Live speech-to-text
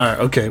All right,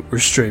 okay, we're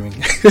streaming.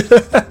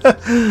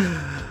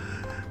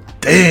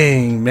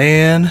 Dang,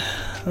 man.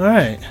 All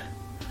right.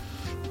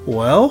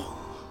 Well,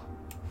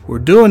 we're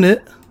doing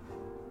it.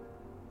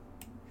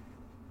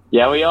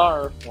 Yeah, we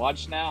are.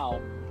 Watch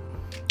now.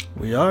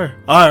 We are.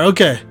 All right,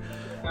 okay.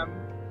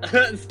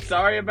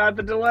 Sorry about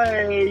the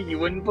delay. You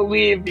wouldn't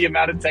believe the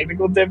amount of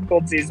technical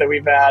difficulties that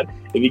we've had.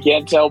 If you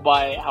can't tell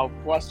by how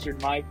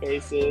flustered my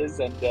face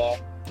is, and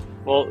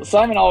well,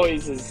 Simon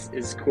always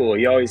is cool.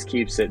 He always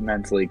keeps it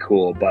mentally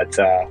cool. But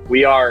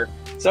we are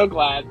so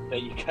glad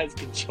that you guys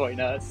could join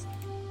us.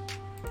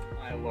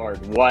 My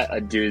Lord, what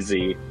a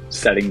doozy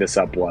setting this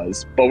up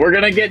was. But we're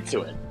gonna get to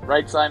it,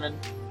 right, Simon?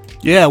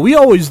 Yeah, we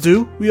always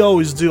do.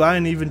 I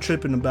ain't even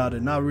tripping about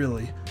it. Not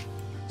really.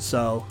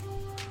 So,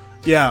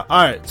 yeah.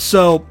 All right.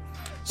 So,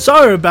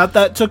 sorry about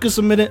that. Took us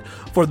a minute.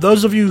 For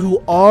those of you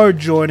who are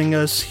joining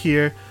us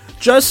here,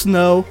 just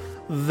know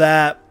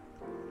that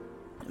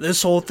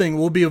this whole thing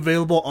will be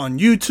available on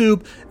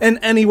YouTube and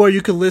anywhere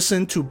you can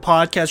listen to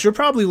podcasts. You're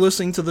probably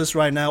listening to this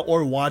right now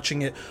or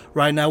watching it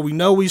right now. We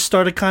know we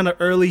started kind of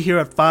early here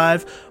at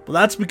 5, but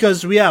that's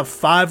because we have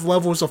 5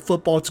 levels of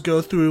football to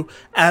go through,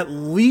 at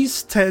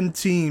least 10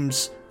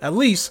 teams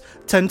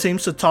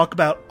to talk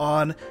about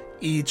on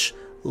each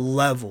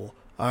level.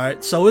 All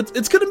right, so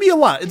it's going to be a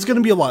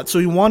lot. So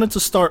we wanted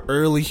to start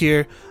early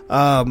here,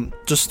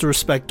 just to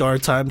respect our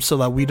time so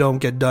that we don't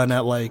get done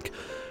at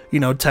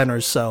 10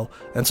 or so.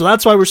 And so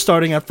that's why we're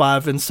starting at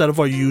 5 instead of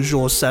our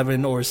usual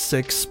 7 or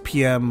 6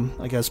 p.m.,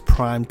 I guess,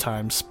 prime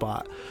time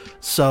spot.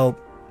 So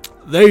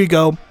there you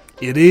go.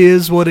 It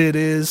is what it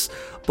is.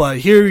 But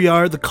here we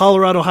are. The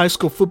Colorado high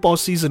school football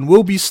season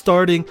will be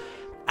starting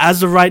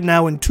as of right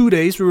now in 2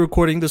 days. We're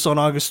recording this on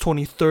August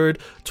 23rd,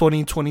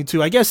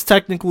 2022. I guess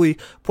technically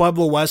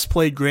Pueblo West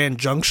played Grand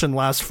Junction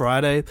last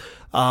Friday.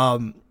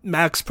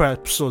 Max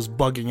Preps was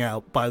bugging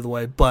out, by the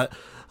way, but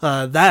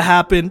that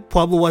happened.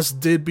 Pueblo West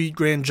did beat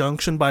Grand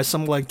Junction by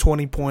something like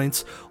 20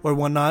 points or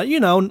whatnot.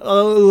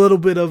 A little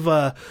bit of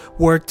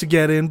work to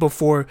get in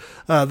before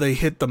they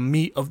hit the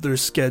meat of their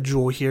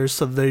schedule here.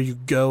 So there you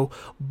go.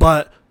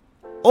 But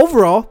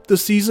overall, the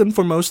season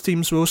for most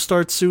teams will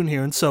start soon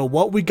here. And so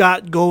what we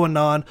got going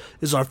on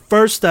is our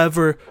first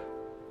ever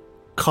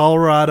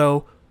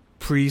Colorado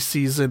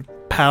preseason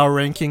power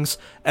rankings.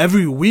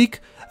 Every week,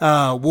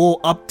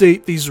 we'll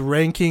update these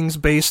rankings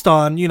based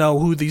on,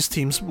 who these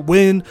teams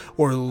win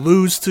or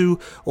lose to,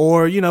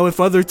 or, if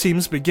other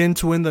teams begin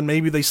to win, then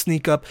maybe they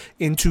sneak up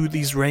into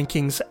these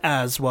rankings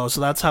as well.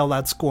 So that's how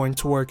that's going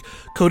to work.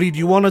 Cody, do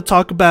you want to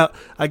talk about,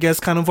 I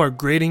guess, kind of our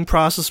grading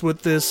process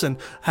with this and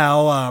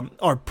how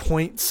our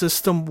point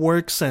system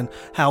works and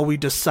how we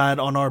decide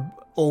on our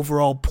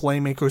overall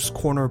Playmakers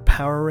Corner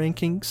power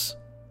rankings?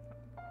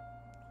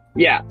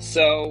 Yeah,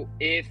 so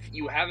if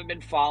you haven't been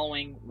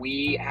following,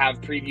 we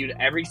have previewed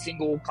every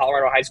single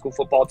Colorado high school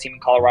football team in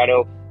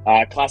Colorado,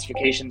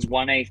 classifications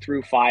 1A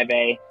through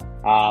 5A,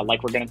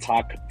 like we're going to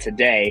talk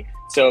today.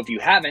 So if you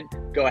haven't,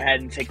 go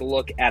ahead and take a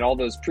look at all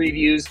those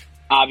previews.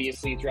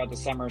 Obviously, throughout the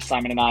summer,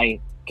 Simon and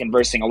I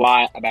conversing a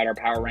lot about our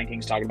power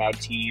rankings, talking about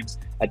teams,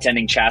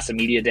 attending Chassa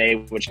Media Day,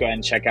 which go ahead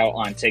and check out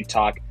on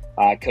TikTok.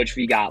 Coach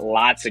V got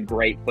lots of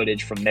great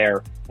footage from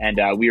there, and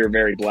we were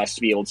very blessed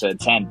to be able to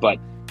attend. But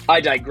I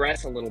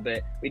digress a little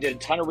bit. We did a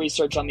ton of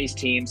research on these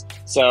teams.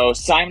 So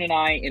Simon and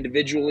I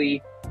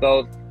individually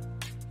both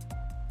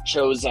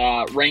chose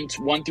ranked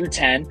 1 through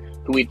 10,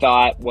 who we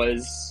thought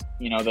was,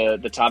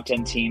 the top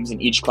 10 teams in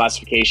each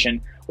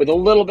classification, with a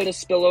little bit of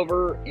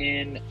spillover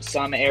in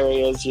some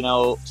areas,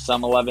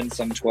 some 11,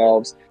 some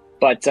 12s.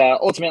 But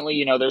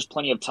ultimately, there's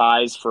plenty of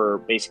ties for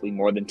basically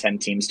more than 10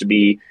 teams to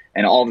be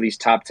in all of these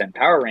top 10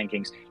 power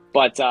rankings.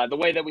 But the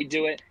way that we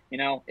do it,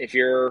 if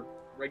you're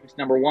ranked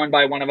number 1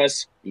 by one of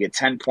us, you get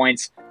 10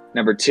 points.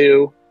 Number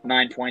 2,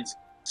 9 points,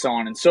 so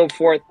on and so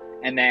forth.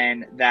 And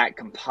then that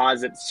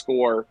composite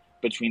score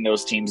between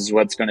those teams is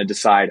what's going to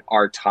decide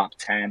our top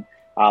 10.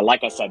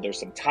 Like I said,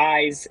 there's some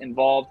ties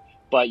involved,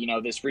 but,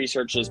 this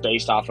research is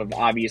based off of,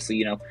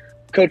 obviously,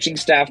 coaching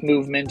staff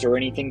movement or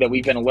anything that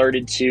we've been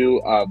alerted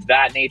to of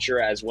that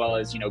nature, as well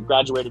as,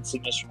 graduated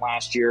seniors from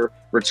last year,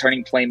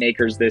 returning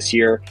playmakers this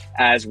year,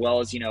 as well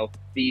as,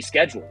 the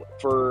schedule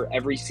for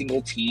every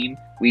single team.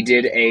 We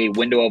did a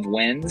window of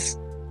wins,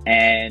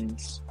 and,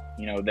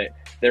 that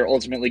they're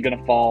ultimately going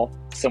to fall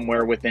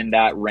somewhere within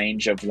that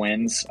range of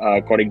wins,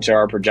 according to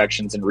our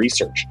projections and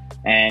research.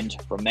 And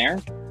from there,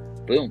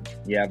 boom,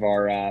 you have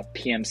our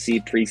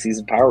PMC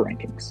preseason power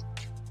rankings.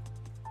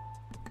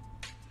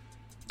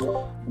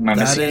 Am I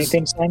missing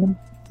anything, Simon?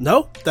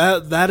 No,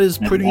 that is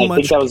pretty much. I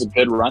think that was a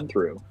good run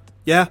through.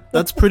 Yeah,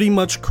 that's pretty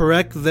much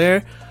correct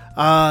there.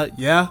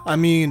 I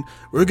mean,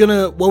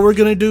 what we're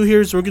gonna do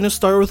here is we're gonna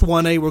start with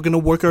 1A. We're gonna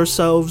work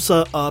ourselves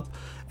up,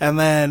 and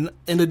then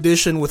in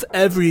addition, with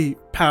every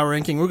power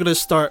ranking, we're gonna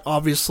start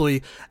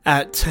obviously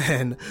at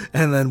 10,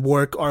 and then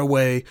work our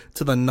way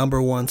to the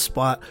number 1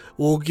 spot.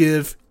 We'll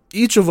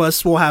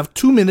have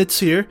 2 minutes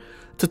here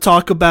to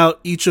talk about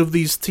each of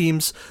these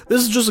teams.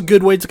 This is just a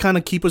good way to kind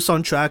of keep us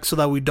on track so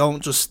that we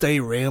don't just stay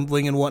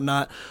rambling and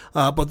whatnot.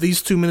 But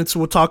these 2 minutes,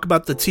 we'll talk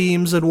about the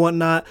teams and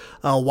whatnot,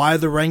 why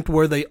they're ranked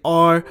where they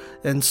are,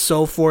 and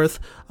so forth,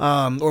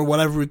 or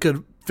whatever we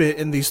could fit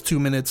in these 2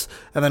 minutes,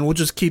 and then we'll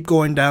just keep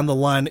going down the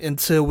line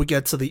until we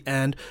get to the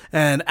end.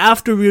 And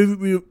after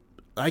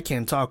I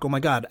can't talk, oh my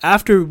god,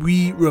 after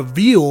we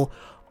reveal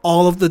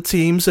all of the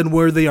teams and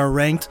where they are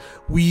ranked,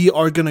 we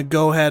are going to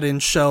go ahead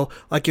and show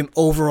like an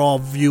overall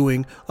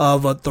viewing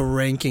of the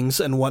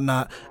rankings and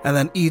whatnot, and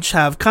then each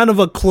have kind of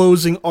a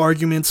closing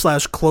argument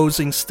 /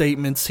 closing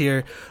statements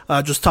here,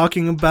 just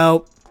talking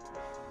about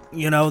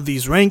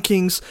these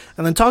rankings,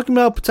 and then talking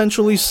about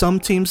potentially some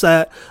teams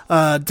that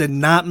did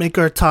not make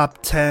our top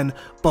 10,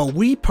 but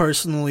we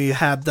personally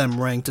had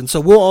them ranked. And so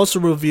we'll also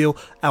reveal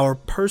our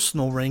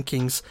personal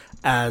rankings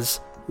as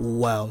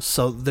well.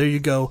 So there you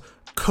go.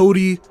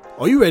 Cody,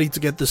 are you ready to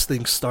get this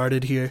thing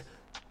started here?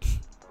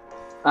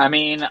 I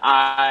mean,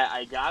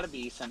 I gotta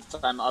be, since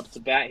I'm up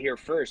to bat here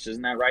first.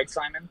 Isn't that right,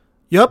 Simon?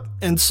 Yep,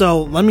 and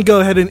so let me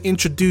go ahead and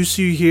introduce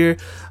you here.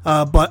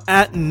 But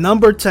at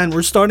number 10,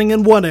 we're starting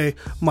in 1A,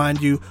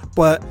 mind you,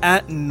 but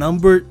at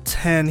number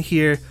 10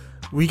 here,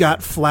 we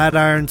got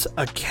Flatirons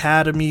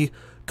Academy.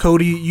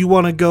 Cody, you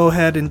want to go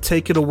ahead and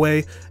take it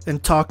away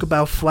and talk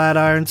about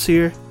Flatirons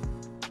here?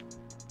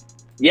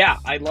 Yeah,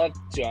 I'd love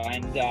to.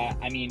 And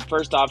I mean,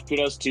 first off,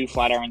 kudos to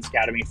Flatirons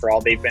Academy for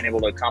all they've been able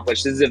to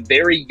accomplish. This is a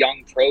very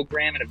young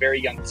program and a very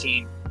young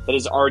team that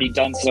has already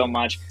done so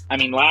much. I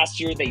mean, last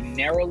year they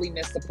narrowly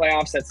missed the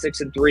playoffs at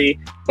 6-3,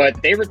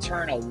 but they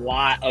return a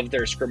lot of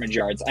their scrimmage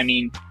yards. I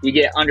mean, you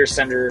get under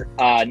center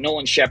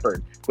Nolan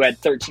Shepard, who had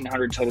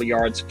 1,300 total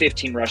yards,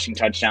 15 rushing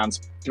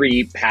touchdowns,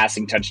 3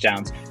 passing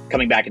touchdowns,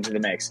 coming back into the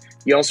mix.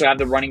 You also have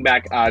the running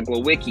back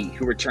Glowicki,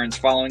 who returns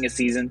following a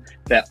season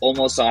that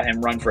almost saw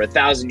him run for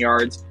 1,000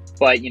 yards.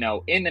 But,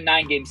 in the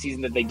 9-game season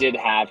that they did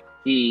have,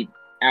 he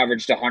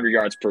averaged 100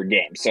 yards per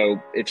game. So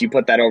if you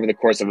put that over the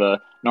course of a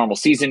normal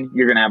season,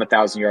 you're going to have a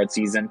 1,000-yard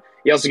season.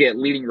 You also get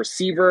leading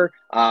receiver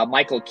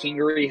Michael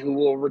Kingery, who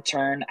will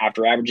return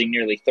after averaging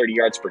nearly 30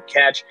 yards per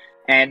catch.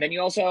 And then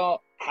you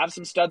also have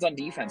some studs on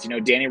defense.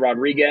 Danny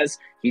Rodriguez,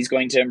 he's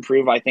going to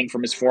improve, I think,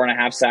 from his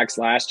 4.5 sacks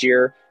last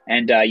year.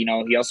 And,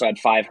 he also had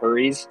 5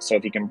 hurries. So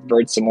if he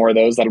converts some more of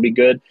those, that'll be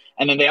good.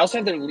 And then they also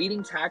have their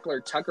leading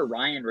tackler, Tucker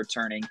Ryan,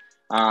 returning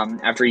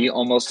after he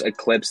almost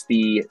eclipsed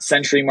the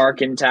century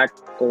mark in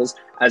tackles,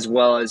 as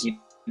well as,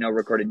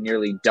 recorded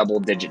nearly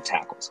double-digit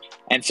tackles.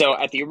 And so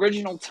at the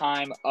original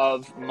time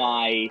of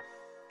my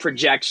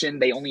projection,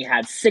 they only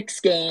had 6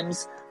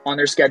 games on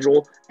their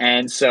schedule.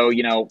 And so,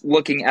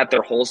 looking at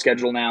their whole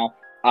schedule now,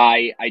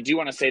 I do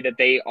want to say that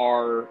they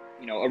are,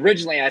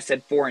 originally I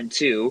said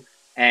 4-2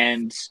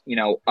 and,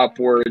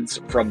 upwards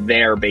from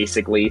there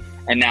basically.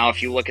 And now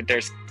if you look at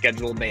their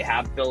schedule, they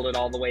have filled it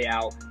all the way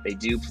out. They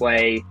do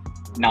play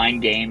 9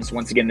 games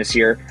once again this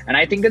year. And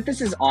I think that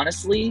this is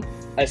honestly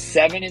a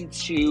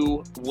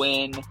 7-2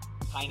 win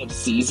kind of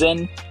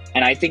season.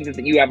 And I think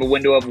that you have a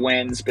window of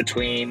wins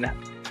between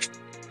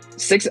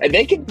 6.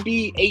 They could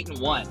be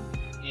 8-1.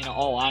 In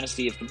all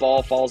honesty, if the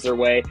ball falls their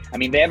way. I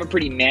mean, they have a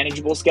pretty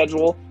manageable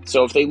schedule,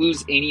 so if they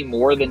lose any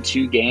more than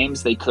 2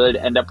 games, they could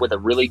end up with a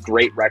really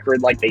great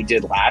record like they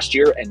did last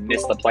year and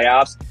miss the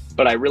playoffs.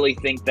 But I really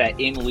think that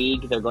in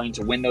league, they're going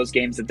to win those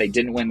games that they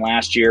didn't win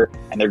last year,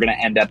 and they're going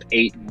to end up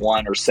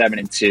 8-1 or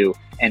 7-2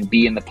 and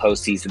be in the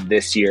postseason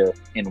this year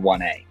in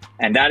 1A.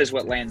 And that is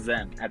what lands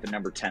them at the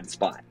number 10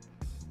 spot.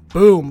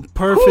 Boom.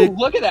 Perfect. Ooh,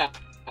 look at that.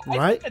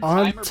 Right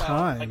on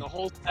time. Like a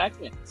whole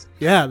second.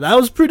 Yeah, that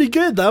was pretty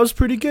good.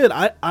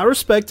 I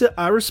respect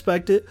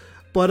it.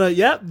 But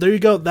yeah, there you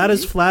go. That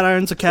is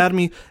Flatirons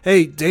Academy.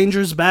 Hey,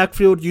 dangerous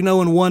backfield. In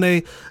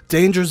 1A,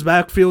 dangerous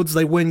backfields,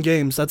 they win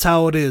games. That's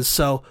how it is.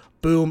 So,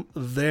 boom,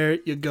 there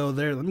you go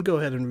there. Let me go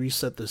ahead and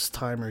reset this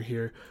timer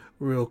here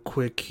real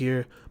quick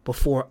here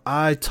before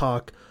I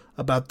talk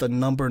about the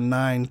number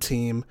 9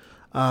 team.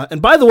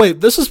 And by the way,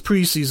 this is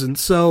preseason,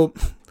 so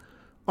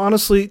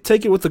honestly,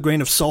 take it with a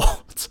grain of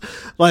salt.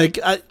 Like,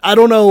 I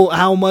don't know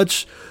how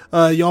much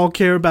y'all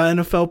care about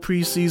NFL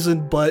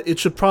preseason, but it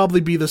should probably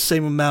be the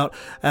same amount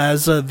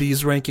as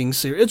these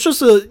rankings here. It's just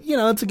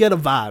to get a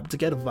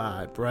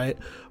vibe, right?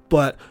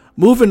 But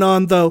moving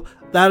on, though,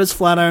 that is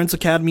Flatirons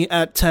Academy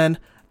at 10.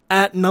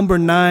 At number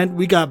 9,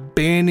 we got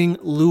Banning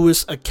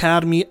Lewis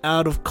Academy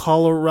out of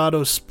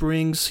Colorado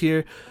Springs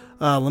here.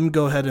 Let me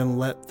go ahead and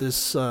let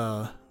this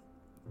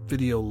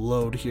video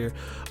load here.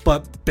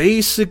 But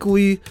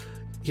basically,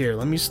 here,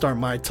 let me start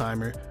my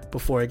timer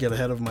before I get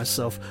ahead of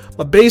myself.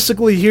 But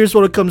basically, here's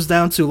what it comes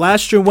down to.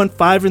 Last year went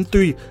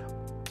 5-3.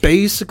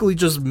 Basically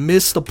just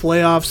missed the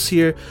playoffs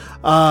here.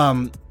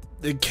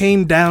 It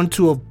came down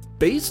to a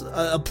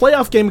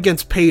playoff game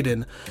against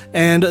Peyton,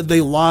 and they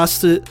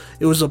lost it.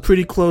 It was a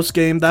pretty close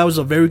game. That was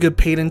a very good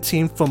Peyton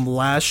team from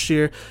last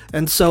year,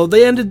 and so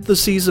they ended the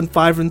season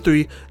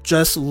 5-3,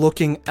 just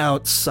looking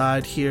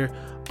outside here.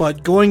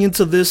 But going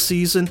into this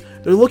season,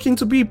 they're looking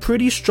to be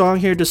pretty strong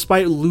here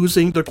despite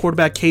losing their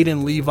quarterback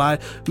Caden Levi,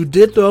 who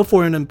did throw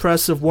for an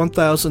impressive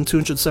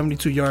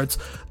 1,272 yards,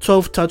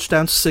 12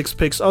 touchdowns, 6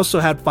 picks, also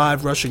had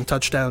 5 rushing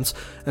touchdowns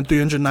and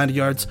 390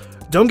 yards.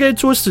 Don't get it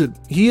twisted,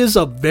 he is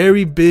a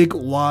very big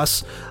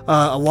loss,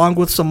 along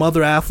with some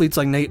other athletes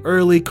like Nate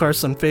Early,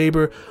 Carson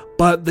Faber,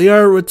 but they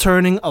are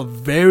returning a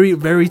very,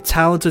 very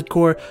talented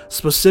core,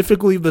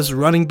 specifically this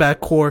running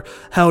back core,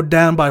 held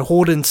down by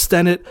Holden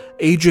Stennett,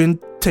 Adrian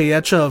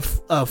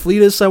Teyecha of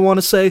Fleetus, I want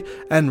to say,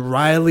 and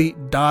Riley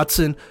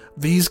Dotson.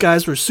 These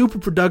guys were super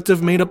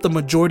productive, made up the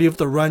majority of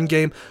the run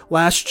game.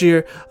 Last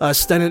year,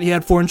 Stennett, he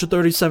had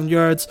 437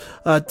 yards,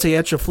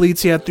 Teyecha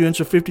Fleets, he had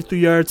 353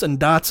 yards, and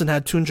Dotson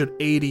had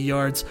 280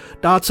 yards.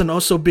 Dotson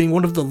also being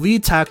one of the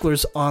lead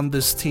tacklers on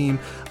this team,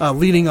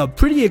 leading a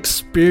pretty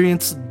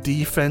experienced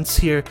defense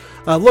here.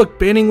 Look,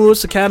 Banning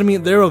Lewis Academy,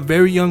 they're a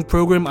very young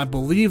program. I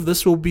believe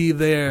this will be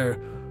their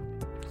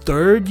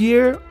 3rd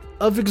year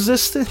of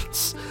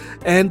existence,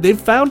 and they've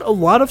found a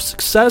lot of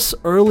success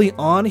early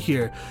on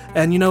here,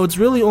 and it's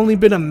really only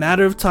been a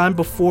matter of time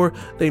before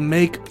they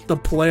make the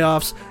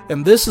playoffs,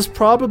 and this is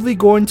probably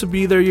going to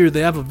be their year.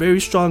 They have a very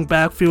strong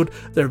backfield,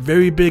 they're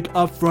very big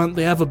up front,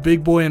 they have a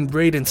big boy in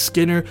Braden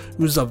Skinner,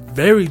 who's a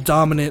very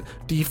dominant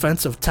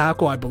defensive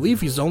tackle. I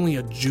believe he's only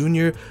a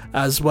junior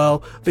as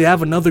well. They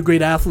have another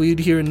great athlete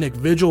here in Nick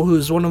Vigil, who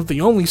is one of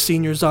the only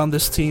seniors on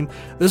this team.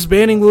 This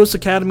Banning Lewis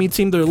Academy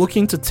team, they're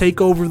looking to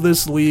take over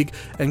this league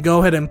and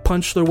go ahead and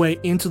punch their way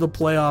into the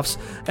playoffs,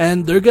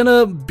 and they're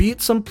gonna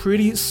beat some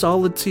pretty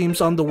solid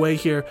teams on the way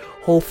here,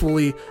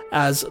 hopefully,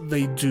 as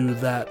they do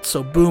that.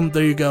 So boom,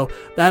 there you go.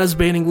 That is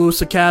Banning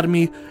Lewis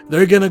Academy.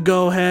 They're gonna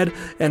go ahead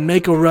and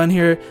make a run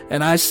here,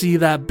 and I see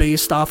that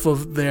based off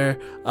of their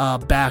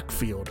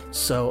backfield.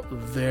 So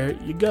there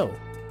you go.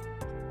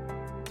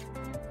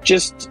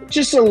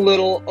 Just a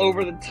little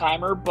over the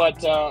timer,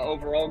 but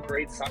overall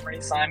great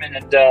summary, Simon,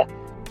 and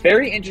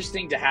very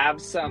interesting to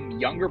have some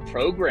younger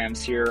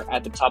programs here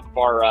at the top of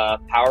our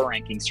power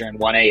rankings here in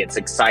 1A. It's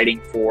exciting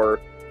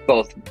for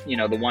both, the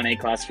 1A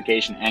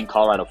classification and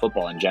Colorado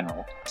football in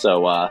general.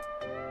 So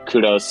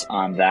kudos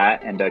on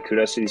that, and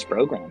kudos to these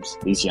programs,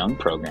 these young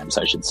programs,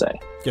 I should say.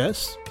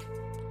 Yes.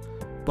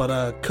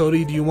 But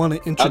Cody, do you want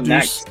to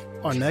introduce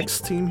our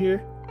next team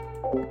here?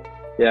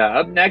 Yeah,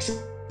 up next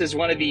is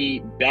one of the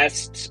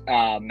best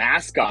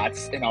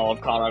mascots in all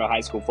of Colorado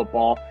high school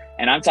football.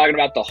 And I'm talking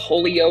about the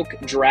Holyoke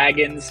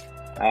Dragons,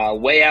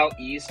 way out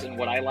east in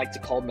what I like to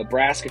call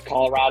Nebraska,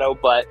 Colorado,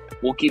 but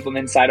we'll keep them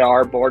inside of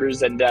our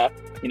borders. And,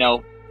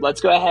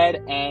 let's go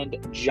ahead and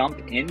jump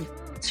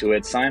into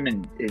it.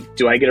 Simon,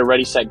 do I get a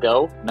ready, set,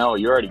 go? No,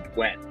 you already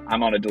went.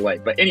 I'm on a delay.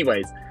 But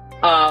anyways,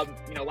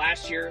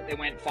 last year they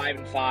went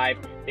 5-5.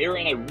 They're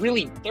in a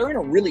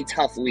really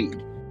tough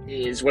league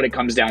is what it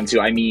comes down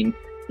to. I mean,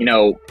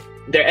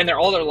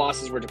 all their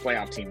losses were to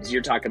playoff teams.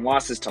 You're talking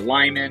losses to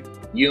Lyman,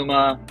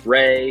 Yuma,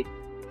 Ray,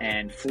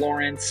 and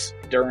Florence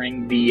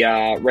during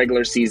the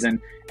regular season,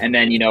 and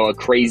then a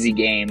crazy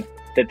game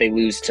that they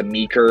lose to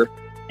Meeker.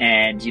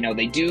 And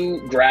they do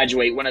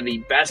graduate one of the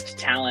best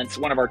talents,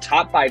 one of our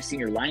top 5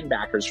 senior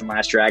linebackers from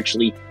last year,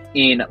 actually,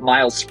 in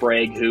Miles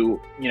Sprague, who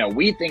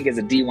we think is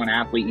a D1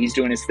 athlete. He's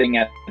doing his thing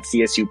at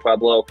CSU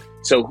Pueblo.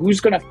 So who's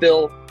going to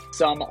fill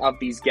some of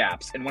these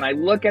gaps? And when I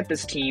look at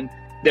this team,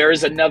 there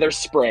is another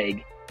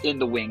Sprague in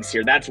the wings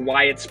here. That's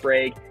Wyatt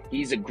Sprague.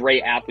 He's a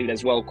great athlete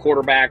as well,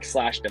 quarterback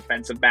 /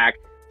 defensive back.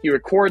 He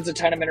records a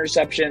ton of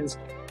interceptions.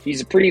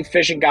 He's a pretty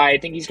efficient guy. I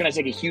think he's going to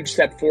take a huge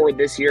step forward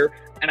this year.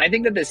 And I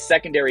think that this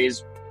secondary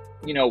is,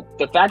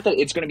 the fact that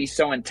it's going to be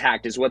so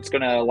intact is what's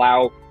going to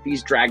allow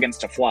these Dragons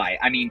to fly.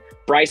 I mean,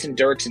 Bryson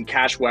Dirks and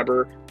Cash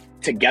Weber,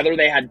 together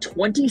they had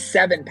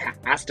 27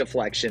 pass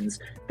deflections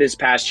this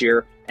past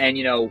year. And,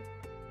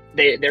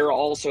 they're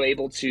also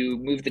able to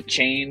move the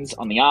chains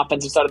on the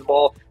offensive side of the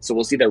ball. So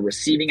we'll see their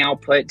receiving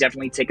output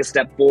definitely take a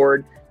step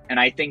forward. And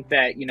I think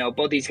that,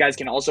 both these guys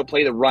can also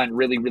play the run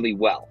really, really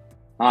well.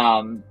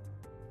 And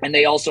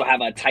they also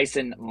have a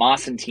Tyson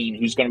Mossentine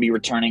who's going to be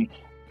returning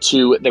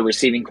to the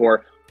receiving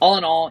core. All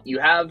in all, you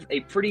have a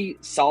pretty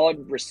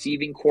solid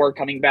receiving core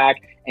coming back,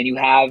 and you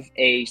have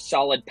a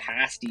solid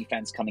pass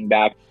defense coming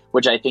back,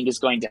 which I think is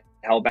going to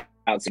help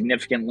out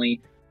significantly.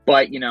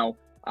 But,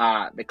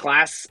 the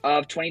class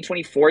of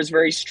 2024 is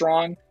very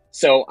strong,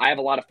 so I have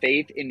a lot of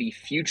faith in the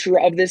future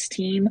of this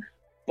team.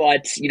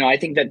 But, I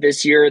think that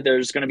this year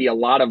there's going to be a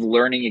lot of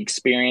learning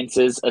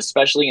experiences,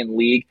 especially in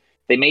league.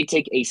 They may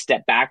take a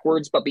step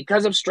backwards, but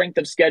because of strength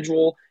of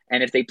schedule,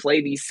 and if they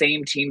play these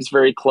same teams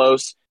very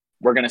close,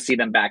 we're going to see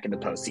them back in the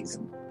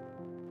postseason.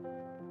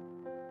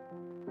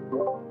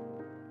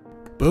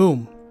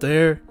 Boom.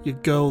 There you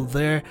go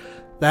there.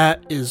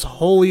 That is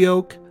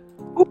Holyoke.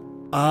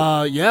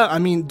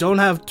 Don't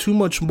have too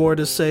much more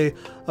to say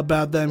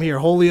about them here.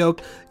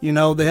 Holyoke,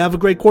 they have a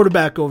great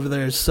quarterback over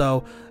there,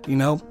 so,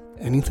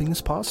 anything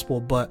is possible.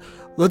 But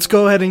let's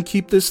go ahead and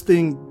keep this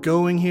thing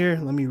going here.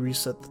 Let me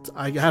reset.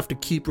 I have to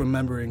keep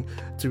remembering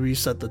to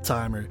reset the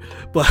timer.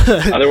 But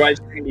otherwise,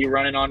 you're going to be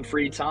running on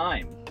free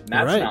time.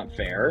 That's not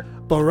fair.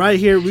 But right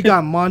here, we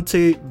got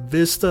Monte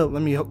Vista.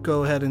 Let me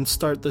go ahead and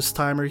start this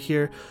timer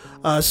here.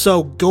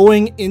 So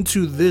going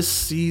into this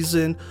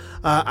season,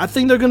 I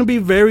think they're going to be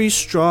very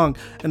strong.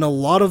 And a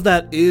lot of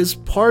that is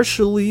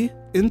partially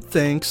in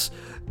thanks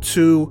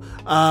to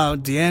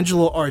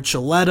D'Angelo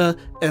Archuleta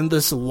and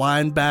this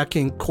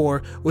linebacking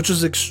core, which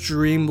is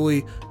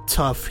extremely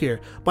tough here.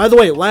 By the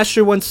way, last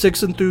year went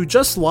 6-3,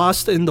 just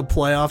lost in the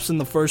playoffs in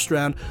the first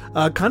round.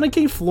 Kind of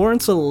gave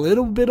Florence a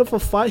little bit of a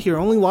fight here,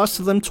 only lost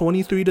to them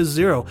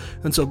 23-0.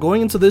 And so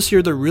going into this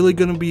year, they're really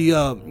going to be,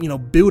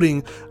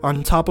 building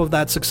on top of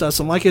that success.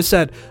 And like I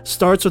said,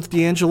 starts with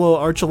D'Angelo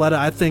Archuleta.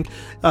 I think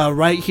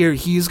right here,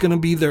 he's going to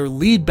be their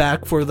lead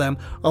back for them,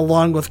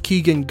 along with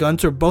Keegan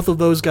Gunter. Both of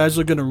those guys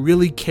are going to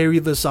really carry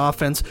this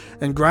offense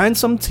and grind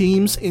some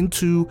teams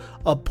into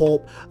a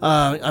pulp.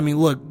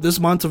 Look, this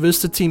Monte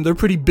Vista team, they're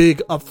pretty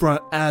big up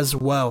front as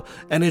well,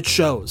 and it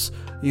shows.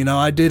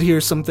 I did hear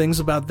some things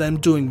about them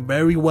doing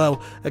very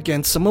well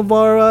against some of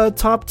our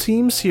top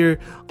teams here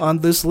on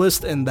this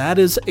list, and that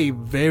is a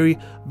very,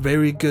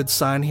 very good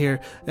sign here.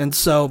 And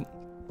so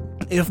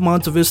if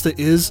Monte Vista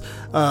is,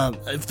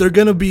 if they're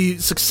going to be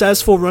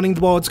successful running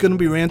the ball, it's going to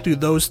be ran through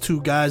those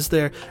two guys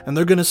there, and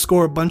they're going to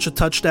score a bunch of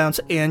touchdowns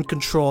and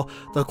control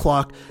the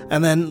clock.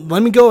 And then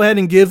let me go ahead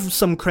and give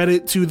some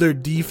credit to their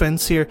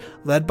defense here,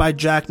 led by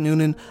Jack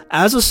Noonan.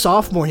 As a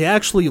sophomore, he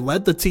actually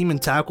led the team in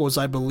tackles,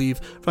 I believe,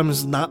 from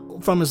his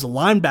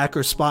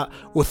linebacker spot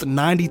with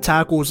 90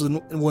 tackles,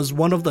 and was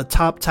one of the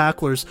top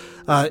tacklers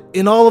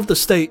in all of the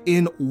state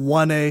in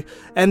 1A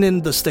and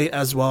in the state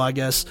as well, I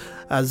guess.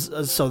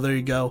 So there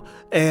you go.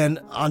 And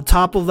on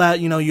top of that,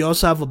 you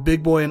also have a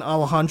big boy in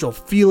Alejandro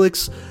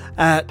Felix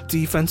at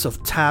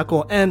defensive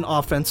tackle and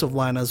offensive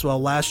line as well.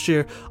 Last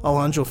year,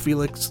 Alejandro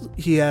Felix,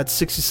 he had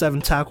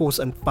 67 tackles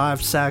and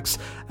 5 sacks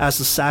as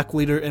the sack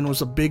leader and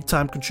was a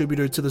big-time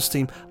contributor to this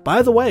team.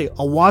 By the way,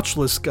 a watch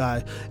list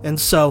guy. And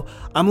so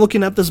I'm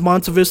looking at this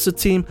Monte Vista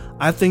team.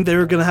 I think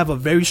they're going to have a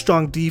very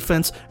strong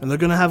defense, and they're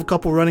going to have a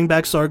couple running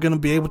backs that are going to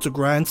be able to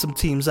grind some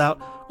teams out.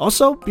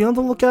 Also, be on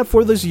the lookout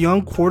for this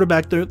young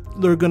quarterback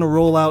they're going to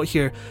roll out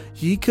here.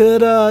 He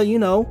could,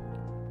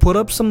 put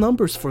up some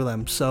numbers for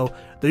them. So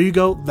there you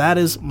go. That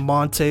is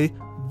Monte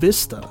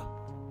Vista.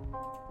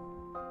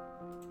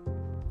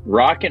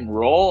 Rock and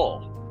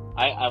roll.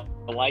 I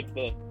like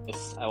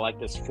this. I like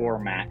this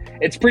format.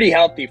 It's pretty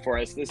healthy for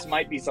us. This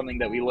might be something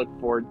that we look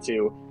forward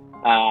to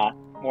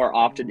more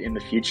often in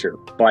the future.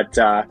 But,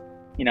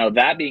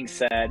 that being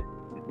said,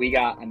 we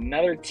got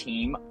another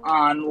team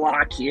on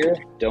lock here.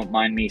 Don't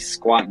mind me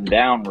squatting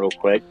down real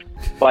quick.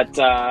 But,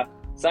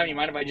 Simon, you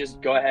mind if I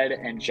just go ahead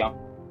and jump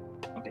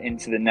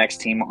into the next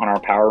team on our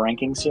power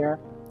rankings here?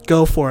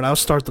 Go for it. I'll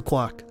start the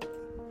clock.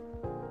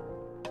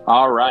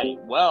 All right.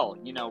 Well,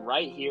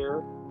 right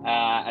here,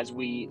 as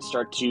we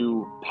start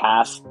to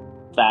pass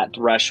that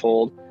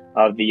threshold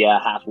of the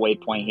halfway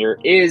point here,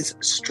 is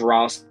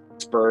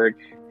Strasburg.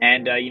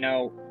 And,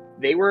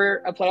 they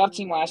were a playoff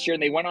team last year,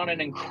 and they went on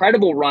an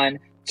incredible run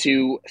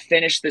to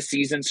finish the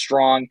season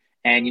strong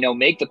and,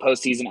 make the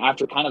postseason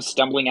after kind of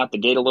stumbling out the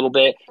gate a little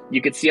bit.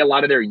 You could see a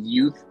lot of their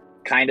youth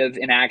kind of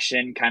in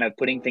action, kind of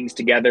putting things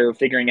together,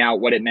 figuring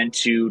out what it meant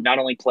to not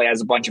only play as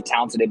a bunch of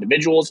talented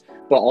individuals,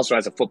 but also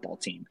as a football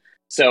team.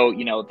 So,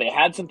 they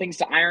had some things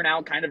to iron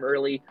out kind of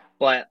early,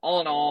 but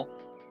all in all,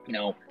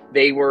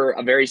 they were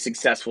a very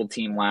successful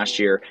team last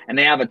year, and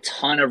they have a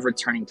ton of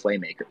returning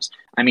playmakers.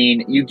 I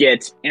mean, you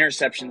get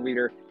interception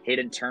leader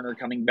Hayden Turner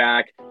coming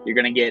back. You're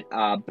going to get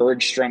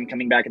Bergstrom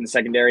coming back in the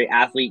secondary.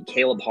 Athlete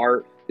Caleb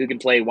Hart, who can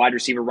play wide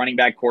receiver, running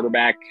back,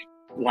 quarterback,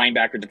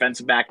 linebacker,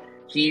 defensive back.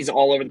 He's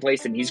all over the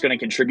place, and he's going to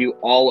contribute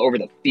all over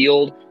the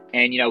field.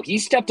 And, he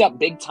stepped up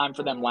big time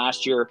for them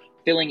last year,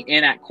 filling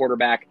in at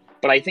quarterback.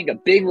 But I think a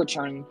big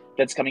return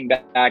that's coming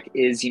back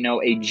is,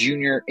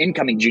 a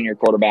incoming junior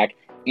quarterback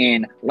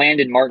in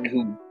Landon Martin,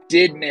 who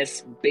did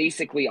miss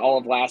basically all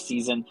of last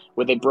season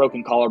with a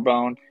broken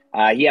collarbone.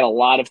 He had a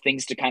lot of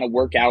things to kind of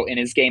work out in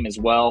his game as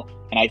well.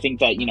 And I think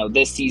that,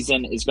 this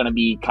season is going to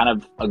be kind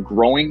of a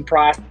growing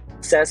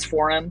process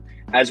for him,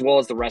 as well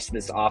as the rest of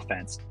this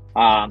offense.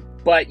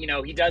 But,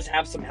 he does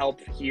have some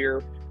help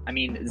here. I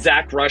mean,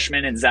 Zach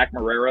Rushman and Zach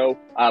Marrero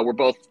were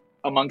both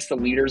amongst the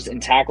leaders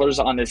and tacklers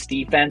on this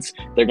defense.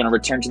 They're going to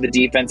return to the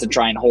defense and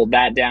try and hold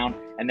that down.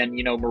 And then,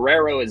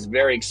 Marrero is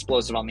very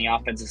explosive on the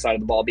offensive side of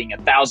the ball, being a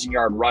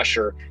 1,000-yard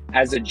rusher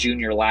as a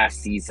junior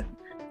last season.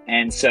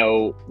 And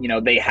so,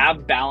 they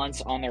have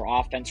balance on their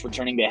offense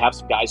returning. They have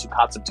some guys who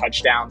caught some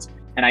touchdowns.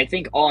 And I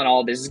think all in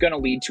all, this is going to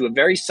lead to a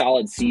very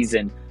solid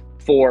season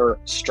for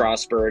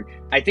Strasburg.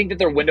 I think that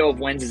their window of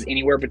wins is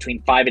anywhere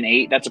between 5 and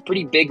 8. That's a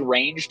pretty big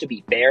range, to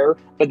be fair,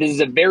 but this is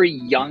a very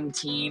young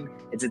team.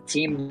 It's a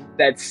team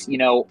that's,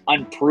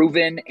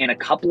 unproven in a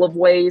couple of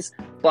ways,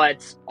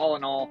 but all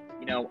in all,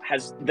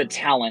 has the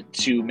talent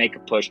to make a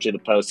push to the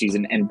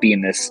postseason and be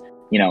in this,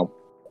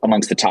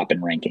 amongst the top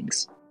in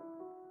rankings.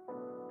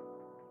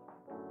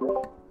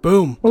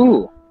 Boom.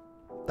 Ooh.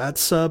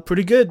 That's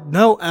pretty good.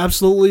 No,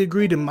 absolutely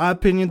agreed. In my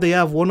opinion, they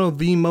have one of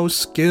the most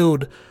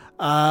skilled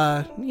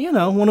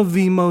one of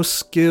the most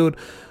skilled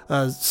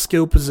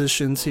skill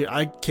positions here.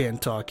 I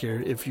can't talk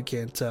here if you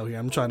can't tell here.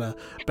 I'm trying to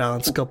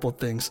balance a couple of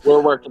things.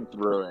 We're working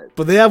through it.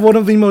 But they have one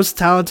of the most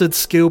talented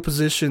skill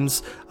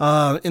positions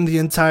in the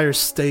entire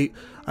state.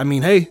 I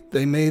mean, hey,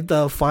 they made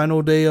the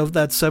final day of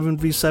that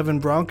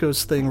 7v7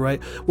 Broncos thing,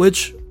 right?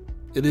 Which,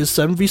 it is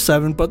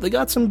 7v7, but they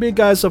got some big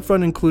guys up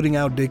front, including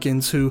Al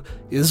Dickens, who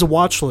is a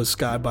watch list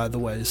guy, by the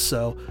way.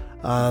 So,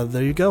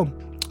 there you go.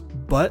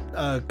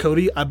 But,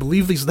 Cody, I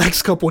believe these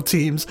next couple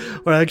teams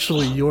are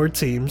actually your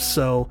teams.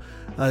 So,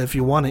 if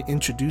you want to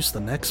introduce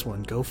the next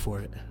one, go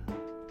for it.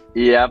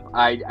 Yep,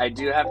 I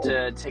do have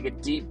to take a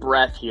deep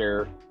breath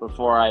here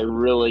before I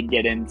really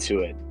get into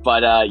it.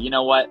 But you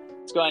know what?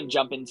 Let's go ahead and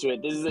jump into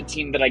it. This is a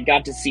team that I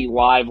got to see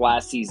live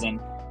last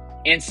season.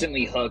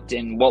 Instantly hooked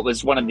in what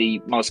was one of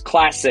the most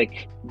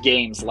classic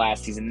games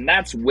last season. And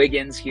that's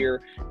Wiggins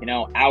here,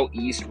 out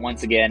east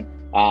once again.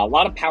 A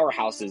lot of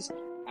powerhouses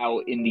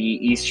out in the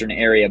eastern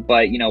area.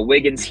 But,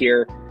 Wiggins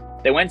here,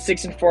 they went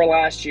 6-4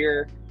 last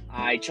year.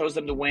 I chose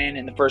them to win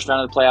in the first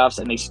round of the playoffs,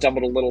 and they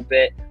stumbled a little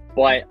bit.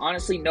 But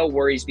honestly, no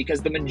worries,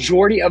 because the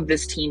majority of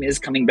this team is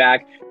coming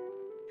back.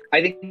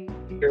 I think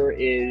there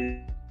is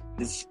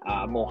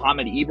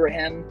Mohamed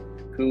Ibrahim,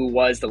 who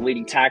was the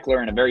leading tackler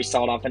and a very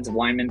solid offensive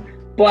lineman.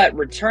 But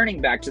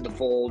returning back to the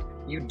fold,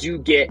 you do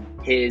get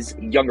his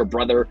younger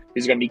brother,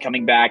 who's going to be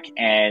coming back,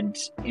 and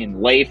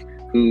in Leif,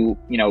 who,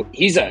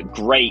 he's a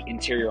great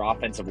interior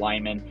offensive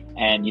lineman,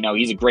 and,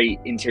 he's a great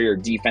interior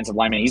defensive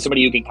lineman. He's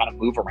somebody who can kind of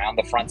move around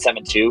the front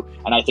seven too,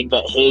 and I think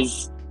that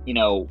his,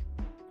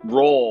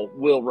 role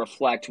will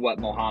reflect what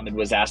Mohamed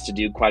was asked to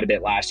do quite a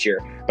bit last year.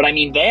 But, I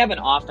mean, they have an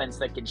offense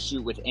that can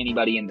shoot with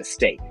anybody in the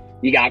state.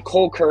 You got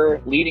Cole Kerr,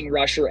 leading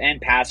rusher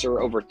and passer,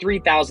 over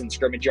 3,000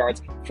 scrimmage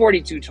yards,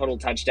 42 total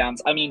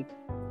touchdowns. I mean,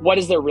 what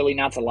is there really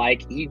not to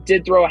like? He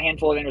did throw a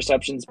handful of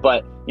interceptions,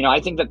 but, I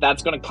think that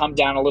that's going to come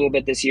down a little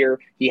bit this year.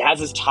 He has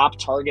his top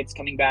targets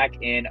coming back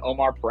in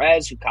Omar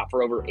Perez, who caught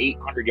for over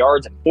 800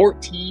 yards and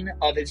 14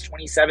 of his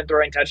 27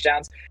 throwing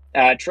touchdowns.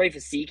 Trey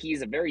Fasiki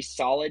is a very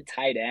solid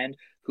tight end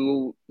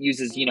who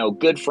uses,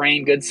 good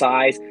frame, good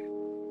size,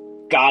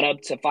 got up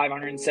to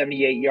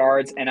 578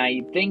 yards. And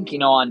I think,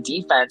 on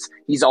defense,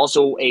 he's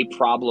also a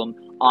problem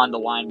on the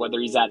line, whether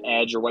he's at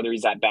edge or whether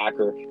he's at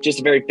backer. Just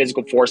a very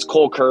physical force.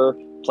 Cole Kerr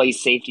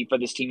plays safety for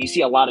this team. You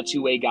see a lot of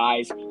two-way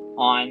guys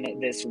on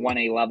this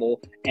 1A level.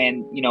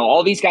 And,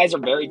 all these guys are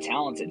very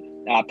talented.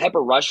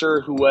 Pepper Rusher,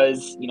 who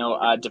was,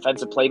 a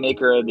defensive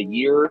playmaker of the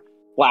year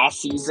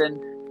last season,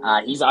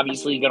 he's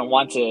obviously going to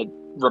want to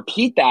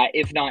repeat that,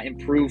 if not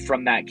improve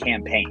from that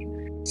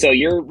campaign. So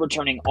you're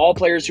returning all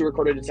players who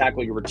recorded a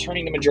tackle, you're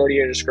returning the majority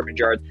of the scrimmage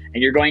yards,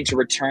 and you're going to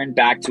return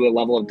back to a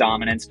level of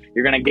dominance.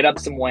 You're going to get up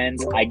some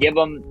wins. I give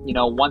them,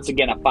 once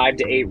again, a 5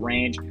 to 8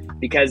 range,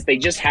 because they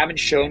just haven't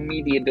shown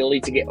me the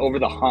ability to get over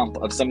the hump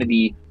of some of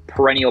the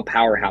perennial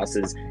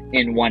powerhouses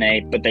in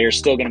 1A, but they are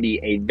still going to be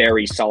a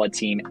very solid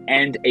team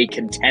and a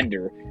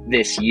contender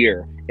this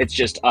year. It's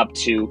just up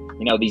to,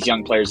 these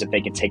young players if they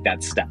can take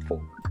that step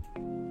forward.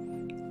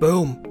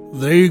 Boom.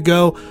 There you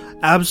go.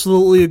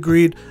 Absolutely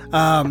agreed.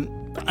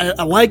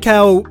 I like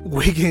how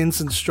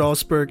Wiggins and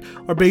Strasburg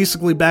are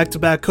basically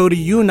back-to-back. Cody,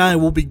 you and I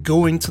will be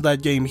going to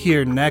that game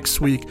here next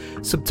week,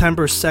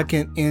 September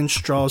 2nd in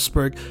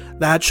Strasburg.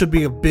 That should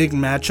be a big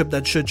matchup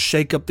that should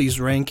shake up these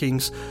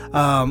rankings.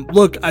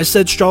 Look, I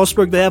said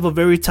Strasburg, they have a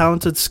very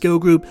talented skill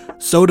group.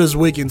 So does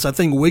Wiggins. I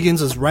think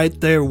Wiggins is right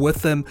there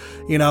with them.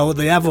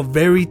 They have a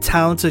very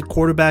talented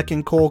quarterback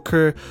in Cole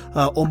Kerr,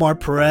 Omar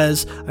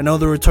Perez. I know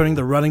they're returning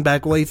the running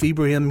back, Leif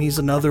Ibrahim. He's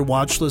another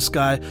watch list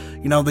guy.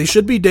 They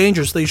should be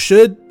dangerous. They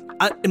should.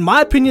 In my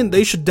opinion,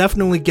 they should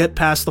definitely get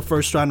past the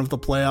first round of the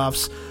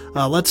playoffs.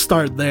 Let's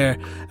start there,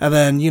 and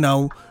then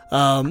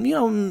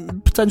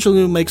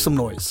potentially make some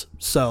noise.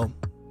 So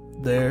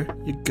there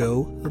you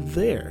go.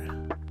 There.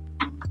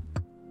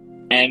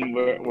 And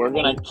we're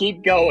gonna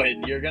keep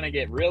going. You're gonna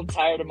get real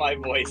tired of my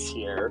voice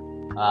here,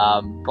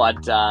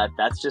 but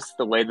that's just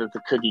the way that the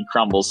cookie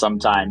crumbles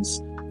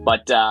sometimes.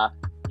 But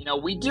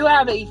we do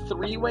have a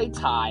 3-way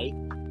tie.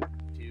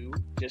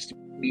 Just to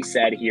be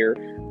said here.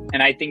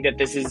 And I think that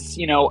this is,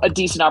 a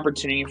decent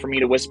opportunity for me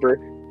to whisper.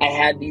 I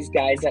had these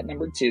guys at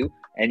number 2.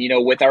 And,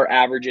 with our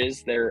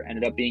averages, there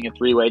ended up being a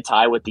 3-way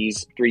tie with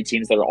these 3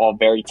 teams that are all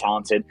very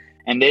talented.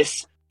 And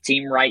this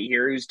team right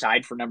here, who's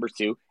tied for number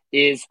 2,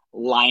 is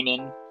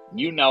Lyman.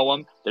 You know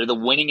them. They're the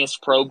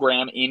winningest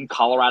program in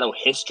Colorado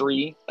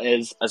history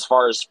as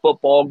far as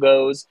football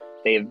goes.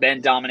 They have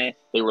been dominant.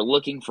 They were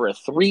looking for a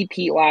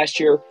 3-peat last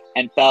year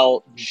and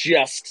fell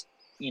just,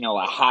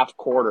 a half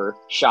quarter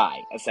shy,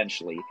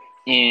 essentially,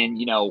 in,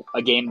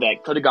 a game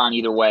that could have gone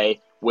either way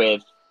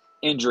with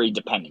injury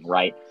depending,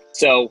 right?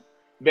 So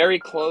very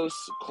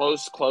close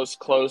state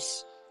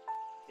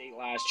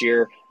last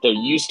year. They're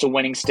used to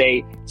winning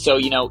state. So,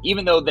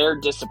 even though they're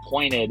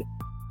disappointed,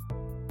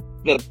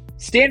 the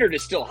standard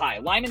is still high.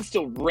 Lyman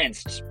still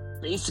rinsed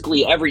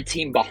basically every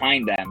team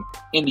behind them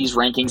in these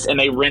rankings, and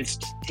they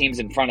rinsed teams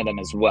in front of them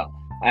as well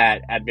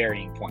at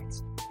varying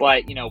points.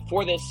 But,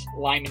 for this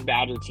Lyman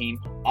Badger team,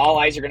 all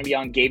eyes are going to be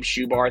on Gabe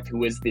Schubarth,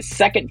 who is the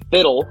second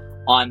fiddle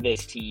on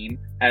this team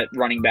at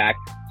running back.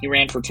 He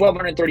ran for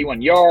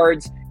 1,231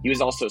 yards. He was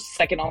also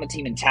second on the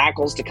team in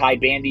tackles to Kai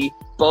Bandy.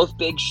 Both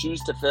big shoes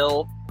to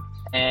fill.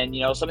 And,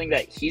 something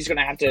that he's going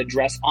to have to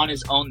address on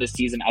his own this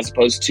season, as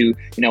opposed to,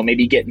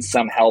 maybe getting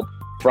some help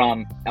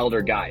from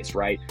elder guys,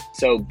 right?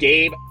 So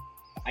Gabe,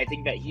 I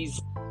think that he's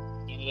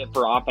candidate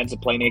for Offensive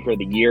Playmaker of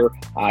the Year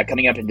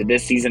coming up into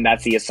this season.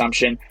 That's the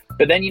assumption.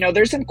 But then,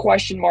 there's some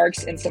question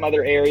marks in some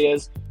other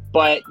areas.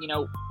 But,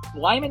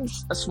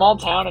 Lyman's a small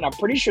town, and I'm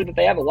pretty sure that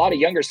they have a lot of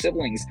younger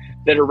siblings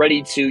that are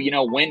ready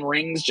to, win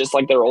rings just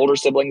like their older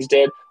siblings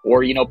did,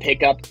 or,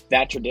 pick up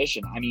that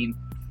tradition. I mean,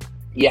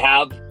 you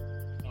have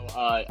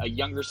a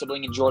younger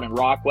sibling in Jordan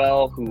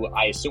Rockwell, who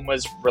I assume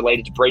was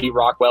related to Brady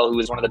Rockwell, who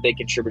was one of the big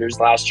contributors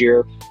last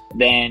year.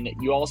 Then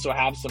you also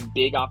have some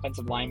big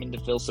offensive linemen to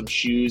fill some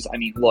shoes. I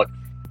mean, look,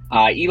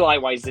 Eli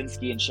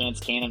Wyszynski and Chance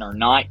Cannon are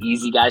not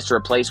easy guys to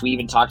replace. We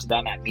even talked to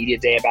them at Media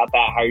Day about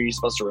that. How are you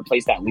supposed to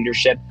replace that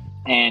leadership?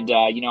 And,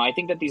 I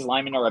think that these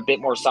linemen are a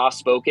bit more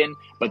soft-spoken,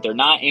 but they're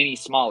not any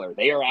smaller.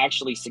 They are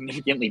actually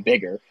significantly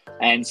bigger.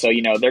 And so,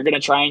 they're going to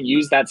try and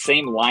use that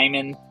same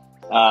lineman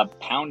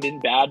pound-in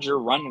Badger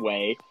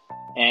runway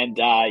and,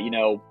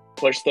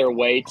 push their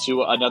way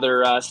to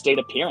another state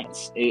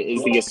appearance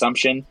is the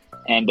assumption.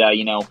 And,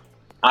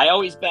 I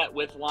always bet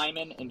with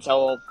Lyman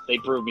until they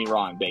prove me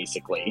wrong,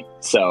 basically.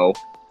 So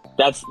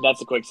that's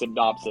a quick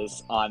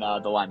synopsis on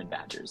the Lyman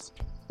Badgers.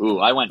 Ooh,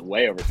 I went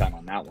way over time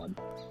on that one.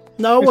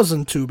 No, it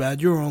wasn't too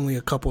bad. You were only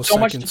a couple so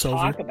seconds much to over.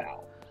 Talk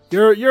about.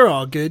 You're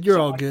all good. You're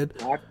all good.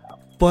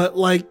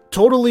 But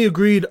totally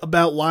agreed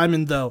about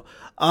Lyman though.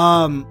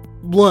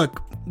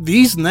 Look,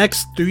 these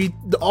next three,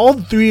 all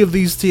three of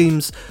these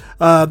teams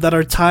that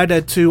are tied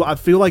at 2, I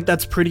feel like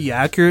that's pretty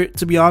accurate,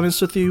 to be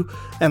honest with you.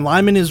 And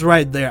Lyman is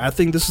right there. I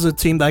think this is a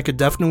team that I could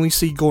definitely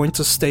see going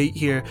to state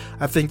here.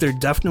 I think they're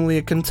definitely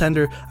a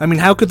contender. I mean,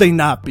 how could they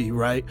not be,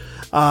 right?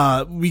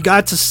 We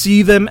got to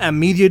see them at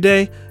Media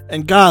Day,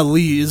 and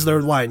golly, is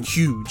their line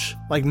huge,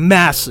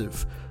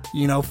 massive.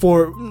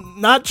 For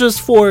not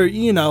just for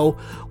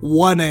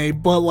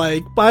 1A, but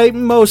by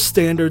most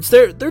standards,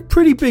 they're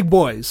pretty big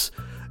boys,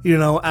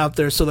 out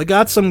there. So they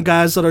got some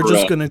guys that are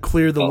just gonna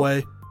clear the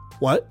way.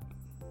 What?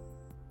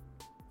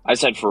 I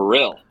said for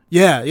real.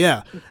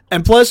 Yeah.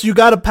 And plus, you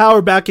got a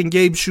power back in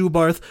Gabe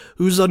Schubarth,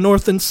 who's a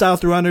north and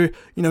south runner.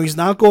 He's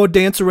not going to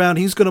dance around.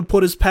 He's going to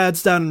put his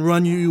pads down and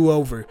run you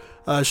over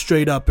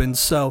straight up. And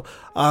so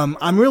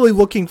I'm really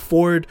looking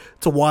forward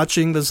to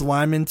watching this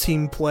Lyman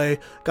team play.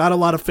 Got a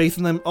lot of faith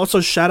in them.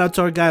 Also, shout out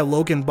to our guy,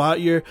 Logan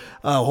Bottier.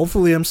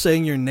 Hopefully I'm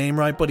saying your name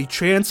right, but he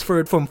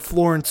transferred from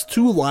Florence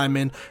to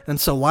Lyman. And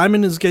so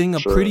Lyman is getting a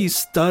pretty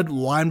stud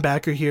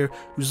linebacker here,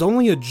 who's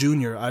only a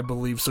junior, I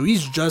believe. So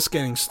he's just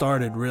getting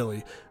started,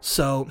 really.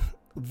 So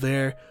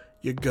there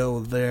you go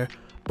there.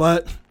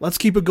 But let's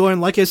keep it going.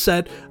 Like I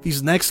said,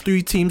 these next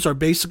 3 teams are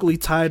basically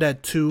tied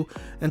at 2.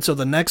 And so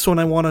the next one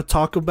I want to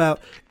talk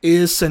about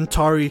is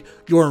Centauri,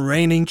 your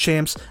reigning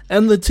champs,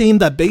 and the team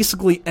that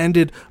basically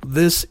ended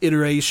this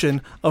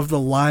iteration of the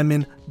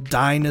Lyman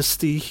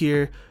dynasty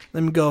here.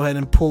 Let me go ahead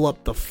and pull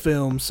up the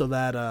film so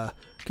that I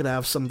could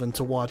have something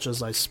to watch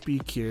as I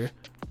speak here.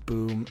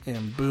 Boom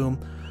and boom.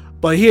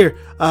 But here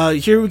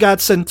we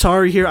got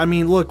Centauri here. I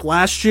mean, look,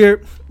 last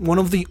year, one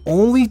of the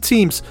only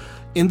teams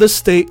in the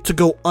state to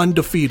go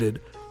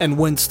undefeated and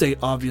win state,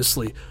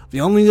 obviously. The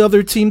only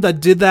other team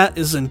that did that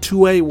is in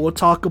 2A. We'll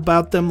talk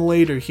about them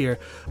later here.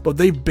 But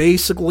they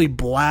basically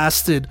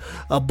blasted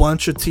a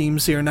bunch of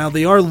teams here. Now,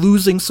 they are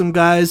losing some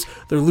guys.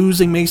 They're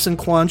losing Mason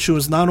Clonch, who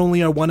is not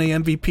only our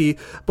 1A MVP,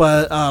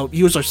 but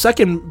he was our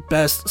second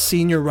best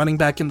senior running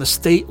back in the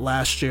state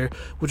last year,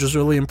 which was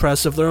really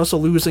impressive. They're also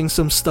losing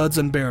some studs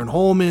in Baron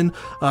Holman,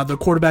 their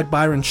quarterback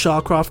Byron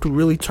Shawcroft, who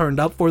really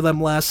turned up for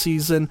them last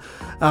season,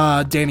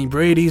 Danny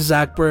Brady,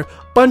 Zach Burr,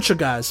 bunch of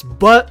guys.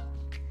 But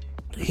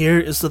here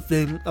is the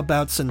thing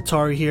about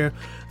Centauri here.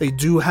 They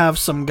do have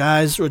some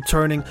guys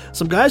returning,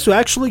 some guys who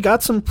actually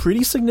got some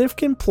pretty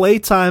significant play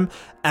time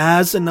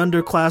as an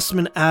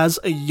underclassman, as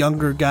a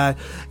younger guy,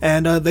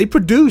 and they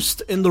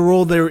produced in the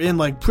role they were in,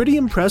 pretty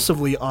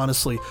impressively,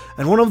 honestly.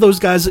 And one of those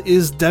guys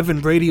is Devin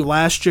Brady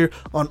last year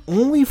on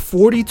only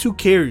 42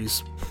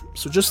 carries.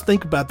 So just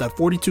think about that,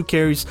 42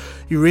 carries.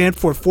 He ran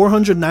for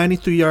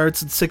 493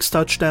 yards and 6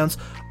 touchdowns.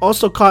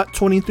 Also caught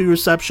 23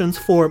 receptions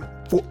for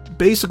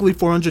basically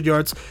 400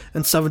 yards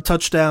and 7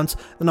 touchdowns.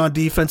 And on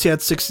defense, he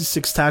had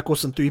 66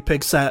 tackles and 3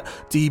 picks at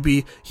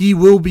DB. He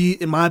will be,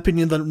 in my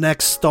opinion, the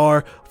next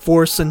star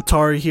for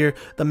Centauri here,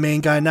 the main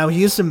guy. Now,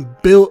 he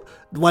isn't built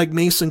like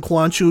Mason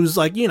Clonch, who's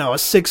a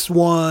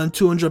 6'1",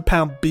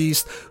 200-pound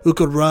beast who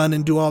could run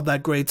and do all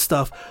that great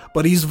stuff.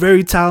 But he's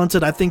very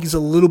talented. I think he's a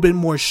little bit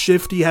more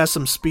shifty, has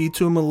some speed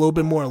to him, a little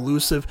bit more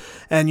elusive.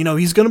 And,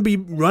 he's going to be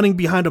running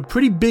behind a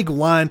pretty big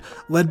line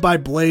led by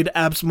Blade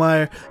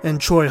Absmeyer and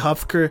Troy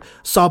Hufker.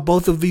 Saw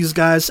both of these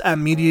guys at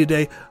Media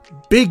Day.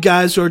 Big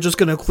guys who are just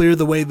going to clear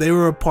the way. They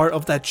were a part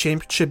of that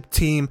championship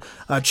team,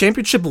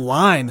 championship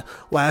line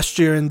last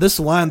year. And this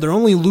line, mind, they're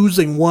only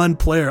losing one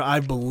player, I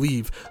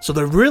believe. So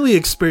they're really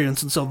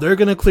experienced, and so they're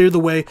going to clear the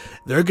way.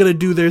 They're going to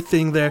do their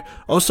thing there.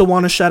 Also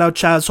want to shout out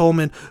Chaz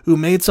Holman, who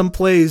made some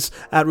plays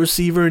at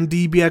receiver and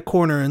DB at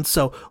corner. And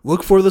so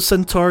look for the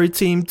Centauri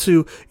team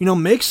to,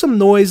 make some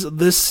noise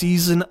this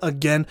season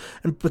again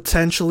and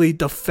potentially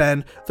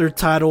defend their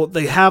title.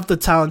 They have the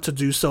talent to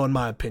do so, in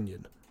my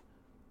opinion.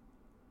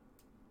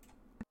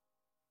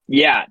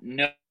 Yeah,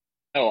 no,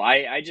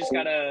 I just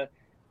got to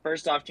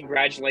first off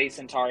congratulate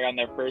Centauri on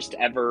their first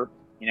ever,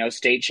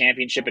 state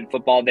championship in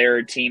football. They're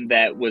a team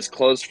that was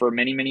closed for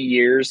many, many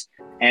years.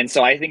 And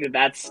so I think that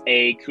that's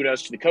a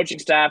kudos to the coaching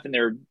staff and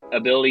their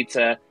ability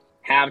to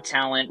have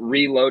talent,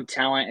 reload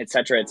talent, et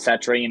cetera,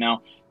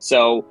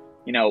 So,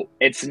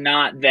 it's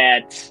not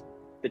that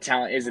the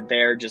talent isn't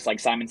there, just like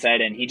Simon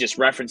said, and he just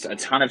referenced a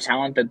ton of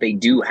talent that they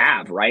do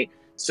have, right?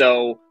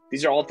 So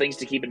these are all things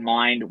to keep in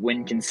mind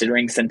when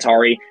considering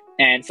Centauri.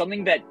 And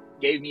something that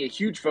gave me a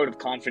huge vote of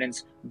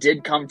confidence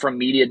did come from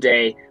Media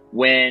Day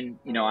when,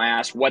 I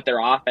asked what their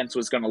offense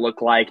was going to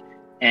look like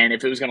and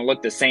if it was going to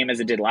look the same as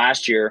it did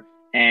last year.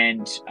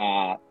 And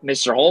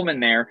Mr. Holman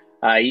there,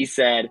 he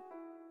said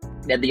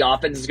that the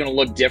offense is going to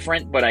look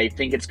different, but I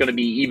think it's going to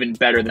be even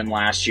better than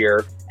last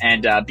year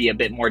and be a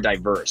bit more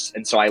diverse.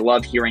 And so I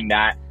love hearing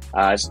that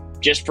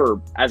just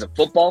as a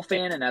football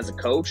fan and as a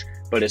coach,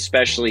 but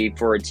especially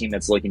for a team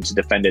that's looking to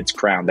defend its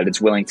crown, that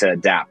it's willing to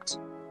adapt.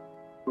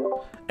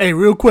 Hey,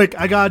 real quick,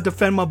 I gotta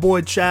defend my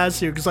boy Chaz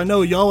here because I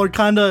know y'all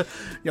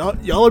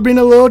are being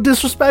a little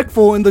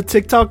disrespectful in the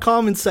TikTok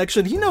comment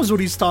section. He knows what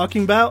he's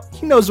talking about.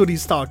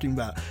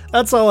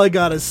 That's all I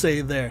gotta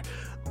say there.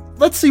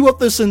 Let's see what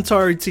the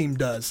Centauri team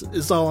does,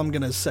 is all I'm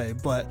gonna say.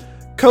 But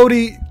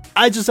Cody,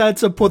 I just had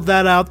to put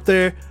that out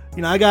there.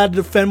 I gotta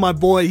defend my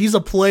boy. He's a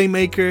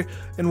playmaker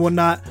and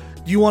whatnot.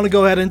 Do you want to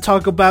go ahead and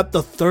talk about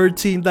the third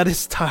team that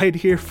is tied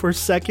here for a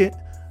second?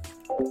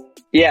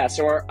 Yeah,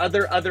 so our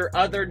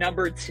other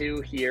number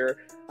 2 here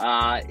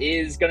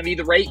is going to be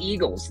the Ray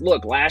Eagles.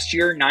 Look, last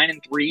year,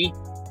 9-3,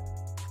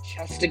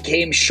 just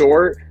came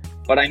short.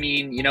 But,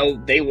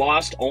 they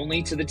lost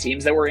only to the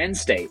teams that were in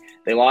state.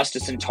 They lost to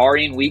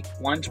Centauri in week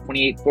 1,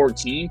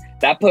 28-14.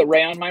 That put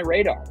Ray on my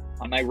radar.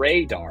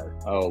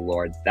 Oh,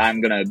 Lord, I'm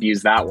going to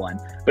abuse that one.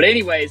 But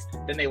anyways,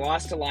 then they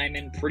lost to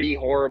Lyman pretty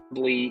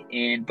horribly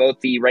in both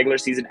the regular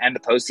season and the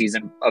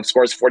postseason of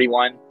scores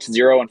 41-0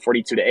 and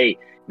 42-8.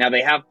 Now,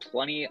 they have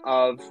plenty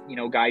of,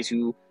 guys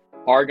who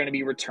are going to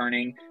be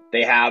returning.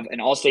 They have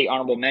an all-state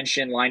honorable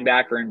mention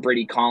linebacker in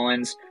Brady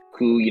Collins,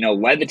 who,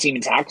 led the team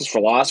in tackles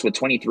for loss with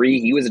 23.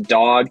 He was a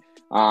dog.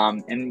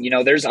 And,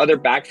 there's other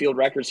backfield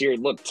records here.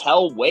 Look,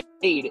 Tell Wade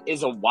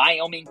is a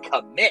Wyoming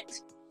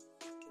commit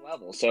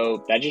level.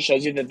 So that just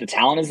shows you that the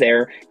talent is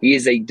there. He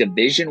is a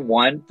Division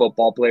I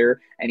football player,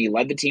 and he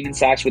led the team in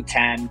sacks with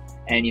 10.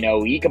 And,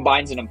 he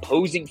combines an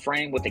imposing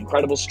frame with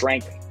incredible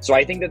strength. So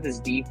I think that this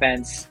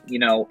defense,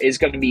 is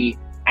going to be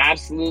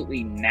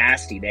absolutely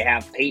nasty. They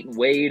have Peyton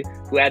Wade,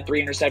 who had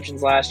 3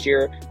 interceptions last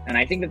year. And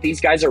I think that these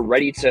guys are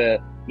ready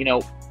to,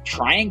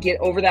 try and get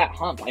over that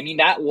hump.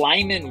 That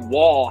Lyman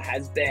wall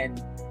has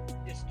been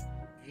just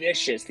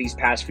vicious these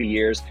past few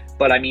years.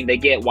 But, they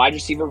get wide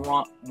receiver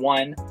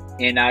 1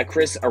 in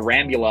Chris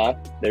Arambula.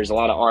 There's a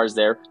lot of R's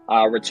there,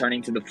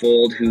 returning to the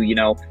fold, who,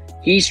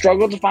 he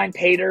struggled to find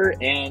Pater,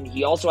 and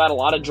he also had a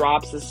lot of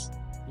drops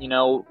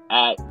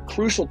at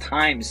crucial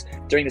times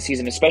during the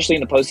season, especially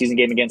in the postseason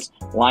game against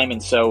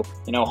Lyman. So,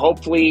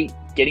 hopefully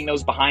getting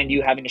those behind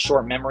you, having a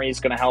short memory is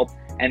going to help.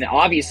 And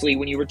obviously,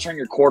 when you return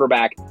your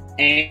quarterback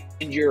and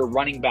your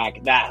running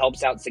back, that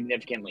helps out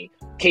significantly.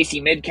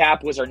 Casey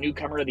Midcap was our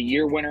newcomer of the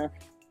year winner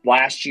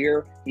last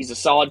year. He's a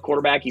solid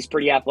quarterback. He's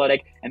pretty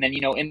athletic. And then,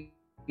 in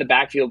the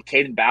backfield,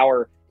 Caden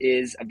Bauer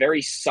is a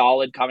very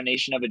solid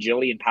combination of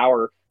agility and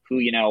power who,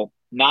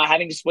 not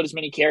having to split as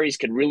many carries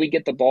could really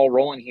get the ball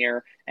rolling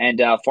here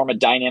and form a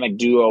dynamic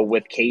duo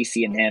with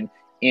Casey and him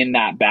in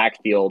that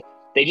backfield.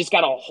 They just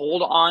got to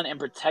hold on and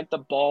protect the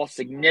ball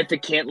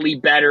significantly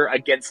better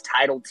against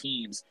title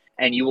teams,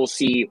 and you will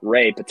see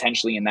Ray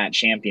potentially in that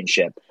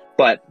championship.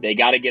 But they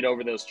got to get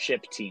over those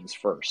chip teams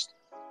first.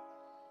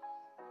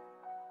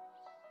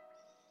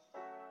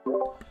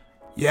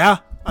 Yeah,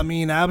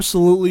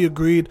 absolutely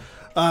agreed.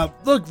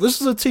 Look, this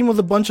is a team with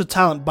a bunch of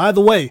talent. By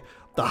the way,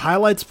 the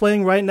highlights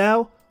playing right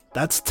now,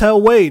 that's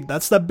Tell Wade.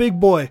 That's that big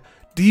boy,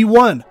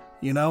 D1,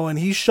 and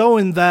he's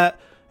showing that,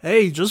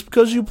 hey, just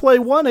because you play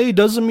 1A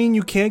doesn't mean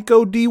you can't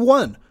go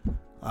D1.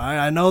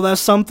 I know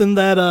that's something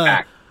that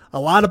a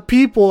lot of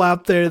people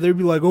out there, they'd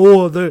be like,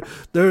 oh, they're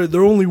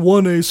only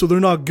 1A, so they're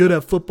not good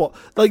at football.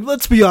 Like,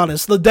 let's be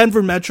honest, the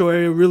Denver metro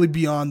area really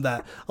beyond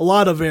that. A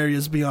lot of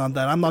areas beyond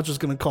that. I'm not just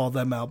gonna call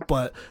them out,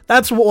 but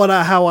that's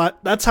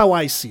that's how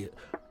I see it.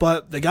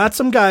 But they got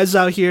some guys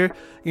out here,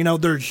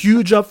 they're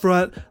huge up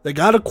front. They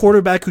got a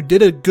quarterback who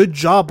did a good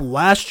job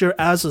last year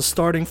as a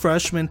starting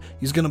freshman.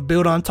 He's going to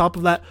build on top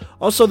of that.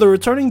 Also, they're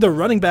returning their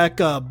running back,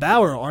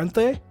 Bauer, aren't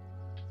they?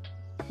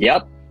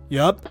 Yep.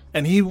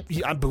 And he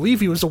I believe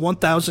he was a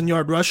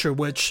 1,000-yard rusher,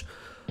 which,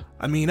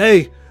 I mean,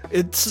 hey,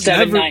 it's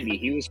 790.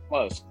 He was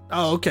close.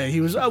 Oh, okay.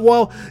 He was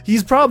well.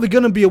 He's probably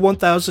going to be a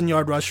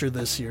 1,000-yard rusher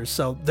this year.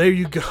 So there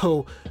you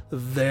go.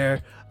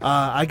 There,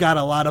 I got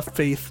a lot of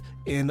faith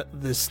in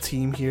this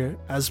team here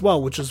as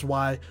well, which is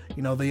why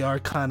they are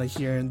kind of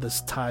here in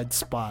this tied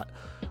spot.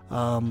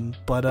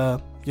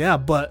 But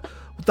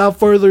without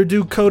further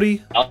ado,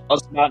 Cody, tell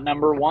us about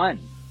number one.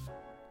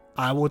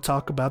 I will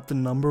talk about the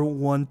number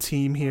one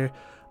team here.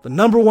 The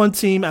number one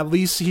team, at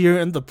least here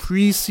in the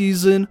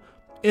preseason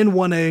in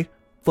 1A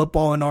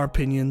football, in our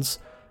opinions,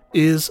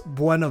 is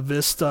Buena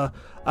Vista.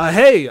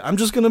 Hey, I'm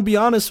just going to be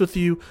honest with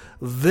you.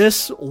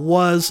 This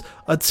was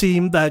a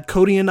team that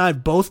Cody and I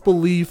both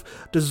believe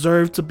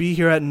deserved to be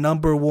here at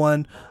number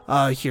one.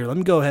 Here, let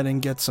me go ahead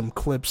and get some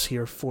clips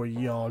here for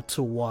y'all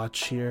to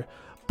watch here.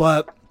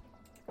 But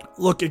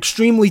look,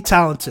 extremely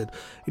talented.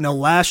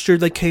 Last year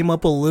they came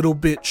up a little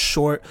bit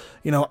short.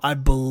 I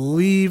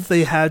believe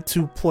they had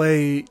to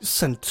play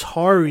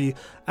Centauri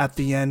at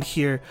the end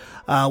here,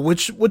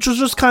 which was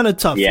just kind of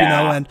tough,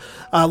 And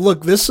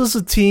look, this is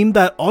a team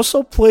that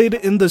also played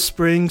in the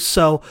spring,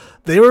 so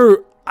they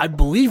were, I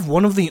believe,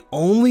 one of the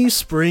only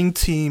spring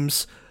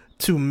teams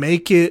to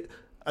make it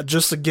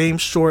just a game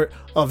short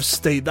of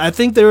state. I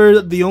think they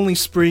were the only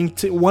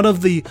one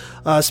of the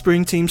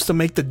spring teams to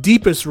make the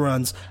deepest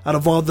runs out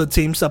of all the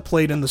teams that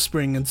played in the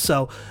spring. And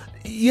so,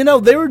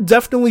 they were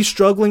definitely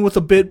struggling with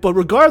a bit, but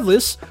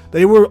regardless,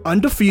 they were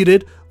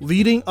undefeated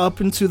leading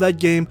up into that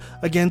game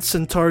against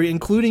Centauri,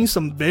 including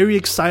some very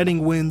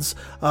exciting wins,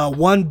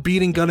 one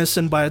beating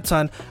Gunnison by a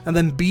ton, and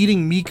then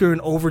beating Meeker in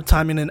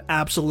overtime in an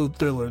absolute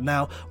thriller.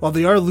 Now, while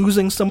they are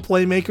losing some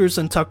playmakers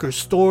in Tucker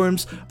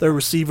Storms, their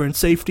receiver and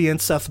safety,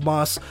 and Seth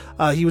Moss,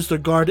 he was their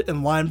guard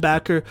and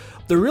linebacker,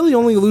 they're really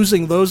only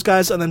losing those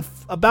guys, and then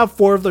about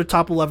 4 of their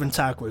top 11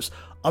 tacklers.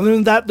 Other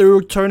than that, they're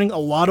returning a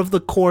lot of the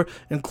core,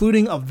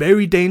 including a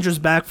very dangerous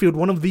backfield,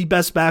 one of the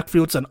best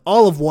backfields in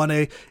all of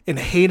 1A, in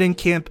Hayden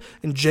Camp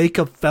and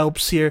Jacob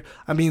Phelps here.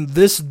 I mean,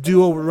 this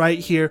duo right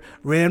here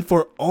ran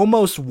for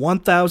almost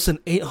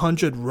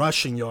 1,800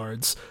 rushing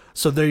yards.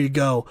 So there you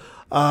go.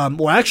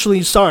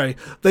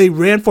 They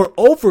ran for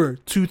over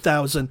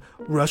 2,000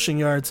 rushing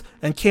yards,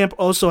 and Camp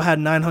also had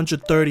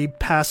 930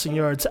 passing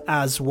yards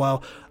as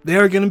well. They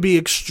are going to be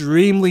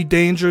extremely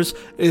dangerous.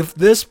 If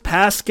this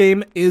pass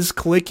game is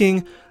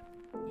clicking,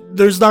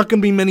 there's not going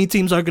to be many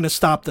teams that are going to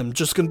stop them.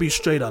 Just going to be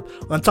straight up.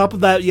 On top of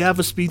that, you have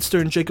a speedster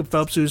in Jacob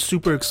Phelps who is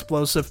super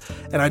explosive.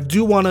 And I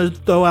do want to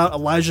throw out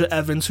Elijah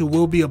Evans, who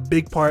will be a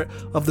big part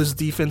of this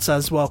defense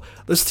as well.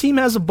 This team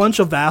has a bunch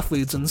of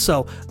athletes, and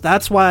so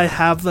that's why I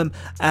have them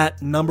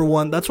at number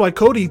one. That's why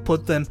Cody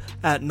put them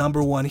at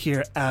number one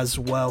here as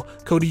well.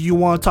 Cody, you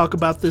want to talk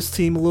about this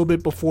team a little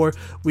bit before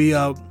we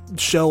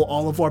show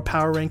all of our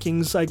power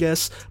rankings, I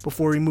guess,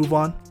 before we move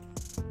on?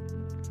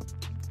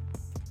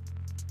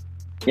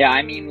 Yeah,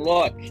 I mean,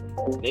 look,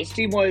 this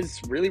team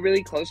was really,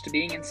 really close to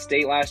being in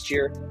state last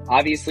year.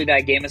 Obviously,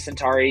 that game of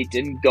Centauri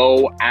didn't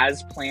go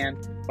as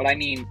planned. But I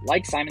mean,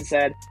 like Simon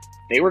said,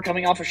 they were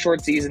coming off a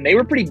short season. They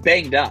were pretty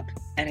banged up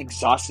and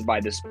exhausted by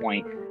this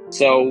point.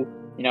 So,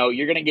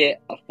 you're going to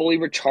get a fully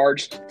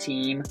recharged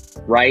team,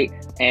 right?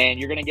 And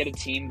you're going to get a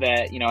team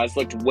that, has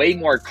looked way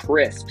more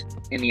crisp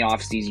in the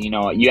offseason.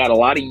 You had a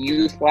lot of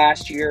youth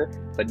last year,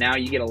 but now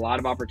you get a lot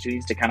of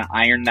opportunities to kind of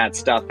iron that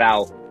stuff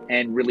out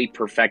and really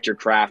perfect your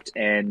craft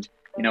and,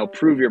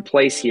 prove your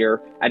place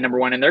here at number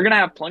one. And they're going to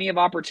have plenty of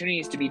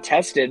opportunities to be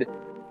tested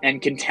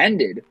and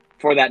contended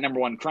for that number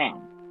one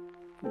crown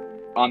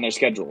on their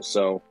schedule.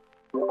 So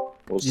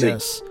we'll see.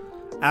 Yes,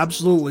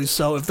 absolutely.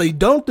 So if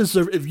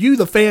you,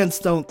 the fans,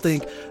 don't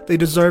think they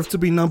deserve to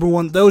be number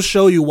one, they'll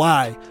show you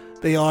why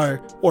they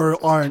are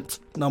or aren't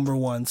number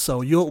one. So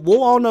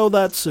we'll all know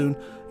that soon.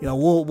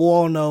 We'll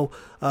all know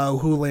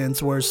who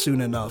lands where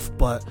soon enough.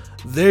 But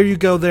there you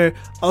go there.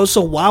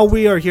 Also, while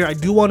we are here, I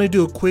do want to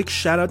do a quick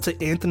shout out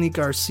to Anthony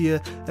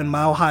Garcia and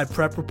Mile High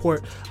Prep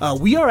Report.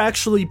 We are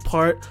actually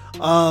part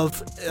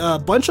of a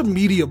bunch of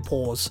media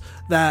polls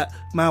that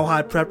Mile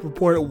High Prep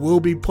Report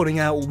will be putting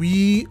out.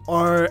 We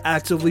are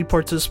actively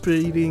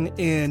participating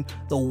in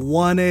the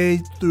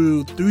 1A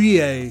through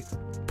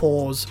 3A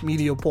polls,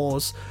 media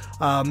polls.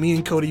 Me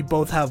and Cody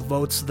both have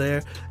votes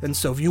there, and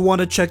so if you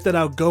want to check that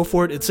out, go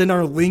for it. It's in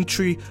our link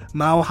tree,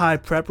 Mile High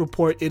Prep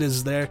Report. It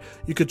is there.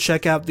 You could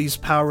check out these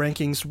power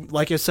rankings.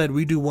 Like I said,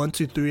 we do 1,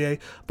 2, 3A,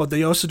 but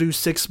they also do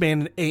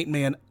 6-man and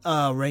 8-man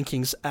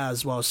rankings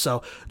as well.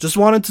 So just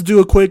wanted to do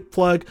a quick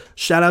plug.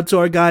 Shout out to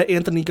our guy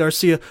Anthony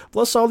Garcia,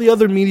 plus all the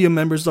other media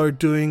members that are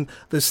doing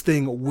this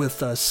thing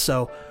with us.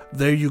 So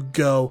there you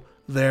go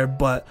there.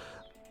 But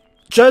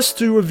just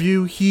to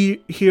review,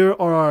 here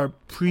are our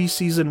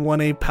preseason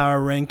 1A power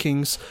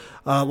rankings.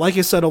 Like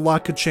I said, a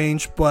lot could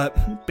change,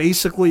 but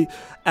basically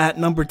at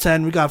number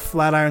 10, we got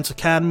Flatirons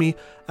Academy.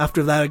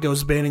 After that, it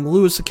goes Banning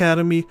Lewis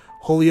Academy,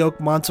 Holyoke,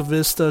 Monte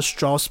Vista,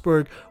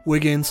 Strasburg,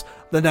 Wiggins.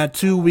 Then at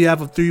 2, we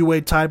have a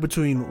 3-way tie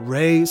between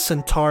Ray,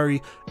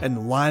 Centauri,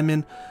 and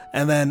Lyman.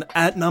 And then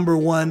at number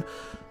 1,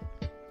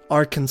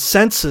 our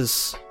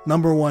consensus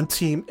number 1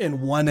 team in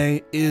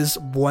 1A is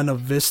Buena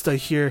Vista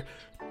here.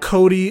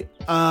 Cody,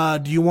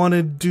 do you want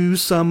to do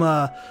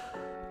some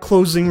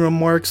closing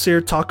remarks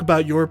here? Talk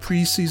about your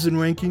preseason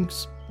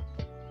rankings.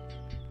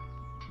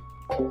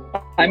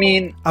 I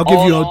mean, I'll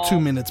give you 2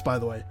 minutes, by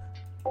the way.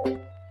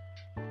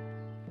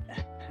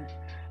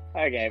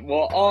 Okay,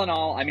 well, all in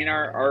all, I mean,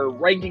 our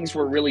rankings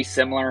were really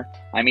similar.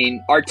 I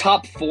mean, our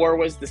top 4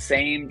 was the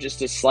same,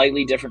 just a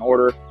slightly different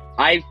order.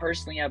 I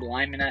personally had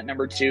Lyman at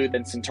number 2,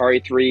 then Centauri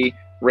 3,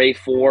 Ray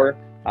 4,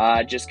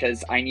 just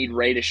because I need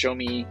Ray to show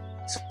me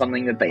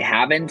something that they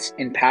haven't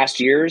in past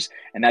years,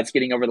 and that's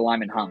getting over the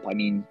Lyman hump. I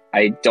mean,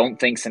 I don't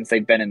think since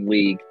they've been in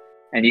league,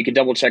 and you can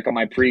double check on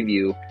my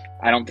preview,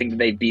 I don't think that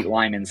they beat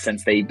Lyman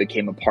since they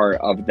became a part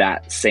of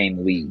that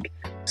same league.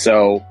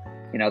 So,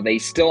 you know, they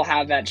still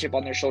have that chip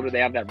on their shoulder. They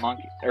have that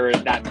monkey or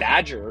that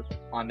badger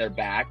on their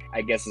back,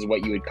 I guess is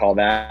what you would call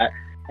that.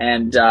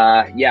 And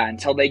yeah,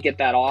 until they get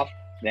that off,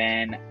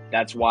 then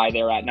that's why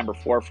they're at number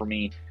 4 for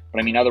me. But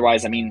I mean,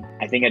 otherwise, I mean,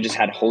 I think I just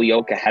had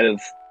Holyoke ahead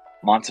of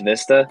Monte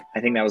Vista. I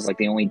think that was like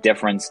the only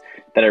difference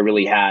that I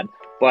really had.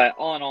 But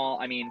all in all,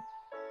 I mean,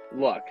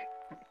 look,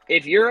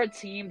 if you're a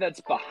team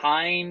that's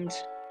behind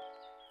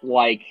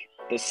like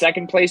the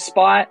second place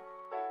spot,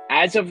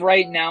 as of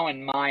right now,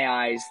 in my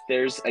eyes,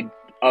 there's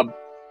a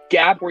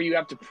gap where you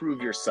have to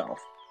prove yourself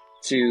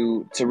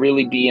to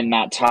really be in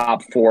that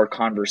top 4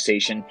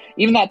 conversation,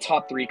 even that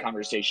top 3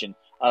 conversation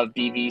of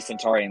BV,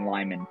 Centauri, and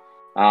Lyman,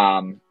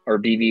 or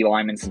BV,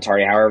 Lyman,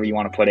 Centauri, however you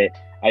want to put it.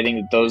 I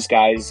think that those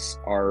guys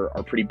are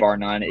pretty bar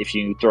none. If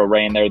you throw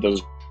Ray in there,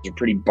 those are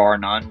pretty bar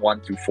none,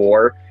 1 through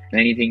 4, and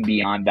anything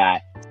beyond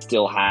that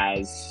still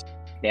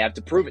they have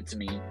to prove it to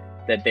me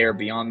that they're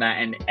beyond that.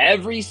 And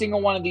every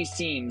single one of these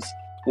teams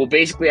will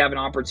basically have an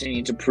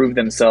opportunity to prove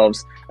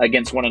themselves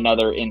against one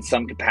another in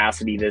some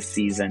capacity this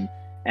season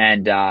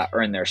and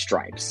earn their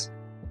stripes.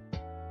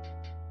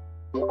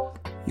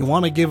 You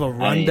want to give a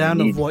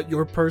rundown of what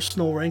your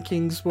personal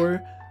rankings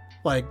were?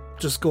 Like,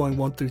 just going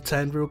 1 through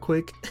 10 real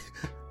quick?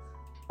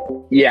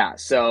 Yeah,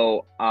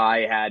 so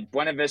I had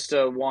Buena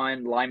Vista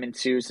 1, Lyman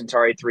 2,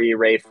 Centauri 3,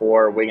 Ray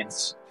 4,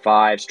 Wiggins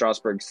 5,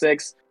 Strasburg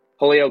 6,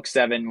 Holyoke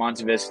 7,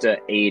 Monte Vista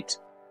 8,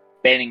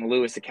 Banning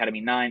Lewis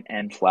Academy 9,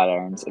 and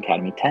Flatirons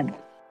Academy 10.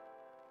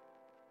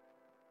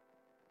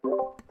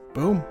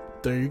 Boom.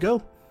 There you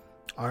go.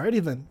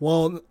 Alrighty then.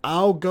 Well,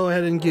 I'll go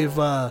ahead and give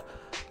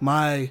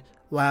my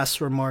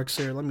last remarks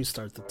here. Let me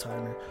start the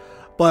timer.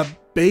 But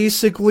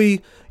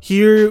basically,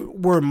 here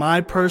were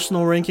my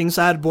personal rankings.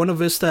 I had Buena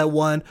Vista at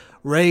 1,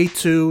 Ray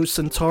 2,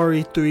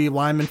 Centauri 3,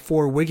 Lyman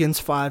 4, Wiggins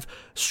 5,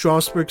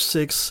 Strasburg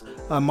 6,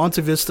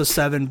 Monte Vista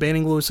 7,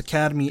 Banning Lewis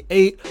Academy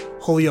 8,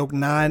 Holyoke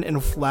 9, and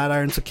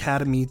Flatirons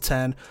Academy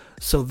 10.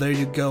 So there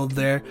you go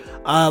there.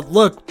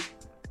 Look,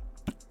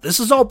 this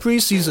is all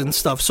preseason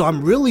stuff, so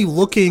I'm really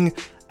looking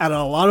at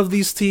a lot of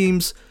these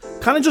teams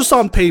kind of just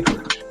on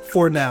paper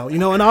for now, you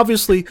know, and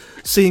obviously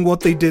seeing what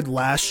they did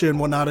last year and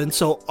whatnot. And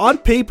so on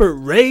paper,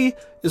 Ray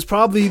is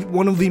probably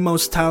one of the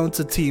most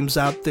talented teams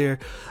out there.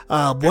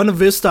 Buena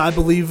Vista, I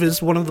believe,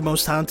 is one of the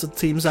most talented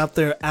teams out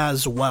there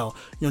as well.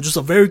 You know, just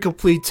a very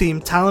complete team,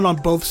 talent on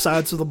both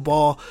sides of the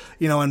ball,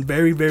 you know, and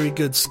very, very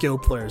good skill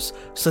players.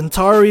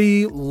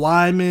 Centauri,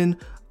 Lyman,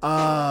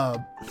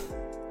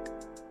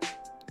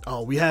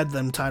 we had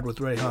them tied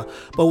with Ray, huh?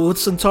 But with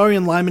Centauri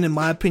and Lyman, in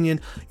my opinion,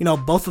 you know,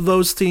 both of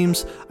those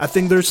teams, I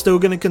think they're still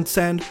going to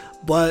contend,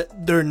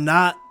 but they're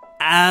not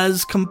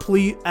as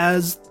complete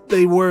as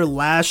they were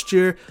last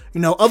year.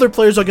 You know, other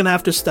players are going to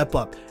have to step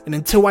up. And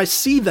until I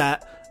see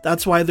that,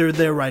 that's why they're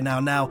there right now.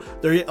 Now,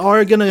 they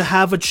are going to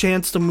have a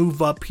chance to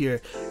move up here.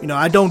 You know,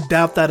 I don't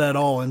doubt that at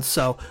all. And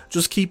so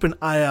just keep an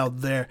eye out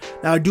there.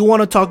 Now, I do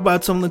want to talk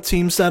about some of the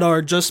teams that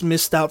are just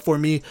missed out for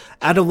me.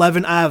 At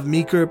 11, I have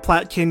Meeker,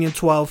 Platte Canyon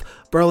 12,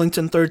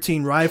 Burlington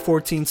 13, Rye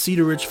 14,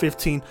 Cedar Ridge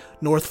 15,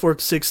 North Fork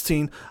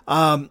 16.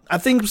 I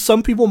think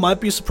some people might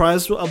be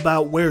surprised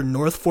about where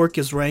North Fork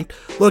is ranked.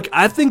 Look,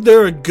 I think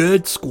they're a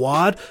good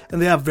squad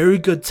and they have very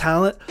good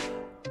talent,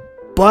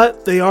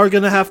 but they are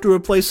going to have to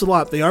replace a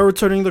lot. They are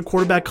returning their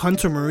quarterback,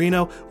 Hunter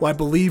Marino, who I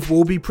believe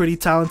will be pretty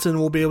talented and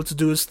will be able to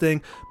do his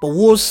thing, but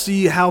we'll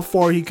see how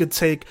far he could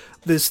take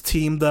this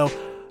team, though.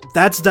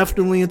 That's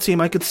definitely a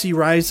team I could see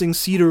rising.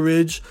 Cedar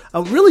Ridge,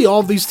 really all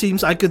of these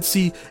teams I could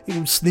see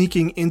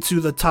sneaking into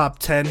the top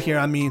 10 here.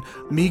 I mean,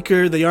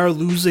 Meeker, they are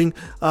losing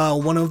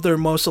one of their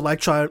most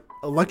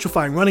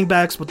electrifying running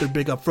backs, but they're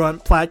big up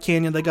front. Platte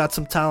Canyon, they got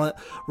some talent.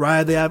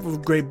 Rye, they have a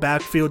great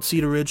backfield.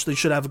 Cedar Ridge, they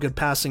should have a good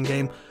passing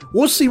game.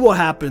 We'll see what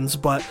happens,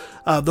 but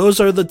those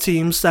are the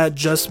teams that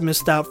just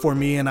missed out for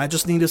me, and I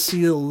just need to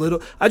see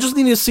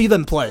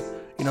them play.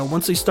 You know,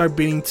 once they start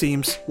beating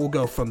teams, we'll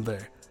go from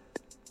there.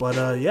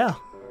 But yeah.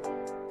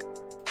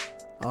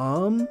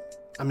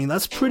 I mean,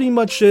 that's pretty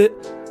much it.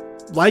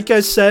 Like I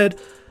said,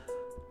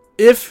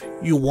 if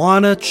you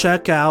want to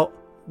check out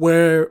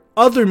where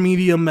other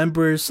media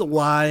members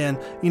lie and,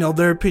 you know,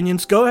 their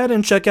opinions, go ahead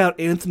and check out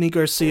Anthony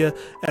Garcia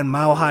and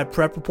Mile High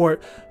Prep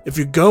Report. If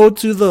you go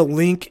to the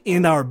link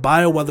in our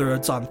bio, whether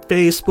it's on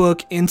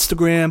Facebook,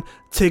 Instagram,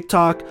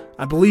 TikTok,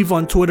 I believe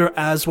on Twitter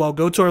as well,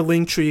 go to our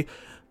link tree.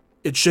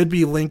 it should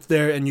be linked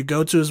there, and you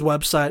go to his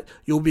website,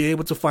 you'll be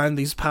able to find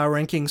these power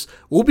rankings.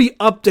 We'll be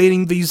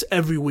updating these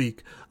every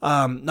week,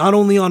 not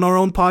only on our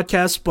own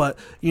podcast, but,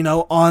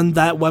 on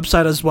that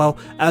website as well.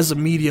 As a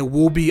media,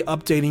 we'll be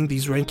updating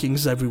these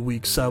rankings every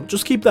week, so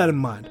just keep that in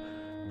mind.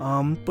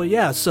 But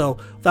yeah, so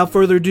without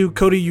further ado,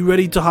 Cody, you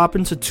ready to hop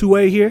into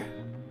 2A here?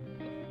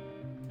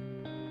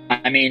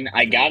 I mean,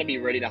 I got to be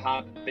ready to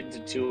hop into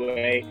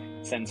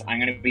 2A since I'm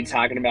going to be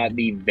talking about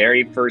the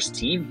very first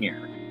team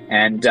here.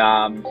 And,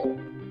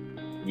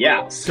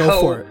 yeah, so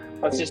go for it.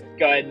 Let's just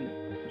go ahead and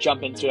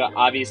jump into it.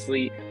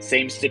 Obviously,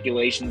 same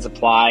stipulations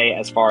apply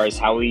as far as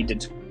how we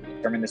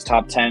determine this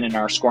top 10 in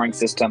our scoring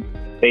system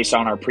based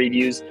on our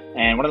previews.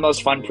 And one of the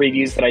most fun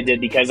previews that I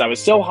did, because I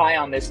was so high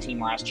on this team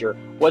last year,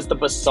 was the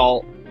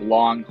Basalt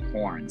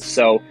Longhorns.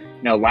 So,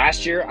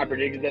 last year I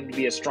predicted them to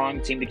be a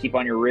strong team to keep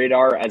on your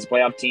radar as a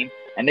playoff team.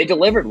 And they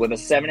delivered with a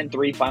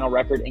 7-3 final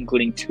record,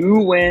 including 2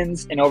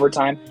 wins in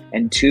overtime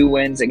and 2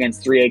 wins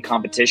against 3A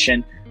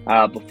competition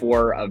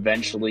before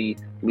eventually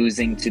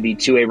losing to the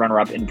 2A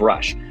runner-up in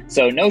Brush.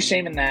 So no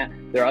shame in that.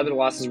 Their other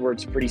losses were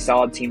to pretty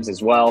solid teams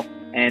as well.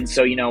 And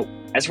so,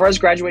 as far as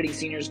graduating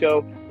seniors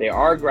go, they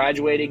are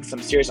graduating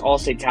some serious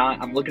all-state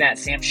talent. I'm looking at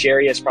Sam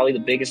Sherry as probably the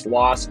biggest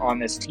loss on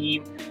this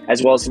team,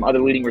 as well as some other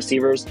leading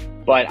receivers.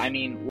 But, I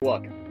mean,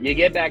 look, you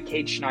get back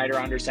Cade Schneider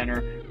under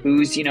center,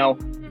 who's,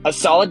 a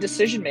solid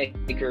decision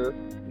maker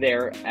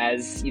there,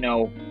 as,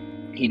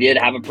 he did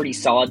have a pretty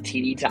solid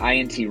TD to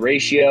INT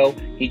ratio.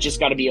 He just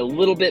got to be a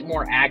little bit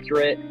more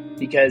accurate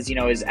because,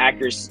 his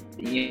accuracy,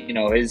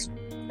 his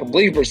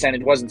completion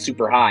percentage wasn't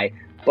super high.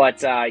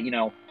 But,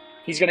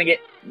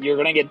 you're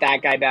going to get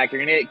that guy back.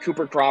 You're going to get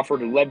Cooper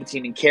Crawford, who led the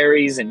team in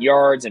carries and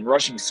yards and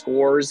rushing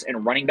scores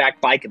and running back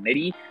by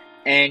committee.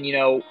 And,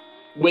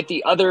 with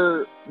the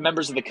other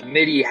members of the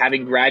committee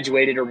having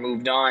graduated or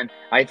moved on,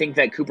 I think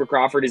that Cooper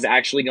Crawford is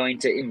actually going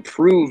to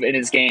improve in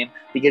his game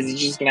because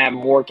he's just going to have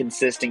more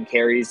consistent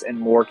carries and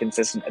more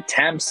consistent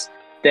attempts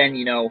than,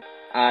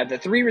 the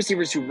 3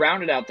 receivers who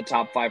rounded out the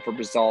top 5 for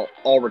Basalt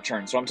all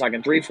returned. So I'm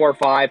talking 3, 4,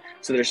 5.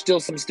 So there's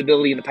still some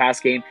stability in the pass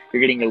game.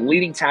 You're getting a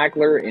leading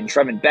tackler in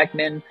Trevin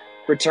Beckman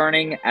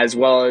returning, as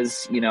well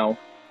as,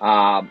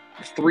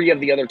 3 of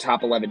the other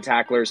top 11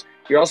 tacklers.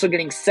 You're also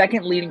getting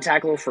second leading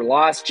tackler for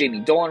loss, Jamie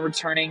Dolan,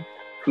 returning,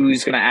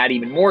 who's going to add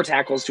even more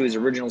tackles to his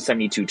original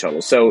 72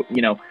 total. So,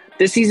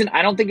 this season,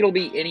 I don't think it'll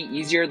be any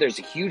easier. There's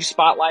a huge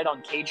spotlight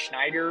on Cade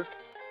Schneider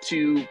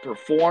to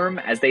perform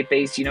as they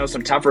face,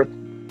 some tougher,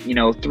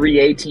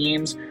 3A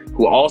teams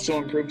who also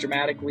improved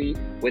dramatically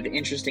with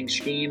interesting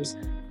schemes.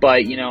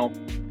 But,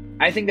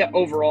 I think that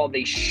overall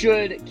they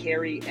should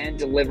carry and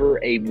deliver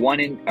a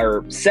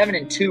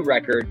 7-2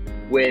 record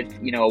with,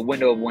 a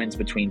window of wins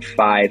between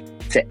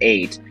 5 to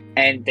 8.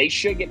 And they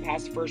should get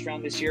past the first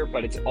round this year,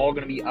 but it's all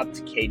going to be up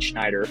to Cade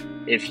Schneider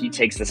if he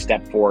takes the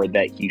step forward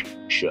that he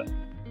should.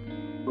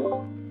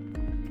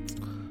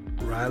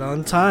 Right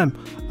on time.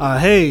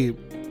 Hey,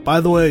 by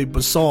the way,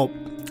 Basalt,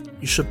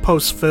 you should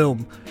post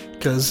film,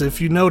 because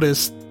if you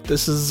notice,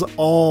 this is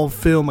all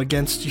film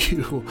against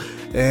you,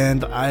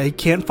 and I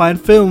can't find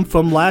film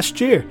from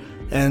last year,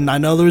 and I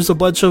know there's a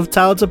bunch of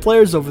talented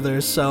players over there,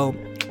 so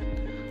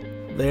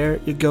there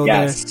you go.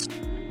 Yes. There.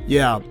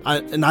 Yeah, I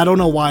don't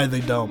know why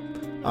they don't,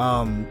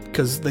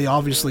 because they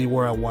obviously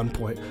were at one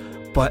point.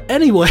 But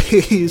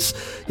anyways,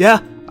 yeah,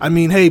 I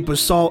mean, hey,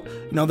 Basalt,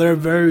 they're a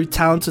very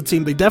talented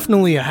team. They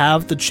definitely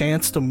have the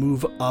chance to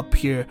move up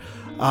here,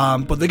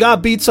 but they got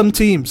to beat some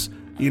teams.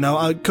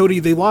 Cody,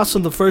 they lost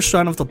in the first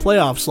round of the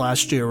playoffs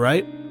last year,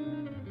 right?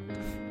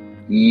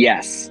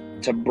 Yes,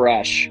 to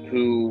Brush,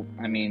 who,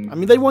 I mean,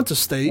 they went to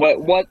state.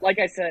 What, like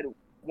I said,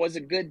 was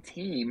a good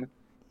team,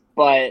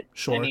 but,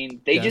 sure,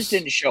 they just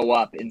didn't show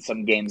up in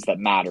some games that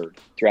mattered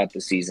throughout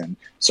the season.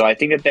 So I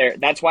think that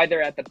that's why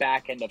they're at the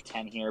back end of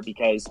 10 here,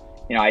 because,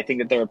 I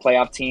think that they're a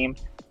playoff team,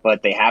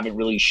 but they haven't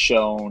really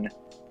shown,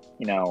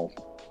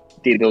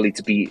 the ability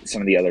to beat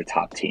some of the other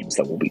top teams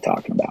that we'll be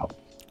talking about.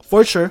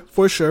 For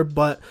sure,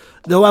 but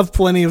they'll have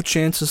plenty of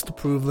chances to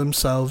prove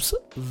themselves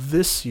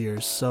this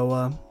year.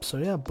 So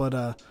yeah,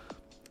 but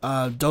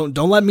don't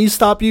let me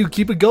stop you.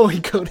 Keep it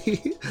going,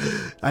 Cody.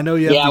 I know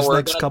you have these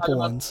next couple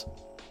ones.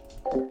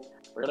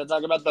 We're gonna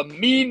talk about the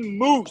Mean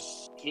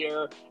Moose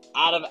here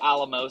out of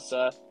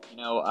Alamosa.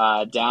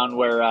 Down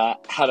where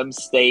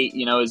Adams State,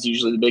 is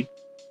usually the big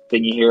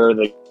thing you hear,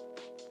 the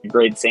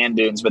great sand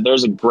dunes. But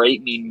there's a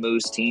great Mean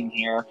Moose team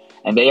here,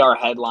 and they are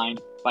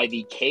headlined by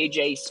the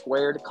KJ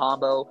squared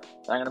combo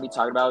that I'm going to be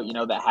talking about,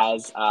 that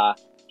has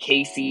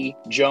Casey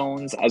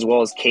Jones as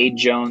well as Cade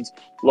Jones.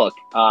 Look,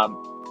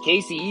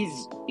 Casey,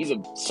 he's a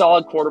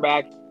solid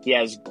quarterback. He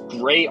has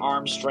great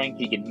arm strength.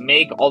 He can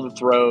make all the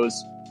throws.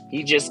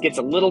 He just gets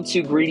a little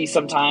too greedy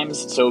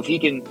sometimes. So if he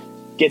can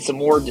get some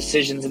more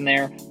decisions in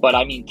there. But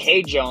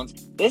Cade Jones,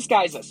 this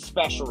guy's a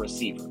special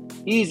receiver.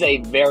 He's a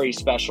very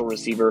special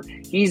receiver.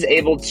 He's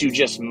able to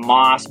just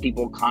moss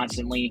people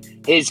constantly.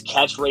 His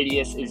catch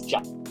radius is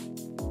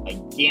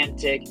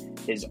gigantic.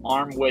 His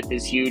arm width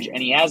is huge, and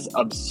he has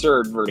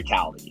absurd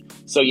verticality.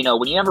 So,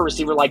 when you have a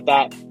receiver like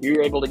that,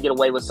 you're able to get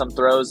away with some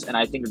throws, and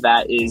I think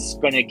that is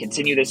going to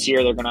continue this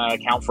year. They're going to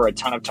account for a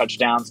ton of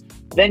touchdowns.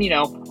 Then,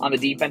 on the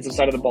defensive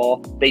side of the ball,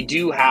 they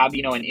do have,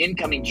 an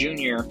incoming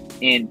junior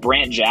in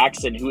Brant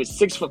Jackson, who is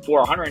 6'4",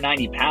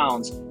 190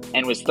 pounds,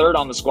 and was third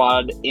on the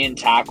squad in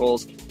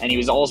tackles. And he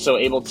was also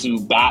able to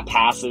bat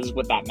passes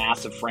with that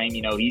massive frame.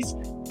 He's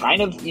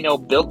kind of,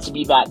 built to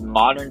be that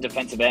modern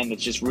defensive end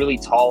that's just really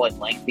tall and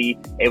lengthy,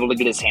 able to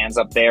get his hands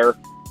up there.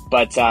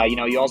 But,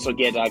 you also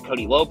get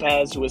Cody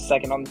Lopez, who was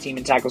second on the team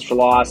in tackles for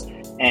loss,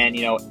 and,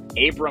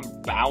 Abram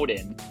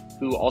Bowden,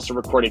 who also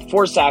recorded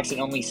 4 sacks in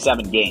only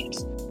 7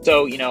 games.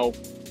 So,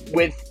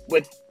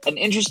 with an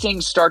interesting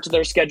start to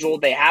their schedule,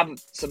 they have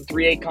some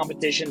 3A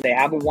competition. They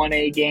have a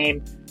 1A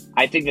game.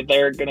 I think that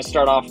they're going to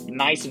start off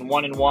nice and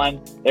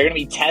 1-1. They're going to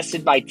be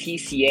tested by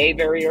TCA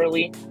very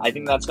early. I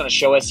think that's going to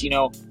show us,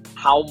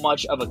 how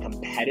much of a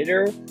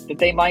competitor that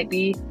they might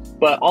be.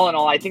 But all in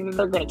all, I think that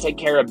they're going to take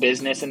care of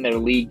business in their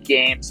league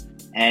games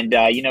and,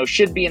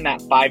 should be in that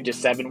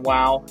 5-7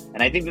 wow.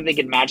 And I think that they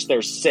could match their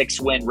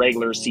 6-win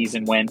regular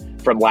season win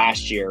from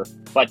last year.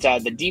 But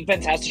the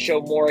defense has to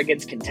show more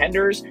against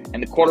contenders,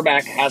 and the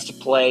quarterback has to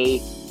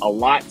play a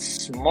lot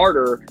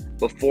smarter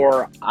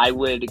before I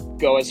would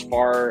go as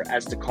far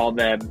as to call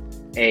them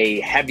a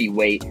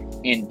heavyweight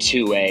in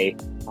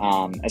 2A.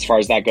 As far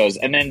as that goes.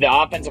 And then the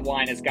offensive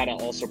line has got to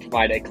also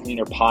provide a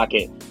cleaner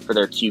pocket for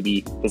their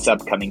QB this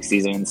upcoming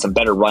season and some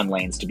better run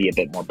lanes to be a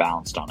bit more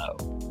balanced on O.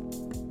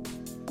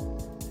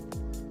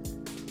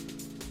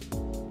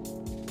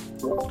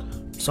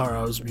 Sorry,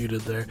 I was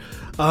muted there.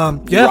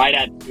 Yeah. Right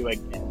at you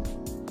again.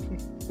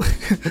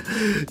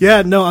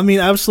 Yeah, no, I mean,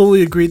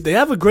 absolutely agreed. They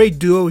have a great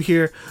duo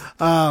here.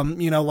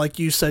 Like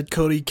you said,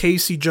 Cody,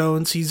 Casey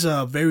Jones, he's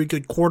a very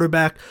good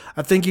quarterback.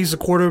 I think he's a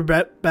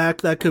quarterback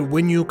that could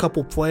win you a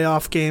couple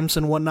playoff games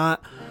and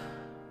whatnot.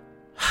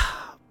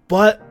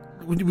 But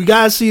we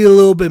got to see a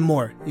little bit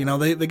more.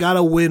 They got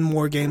to win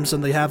more games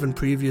than they have in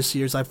previous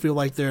years. I feel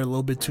like they're a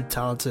little bit too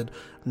talented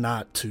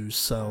not to.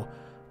 So,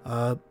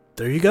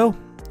 there you go.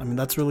 I mean,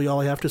 that's really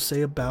all I have to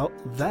say about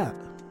that.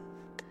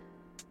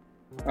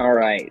 All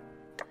right.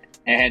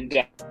 And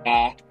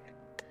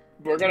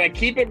we're going to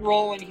keep it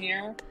rolling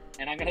here.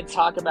 And I'm going to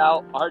talk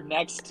about our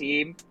next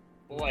team.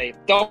 Boy,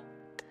 don't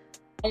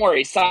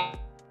worry. Simon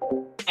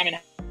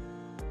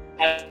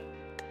has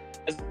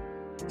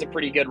a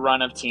pretty good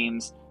run of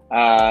teams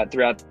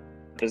throughout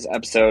this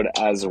episode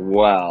as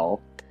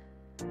well.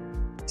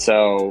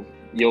 So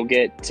you'll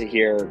get to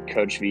hear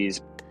Coach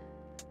V's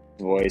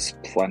voice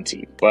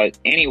plenty. But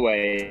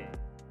anyways,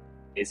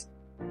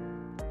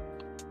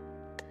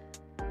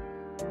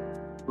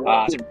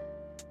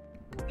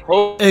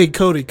 hey,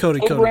 Cody.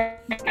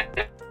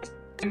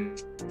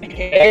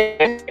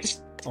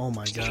 Oh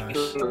my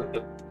gosh.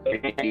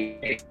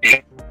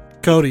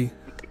 Cody.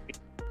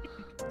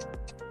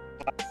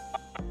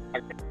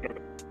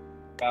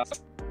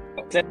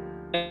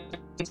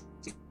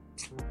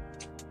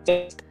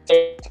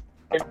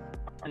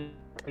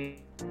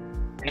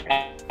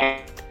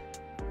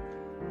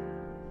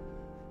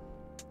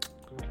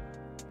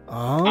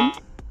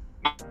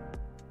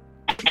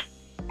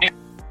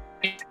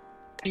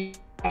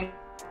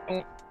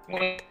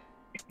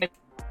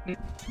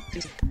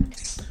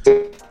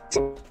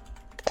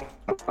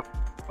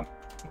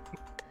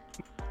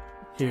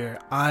 Here,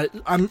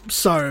 I'm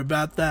sorry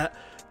about that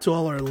to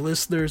all our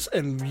listeners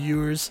and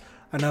viewers.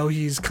 I know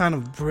he's kind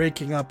of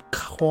breaking up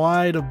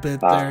quite a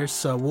bit there,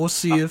 so we'll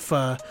see if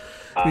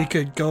we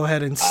could go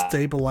ahead and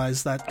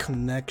stabilize that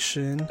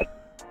connection.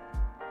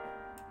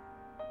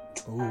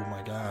 Oh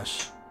my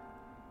gosh.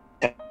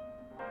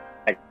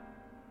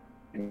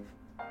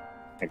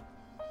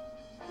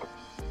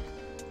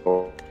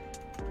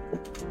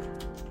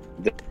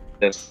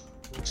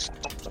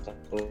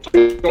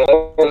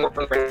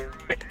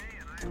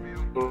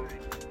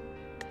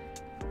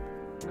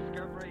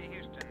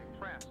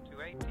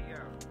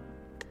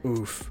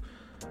 Oof.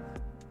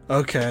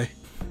 Okay.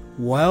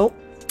 Well,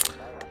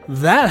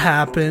 that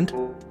happened.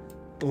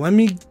 Let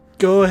me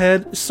go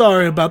ahead.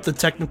 Sorry about the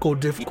technical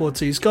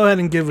difficulties. Go ahead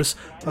and give us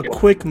a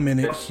quick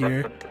minute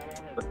here.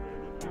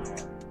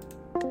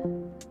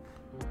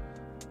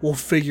 We'll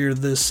figure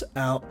this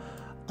out.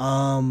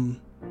 And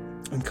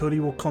Cody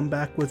will come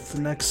back with the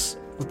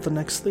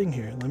next thing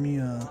here. Let me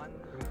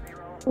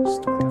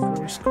start a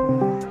voice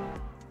call.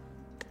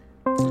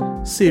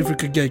 See if we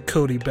could get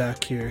Cody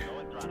back here.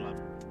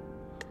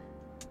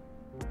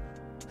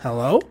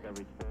 Hello?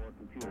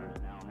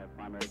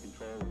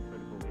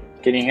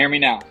 Can you hear me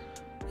now?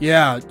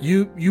 Yeah,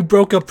 you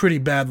broke up pretty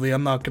badly,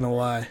 I'm not gonna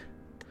lie.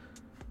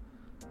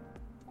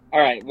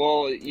 Alright,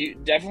 well, you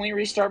definitely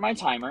restart my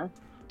timer.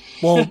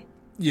 Well,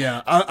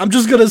 yeah, I'm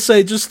just gonna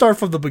say, just start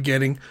from the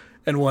beginning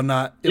and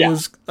whatnot. It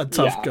was a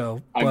tough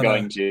go. I'm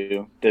going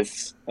to.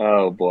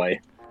 Oh boy.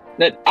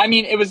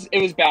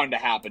 It was bound to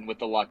happen with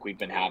the luck we've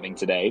been having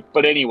today.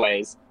 But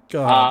anyways,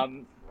 go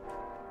ahead.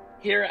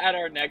 Here at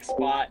our next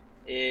spot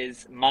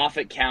is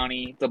Moffat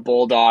County, the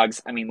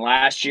Bulldogs.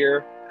 Last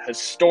year,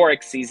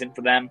 historic season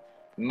for them.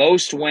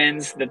 Most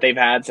wins that they've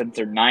had since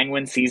their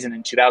 9-win season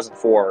in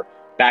 2004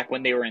 back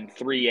when they were in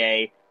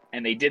 3A,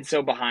 and they did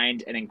so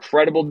behind an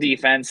incredible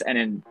defense and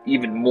an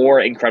even more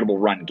incredible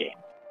run game.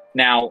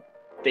 Now,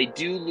 they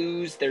do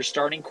lose their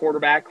starting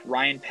quarterback,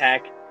 Ryan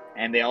Peck,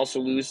 and they also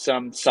lose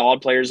some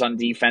solid players on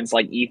defense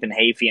like Ethan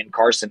Hafey and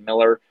Carson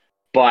Miller.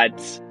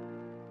 But,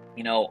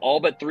 all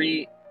but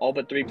three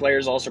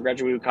players also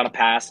graduated who caught a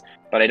pass,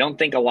 but I don't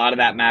think a lot of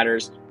that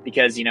matters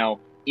because,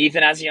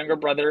 Ethan has a younger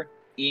brother,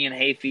 Ian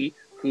Hafey,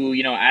 who,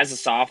 as a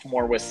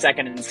sophomore was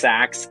second in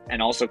sacks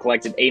and also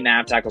collected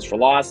 8.5 tackles for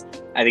loss.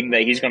 I think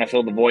that he's going to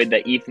fill the void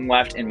that Ethan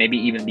left and maybe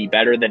even be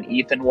better than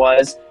Ethan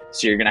was.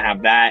 So you're going to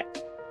have that,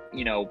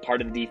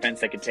 part of the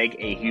defense that could take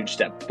a huge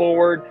step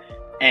forward.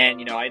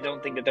 And, I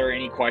don't think that there are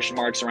any question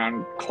marks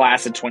around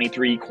class of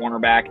 23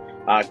 cornerback,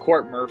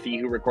 Court Murphy,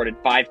 who recorded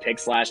 5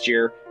 picks last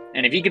year.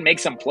 And if he can make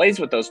some plays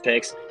with those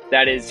picks,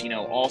 that is,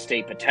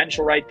 all-state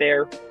potential right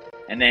there.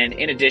 And then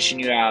in addition,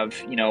 you have,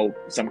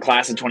 some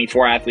class of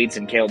 24 athletes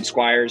in Caleb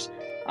Squires,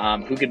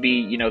 who could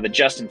be, the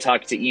Justin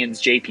Tuck to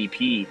Ian's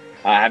JPP,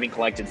 having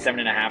collected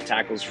 7.5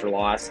 tackles for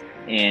loss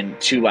in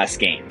 2 less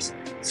games.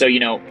 So,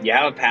 you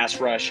have a pass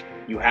rush,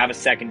 you have a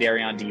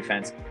secondary on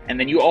defense, and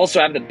then you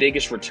also have the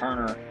biggest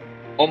returner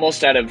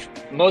almost out of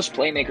most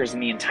playmakers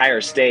in the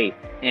entire state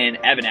in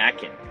Evan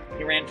Atkin.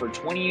 He ran for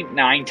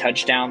 29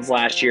 touchdowns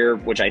last year,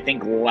 which I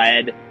think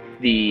led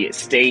the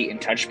state in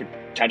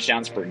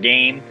touchdowns per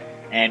game.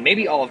 And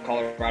maybe all of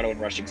Colorado in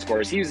rushing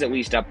scores. He was at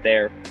least up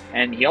there.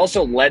 And he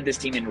also led this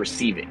team in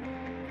receiving.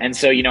 And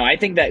so, I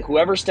think that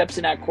whoever steps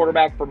in at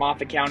quarterback for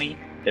Moffat County,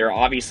 they're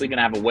obviously going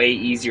to have a way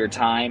easier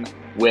time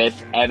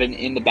with Evan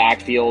in the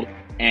backfield.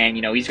 And,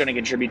 he's going to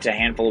contribute to a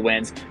handful of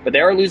wins. But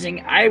they are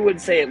losing, I would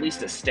say, at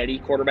least a steady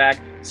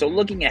quarterback. So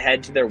looking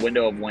ahead to their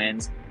window of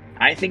wins,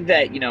 I think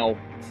that,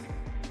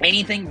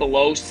 anything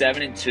below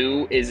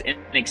 7-2 is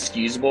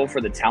inexcusable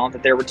for the talent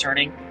that they're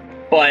returning.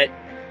 But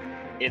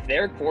if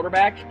their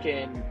quarterback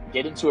can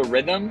get into a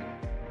rhythm,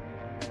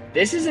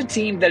 this is a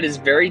team that is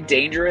very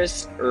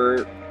dangerous,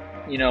 or,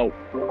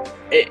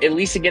 at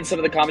least against some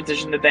of the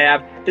competition that they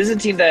have. This is a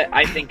team that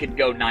I think could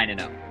go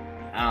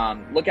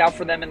 9-0. Look out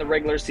for them in the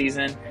regular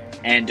season,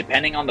 and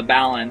depending on the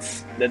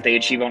balance that they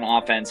achieve on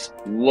offense,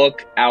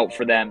 look out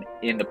for them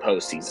in the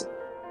postseason.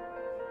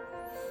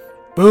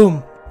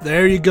 Boom.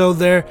 There you go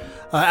there.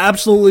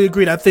 Absolutely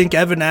agreed. I think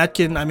Evan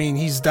Atkin,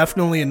 he's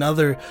definitely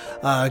another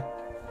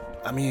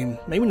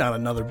maybe not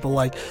another,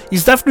 but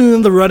he's definitely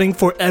in the running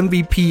for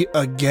MVP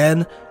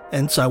again.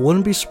 And so I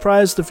wouldn't be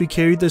surprised if he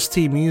carried this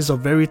team. He is a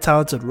very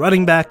talented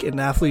running back and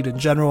athlete in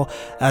general,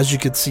 as you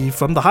can see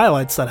from the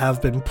highlights that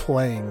have been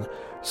playing.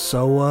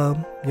 So,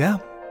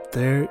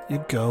 there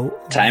you go.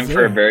 Time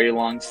for a very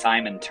long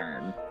Simon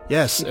turn.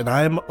 Yes, and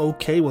I'm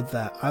okay with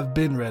that. I've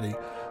been ready.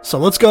 So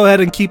let's go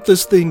ahead and keep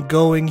this thing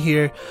going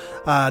here.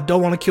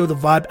 Don't want to kill the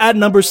vibe. At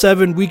number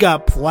 7, we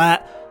got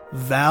Platte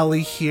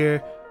Valley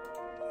here.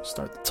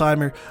 Start the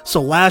timer.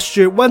 So last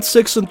year went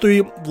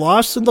 6-3,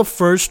 lost in the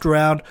first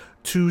round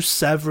to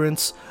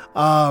Severance,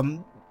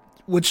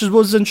 which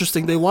was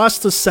interesting. They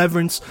lost to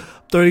Severance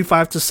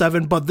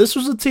 35-7, but this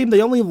was a team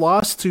they only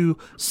lost to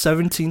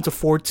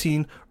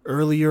 17-14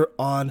 earlier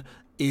on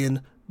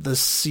in the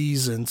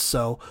season.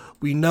 So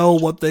we know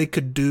what they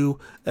could do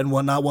and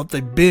whatnot, what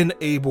they've been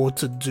able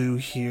to do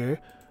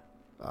here.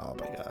 Oh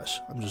my gosh,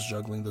 I'm just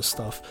juggling this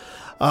stuff.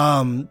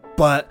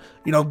 But,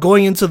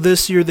 going into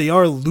this year, they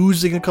are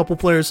losing a couple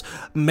players.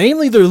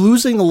 Mainly, they're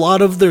losing a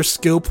lot of their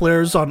skill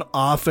players on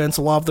offense,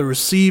 a lot of the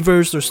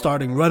receivers, they're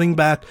starting running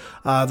back,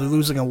 they're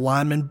losing a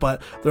lineman,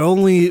 but they're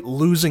only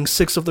losing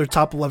 6 of their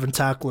top 11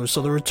 tacklers.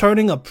 So they're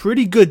returning a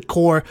pretty good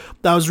core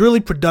that was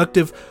really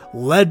productive,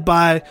 led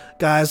by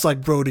guys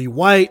like Brody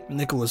White,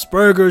 Nicholas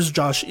Burgers,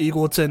 Josh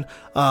Eagleton.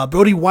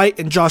 Brody White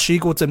and Josh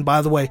Eagleton,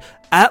 by the way,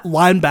 at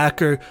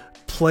linebacker,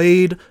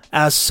 played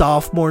as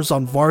sophomores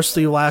on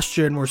varsity last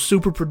year and were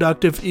super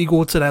productive.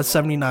 Eagleton had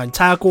 79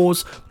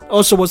 tackles,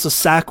 also was a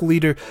sack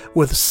leader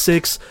with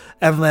 6.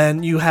 And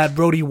then you had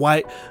Brody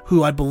White,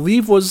 who I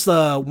believe was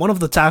one of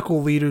the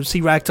tackle leaders.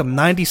 He racked up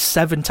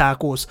 97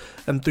 tackles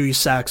and 3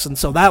 sacks. And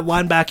so that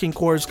linebacking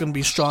core is going to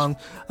be strong.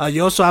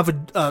 You also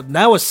have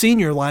now a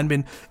senior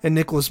lineman in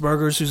Nicholas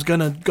Burgers, who's going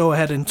to go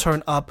ahead and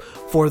turn up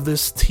for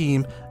this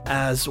team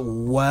as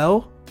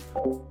well.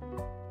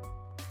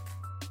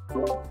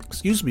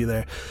 Excuse me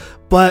there.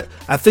 But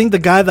I think the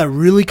guy that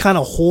really kind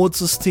of holds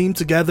this team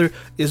together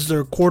is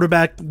their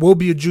quarterback, will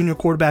be a junior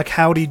quarterback,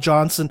 Howdy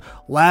Johnson.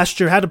 Last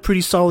year had a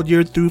pretty solid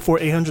year, threw for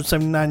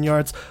 879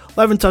 yards,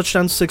 11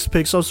 touchdowns, 6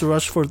 picks, also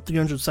rushed for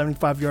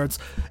 375 yards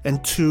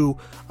and 2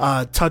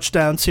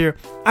 touchdowns here.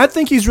 I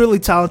think he's really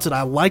talented.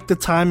 I like the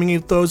timing he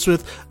throws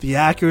with, the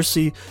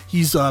accuracy.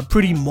 He's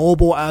pretty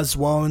mobile as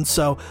well, and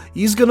so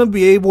he's going to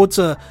be able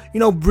to,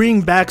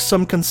 bring back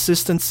some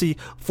consistency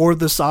for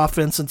this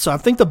offense. And so I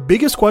think the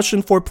biggest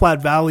question for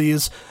Platte Valley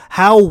is,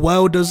 how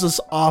well does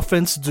this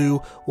offense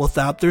do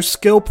without their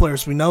skill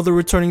players? We know they're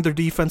returning their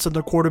defense and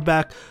their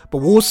quarterback, but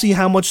we'll see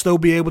how much they'll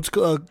be able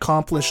to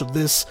accomplish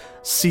this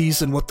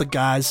season with the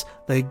guys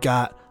they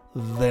got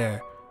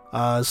there.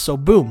 So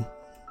boom.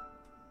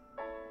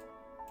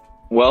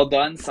 Well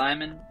done,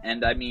 Simon.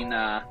 And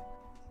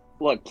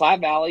look, Platte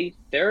Valley,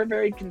 they're a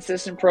very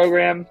consistent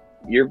program.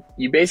 You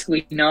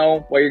basically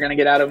know what you're going to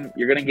get out of them.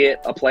 You're going to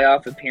get a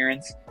playoff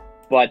appearance.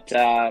 But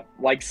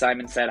like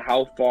Simon said,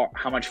 how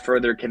much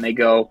further can they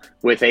go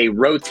with a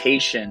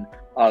rotation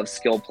of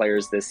skilled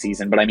players this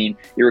season? But I mean,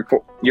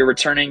 you're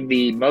returning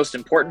the most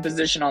important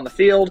position on the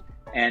field,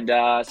 and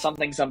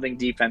something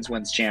defense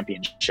wins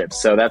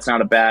championships. So that's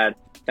not a bad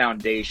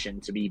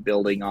foundation to be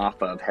building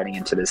off of heading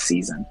into this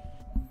season.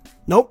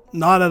 Nope,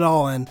 not at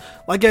all. And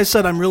like I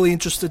said, I'm really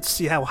interested to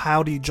see how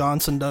Howdy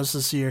Johnson does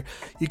this year.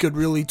 He could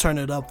really turn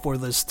it up for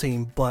this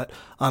team. But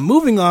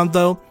moving on,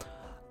 though,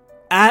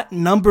 at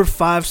number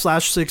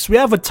 5/6, we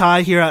have a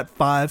tie here at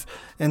 5.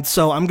 And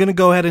so I'm going to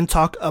go ahead and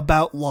talk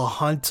about La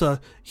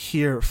Junta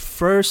here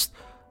first.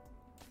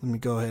 Let me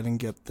go ahead and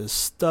get this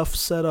stuff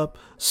set up.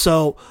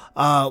 So,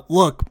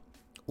 look,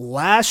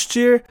 last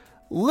year,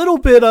 little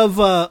bit of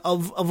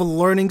a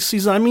learning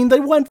season. I mean, they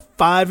went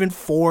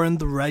 5-4 in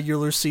the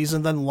regular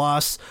season, then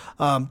lost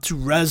to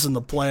Rez in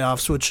the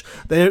playoffs, which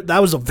that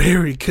was a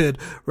very good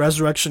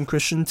Resurrection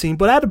Christian team,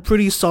 but had a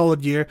pretty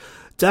solid year.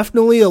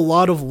 Definitely a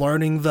lot of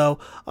learning, though.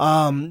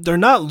 They're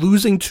not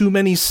losing too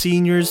many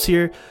seniors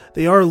here.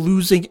 They are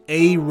losing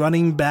a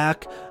running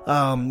back.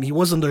 He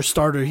wasn't their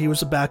starter. He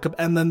was a backup.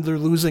 And then they're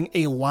losing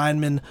a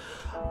lineman.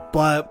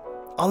 But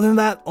other than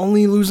that,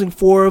 only losing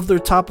 4 of their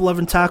top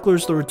 11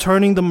 tacklers. They're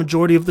returning the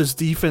majority of this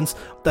defense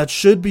that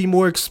should be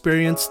more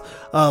experienced,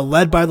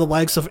 led by the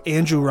likes of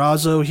Andrew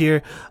Razzo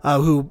here,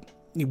 who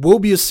he will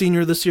be a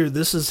senior this year.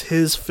 This is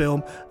his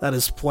film that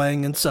is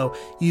playing, and so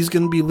he's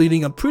going to be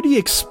leading a pretty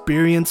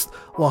experienced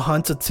La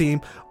Junta team.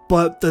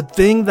 But the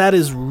thing that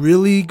is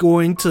really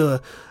going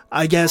to,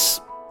 I guess,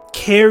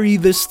 carry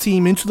this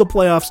team into the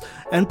playoffs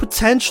and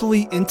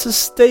potentially into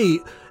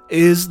state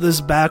is this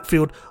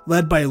backfield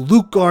led by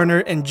Luke Garner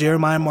and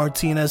Jeremiah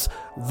Martinez.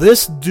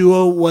 This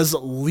duo was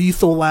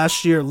lethal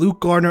last year. Luke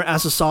Garner,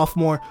 as a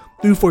sophomore,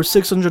 threw for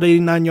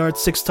 689 yards,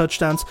 6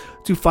 touchdowns,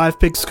 5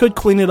 picks. Could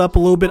clean it up a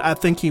little bit. I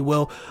think he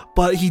will.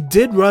 But he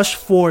did rush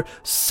for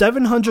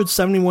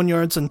 771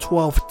 yards and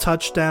 12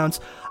 touchdowns.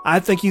 I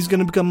think he's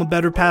going to become a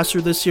better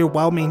passer this year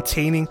while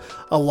maintaining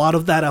a lot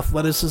of that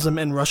athleticism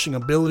and rushing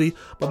ability.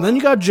 But then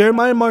you got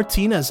Jeremiah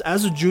Martinez.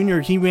 As a junior,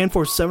 he ran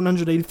for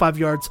 785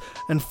 yards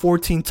and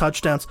 14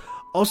 touchdowns.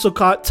 Also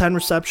caught 10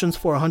 receptions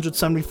for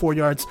 174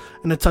 yards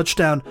and a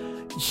touchdown.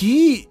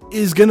 He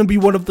is going to be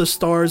one of the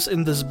stars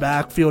in this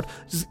backfield.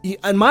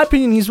 In my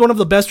opinion, he's one of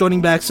the best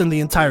running backs in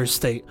the entire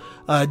state,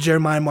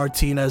 Jeremiah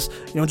Martinez.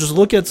 Just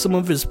look at some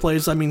of his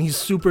plays. I mean, he's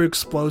super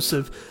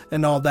explosive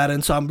and all that.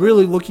 And so I'm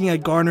really looking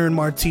at Garner and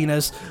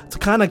Martinez to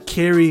kind of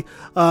carry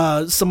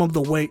some of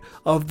the weight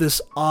of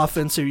this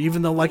offense here.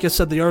 Even though, like I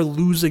said, they are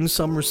losing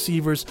some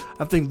receivers,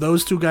 I think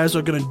those two guys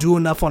are going to do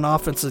enough on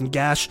offense and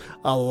gash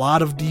a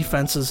lot of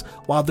defenses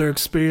while their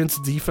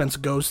experienced defense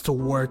goes to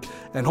work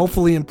and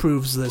hopefully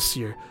improves this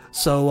year.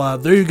 So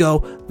there you go.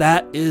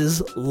 That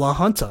is La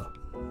Junta.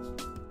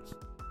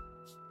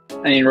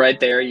 I mean, right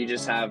there, you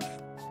just have,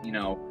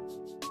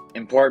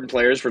 important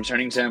players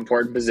returning to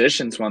important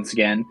positions once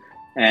again.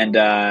 And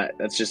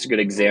that's just a good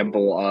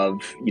example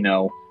of,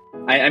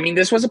 I mean,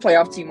 this was a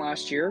playoff team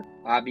last year,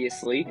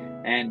 obviously.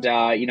 And,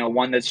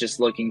 one that's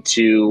just looking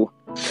to,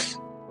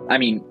 I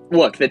mean,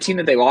 look, the team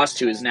that they lost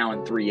to is now in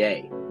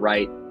 3A,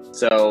 right?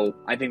 So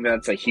I think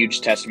that's a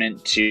huge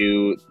testament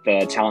to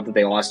the talent that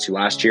they lost to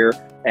last year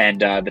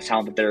and the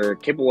talent that they're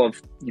capable of,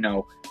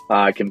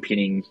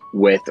 competing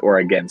with or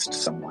against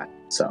somewhat.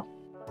 So.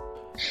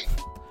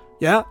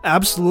 Yeah,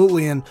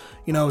 absolutely. And,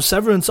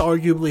 Severance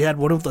arguably had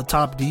one of the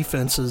top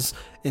defenses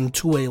in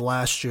 2A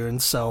last year.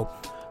 And so,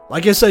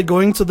 like I said,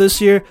 going to this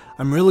year,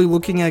 I'm really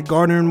looking at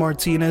Garner and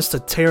Martinez to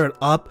tear it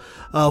up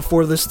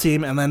for this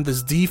team. And then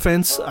this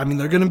defense, I mean,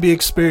 they're going to be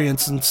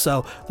experienced. And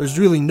so there's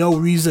really no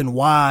reason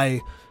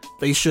why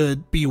they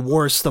should be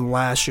worse than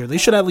last year. They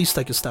should at least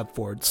take a step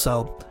forward.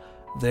 So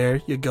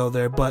there you go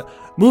there. But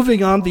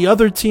moving on, the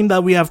other team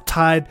that we have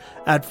tied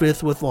at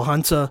 5th with La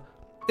Junta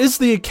is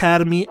the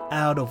Academy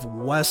out of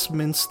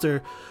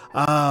Westminster.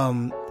 Let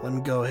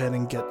me go ahead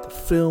and get the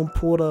film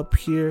pulled up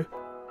here.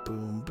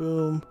 Boom,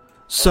 boom.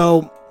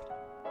 So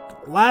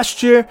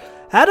last year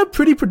had a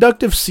pretty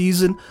productive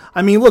season.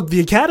 I mean, look, the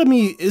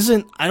Academy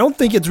I don't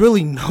think it's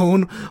really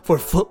known for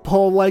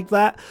football like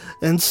that.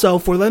 And so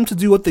for them to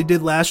do what they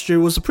did last year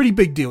was a pretty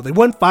big deal. They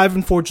went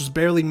 5-4, just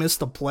barely missed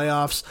the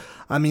playoffs.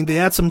 I mean, they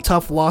had some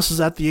tough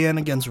losses at the end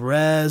against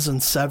Rez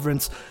and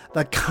Severance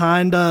that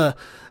kind of,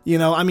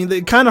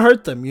 they kind of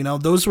hurt them.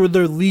 Those were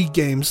their league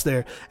games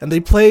there. And they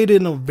played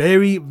in a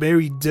very,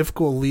 very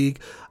difficult league.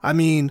 I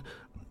mean,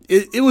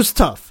 it was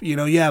tough. You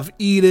have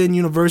Eden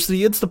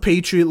University. It's the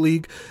Patriot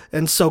League.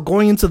 And so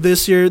going into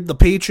this year, the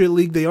Patriot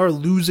League, they are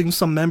losing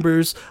some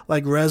members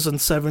like Rez and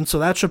Severance. So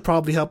that should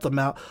probably help them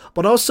out.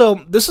 But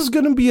also, this is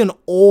going to be an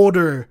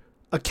older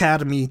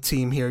Academy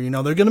team here.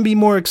 They're going to be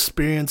more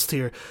experienced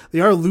here.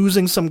 They are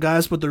losing some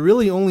guys, but they're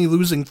really only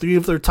losing 3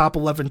 of their top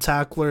 11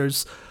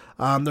 tacklers.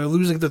 They're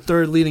losing the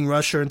 3rd leading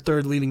rusher and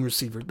 3rd leading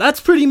receiver. That's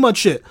pretty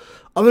much it.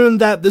 Other than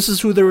that, this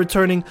is who they're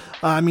returning.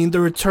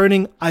 They're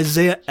returning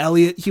Isaiah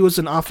Elliott. He was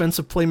an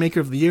Offensive Playmaker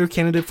of the Year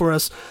candidate for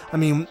us.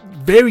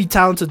 Very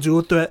talented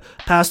dual threat.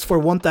 Passed for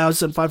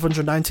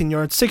 1,519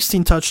 yards,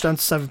 16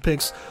 touchdowns, 7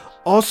 picks.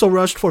 Also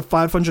rushed for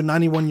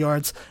 591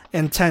 yards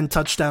and 10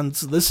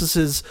 touchdowns. This is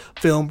his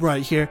film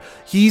right here.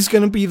 He's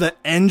going to be the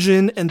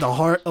engine and the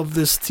heart of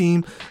this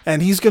team,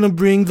 and he's going to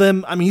bring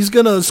them, he's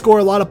going to score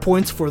a lot of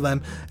points for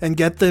them and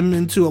get them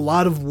into a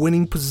lot of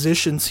winning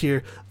positions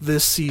here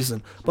this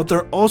season. But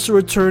they're also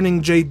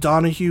returning Jay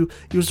Donahue.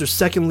 He was their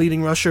second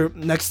leading rusher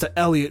next to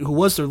Elliott, who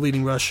was their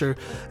leading rusher,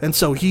 and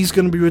so he's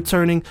going to be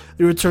returning.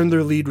 They return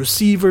their lead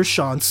receiver,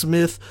 Sean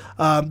Smith.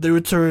 They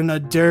return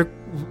Derek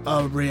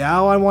Real,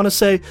 I want to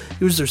say.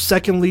 He was their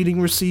second leading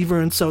receiver,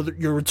 and so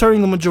you're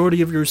returning the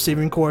majority of your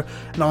receiving core.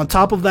 And on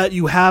top of that,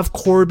 you have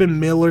Corbin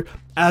Miller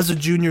as a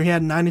junior. He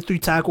had 93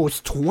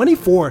 tackles,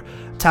 24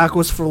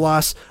 tackles for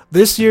loss.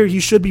 This year, he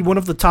should be one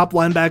of the top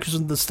linebackers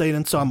in the state,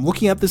 and so I'm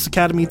looking at this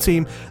academy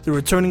team. They're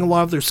returning a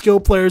lot of their skill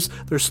players,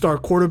 their star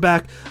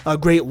quarterback, a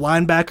great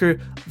linebacker.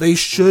 They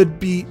should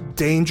be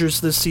dangerous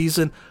this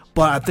season,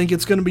 but I think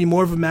it's going to be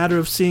more of a matter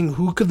of seeing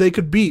who they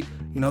could beat.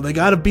 They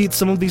got to beat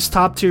some of these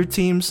top-tier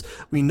teams.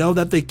 We know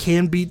that they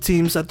can beat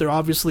teams that they're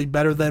obviously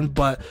better than,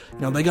 but,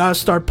 they got to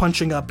start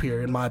punching up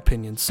here, in my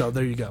opinion. So,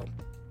 there you go.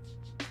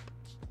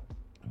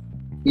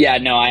 Yeah,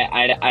 no,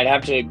 I'd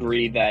have to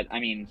agree that,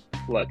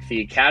 look,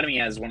 the Academy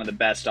has one of the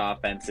best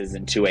offenses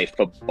in 2A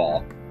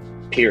football,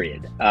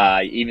 period.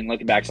 Even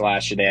looking back to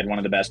last year, they had one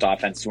of the best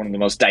offenses, one of the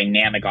most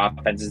dynamic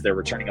offenses. They're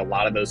returning a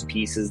lot of those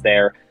pieces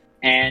there.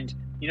 And,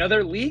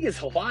 their league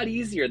is a lot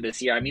easier this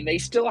year. They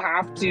still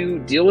have to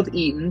deal with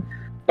Eaton,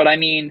 but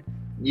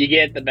you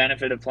get the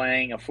benefit of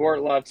playing a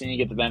Fort Lufton, you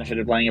get the benefit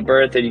of playing a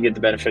Berthoud, you get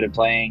the benefit of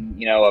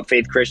playing, a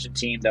Faith Christian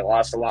team that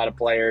lost a lot of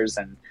players,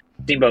 and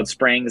Steamboat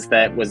Springs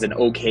that was an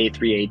okay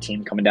 3A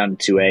team coming down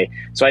to 2A.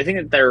 So I think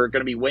that they're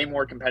going to be way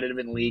more competitive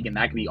in the league, and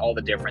that could be all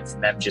the difference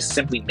in them just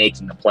simply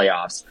making the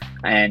playoffs.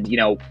 And,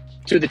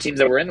 two of the teams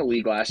that were in the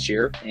league last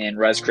year, in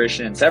Res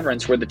Christian and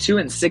Severance, were the 2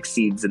 and 6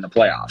 seeds in the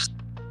playoffs.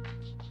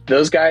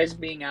 Those guys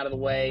being out of the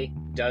way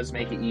does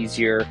make it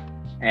easier.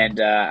 And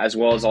as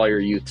well as all your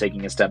youth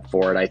taking a step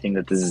forward, I think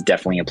that this is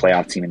definitely a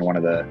playoff team and one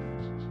of the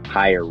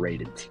higher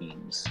rated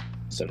teams,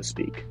 so to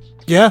speak.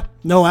 Yeah,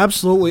 no,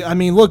 absolutely.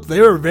 Look,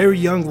 they were very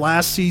young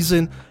last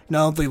season.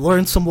 They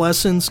learned some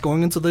lessons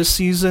going into this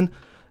season.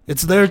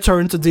 It's their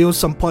turn to deal with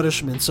some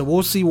punishment, so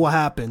we'll see what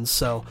happens.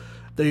 So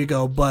there you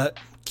go. But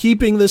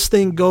keeping this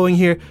thing going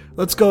here,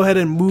 let's go ahead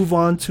and move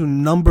on to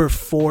number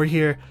 4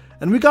 here.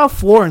 And we got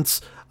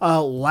Florence.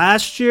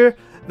 Last year,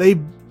 they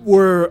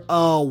were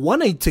a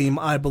 1A team,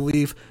 I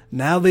believe.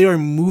 Now they are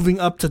moving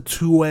up to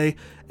 2A.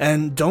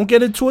 And don't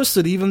get it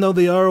twisted, even though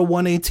they are a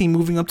 1A team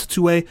moving up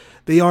to 2A,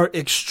 they are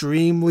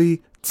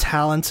extremely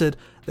talented.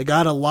 They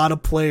got a lot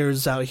of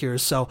players out here.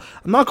 So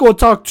I'm not going to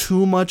talk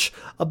too much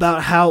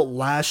about how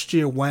last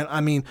year went.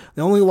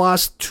 They only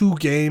lost 2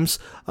 games.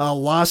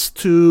 Lost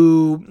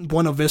to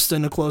Buena Vista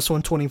in a close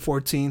one,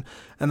 2014.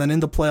 And then in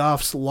the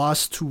playoffs,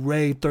 lost to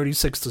Ray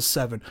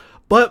 36-7.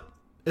 But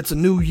it's a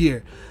new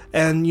year.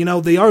 And,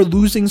 they are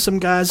losing some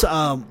guys.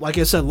 Like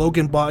I said,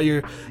 Logan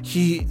Bottier,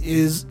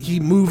 he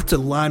moved to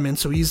lineman,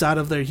 so he's out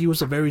of there. He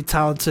was a very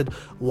talented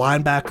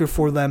linebacker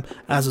for them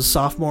as a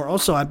sophomore.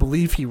 Also, I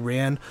believe he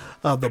ran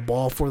the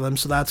ball for them,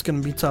 so that's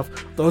going to be tough.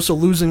 They're also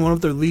losing one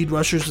of their lead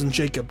rushers in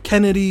Jacob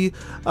Kennedy.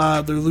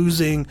 They're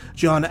losing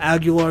John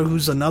Aguilar,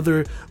 who's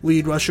another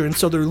lead rusher. And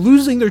so they're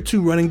losing their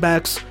 2 running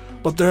backs,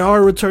 but they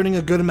are returning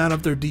a good amount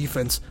of their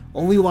defense.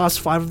 Only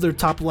lost 5 of their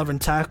top 11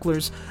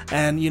 tacklers,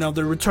 and,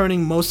 they're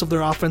returning most of their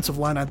offensive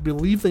line. I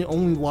believe they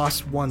only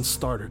lost 1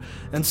 starter.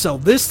 And so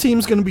this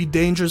team's going to be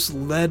dangerous,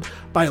 led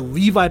by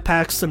Levi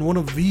Paxton, one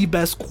of the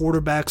best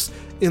quarterbacks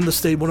in the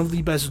state, one of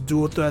the best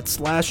dual threats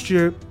last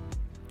year.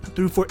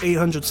 Threw for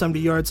 870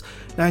 yards,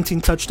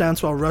 19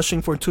 touchdowns while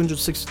rushing for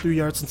 263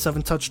 yards and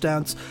 7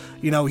 touchdowns.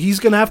 He's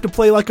going to have to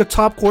play like a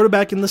top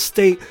quarterback in the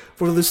state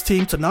for this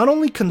team to not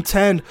only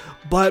contend,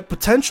 but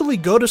potentially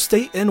go to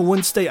state and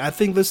win state. I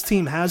think this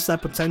team has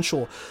that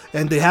potential,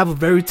 and they have a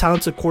very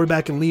talented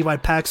quarterback in Levi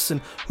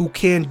Paxton who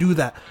can do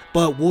that.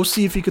 But we'll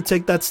see if he could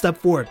take that step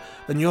forward.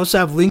 Then you also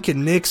have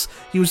Lincoln Nix.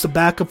 He was the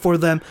backup for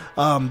them.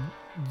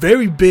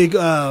 Very big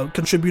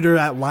contributor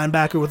at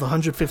linebacker with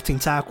 115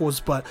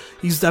 tackles, but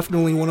he's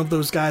definitely one of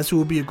those guys who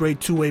will be a great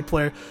 2-way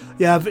player.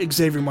 You have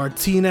Xavier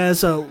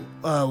Martinez,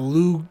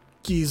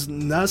 Lucas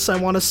Ness, I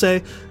want to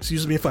say.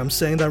 Excuse me if I'm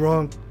saying that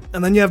wrong.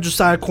 And then you have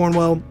Josiah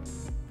Cornwell,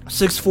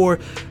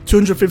 6'4",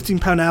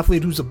 215-pound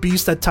athlete who's a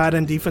beast at tight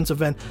end,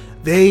 defensive end.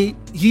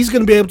 He's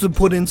going to be able to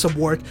put in some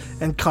work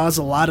and cause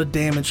a lot of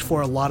damage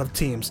for a lot of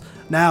teams.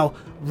 Now,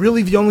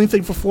 really the only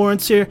thing for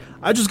Florence here,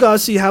 I just got to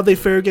see how they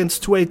fare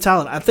against 2A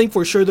talent. I think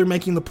for sure they're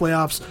making the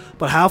playoffs,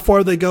 but how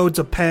far they go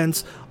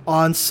depends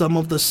on some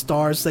of the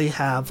stars they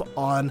have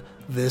on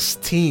this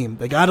team.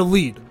 They got to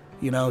lead,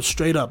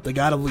 straight up, they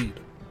got to lead.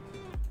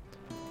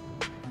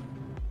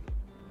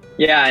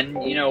 Yeah, and,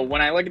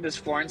 when I look at this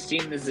Florence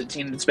team, this is a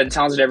team that's been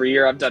talented every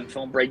year. I've done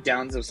film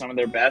breakdowns of some of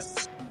their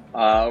best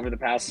over the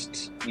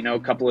past,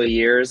 couple of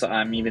years.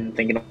 I'm even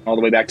thinking all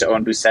the way back to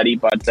Owen Busetti,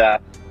 but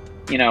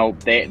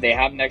they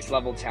have next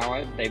level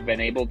talent. They've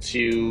been able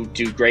to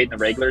do great in the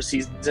regular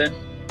season.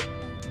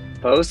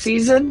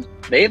 Postseason,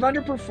 they've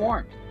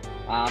underperformed.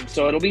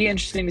 So it'll be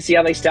interesting to see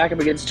how they stack up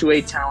against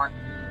 2A talent.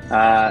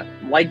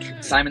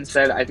 Like Simon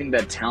said, I think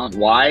that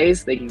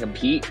talent-wise, they can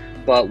compete.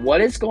 But what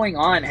is going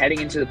on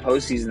heading into the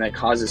postseason that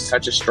causes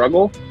such a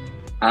struggle?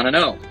 I don't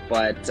know.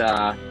 But,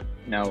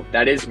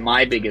 that is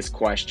my biggest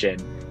question,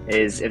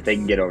 is if they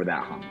can get over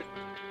that hump.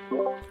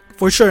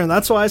 For sure, and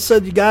that's why I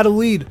said you got to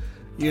lead.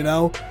 They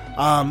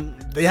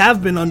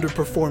have been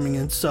underperforming,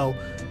 and so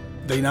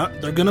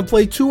they're going to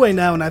play 2A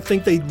now, and I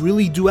think they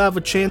really do have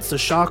a chance to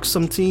shock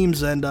some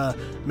teams and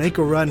make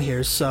a run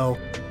here. So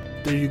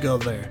there you go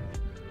there.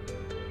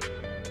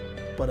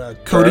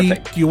 But Cody,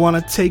 Perfect. Do you want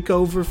to take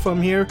over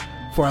from here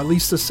for at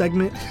least a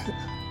segment?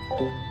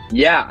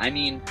 Yeah, I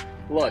mean,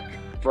 look,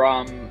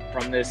 from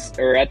this,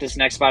 or at this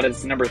next spot,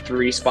 it's the number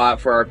 3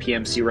 spot for our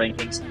PMC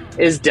rankings,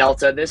 is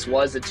Delta. This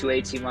was a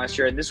 2A team last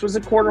year, and this was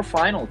a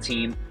quarterfinal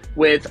team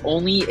with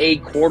only a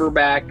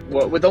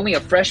with only a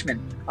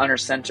freshman under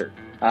center.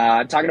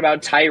 I'm talking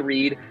about Ty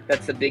Reed.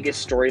 That's the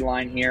biggest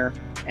storyline here.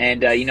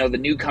 And, the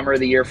newcomer of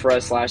the year for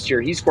us last year,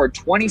 he scored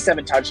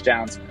 27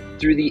 touchdowns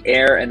through the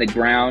air and the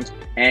ground.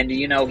 And,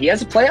 he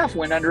has a playoff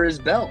win under his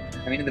belt.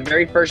 I mean, in the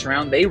very first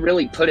round, they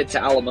really put it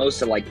to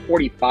Alamosa like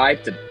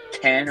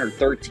 45-10 or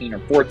 13 or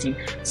 14,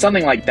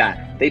 something like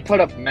that. They put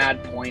up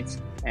mad points.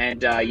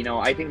 And,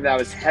 I think that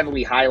was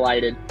heavily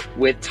highlighted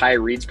with Ty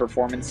Reed's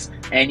performance.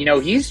 And,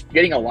 he's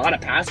getting a lot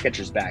of pass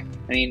catchers back.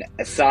 I mean,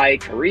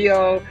 Asai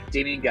Carrillo,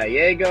 Damian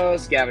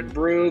Gallegos, Gavin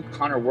Brew,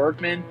 Connor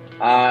Workman.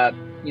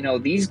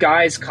 These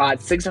guys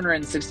caught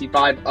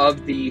 665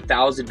 of the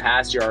 1,000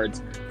 pass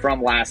yards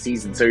from last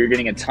season. So you're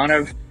getting a ton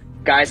of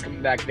guys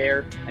coming back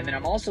there. And then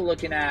I'm also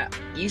looking at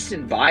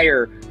Easton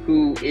Byer,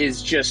 who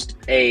is just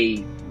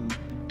a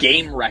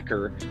game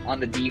wrecker on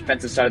the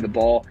defensive side of the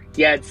ball.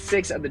 He had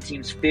 6 of the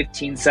team's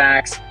 15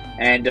 sacks.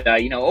 And,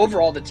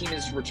 overall, the team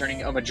is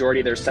returning a majority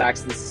of their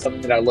sacks. This is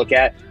something that I look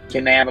at.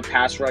 Can they have a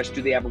pass rush?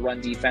 Do they have a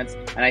run defense?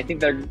 And I think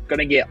they're going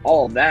to get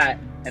all of that.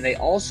 And they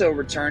also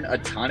return a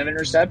ton of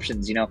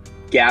interceptions.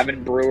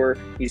 Gavin Brewer,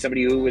 he's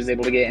somebody who was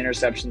able to get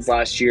interceptions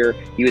last year.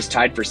 He was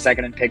tied for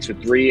second in picks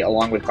with 3,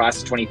 along with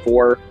class of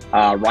 24,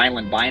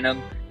 Ryland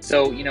Bynum.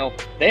 So,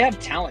 they have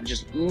talent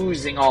just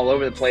oozing all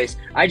over the place.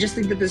 I just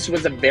think that this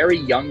was a very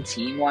young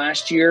team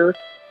last year.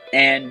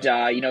 And,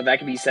 that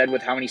can be said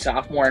with how many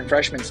sophomore and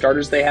freshman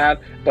starters they have.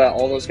 But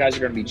all those guys are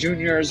going to be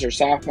juniors or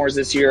sophomores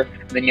this year.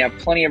 And then you have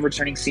plenty of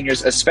returning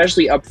seniors,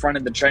 especially up front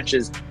in the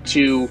trenches,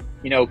 to,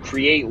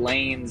 create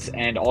lanes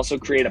and also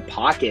create a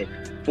pocket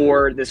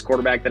for this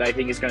quarterback that I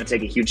think is going to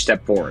take a huge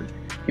step forward.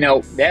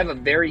 They have a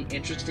very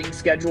interesting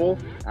schedule.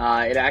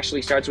 It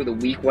actually starts with a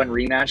week 1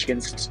 rematch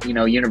against,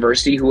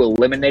 University, who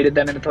eliminated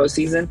them in the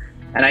postseason.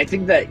 And I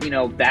think that,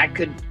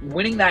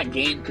 winning that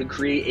game could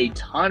create a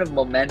ton of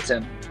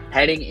momentum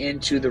heading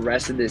into the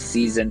rest of this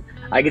season.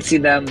 I could see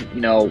them,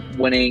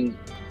 winning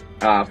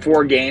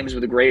 4 games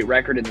with a great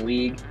record in the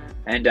league.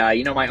 And,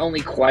 my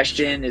only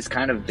question is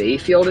kind of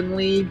Bayfield in the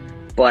league.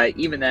 But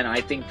even then, I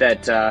think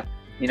that,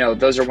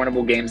 those are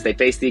winnable games. They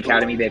face the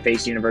Academy, they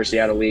face University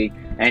out of league.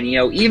 And,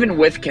 even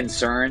with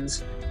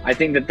concerns, I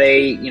think that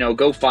they,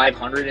 go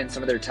 500 in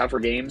some of their tougher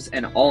games.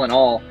 And all in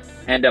all,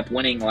 end up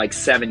winning like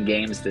 7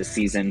 games this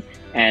season.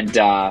 And,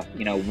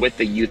 with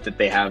the youth that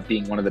they have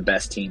being one of the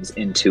best teams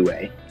in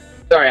 2A.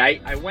 Sorry,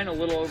 I went a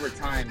little over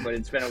time, but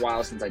it's been a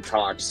while since I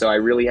talked, so I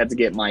really had to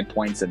get my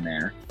points in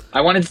there.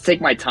 I wanted to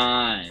take my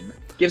time.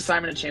 Give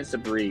Simon a chance to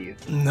breathe.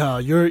 No,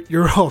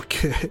 you're all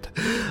good.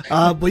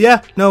 But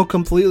yeah, no,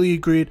 completely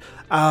agreed.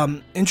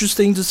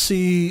 Interesting to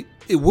see.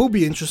 It will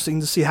be interesting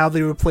to see how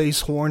they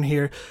replace Horn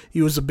here.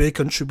 He was a big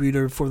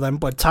contributor for them.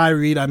 But Ty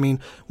Reed, I mean,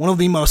 one of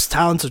the most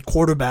talented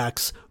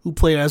quarterbacks who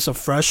played as a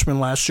freshman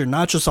last year,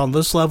 not just on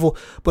this level,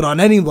 but on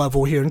any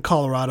level here in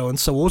Colorado. And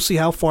so we'll see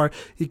how far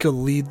he could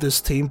lead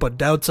this team. But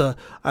Delta,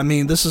 I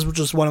mean, this is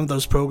just one of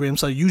those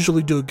programs that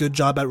usually do a good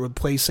job at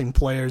replacing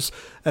players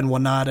and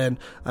whatnot. And,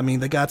 I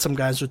mean, they got some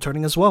guys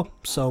returning as well.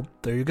 So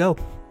there you go.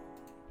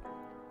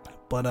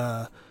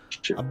 But,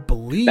 I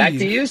believe back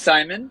to you,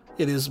 Simon.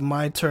 It is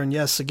my turn,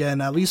 yes,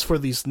 again, at least for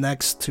these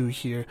next 2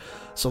 here.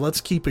 So let's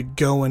keep it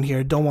going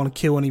here. Don't want to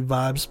kill any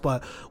vibes,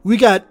 but we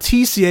got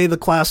TCA, the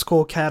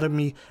Classical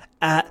Academy,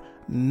 at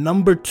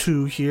number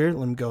 2 here.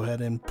 Let me go ahead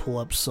and pull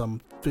up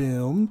some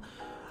film.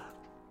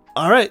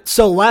 All right,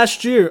 so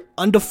last year,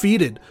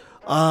 undefeated.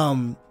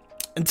 Until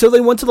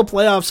they went to the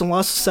playoffs and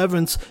lost to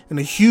Severance in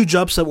a huge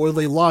upset where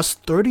they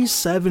lost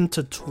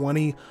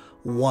 37-21.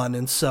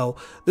 And so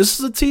this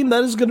is a team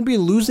that is going to be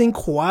losing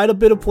quite a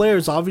bit of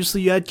players.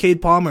 Obviously, you had Cade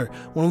Palmer,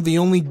 one of the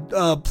only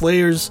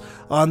players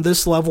on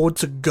this level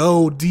to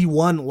go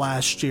D1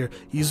 last year.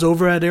 He's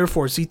over at Air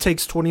Force. He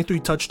takes 23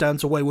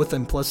 touchdowns away with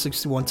him, plus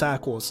 61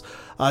 tackles.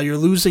 You're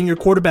losing your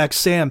quarterback,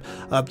 Sam,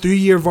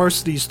 3-year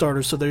varsity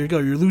starter. So there you go.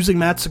 You're losing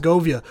Matt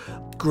Segovia.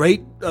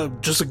 Great,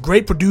 just a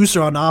great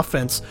producer on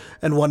offense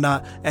and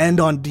whatnot, and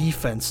on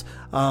defense.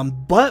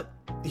 But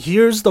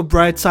here's the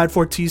bright side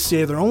for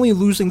TCA. They're only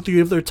losing 3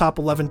 of their top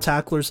 11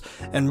 tacklers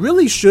and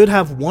really should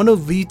have one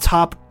of the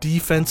top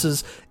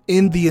defenses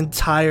in the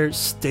entire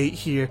state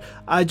here.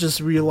 I just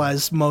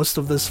realized most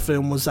of this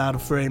film was out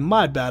of frame.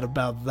 My bad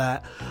about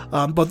that.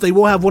 But they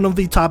will have one of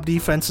the top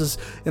defenses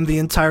in the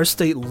entire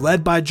state,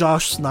 led by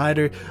Josh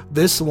Snyder.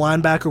 This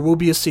linebacker will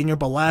be a senior,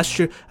 but last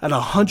year at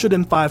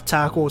 105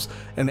 tackles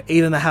and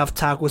 8.5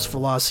 tackles for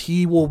loss,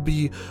 he will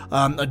be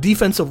a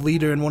defensive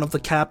leader and one of the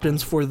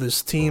captains for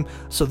this team.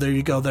 So there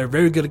you go. They're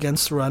very good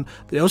against the run.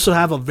 They also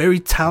have a very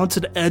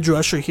talented edge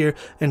rusher here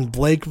in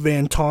Blake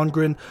Van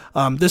Tongeren.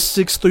 This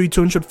 6'3",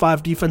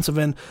 205 defensive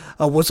end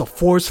was a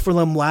force for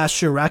them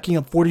last year, racking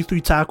up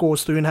 43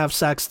 tackles, 3.5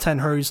 sacks, 10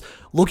 hurries,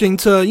 looking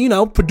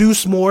to,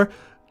 produce more,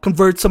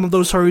 convert some of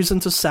those hurries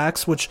into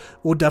sacks, which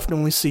we'll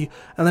definitely see.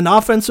 And then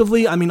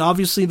offensively,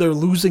 obviously they're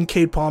losing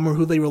Cade Palmer,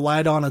 who they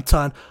relied on a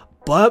ton,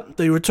 but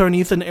they return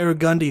Ethan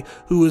Aragundi,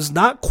 who is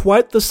not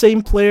quite the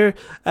same player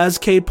as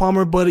Cade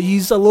Palmer, but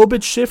he's a little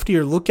bit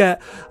shiftier. Look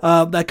at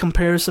that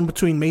comparison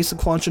between Mason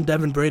Clonch and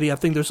Devin Brady. I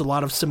think there's a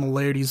lot of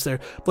similarities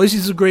there.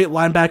 Blazey's a great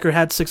linebacker,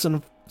 had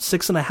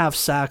 6.5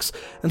 sacks.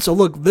 And so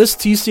look, this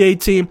TCA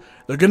team,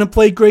 they're going to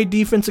play great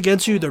defense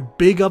against you. They're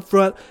big up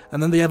front,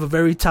 and then they have a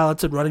very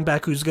talented running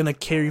back who's going to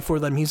carry for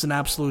them. He's an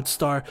absolute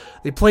star.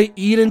 They play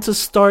Eden to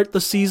start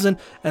the season,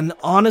 and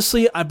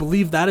honestly, I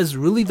believe that is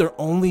really their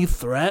only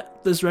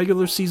threat this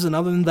regular season.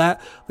 Other than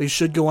that, they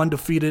should go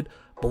undefeated.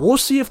 But we'll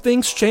see if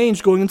things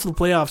change going into the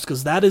playoffs,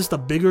 because that is the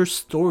bigger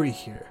story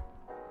here.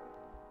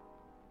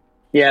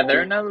 Yeah,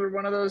 they're another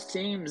one of those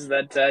teams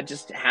that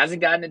just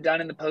hasn't gotten it done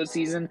in the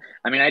postseason.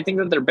 I think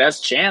that their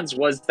best chance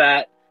was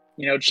that,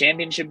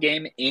 championship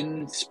game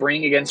in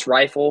spring against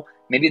Rifle.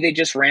 Maybe they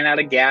just ran out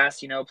of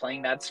gas,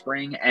 playing that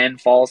spring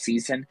and fall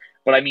season.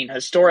 But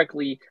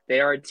historically, they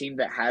are a team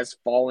that has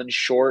fallen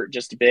short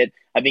just a bit.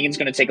 I think it's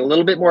going to take a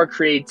little bit more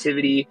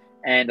creativity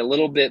and a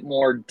little bit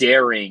more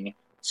daring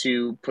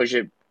to push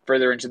it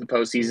further into the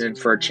postseason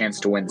for a chance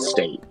to win the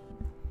state.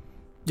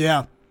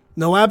 Yeah.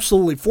 No,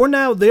 absolutely. For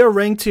now, they are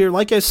ranked here.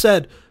 Like I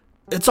said,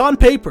 it's on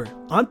paper.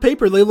 On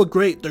paper, they look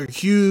great. They're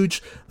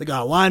huge. They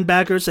got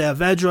linebackers. They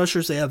have edge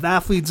rushers. They have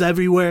athletes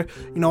everywhere,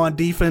 on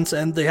defense,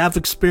 and they have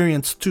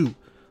experience too.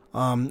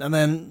 And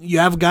then you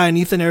have a guy in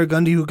Ethan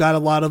Aragundi who got a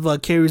lot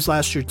of carries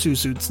last year too,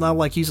 so it's not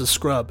like he's a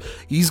scrub.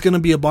 He's going to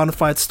be a bona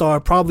fide star,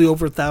 probably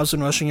over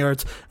 1,000 rushing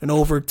yards and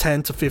over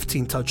 10 to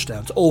 15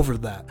 touchdowns. Over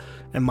that,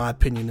 in my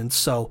opinion. And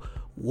so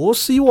we'll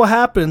see what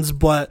happens,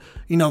 but,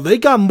 they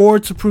got more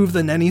to prove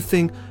than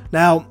anything.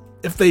 Now,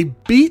 if they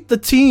beat the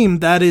team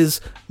that is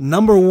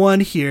number 1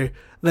 here,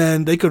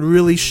 then they could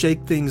really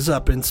shake things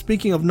up. And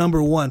speaking of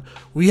number 1,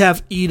 we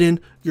have Eden,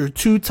 your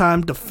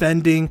 2-time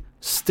defending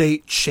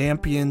state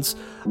champions.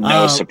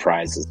 No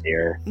surprises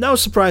here. No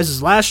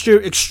surprises. Last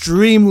year,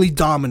 extremely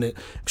dominant.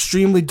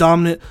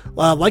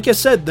 Like I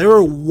said, there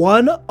were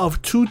one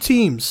of 2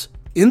 teams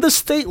in the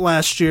state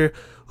last year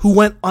who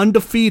went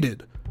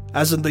undefeated.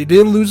 As in, they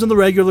didn't lose in the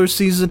regular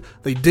season.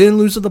 They didn't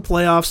lose in the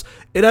playoffs.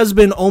 It has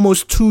been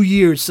almost 2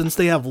 years since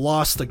they have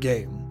lost a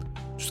game.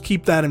 Just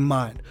keep that in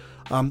mind.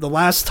 The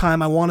last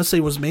time I want to say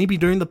was maybe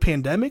during the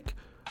pandemic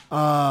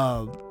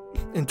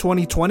in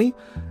 2020.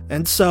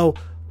 And so,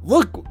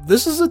 look,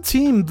 this is a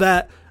team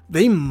that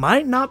they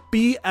might not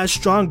be as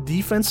strong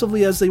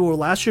defensively as they were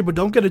last year, but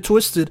don't get it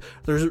twisted.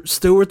 They're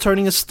still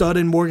returning a stud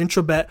in Morgan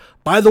Trebet.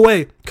 By the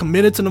way,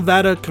 committed to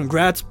Nevada.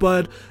 Congrats,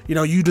 bud.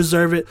 You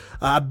deserve it.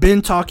 I've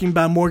been talking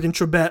about Morgan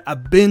Trebet.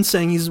 I've been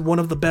saying he's one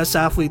of the best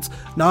athletes,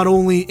 not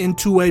only in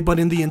 2A, but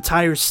in the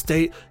entire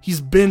state. He's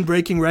been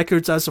breaking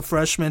records as a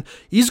freshman.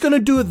 He's going to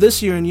do it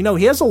this year, and,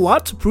 he has a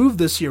lot to prove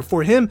this year.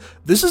 For him,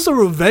 this is a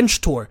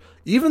revenge tour.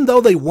 Even though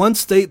they won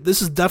state,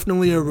 this is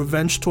definitely a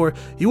revenge tour.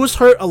 He was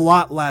hurt a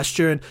lot last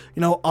year, and,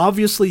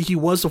 obviously he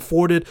was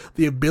afforded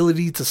the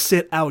ability to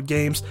sit out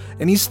games,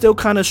 and he still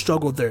kind of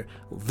struggled there.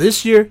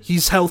 This year,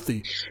 he's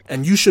healthy,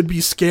 and you should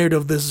be scared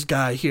of this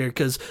guy here,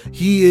 because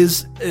he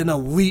is an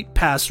elite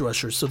pass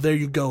rusher, so there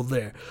you go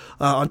there.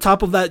 On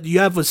top of that, you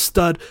have a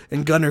stud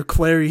in Gunnar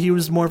Clary. He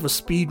was more of a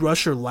speed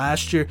rusher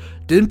last year.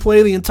 Didn't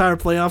play the entire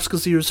playoffs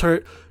because he was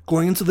hurt.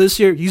 Going into this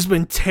year, he's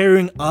been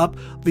tearing up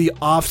the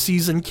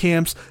off-season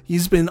camps.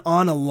 He's been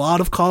on a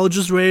lot of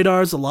colleges'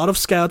 radars, a lot of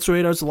scouts'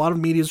 radars, a lot of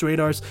media's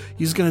radars.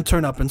 He's going to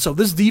turn up. And so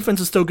this defense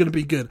is still going to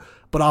be good.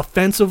 But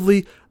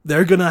offensively,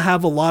 they're going to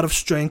have a lot of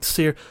strengths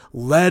here,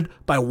 led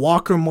by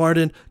Walker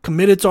Martin,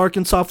 committed to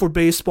Arkansas for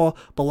baseball,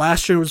 but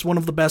last year was one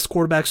of the best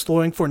quarterbacks,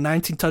 throwing for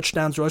 19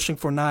 touchdowns, rushing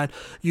for 9.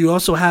 You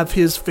also have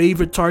his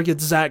favorite target,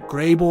 Zach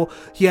Grable.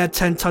 He had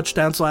 10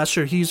 touchdowns last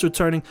year. He's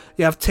returning.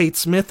 You have Tate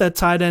Smith at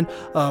tight end,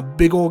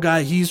 big old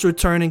guy. He's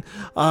returning.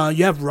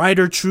 You have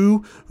Ryder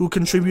True, who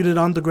contributed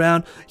on the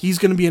ground. He's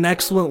going to be an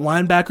excellent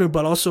linebacker,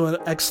 but also an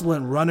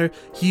excellent runner.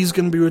 He's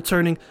going to be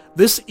returning.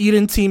 This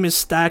Eden team is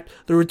stacked.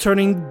 They're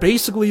returning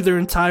basically their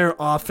entire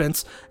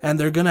offense, and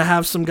they're going to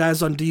have some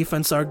guys on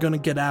defense that are going to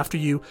get after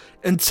you.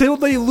 Until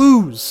they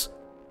lose,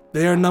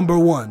 they are number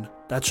 1.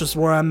 That's just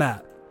where I'm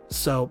at.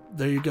 So,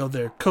 there you go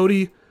there.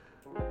 Cody,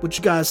 what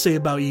you guys say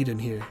about Eden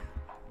here?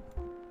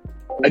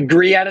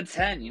 Agree out of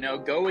 10.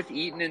 Go with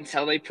Eaton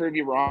until they prove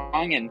you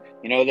wrong. And,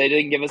 they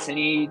didn't give us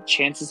any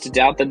chances to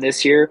doubt them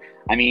this year.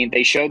 I mean,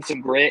 they showed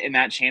some grit in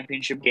that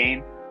championship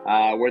game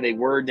where they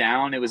were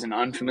down. It was an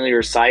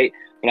unfamiliar sight.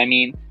 But, I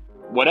mean,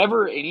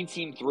 whatever any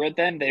team threw at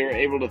them, they were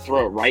able to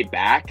throw it right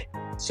back.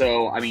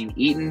 So, I mean,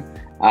 Eaton,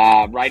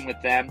 riding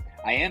with them.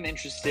 I am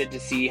interested to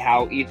see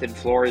how Ethan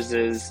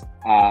Flores's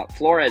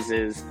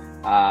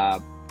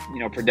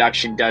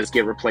production does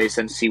get replaced,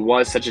 since he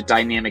was such a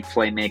dynamic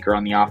playmaker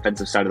on the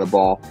offensive side of the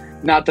ball.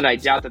 Not that I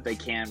doubt that they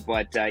can,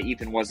 but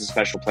Ethan was a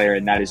special player,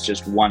 and that is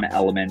just one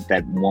element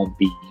that won't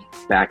be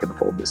back in the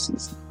fold this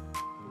season.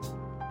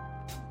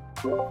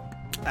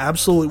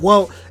 Absolutely.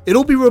 Well,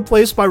 it'll be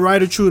replaced by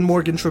Ryder True and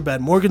Morgan Trebet.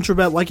 Morgan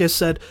Trebet, like I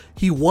said,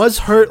 he was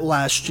hurt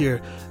last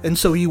year, and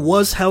so he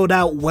was held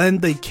out when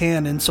they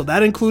can, and so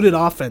that included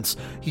offense.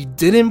 He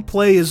didn't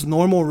play his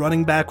normal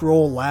running back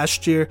role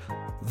last year.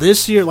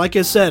 This year, like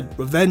I said,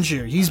 revenge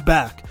year. He's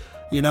back,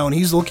 and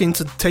he's looking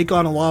to take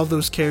on a lot of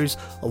those carries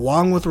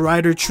along with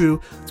Ryder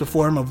True to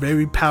form a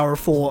very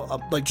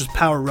powerful, just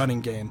power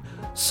running game.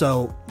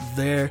 So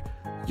there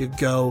you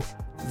go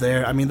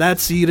there. I mean,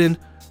 that's Eden.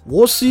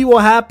 We'll see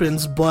what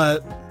happens,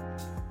 but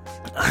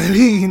I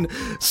mean,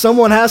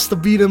 someone has to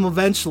beat him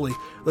eventually.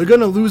 They're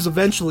going to lose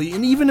eventually.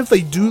 And even if they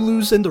do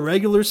lose in the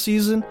regular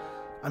season,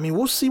 I mean,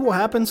 we'll see what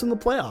happens in the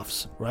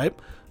playoffs, right?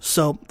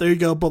 So there you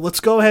go. But let's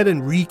go ahead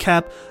and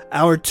recap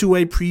our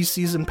 2A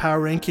preseason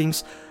power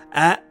rankings.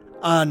 At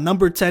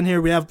number 10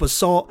 here, we have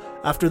Basalt.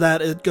 After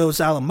that, it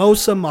goes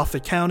Alamosa,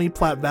 Moffat County,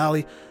 Platte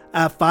Valley.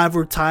 At 5,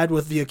 we're tied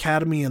with the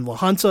Academy and La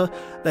Junta.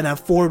 Then at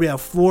 4, we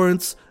have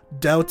Florence,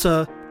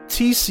 Delta,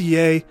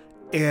 TCA,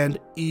 and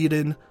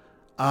Eden.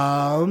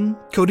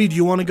 Cody, do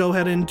you want to go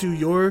ahead and do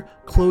your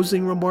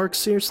closing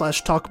remarks here /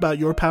 talk about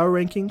your power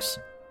rankings?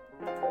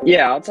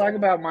 Yeah, I'll talk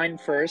about mine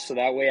first, so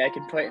that way I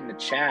can put in the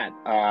chat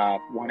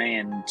 1A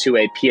and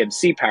 2A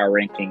PMC power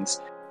rankings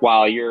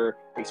while you're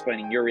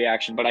explaining your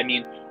reaction. But I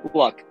mean,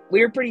 look,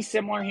 we're pretty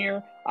similar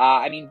here.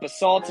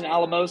 Basalt and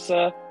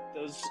Alamosa,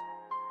 those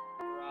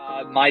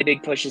my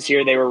big pushes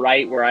here. They were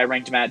right where I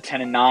ranked them at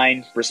 10 and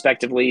 9,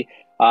 respectively.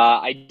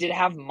 I did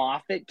have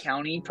Moffat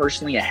County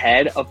personally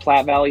ahead of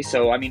Platte Valley.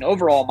 So, I mean,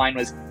 overall, mine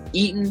was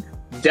Eaton,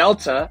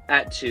 Delta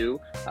at 2,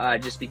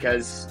 just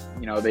because,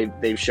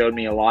 they've showed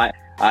me a lot.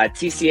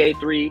 TCA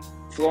 3,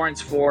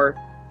 Florence 4,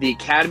 the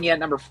Academy at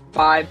number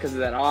 5 because of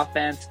that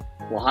offense,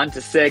 La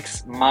Junta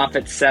 6,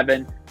 Moffat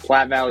 7,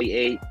 Platte Valley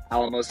 8,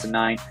 Alamosa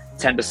 9,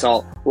 10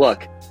 Basalt.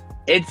 Look,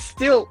 it's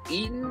still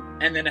Eaton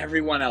and then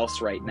everyone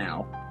else right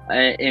now,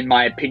 in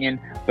my opinion.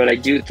 But I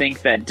do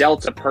think that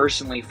Delta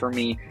personally for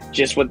me,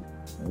 just with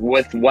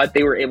what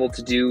they were able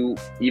to do,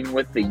 even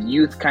with the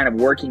youth kind of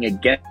working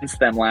against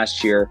them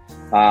last year,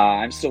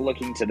 I'm still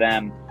looking to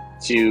them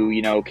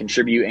to,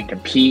 contribute and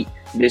compete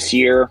this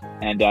year.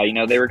 And,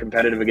 they were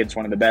competitive against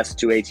one of the best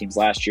 2A teams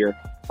last year.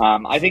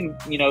 I think,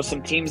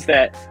 some teams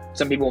that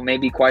some people may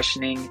be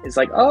questioning is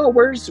like, oh,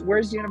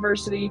 where's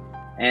University?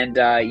 And,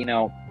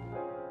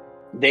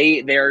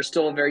 they are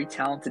still a very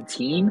talented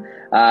team.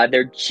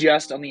 They're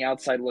just on the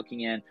outside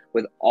looking in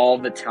with all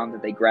the talent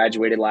that they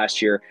graduated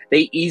last year.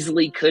 They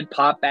easily could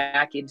pop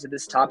back into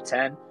this top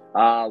 10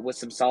 with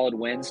some solid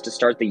wins to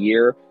start the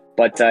year.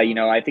 But,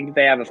 I think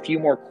they have a few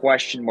more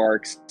question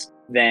marks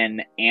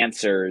than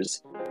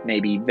answers,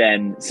 maybe,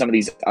 than some of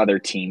these other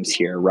teams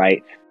here,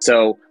 right?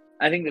 So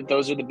I think that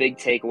those are the big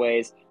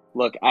takeaways.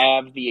 Look, I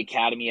have the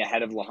Academy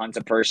ahead of La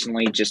Junta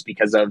personally, just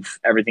because of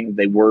everything that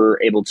they were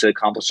able to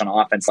accomplish on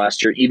offense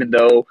last year, even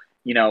though,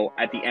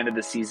 at the end of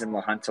the season,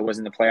 La Junta was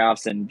in the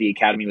playoffs and the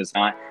Academy was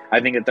not. I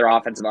think that their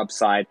offensive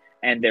upside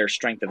and their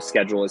strength of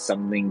schedule is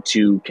something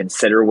to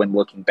consider when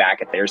looking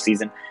back at their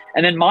season.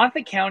 And then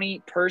Moffat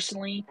County,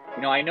 personally,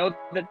 I know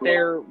that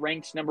they're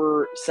ranked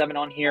number 7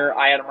 on here.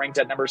 I had them ranked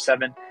at number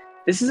 7.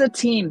 This is a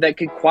team that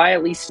could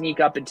quietly sneak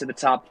up into the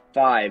top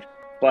 5,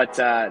 but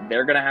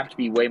they're going to have to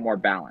be way more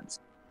balanced.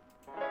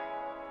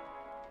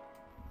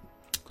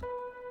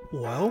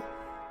 Well,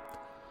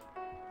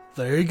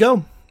 there you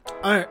go.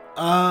 All right,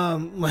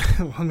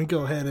 let me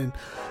go ahead and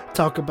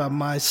talk about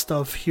my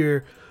stuff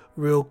here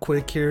real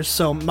quick here.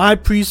 So my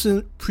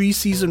preseason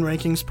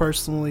rankings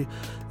personally,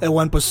 it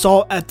went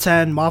Basalt at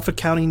 10, Moffat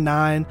County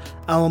 9,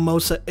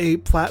 Alamosa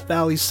 8, Platte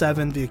Valley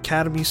 7, the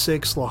Academy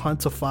 6, La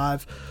Junta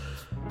 5,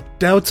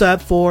 Delta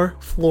at 4,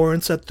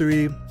 Florence at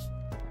 3,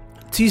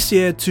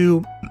 TCA at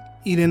 2,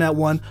 Eden at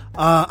 1.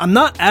 I'm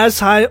not as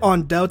high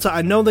on Delta.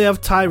 I know they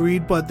have Ty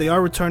Reed, but they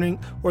are returning,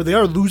 or they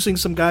are losing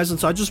some guys, and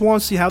so I just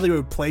want to see how they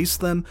replace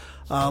them.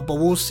 But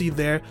we'll see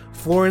there.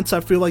 Florence, I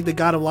feel like they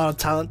got a lot of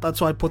talent.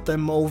 That's why I put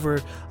them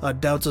over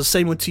Delta.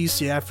 Same with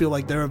TCA. I feel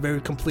like they're a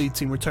very complete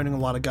team, returning a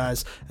lot of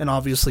guys, and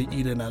obviously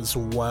Eden as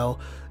well.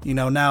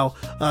 Now,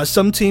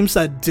 some teams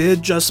that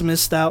did just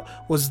missed out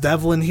was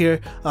Devlin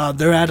here.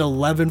 They're at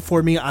 11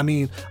 for me. I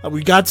mean,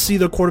 we got to see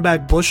the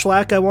quarterback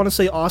Bushlack, I want to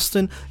say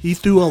Austin. He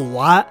threw a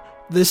lot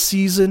this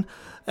season.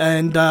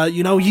 And,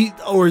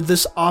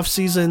 this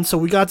offseason, so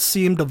we got to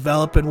see him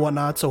develop and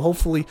whatnot, so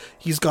hopefully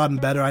he's gotten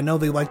better. I know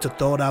they like to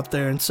throw it out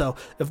there, and so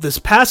if this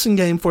passing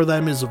game for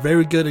them is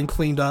very good and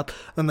cleaned up,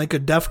 then they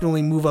could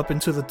definitely move up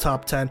into the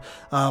top 10.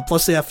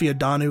 Plus they have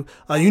Fiadanu.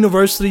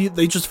 University,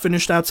 they just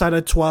finished outside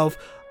at 12.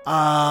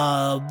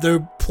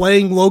 They're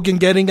playing Logan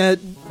Getting at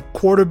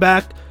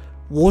quarterback.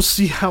 We'll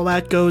see how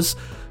that goes.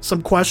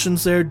 Some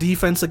questions there.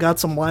 Defense, they got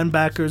some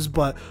linebackers,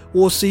 but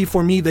we'll see.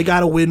 For me, they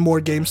got to win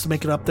more games to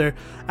make it up there.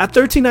 At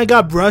 13, I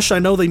got Brush. I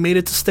know they made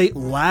it to state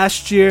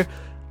last year.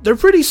 They're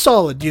pretty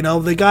solid,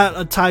 They got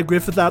a Ty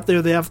Griffith out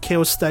there. They have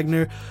Kale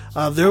Stegner.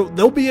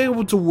 They'll be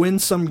able to win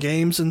some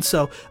games, and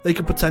so they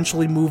could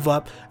potentially move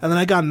up. And then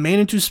I got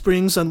Manitou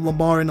Springs and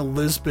Lamar and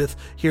Elizabeth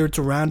here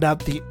to round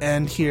out the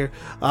end here.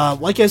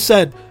 Like I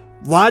said,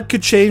 a lot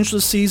could change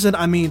this season.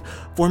 I mean,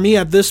 for me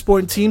at this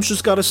point, teams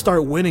just got to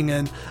start winning.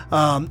 And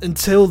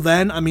until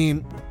then, I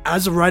mean,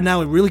 as of right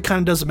now, it really kind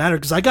of doesn't matter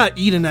because I got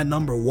Eden at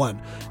number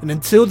 1. And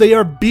until they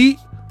are beat,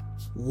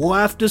 we'll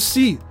have to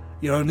see.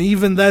 And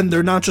even then,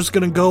 they're not just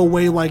going to go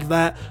away like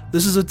that.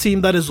 This is a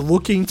team that is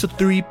looking to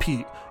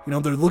three-peat.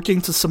 They're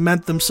looking to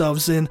cement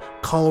themselves in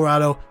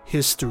Colorado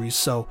history.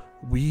 So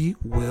we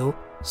will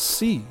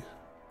see.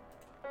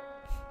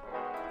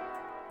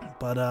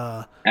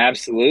 But,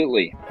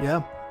 absolutely.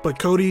 Yeah. But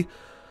Cody,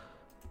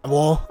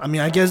 well, I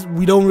mean, I guess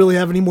we don't really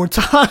have any more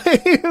time.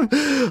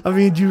 I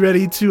mean, you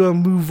ready to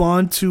move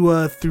on to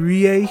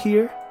 3A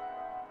here?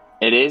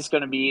 It is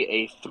going to be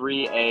a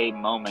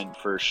 3A moment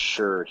for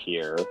sure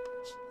here.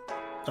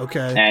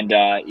 Okay. And,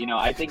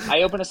 I think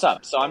I open us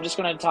up. So I'm just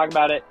going to talk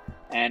about it,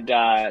 and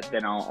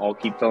then I'll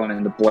keep filling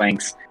in the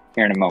blanks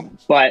here in a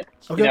moment. But,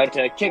 okay.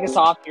 To kick us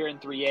off here in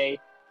 3A,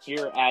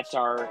 here at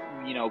our,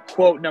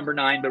 quote number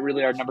 9, but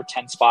really our number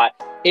 10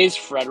 spot is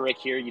Frederick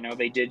here.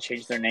 They did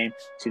change their name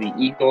to the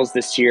Eagles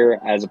this year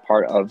as a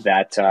part of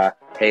that,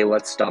 hey,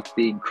 let's stop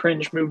being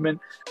cringe movement.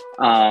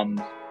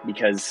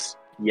 Because,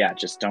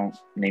 just don't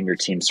name your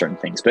team certain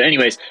things. But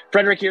anyways,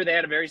 Frederick here, they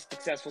had a very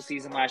successful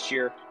season last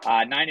year,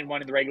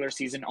 9-1 in the regular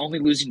season, only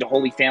losing to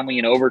Holy Family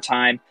in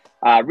overtime,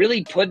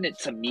 really putting it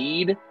to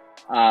Meade,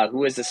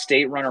 who is a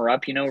state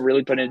runner-up,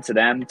 really put it to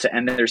them to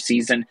end their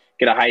season,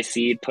 get a high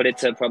seed, put it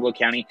to Pueblo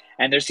County,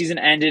 and their season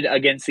ended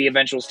against the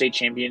eventual state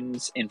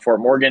champions in Fort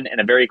Morgan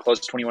in a very close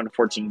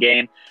 21-14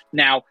 game.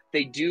 Now,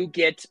 they do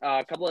get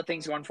a couple of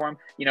things going for them.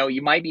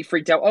 You might be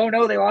freaked out. Oh,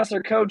 no, they lost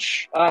their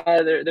coach.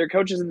 Their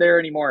coach isn't there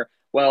anymore.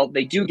 Well,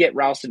 they do get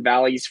Ralston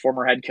Valley's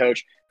former head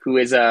coach, who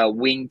is a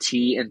wing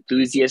tee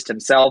enthusiast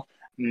himself.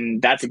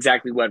 That's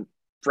exactly what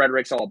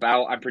Frederick's all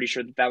about. I'm pretty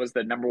sure that was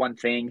the number one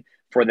thing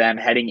for them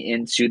heading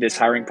into this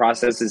hiring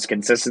process is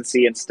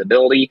consistency and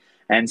stability.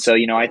 And so,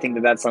 I think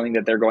that that's something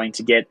that they're going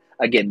to get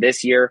again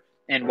this year.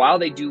 And while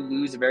they do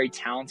lose a very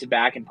talented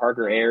back in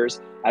Parker Ayers,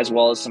 as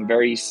well as some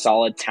very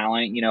solid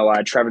talent,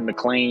 Trevin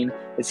McLean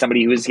is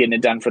somebody who is getting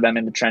it done for them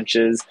in the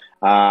trenches.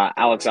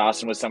 Alex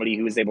Austin was somebody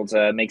who was able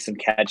to make some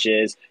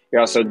catches.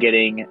 You're also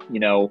getting,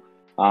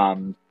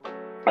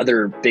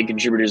 other big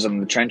contributors in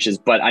the trenches.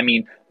 But I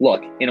mean,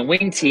 look, in a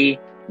wing tee,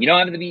 you don't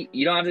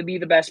have to be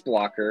the best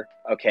blocker.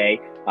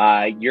 Okay.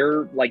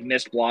 Your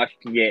missed block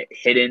can get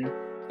hidden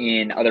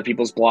in other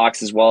people's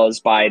blocks as well as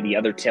by the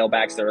other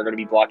tailbacks that are going to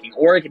be blocking,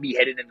 or it can be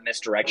hidden in the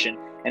misdirection.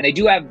 And they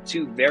do have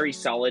 2 very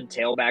solid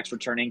tailbacks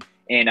returning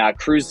in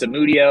Cruz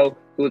Zamudio,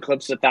 who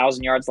eclipsed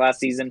 1,000 yards last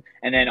season.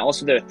 And then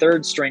also their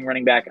third string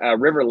running back,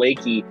 River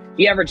Lakey.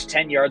 He averaged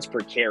 10 yards per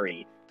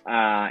carry.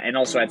 And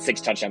also had 6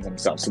 touchdowns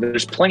himself. So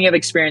there's plenty of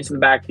experience in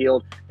the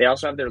backfield. They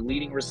also have their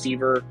leading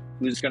receiver,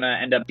 who's going to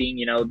end up being,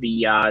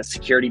 the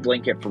security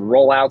blanket for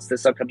rollouts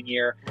this upcoming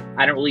year.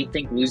 I don't really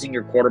think losing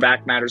your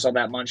quarterback matters all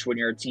that much when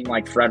you're a team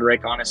like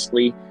Frederick,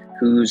 honestly,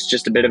 who's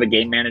just a bit of a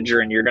game manager,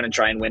 and you're going to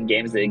try and win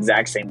games the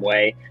exact same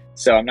way.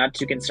 So I'm not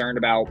too concerned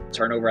about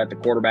turnover at the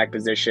quarterback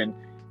position.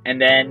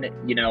 And then,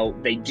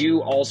 they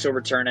do also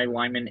return a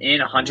lineman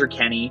in Hunter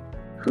Kenny,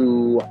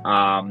 who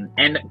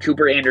and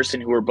Cooper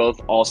Anderson, who are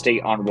both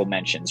all-state honorable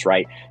mentions,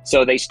 right?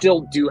 So they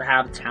still do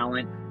have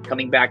talent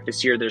coming back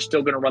this year. They're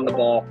still going to run the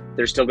ball.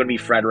 They're still going to be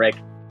Frederick.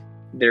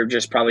 They're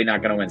just probably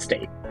not going to win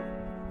state.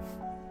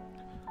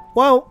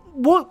 Well,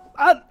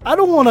 I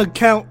don't want to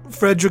count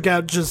Frederick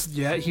out just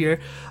yet here.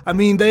 I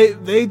mean,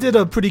 they did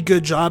a pretty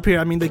good job here.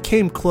 I mean, they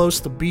came close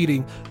to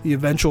beating the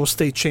eventual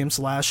state champs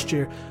last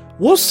year.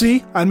 We'll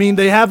see. I mean,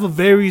 they have a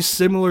very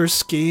similar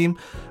scheme.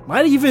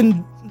 Might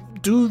even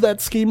do that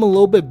scheme a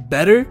little bit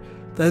better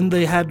than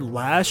they had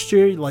last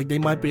year. They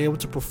might be able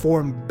to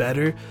perform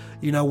better,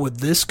 with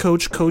this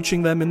coach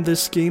coaching them in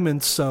this scheme.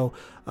 And so,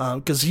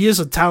 because he is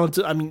a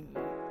talented,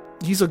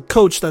 he's a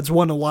coach that's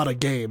won a lot of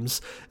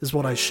games, is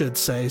what I should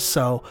say.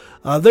 So,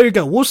 there you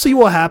go. We'll see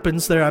what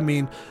happens there. I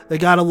mean, they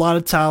got a lot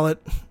of talent.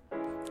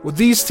 With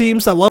these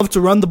teams that love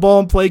to run the ball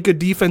and play good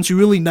defense, you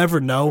really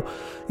never know.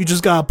 You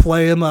just gotta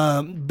play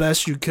them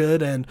best you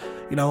could, and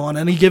on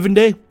any given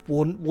day,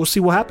 we'll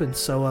see what happens.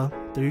 So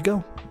there you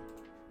go.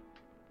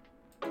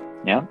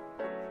 Yeah,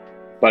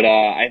 but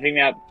I think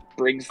that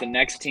brings the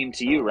next team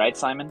to you, right,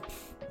 Simon?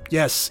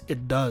 Yes,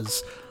 it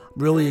does.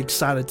 I'm really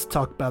excited to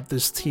talk about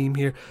this team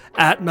here.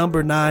 At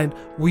number 9,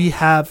 we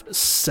have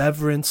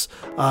Severance,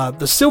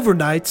 the Silver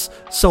Knights.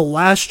 So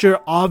last year,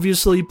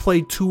 obviously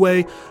played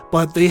two-way,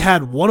 but they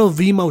had one of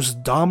the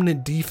most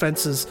dominant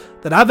defenses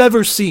that I've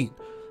ever seen.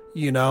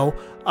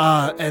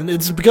 And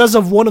it's because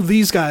of one of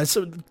these guys,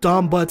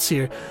 Dom Butts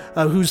here,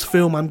 whose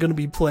film I'm going to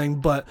be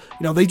playing. But,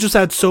 they just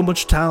had so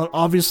much talent.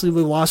 Obviously,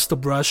 they lost to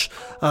Brush,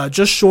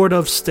 just short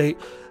of state.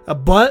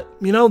 But,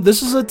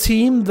 this is a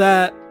team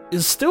that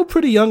is still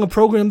pretty young, a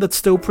program that's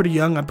still pretty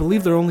young. I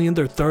believe they're only in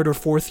their 3rd or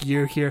 4th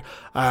year here.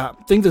 I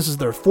think this is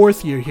their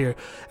 4th year here.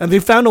 And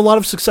they've found a lot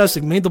of success.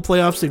 They've made the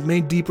playoffs. They've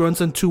made deep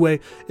runs in 2A.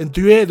 In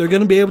 3A, they're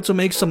going to be able to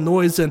make some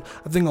noise. And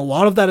I think a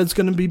lot of that is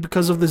going to be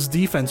because of this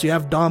defense. You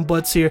have Don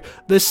Butts here.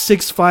 This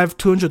 6'5",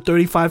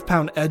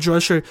 235-pound edge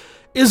rusher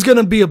is going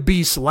to be a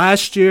beast.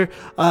 Last year,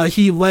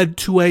 he led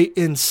 2A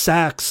in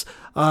sacks.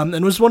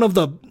 And was one of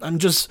the,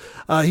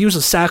 he was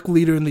a sack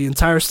leader in the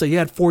entire state. He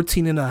had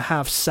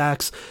 14.5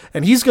 sacks,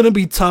 and he's going to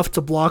be tough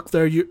to block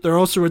there. They're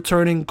also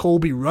returning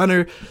Colby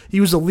Runner.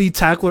 He was a lead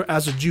tackler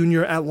as a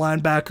junior at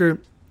linebacker.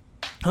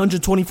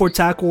 124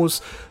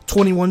 tackles,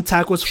 21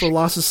 tackles for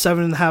losses,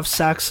 7.5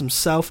 sacks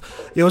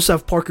himself. You also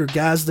have Parker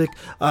Gazdick.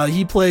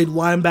 He played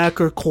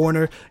linebacker,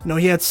 corner.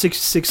 He had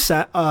 66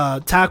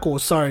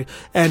 tackles,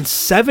 and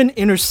 7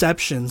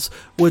 interceptions,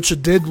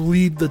 which did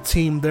lead the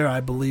team there, I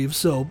believe.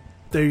 So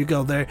there you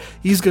go there.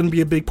 He's going to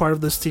be a big part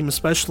of this team,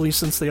 especially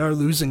since they are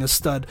losing a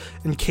stud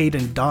in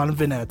Caden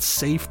Donovan at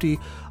safety.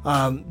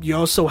 You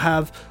also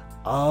have,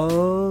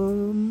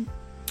 you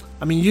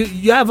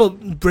have a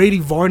Brady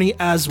Varney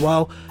as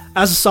well.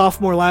 As a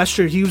sophomore last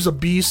year, he was a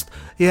beast.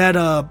 He had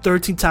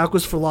 13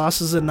 tackles for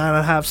losses and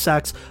 9.5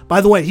 sacks. By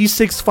the way, he's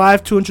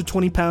 6'5",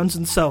 220 pounds,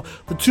 and so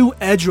the 2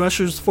 edge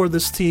rushers for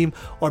this team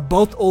are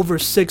both over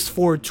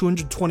 6'4",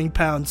 220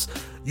 pounds.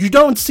 You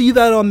don't see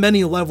that on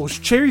many levels.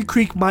 Cherry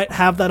Creek might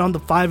have that on the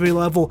 5A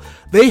level.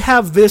 They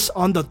have this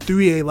on the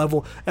 3A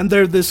level, and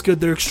they're this good.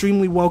 They're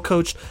extremely well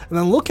coached. And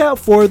then look out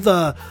for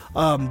the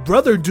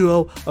brother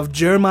duo of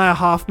Jeremiah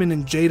Hoffman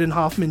and Jaden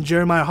Hoffman.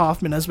 Jeremiah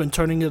Hoffman has been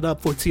turning it up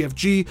for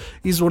TFG.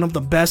 He's one of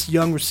the best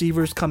young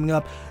receivers coming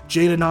up.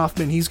 Jaden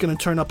Hoffman, he's going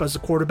to turn up as a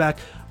quarterback.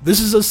 This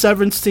is a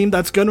Severance team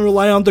that's going to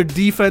rely on their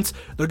defense.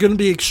 They're going to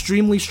be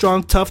extremely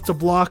strong, tough to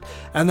block,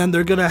 and then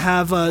they're going to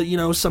have,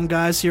 some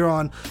guys here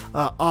on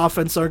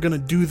offense are going to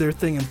do their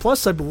thing. And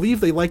plus, I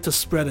believe they like to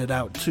spread it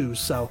out too,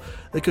 so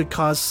they could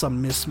cause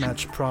some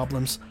mismatch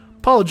problems.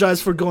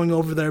 Apologize for going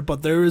over there,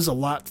 but there is a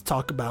lot to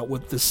talk about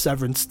with this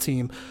Severance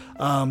team.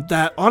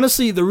 That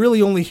honestly, they're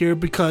really only here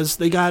because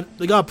they got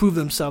to prove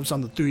themselves on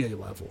the 3A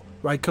level,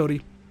 right,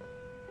 Cody?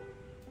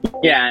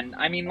 Yeah,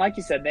 and like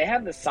you said, they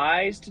have the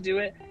size to do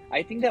it.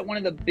 I think that one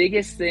of the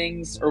biggest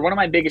things, or one of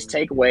my biggest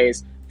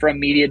takeaways from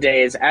Media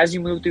Day is as you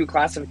move through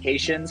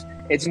classifications,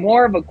 it's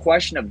more of a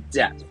question of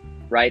depth,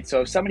 right?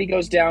 So if somebody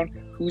goes down,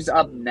 who's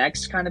up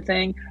next kind of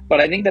thing.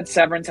 But I think that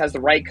Severance has the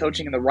right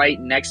coaching and the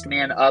right next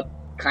man up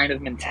kind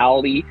of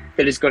mentality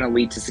that is going to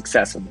lead to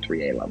success on the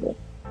 3A level.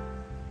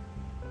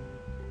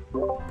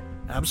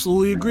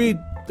 Absolutely agreed.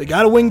 They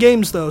got to win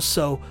games, though.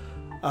 So,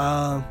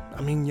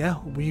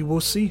 we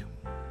will see.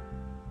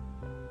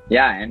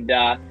 Yeah, and,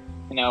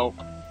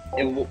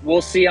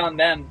 we'll see on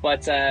them,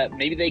 but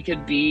maybe they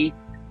could be,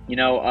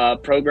 a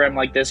program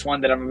like this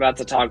one that I'm about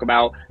to talk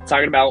about,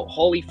 talking about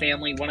Holy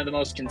Family, one of the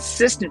most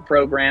consistent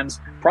programs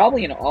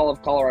probably in all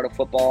of Colorado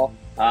football,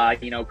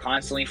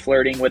 constantly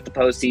flirting with the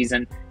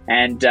postseason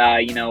and,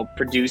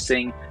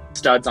 producing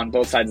studs on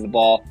both sides of the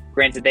ball.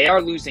 Granted, they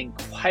are losing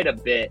quite a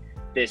bit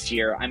this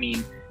year.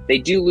 They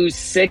do lose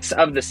 6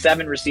 of the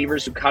 7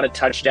 receivers who caught a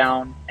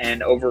touchdown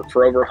and over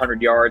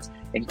 100 yards,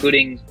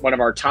 including one of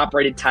our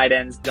top-rated tight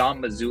ends,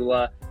 Dom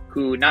Mazzulla,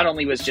 who not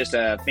only was just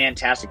a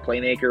fantastic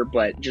playmaker,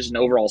 but just an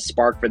overall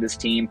spark for this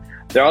team.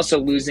 They're also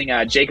losing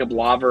Jacob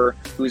Laver,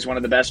 who's one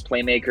of the best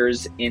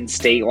playmakers in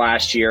state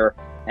last year,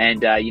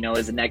 and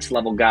is a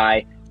next-level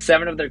guy.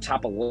 7 of their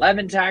top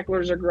 11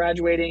 tacklers are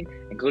graduating,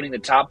 including the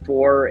top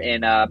 4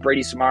 in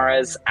Brady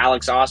Samaras,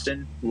 Alex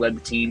Austin, who led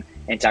the team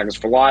in tackles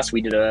for loss. We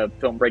did a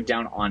film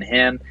breakdown on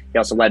him. He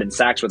also led in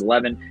sacks with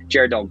 11,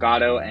 Jared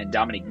Delgado and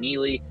Dominic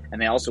Neely.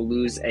 And they also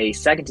lose a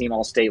second-team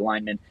All-State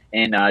lineman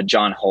in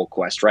John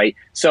Holquest, right?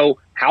 So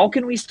how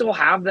can we still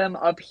have them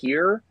up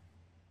here?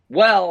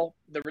 Well,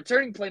 the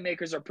returning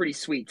playmakers are pretty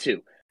sweet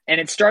too. And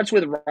it starts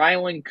with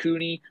Rylan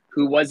Cooney,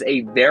 who was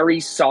a very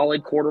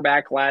solid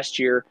quarterback last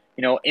year.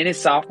 In his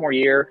sophomore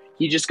year,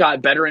 he just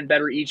got better and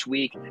better each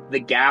week.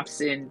 The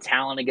gaps in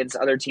talent against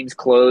other teams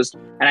closed.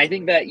 And I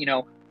think that,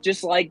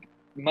 just like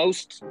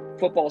most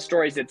football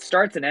stories, it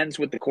starts and ends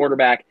with the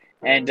quarterback.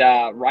 And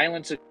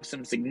Rylan took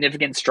some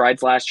significant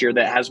strides last year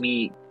that has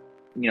me,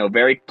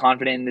 very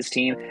confident in this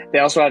team. They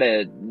also had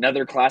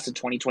another class of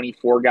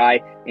 2024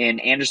 guy in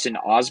Anderson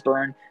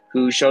Osborne,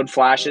 who showed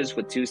flashes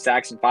with 2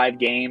 sacks in 5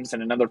 games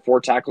and another 4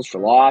 tackles for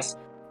loss.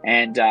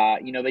 And,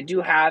 they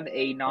do have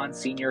a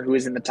non-senior who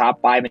is in the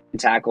top 5 in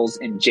tackles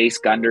in Jace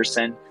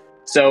Gunderson.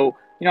 So,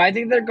 I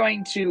think they're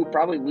going to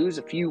probably lose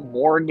a few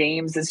more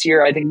games this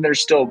year. I think there's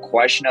still a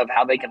question of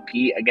how they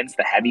compete against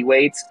the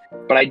heavyweights.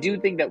 But I do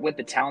think that with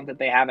the talent that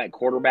they have at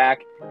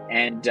quarterback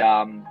and,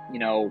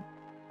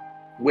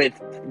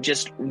 with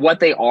just what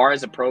they are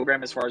as a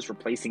program as far as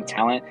replacing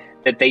talent,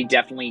 that they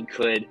definitely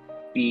could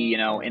be,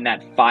 in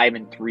that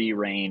 5-3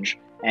 range.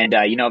 And,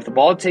 if the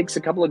ball takes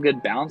a couple of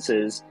good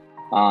bounces,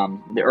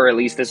 or at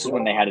least this is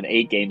when they had an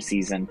 8-game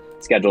season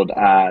scheduled,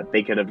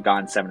 they could have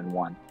gone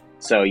 7-1.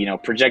 So,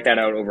 project that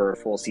out over a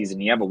full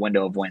season. You have a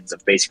window of wins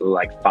of basically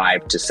like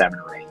 5 to 7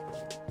 or 8.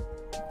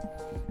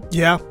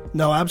 Yeah,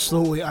 no,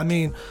 absolutely. I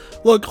mean,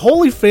 look,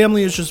 Holy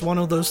Family is just one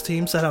of those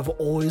teams that have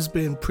always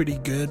been pretty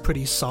good,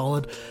 pretty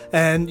solid.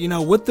 And,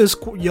 with this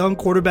young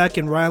quarterback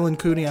in Rylan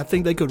Cooney, I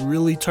think they could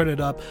really turn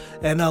it up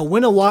and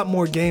win a lot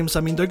more games.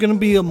 I mean, they're going to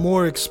be a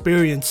more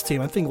experienced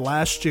team. I think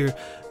last year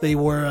they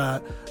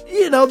were,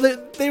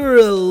 they were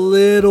a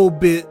little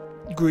bit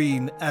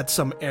green at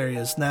some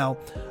areas. Now,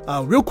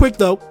 real quick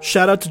though,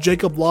 shout out to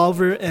Jacob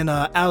Lawver and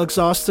Alex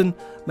Austin.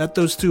 Met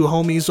those two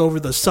homies over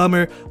the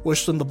summer.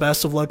 Wish them the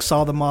best of luck.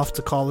 Saw them off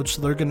to college,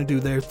 so they're going to do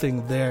their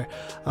thing there.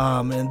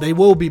 And they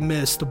will be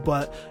missed.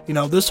 But,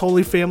 this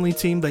Holy Family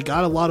team, they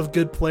got a lot of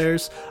good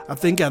players. I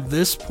think at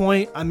this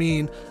point,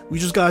 we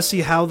just got to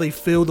see how they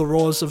fill the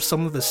roles of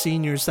some of the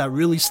seniors that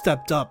really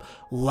stepped up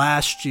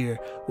last year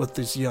with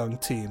this young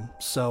team.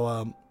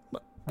 So,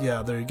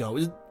 yeah, there you go.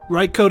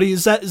 Right, Cody?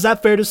 Is that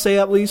fair to say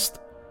at least?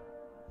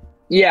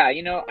 Yeah,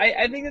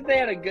 I think that they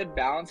had a good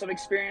balance of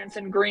experience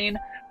in green,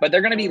 but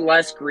they're going to be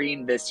less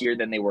green this year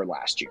than they were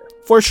last year.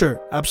 For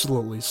sure.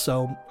 Absolutely.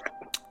 So,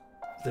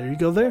 there you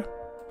go there.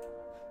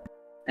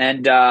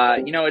 And,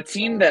 a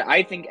team that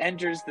I think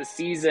enters the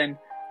season,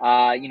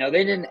 they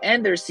didn't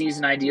end their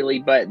season ideally,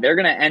 but they're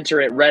going to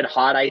enter it red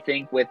hot, I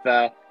think, with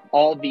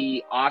all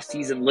the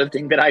off-season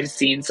lifting that I've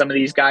seen some of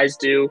these guys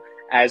do,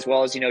 as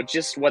well as,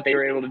 just what they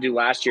were able to do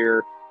last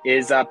year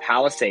is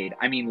Palisade.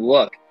 I mean,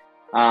 look,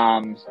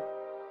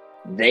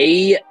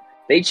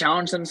 they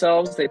challenged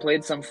themselves. They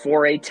played some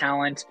 4A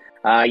talent.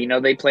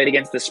 They played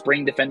against the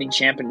spring defending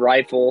champion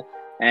Rifle,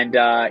 and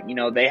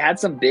they had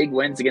some big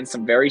wins against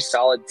some very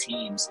solid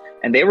teams,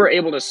 and they were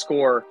able to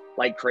score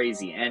like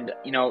crazy. And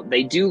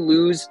they do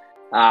lose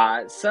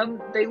some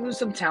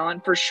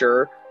talent for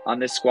sure on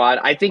this squad.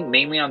 I think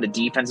mainly on the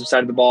defensive side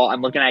of the ball.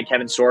 I'm looking at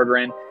Kevin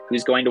Sorgren,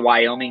 who's going to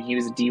Wyoming. He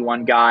was a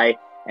D1 guy,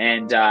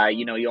 and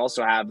you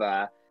also have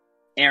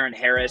Aaron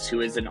Harris, who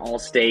is an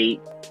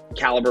all-state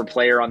caliber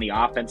player on the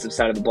offensive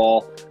side of the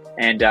ball,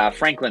 and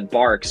Franklin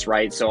Barks,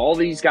 right? So all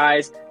these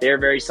guys, they're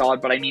very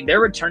solid, but they're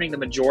returning the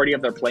majority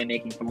of their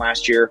playmaking from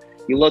last year.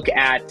 You look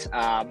at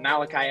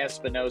Malachi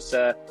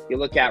Espinosa, you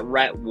look at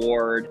Rhett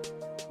Ward,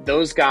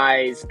 those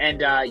guys, and,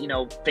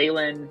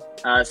 Phelan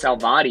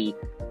Salvati,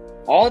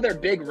 all their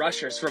big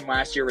rushers from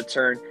last year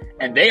return,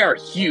 and they are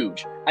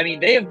huge.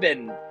 They have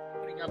been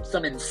up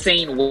some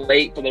insane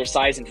weight for their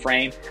size and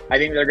frame. I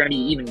think they're going to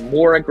be even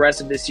more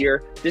aggressive this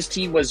year. This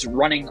team was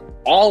running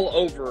all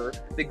over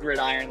the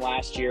gridiron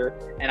last year,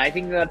 and I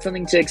think that's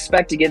something to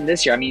expect again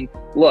this year.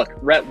 Look,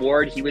 Rhett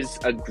Ward, he was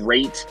a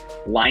great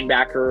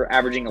linebacker,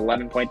 averaging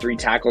 11.3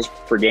 tackles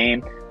per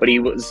game, but he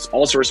was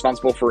also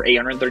responsible for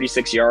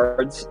 836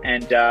 yards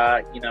and,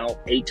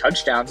 8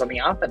 touchdowns on the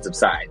offensive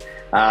side.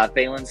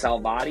 Phelan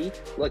Salvati,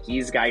 look,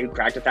 he's a guy who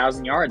cracked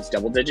 1,000 yards,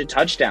 double-digit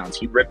touchdowns.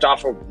 He ripped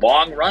off a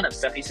long run of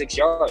 76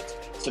 yards.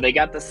 So they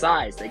got the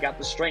size, they got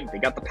the strength, they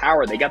got the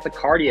power, they got the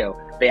cardio.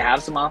 They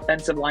have some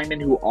offensive linemen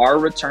who are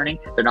returning.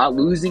 They're not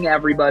losing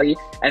everybody.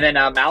 And then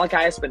Malachi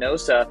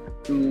Espinosa,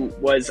 who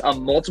was a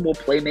multiple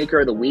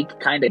playmaker of the week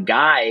kind of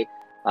guy,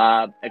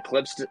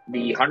 eclipsed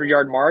the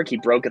 100-yard mark. He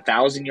broke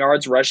 1,000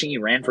 yards rushing. He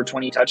ran for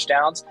 20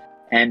 touchdowns.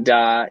 And,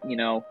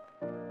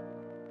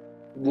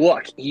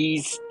 look,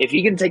 if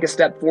he can take a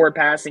step forward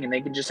passing and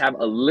they can just have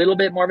a little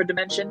bit more of a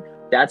dimension,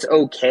 that's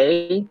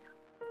okay.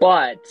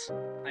 But,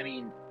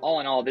 all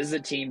in all, this is a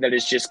team that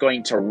is just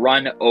going to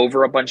run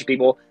over a bunch of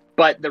people.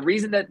 But the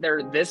reason that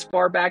they're this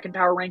far back in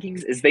power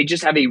rankings is they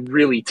just have a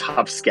really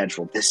tough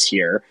schedule this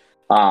year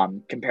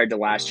compared to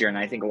last year. And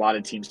I think a lot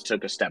of teams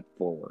took a step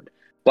forward.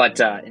 But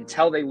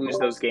until they lose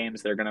those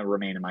games, they're going to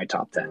remain in my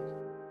top 10.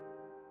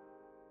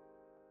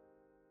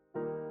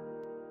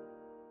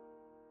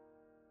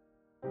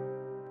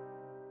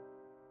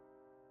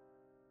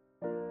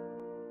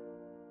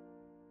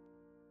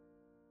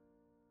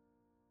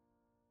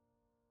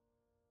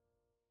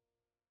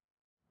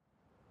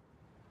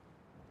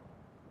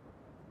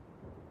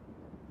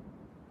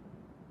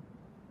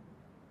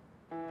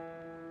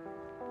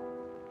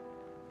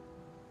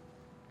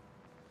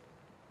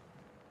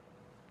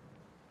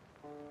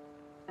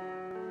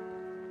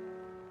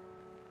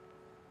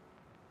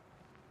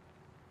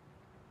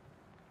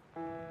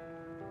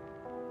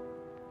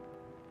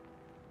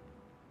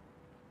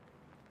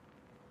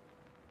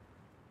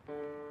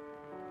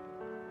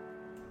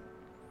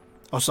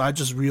 Oh, so I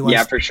just realized.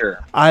 Yeah, for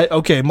sure.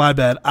 Okay, my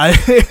bad.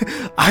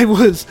 I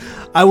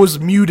was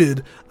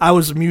muted.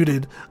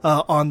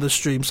 On the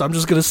stream, so I'm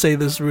just gonna say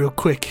this real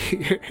quick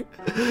here.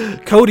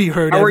 Cody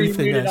heard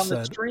everything I said. On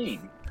the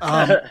stream?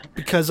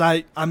 because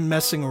I'm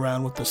messing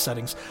around with the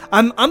settings.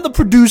 I'm the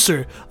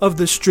producer of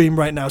this stream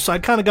right now, so I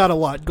kind of got a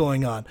lot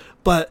going on.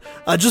 But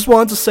I just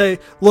wanted to say,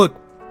 look,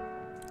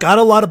 got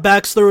a lot of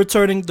backs that are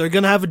returning. They're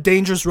going to have a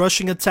dangerous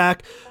rushing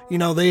attack. You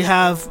know, they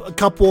have a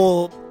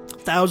couple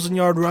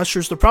 1,000-yard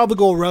rushers. They'll probably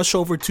go rush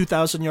over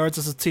 2,000 yards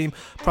as a team,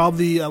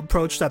 probably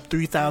approach that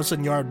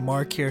 3,000-yard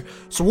mark here.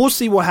 So we'll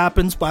see what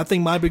happens, but I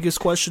think my biggest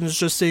question is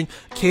just seeing,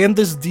 can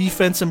this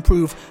defense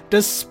improve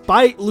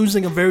despite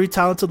losing a very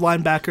talented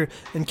linebacker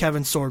in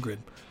Kevin Sorgren?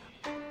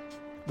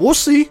 We'll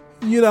see.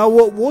 You know,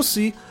 we'll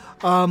see.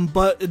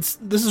 But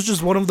this is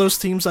just one of those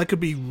teams that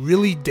could be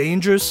really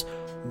dangerous.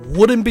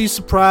 Wouldn't be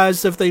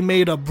surprised if they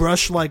made a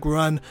brush-like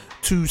run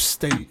to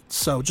state.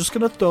 So just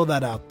going to throw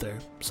that out there.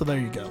 So there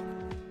you go.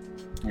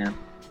 Yeah.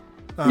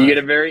 You get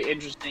a very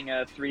interesting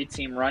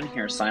 3-team run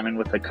here, Simon,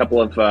 with a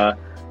couple of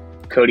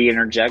Cody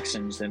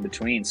interjections in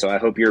between. So I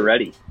hope you're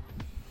ready.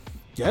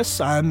 Yes,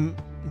 I'm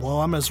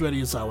as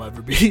ready as I'll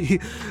ever be.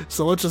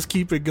 So let's just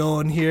keep it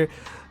going here.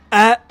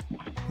 At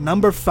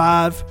number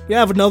 5, we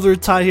have another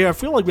tie here. I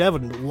feel like we have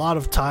a lot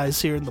of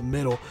ties here in the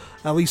middle,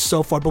 at least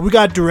so far. But we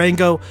got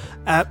Durango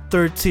at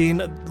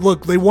 13.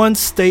 Look, they won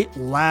state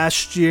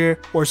last year,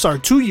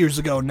 2 years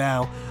ago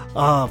now.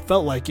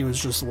 Felt like it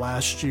was just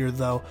last year,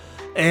 though.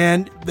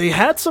 And they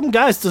had some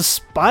guys,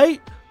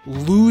 despite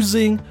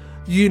losing,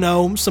 you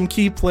know, some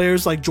key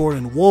players like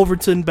Jordan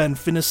Wolverton, Ben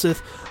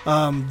Finnesseth.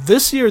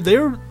 This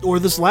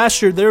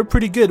last year, they were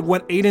pretty good.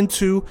 Went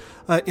 8-2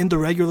 in the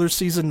regular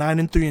season,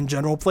 9-3 in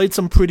general. Played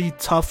some pretty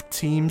tough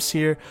teams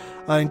here,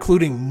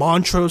 including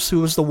Montrose,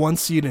 who was the 1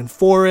 seed in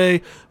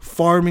 4A,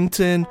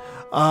 Farmington,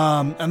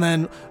 and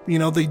then, you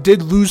know, they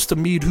did lose to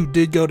Meade, who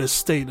did go to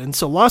state. And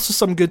so lost to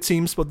some good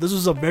teams, but this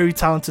was a very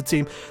talented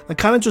team that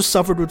kind of just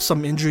suffered with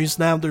some injuries.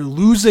 Now they're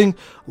losing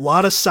a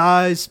lot of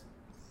size,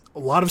 a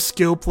lot of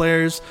skill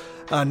players.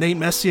 Nate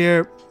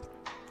Messier,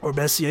 he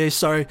was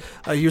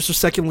their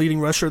second leading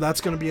rusher.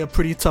 That's going to be a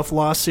pretty tough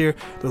loss here.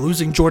 They're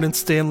losing Jordan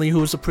Stanley,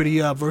 who is a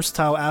pretty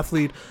versatile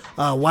athlete.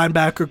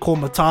 Linebacker Cole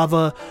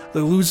Matava.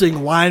 They're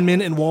losing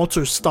linemen and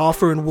Walter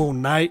Stauffer and Will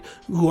Knight,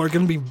 who are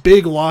going to be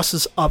big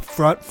losses up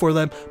front for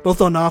them, both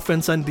on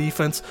offense and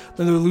defense.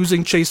 Then they're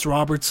losing Chase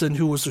Robertson,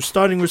 who was their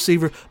starting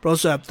receiver, but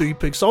also have 3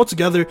 picks.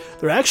 Altogether,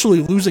 they're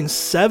actually losing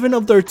 7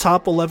 of their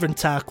top 11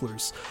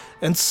 tacklers.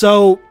 And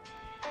so,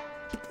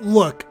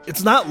 look,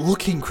 it's not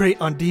looking great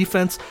on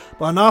defense,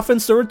 but on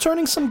offense, they're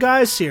returning some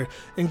guys here,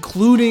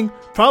 including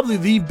probably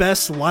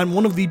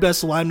one of the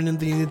best linemen in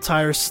the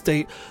entire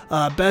state,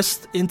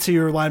 best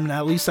interior lineman,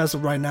 at least as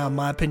of right now, in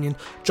my opinion,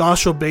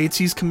 Joshua Bates.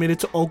 He's committed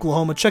to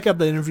Oklahoma. Check out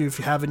the interview if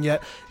you haven't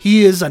yet.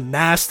 He is a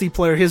nasty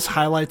player. His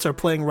highlights are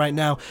playing right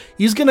now.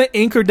 He's going to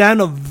anchor down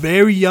a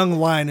very young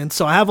line, and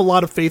so I have a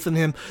lot of faith in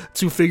him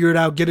to figure it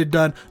out, get it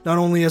done, not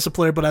only as a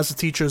player, but as a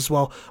teacher as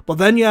well. But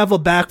then you have a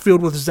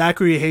backfield with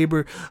Zachary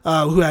Haber,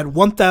 who had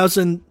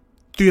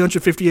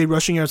 1,358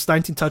 rushing yards,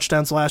 19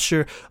 touchdowns last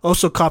year,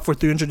 also caught for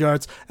 300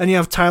 yards. And you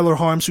have Tyler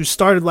Harms, who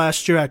started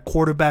last year at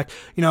quarterback.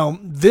 You know,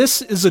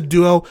 this is a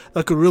duo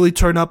that could really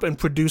turn up and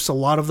produce a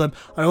lot of them.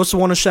 I also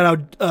want to shout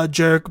out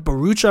Jarek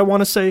Baruch, I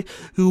want to say,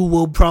 who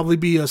will probably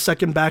be a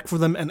second back for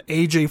them, and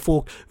AJ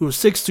Folk, who is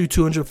 6'2",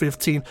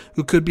 215,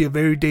 who could be a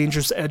very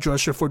dangerous edge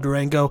rusher for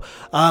Durango.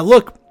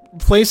 Look,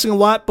 placing a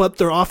lot, but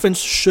their offense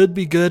should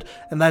be good,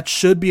 and that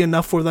should be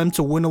enough for them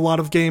to win a lot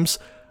of games.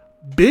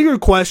 Bigger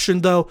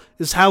question, though,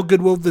 is how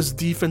good will this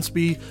defense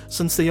be,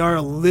 since they are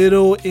a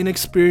little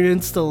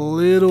inexperienced, a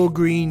little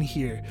green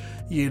here.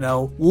 You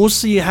know, we'll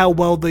see how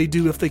well they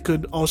do if they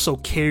could also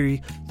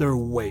carry their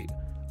weight.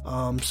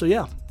 So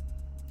yeah.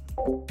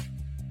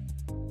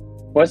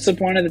 What's the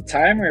point of the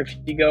timer if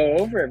you go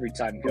over every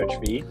time, Coach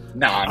V?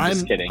 No, I'm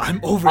just kidding. I'm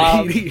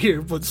overheating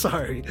here, but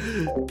sorry.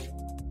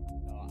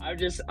 I'm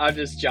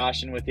just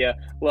joshing with you.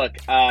 Look,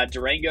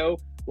 Durango.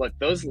 Look,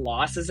 those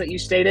losses that you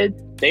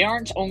stated, they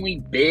aren't only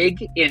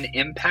big in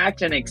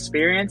impact and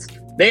experience,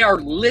 they are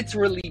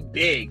literally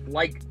big.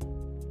 Like,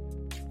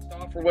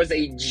 Stauffer was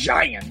a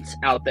giant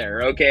out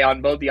there, okay,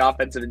 on both the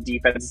offensive and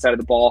defensive side of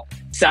the ball.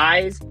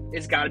 Size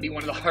has got to be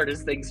one of the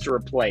hardest things to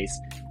replace.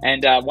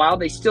 And while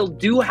they still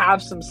do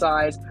have some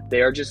size,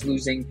 they are just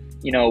losing,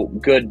 you know,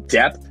 good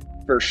depth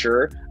for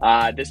sure.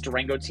 This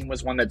Durango team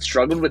was one that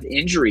struggled with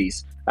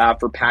injuries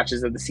for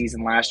patches of the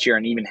season last year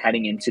and even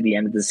heading into the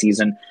end of the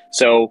season.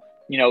 So,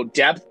 you know,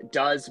 depth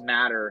does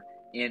matter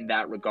in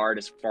that regard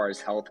as far as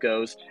health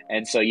goes.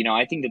 And so, you know,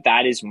 I think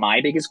that is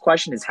my biggest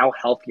question, is how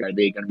healthy are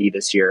they going to be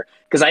this year?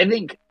 Because I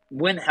think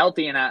when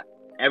healthy and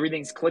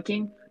everything's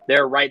clicking,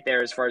 they're right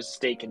there as far as the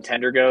state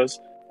contender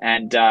goes.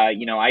 And,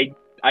 you know, I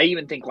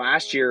even think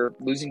last year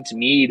losing to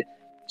Meade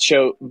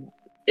showed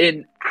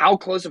in how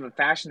close of a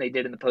fashion they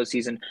did in the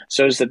postseason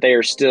shows that they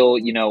are still,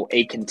 you know,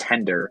 a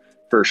contender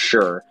for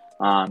sure.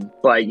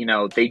 But, you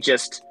know,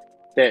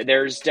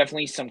 there's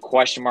definitely some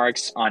question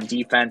marks on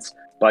defense,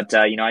 but,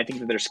 you know, I think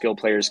that their skill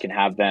players can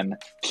have them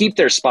keep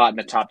their spot in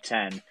the top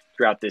 10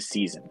 throughout this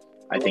season.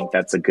 I think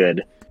that's a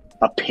good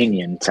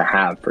opinion to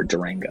have for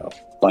Durango.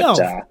 But,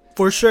 no,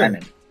 for sure.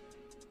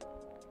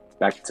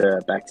 back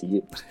to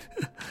you.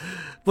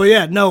 But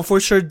yeah, no, for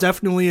sure,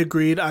 definitely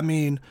agreed. I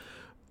mean,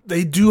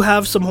 they do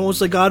have some holes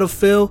they got to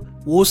fill.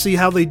 We'll see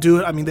how they do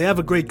it. I mean, they have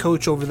a great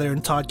coach over there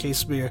in Todd K.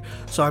 Spear,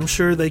 so I'm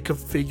sure they could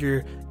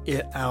figure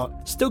it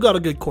out. Still got a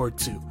good core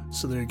too,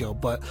 so there you go.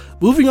 But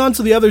moving on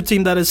to the other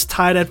team that is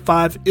tied at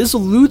 5 is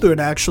Lutheran,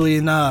 actually.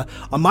 And on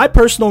my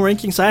personal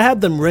rankings, I had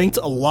them ranked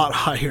a lot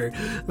higher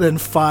than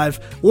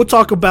 5. We'll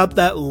talk about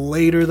that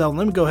later, though.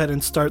 Let me go ahead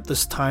and start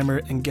this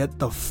timer and get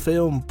the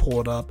film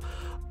pulled up.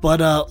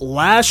 But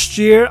last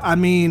year, I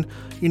mean,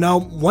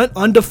 went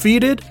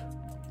undefeated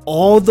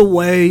all the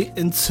way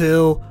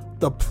until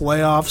the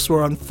playoffs,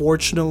 where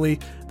unfortunately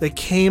they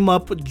came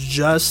up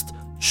just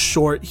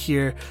short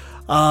here.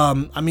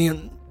 I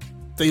mean,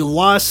 they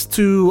lost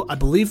to, I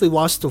believe they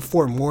lost to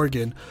Fort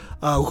Morgan,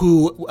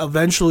 who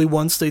eventually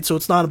won state, so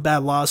it's not a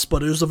bad loss,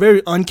 but it was a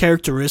very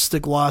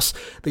uncharacteristic loss.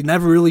 They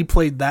never really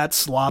played that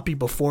sloppy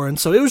before, and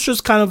so it was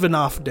just kind of an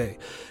off day.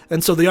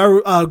 And so they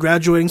are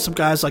graduating some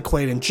guys like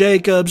Clayton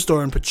Jacobs,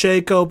 Dorian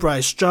Pacheco,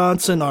 Bryce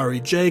Johnson,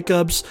 Ari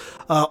Jacobs,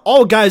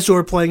 all guys who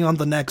are playing on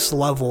the next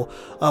level,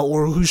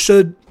 or who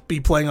should be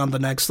playing on the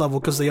next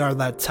level because they are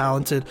that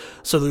talented.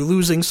 So they're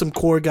losing some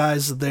core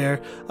guys there.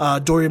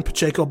 Dorian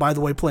Pacheco, by the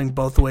way, playing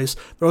both ways.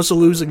 They're also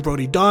losing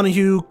Brody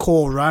Donahue,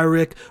 Cole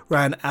Ryrick,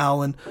 Ryan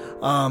Allen.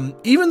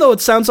 Even though it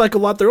sounds like a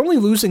lot, they're only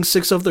losing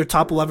 6 of their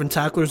top 11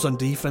 tacklers on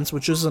defense,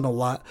 which isn't a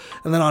lot.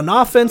 And then on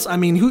offense, I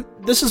mean,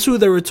 this is who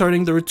they're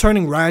returning. They're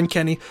returning Ryan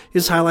Kenny.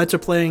 His highlights are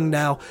playing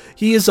now.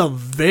 He is a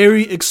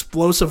very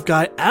explosive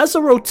guy. As a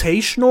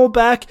rotational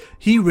back,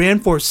 he ran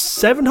for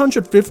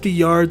 750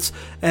 yards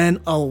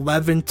and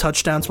 11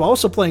 touchdowns while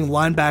also playing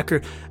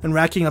linebacker and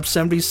racking up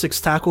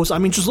 76 tackles. I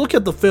mean, just look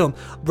at the film.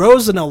 Bro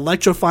is an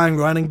electrifying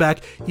running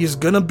back. He's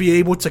going to be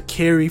able to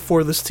carry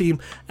for this team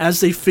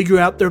as they figure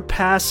out their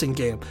passing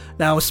game.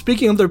 Now,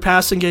 speaking of their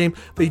passing game,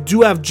 they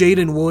do have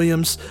Jaden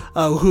Williams,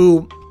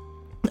 who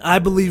I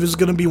believe is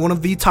going to be one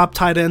of the top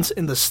tight ends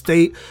in the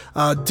state.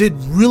 Did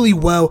really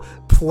well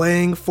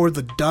playing for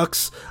the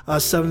Ducks,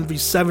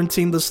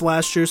 7v17 this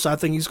last year, so I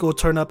think he's going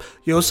to turn up.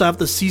 You also have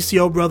the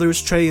CCO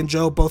brothers, Trey and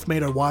Joe, both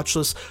made our watch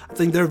list. I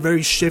think they're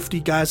very shifty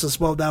guys as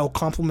well. That will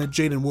complement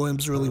Jaden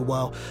Williams really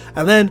well.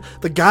 And then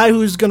the guy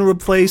who's going to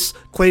replace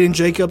Clayton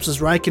Jacobs is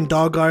Ryken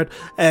Doggard,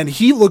 and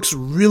he looks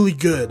really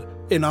good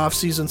in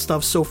offseason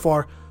stuff so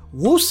far.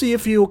 We'll see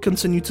if he will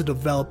continue to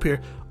develop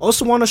here.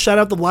 Also want to shout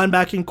out the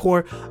linebacking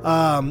core,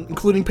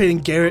 including Peyton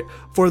Garrett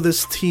for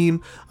this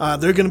team.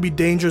 They're going to be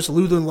dangerous.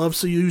 Lutheran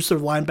loves to use their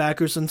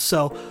linebackers, and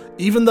so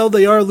even though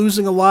they are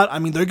losing a lot, I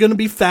mean, they're going to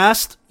be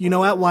fast, at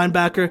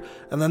linebacker,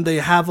 and then they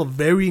have a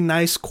very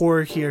nice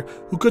core here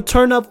who could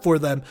turn up for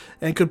them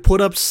and could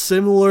put up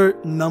similar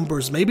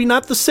numbers. Maybe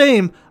not the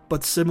same,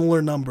 but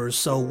similar numbers,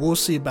 so we'll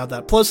see about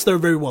that. Plus, they're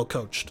very well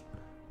coached.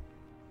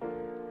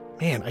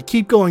 Man, I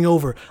keep going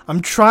over.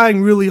 I'm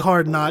trying really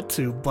hard not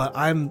to, but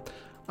I'm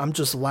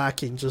just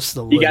lacking just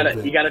a little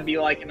bit. You gotta be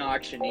like an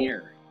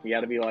auctioneer.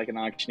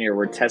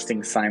 We're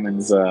testing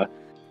Simon's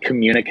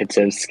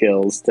communicative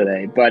skills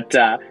today. But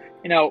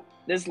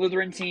this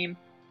Lutheran team,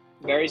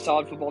 very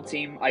solid football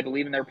team. I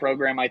believe in their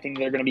program. I think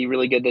they're going to be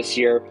really good this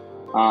year.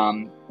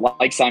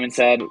 Like Simon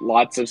said,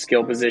 lots of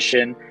skill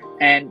position.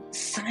 And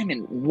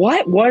Simon,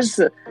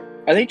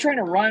 are they trying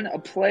to run a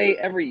play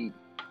every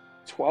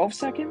 12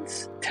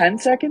 seconds? 10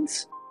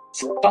 seconds?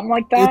 Something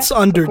like that? It's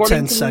under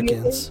 10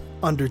 seconds.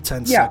 Under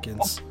 10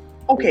 seconds.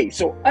 Okay,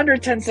 so under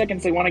 10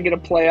 seconds, they want to get a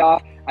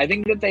playoff. I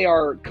think that they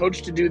are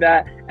coached to do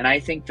that, and I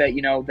think that,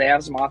 they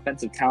have some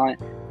offensive talent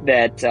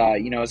that,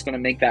 is going to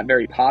make that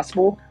very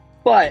possible.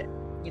 But,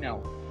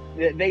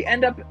 they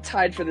end up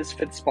tied for this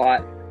 5th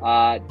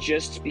spot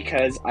just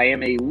because I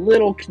am a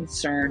little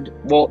concerned.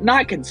 Well,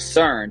 not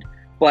concerned,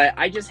 but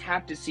I just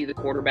have to see the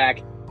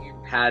quarterback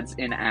pads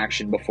in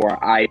action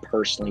before I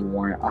personally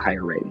warrant a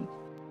higher rating,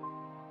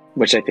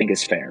 which I think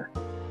is fair.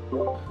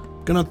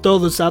 Gonna throw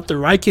this out there.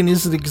 Ryken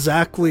isn't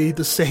exactly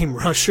the same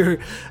rusher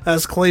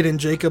as Clayton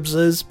Jacobs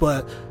is,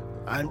 but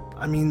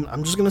I mean,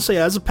 I'm just gonna say,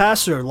 as a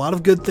passer, a lot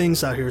of good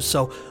things out here.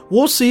 So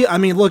we'll see. I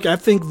mean, look, I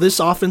think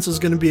this offense is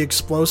gonna be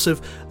explosive.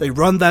 They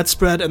run that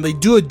spread, and they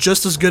do it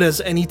just as good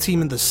as any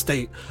team in the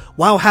state,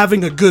 while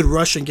having a good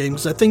rushing game.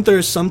 Because I think there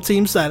are some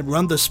teams that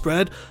run the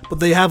spread, but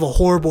they have a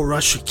horrible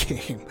rushing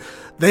game.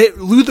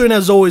 Lutheran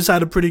has always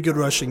had a pretty good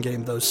rushing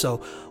game, though,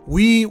 so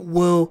we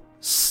will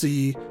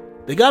see.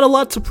 They got a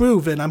lot to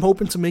prove, and I'm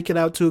hoping to make it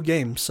out to a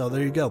game, so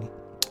there you go.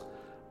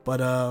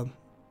 But,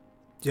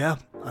 yeah,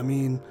 I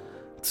mean,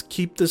 let's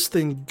keep this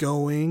thing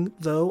going,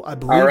 though. I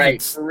believe. All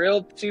right, for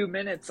real, 2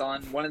 minutes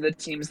on one of the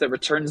teams that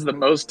returns the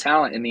most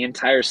talent in the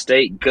entire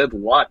state. Good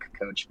luck,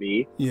 Coach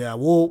B. Yeah,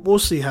 we'll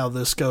see how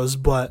this goes,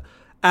 but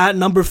at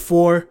number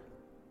 4,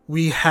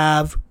 we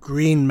have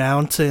Green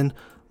Mountain.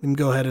 Let me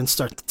go ahead and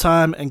start the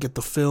time and get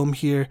the film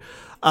here.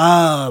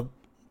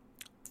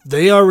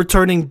 They are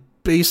returning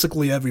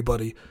basically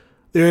everybody.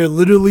 They're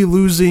literally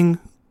losing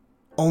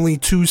only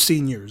 2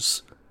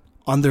 seniors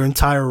on their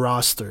entire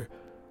roster,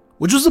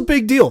 which was a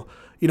big deal,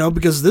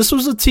 because this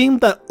was a team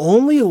that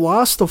only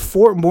lost to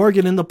Fort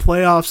Morgan in the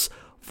playoffs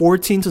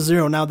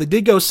 14-0. Now they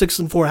did go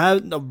 6-4,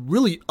 had a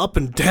really up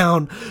and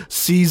down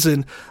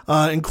season,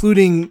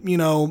 including,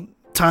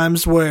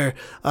 times where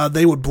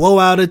they would blow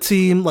out a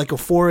team like a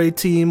 4A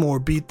team or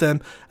beat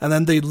them, and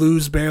then they'd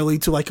lose barely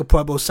to like a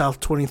Pueblo South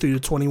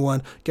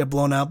 23-21, get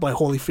blown out by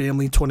Holy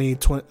Family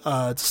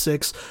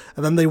 28-6,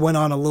 and then they went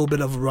on a little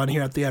bit of a run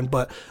here at the end.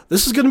 But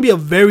this is going to be a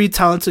very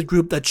talented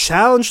group that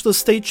challenged the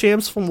state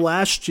champs from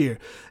last year,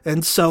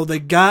 and so they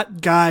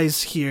got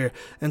guys here,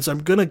 and so I'm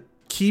going to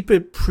keep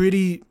it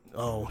pretty...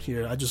 Oh,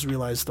 here, I just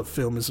realized the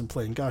film isn't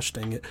playing. Gosh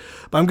dang it.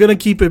 But I'm going to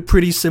keep it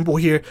pretty simple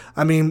here.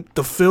 I mean,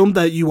 the film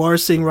that you are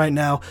seeing right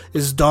now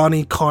is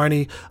Donnie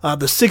Carney.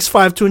 The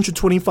 6'5",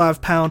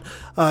 225-pound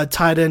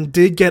tight end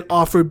did get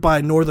offered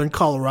by Northern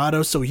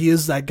Colorado, so he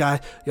is that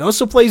guy. He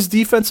also plays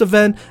defensive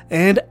end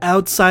and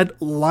outside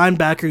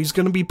linebacker. He's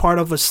going to be part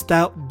of a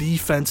stout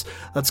defense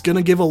that's going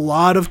to give a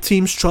lot of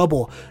teams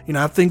trouble.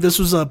 I think this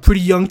was a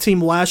pretty young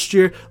team last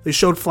year. They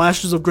showed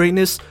flashes of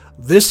greatness.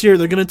 This year,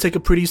 they're going to take a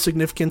pretty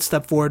significant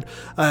step forward,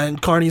 and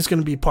Carney is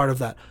going to be part of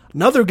that.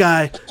 Another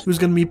guy who's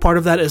going to be part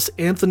of that is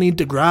Anthony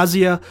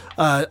DeGrazia.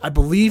 I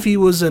believe he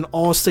was an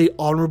All-State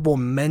honorable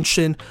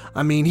mention.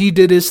 I mean, he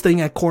did his thing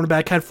at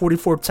cornerback, had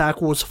 44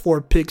 tackles, 4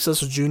 picks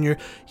as a junior.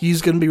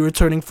 He's going to be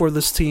returning for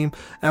this team.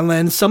 And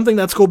then something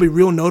that's going to be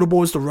real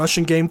notable is the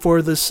rushing game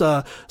for this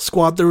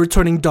squad. They're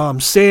returning Dom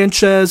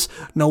Sanchez,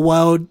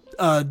 Noel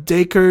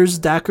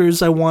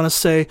Dakers, I want to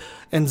say,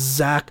 and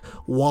Zach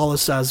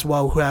Wallace as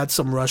well, who had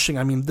some rushing.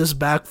 I mean, this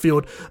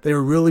backfield, they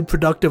were really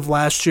productive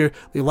last year.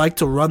 They like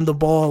to run the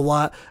ball a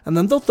lot, and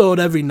then they'll throw it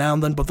every now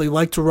and then, but they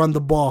like to run the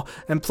ball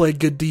and play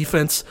good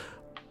defense.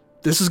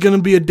 This is going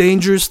to be a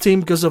dangerous team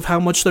because of how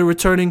much they're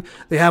returning.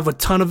 They have a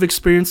ton of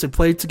experience. They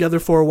played together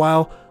for a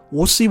while.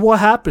 We'll see what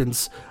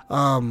happens.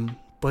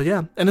 But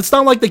yeah, and it's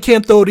not like they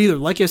can't throw it either.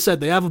 Like I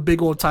said, they have a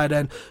big old tight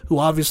end who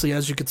obviously,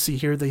 as you can see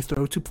here, they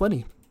throw to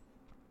plenty.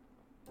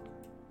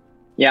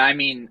 Yeah, I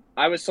mean,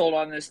 I was sold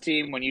on this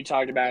team when you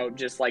talked about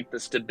just like the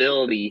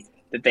stability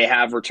that they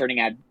have returning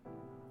at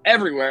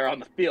everywhere on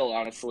the field,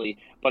 honestly,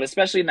 but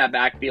especially in that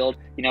backfield.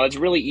 It's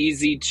really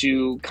easy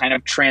to kind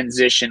of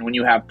transition when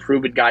you have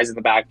proven guys in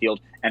the backfield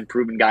and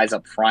proven guys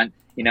up front,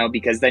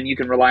 because then you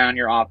can rely on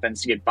your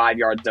offense to get 5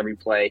 yards every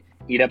play,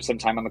 eat up some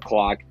time on the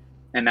clock,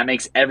 and that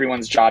makes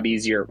everyone's job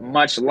easier,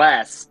 much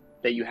less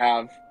that you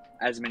have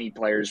as many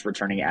players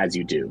returning as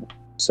you do.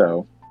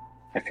 So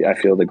I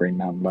feel the Green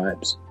Mountain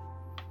vibes.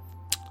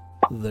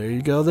 There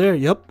you go there.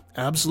 Yep,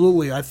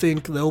 absolutely. I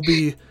think they'll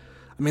be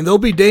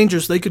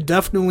dangerous. They could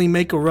definitely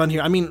make a run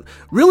here. I mean,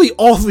 really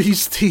all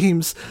these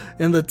teams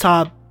in the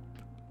top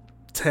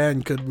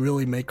 10 could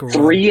really make a run.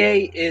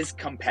 3A is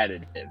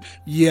competitive.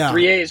 Yeah.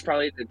 3A is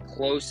probably the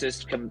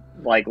closest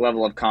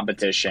level of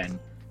competition,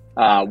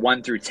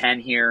 1 through 10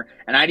 here.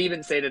 And I'd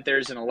even say that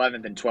there's an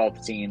 11th and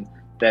 12th team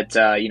that,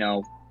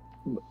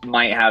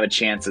 might have a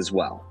chance as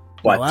well.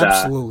 But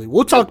absolutely.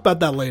 We'll talk about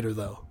that later,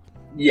 though.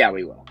 Yeah,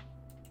 we will.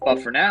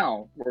 But for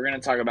now, we're going to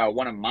talk about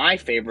one of my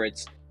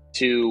favorites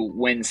to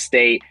win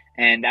state,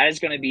 and that is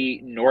going to be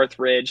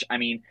Northridge. I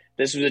mean,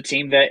 this was a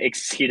team that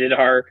exceeded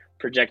our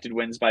projected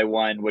wins by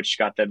 1, which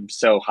got them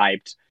so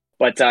hyped.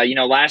 But,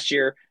 last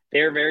year,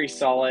 they were very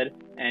solid,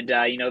 and,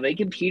 they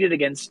competed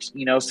against,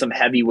 some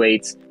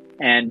heavyweights,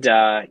 and,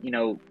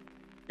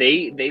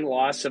 they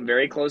lost some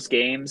very close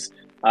games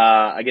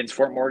against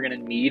Fort Morgan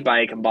and Meade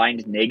by a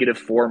combined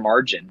 -4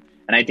 margin.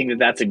 And I think that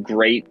that's a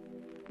great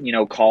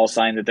call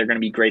sign that they're going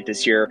to be great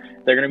this year.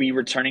 They're going to be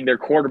returning their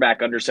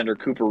quarterback under center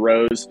Cooper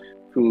Rose,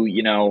 who,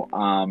 he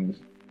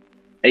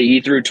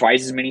threw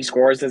twice as many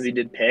scores as he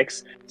did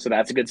picks. So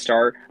that's a good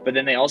start. But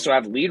then they also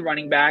have lead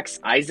running backs,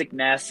 Isaac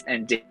Ness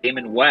and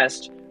Damon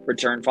West,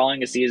 return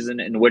following a season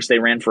in which they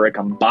ran for a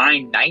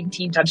combined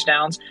 19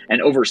 touchdowns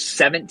and over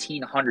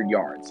 1,700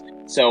 yards.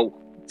 So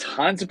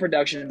tons of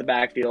production in the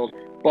backfield.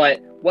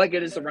 But what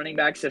good is the running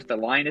backs if the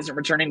line isn't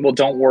returning? Well,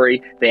 don't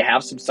worry. They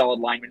have some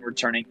solid linemen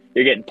returning.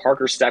 You're getting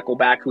Parker Steckel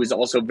back, who is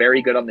also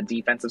very good on the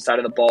defensive side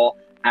of the ball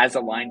as a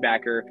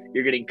linebacker.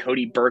 You're getting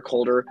Cody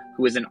Burkholder,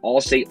 who is an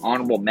All-State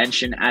honorable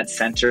mention at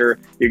center.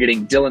 You're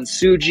getting Dylan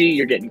Suji.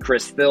 You're getting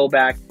Chris Thill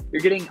back.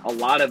 You're getting a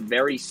lot of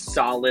very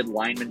solid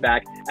linemen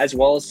back, as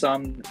well as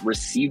some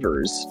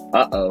receivers.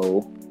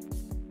 Uh-oh.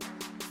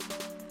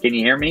 Can you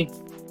hear me?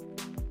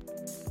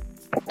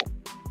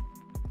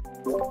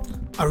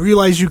 I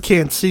realize you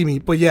can't see me,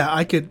 but yeah,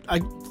 I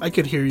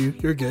could hear you.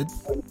 You're good.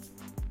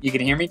 You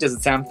can hear me? Does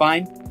it sound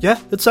fine? Yeah,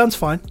 it sounds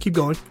fine. Keep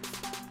going.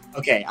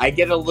 Okay, I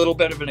get a little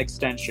bit of an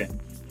extension.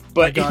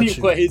 But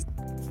anyways,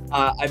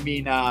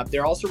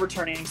 they're also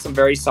returning some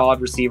very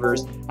solid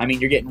receivers. I mean,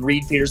 you're getting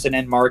Reed Peterson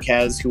and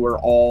Marquez, who are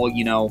all,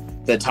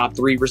 the top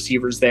 3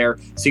 receivers there.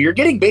 So you're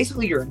getting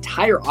basically your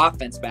entire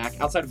offense back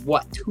outside of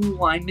 2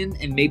 linemen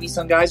and maybe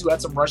some guys who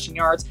had some rushing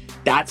yards.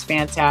 That's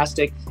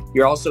fantastic.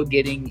 You're also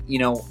getting,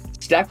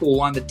 Steckel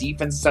on the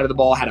defensive side of the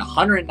ball had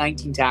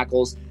 119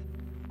 tackles.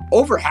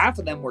 Over half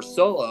of them were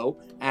solo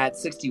at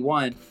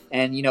 61.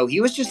 And,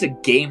 he was just a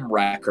game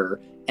wrecker.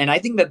 And I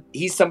think that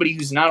he's somebody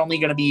who's not only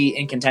going to be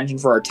in contention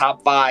for our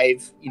top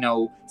 5,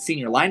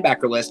 senior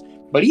linebacker list,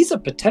 but he's a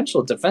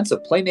potential defensive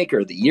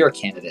playmaker of the year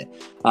candidate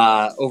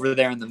over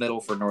there in the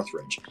middle for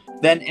Northridge.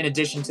 Then in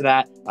addition to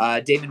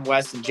that, Damon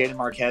West and Jaden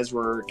Marquez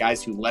were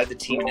guys who led the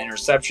team in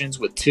interceptions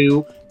with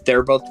 2.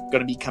 They're both going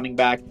to be coming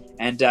back.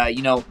 And,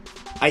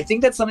 I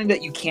think that's something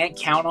that you can't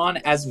count on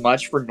as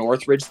much for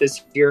Northridge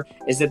this year,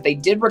 is that they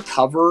did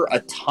recover a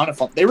ton of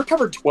fumbles. They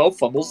recovered 12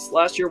 fumbles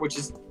last year, which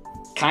is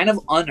kind of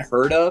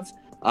unheard of.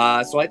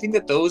 So I think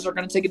that those are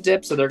going to take a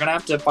dip. So they're going to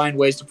have to find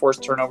ways to force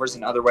turnovers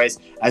in other ways,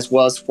 as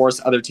well as force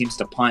other teams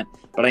to punt.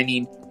 But I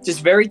mean,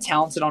 just very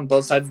talented on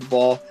both sides of the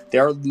ball. They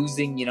are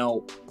losing,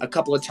 a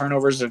couple of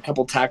turnovers and a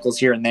couple tackles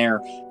here and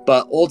there.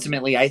 But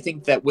ultimately, I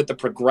think that with the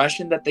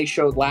progression that they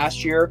showed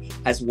last year,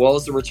 as well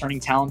as the returning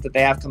talent that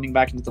they have coming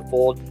back into the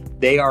fold,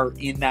 they are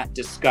in that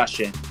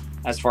discussion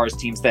as far as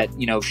teams that,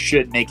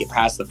 should make it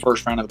past the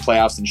first round of the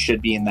playoffs and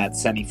should be in that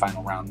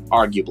semifinal round,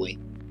 arguably.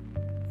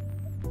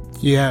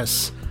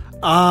 Yes.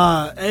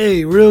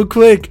 Hey, real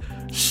quick,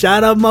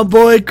 shout out my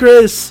boy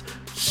Chris.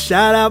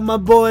 Shout out my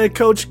boy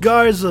Coach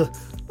Garza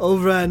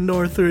over at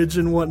Northridge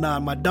and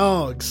whatnot, my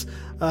dogs.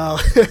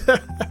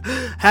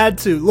 Had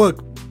to.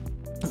 Look,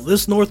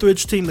 this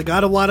Northridge team, they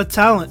got a lot of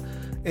talent.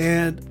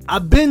 And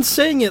I've been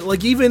saying it,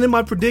 like even in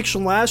my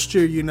prediction last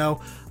year,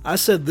 I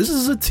said this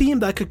is a team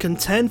that could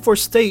contend for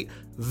state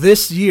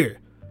this year.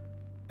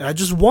 And I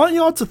just want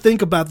y'all to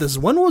think about this.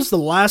 When was the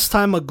last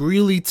time a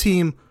Greeley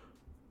team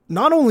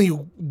not only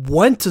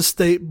went to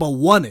state, but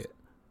won it?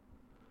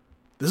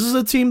 This is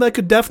a team that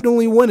could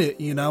definitely win it,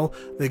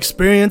 The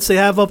experience they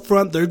have up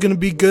front, they're going to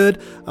be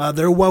good.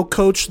 They're well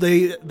coached.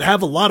 They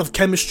have a lot of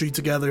chemistry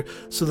together,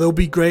 so they'll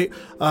be great.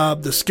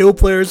 The skill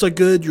players are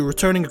good. You're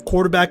returning a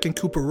quarterback in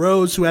Cooper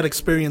Rose, who had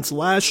experience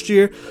last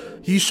year.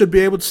 He should be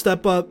able to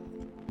step up.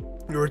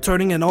 You're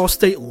returning an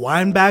all-state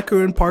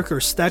linebacker in Parker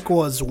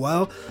Steckel as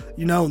well.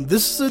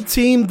 This is a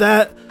team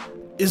that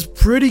is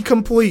pretty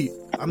complete.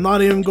 I'm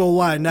not even going to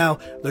lie. Now,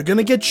 they're going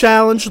to get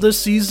challenged this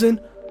season.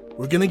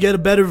 We're going to get a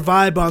better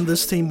vibe on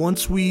this team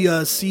once we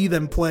see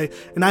them play.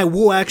 And I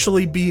will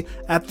actually be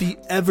at the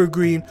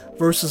Evergreen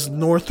versus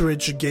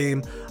Northridge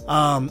game.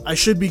 I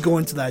should be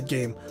going to that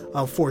game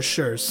for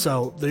sure.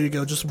 So there you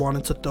go. Just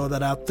wanted to throw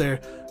that out there.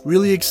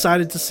 Really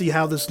excited to see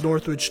how this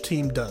Northridge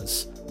team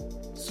does.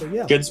 So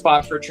yeah. Good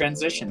spot for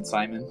transition,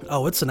 Simon.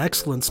 Oh, it's an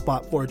excellent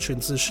spot for a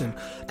transition.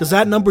 Because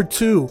at number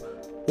 2,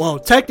 well,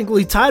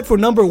 technically tied for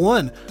number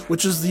 1,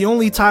 which is the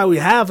only tie we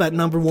have at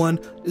number 1,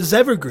 is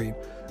Evergreen.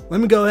 Let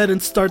me go ahead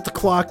and start the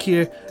clock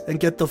here and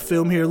get the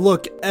film here.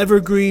 Look,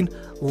 Evergreen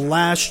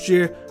last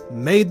year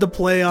made the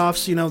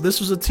playoffs. This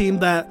was a team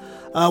that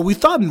we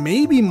thought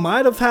maybe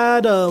might have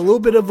had a little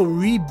bit of a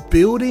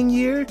rebuilding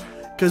year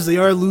because they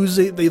are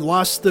losing. They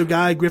lost their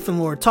guy, Griffin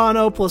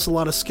Loretano, plus a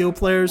lot of skill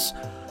players.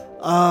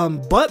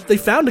 But they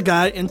found a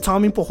guy in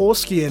Tommy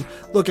Pocholski, and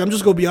look, I'm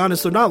just going to be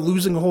honest, they're not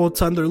losing a whole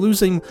ton. They're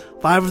losing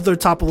 5 of their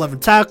top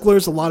 11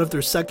 tacklers, a lot of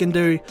their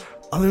secondary.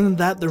 Other than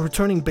that, they're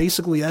returning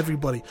basically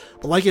everybody.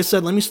 But like I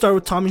said, let me start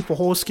with Tommy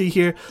Pocholski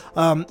here.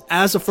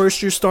 As a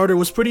first-year starter,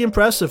 was pretty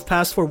impressive.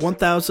 Passed for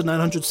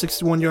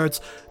 1,961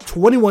 yards,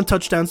 21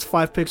 touchdowns,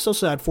 5 picks.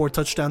 Also had 4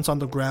 touchdowns on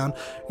the ground.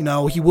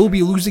 He will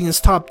be losing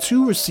his top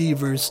 2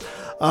 receivers,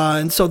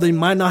 and so they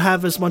might not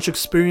have as much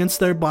experience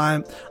there,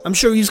 but I'm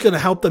sure he's going to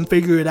help them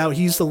figure it out.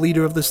 He's the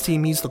leader of this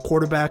team. He's the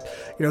quarterback,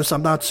 so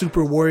I'm not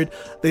super worried.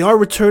 They are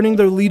returning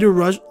their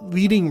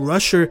leading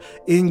rusher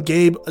in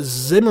Gabe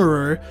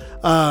Zimmerer.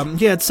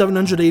 He had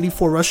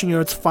 784 rushing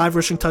yards, 5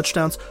 rushing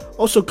touchdowns,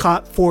 also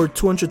caught for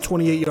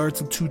 228 yards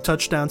and 2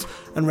 touchdowns,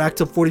 and racked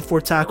up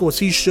 44 tackles.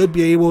 He should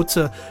be able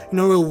to,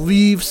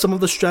 relieve some of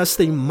the stress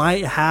they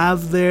might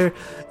have there,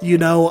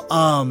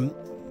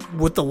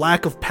 with the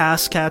lack of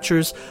pass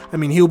catchers.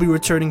 He'll be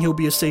returning. He'll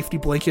be a safety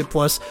blanket,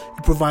 plus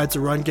he provides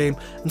a run game.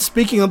 And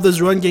speaking of this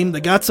run game,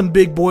 they got some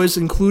big boys,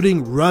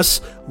 including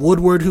Russ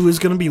Woodward, who is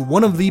going to be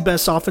one of the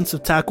best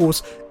offensive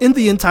tackles in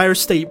the entire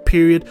state,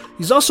 period.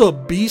 He's also a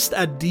beast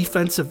at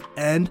defensive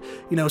end.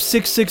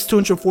 6'6",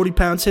 240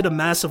 pounds, hit a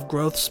massive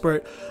growth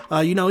spurt.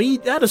 He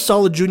had a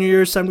solid junior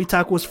year, 70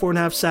 tackles,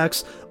 4.5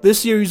 sacks.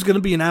 This year, he's going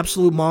to be an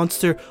absolute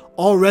monster.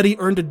 Already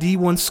earned a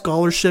D1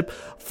 scholarship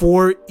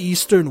for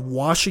Eastern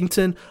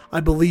Washington,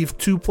 I believe,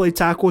 to play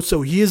tackle,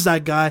 so he is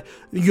that guy.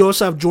 You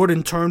also have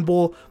Jordan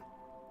Turnbull.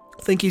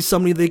 I think he's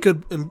somebody they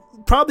could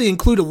probably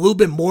include a little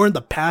bit more in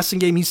the passing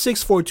game. He's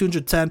 6'4",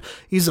 210.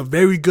 He's a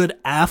very good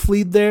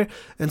athlete there,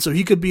 and so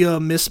he could be a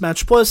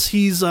mismatch. Plus,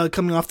 he's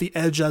coming off the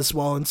edge as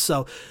well, and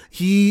so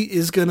he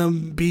is going to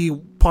be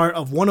part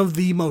of one of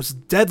the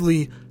most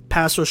deadly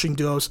pass rushing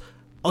duos.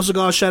 Also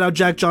got to shout out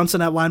Jack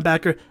Johnson at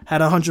linebacker,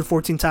 had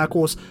 114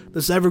 tackles.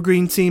 This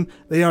Evergreen team,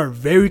 they are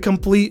very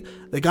complete.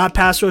 They got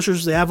pass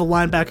rushers, they have a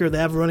linebacker, they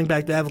have a running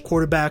back, they have a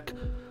quarterback.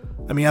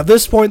 At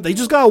this point, they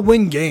just got to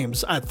win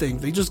games, I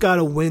think. They just got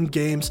to win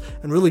games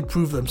and really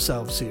prove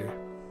themselves here.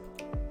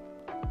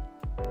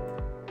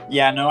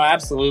 Yeah, no,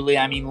 absolutely.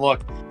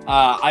 Look,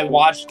 I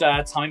watched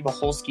Tommy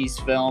Pocholski's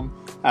film,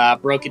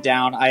 broke it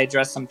down. I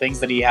addressed some things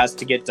that he has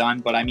to get done,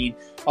 but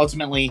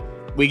ultimately,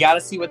 we got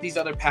to see what these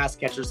other pass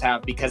catchers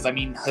have because,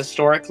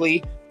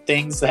 historically,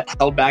 things that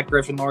held back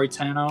Griffin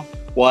Loritano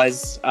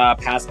was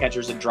pass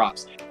catchers and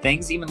drops.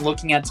 Things even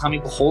looking at Tommy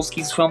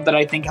Pocholski's film that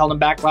I think held him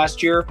back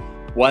last year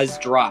was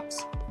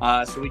drops.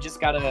 So we just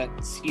got to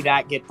see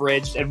that get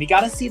bridged, and we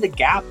got to see the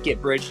gap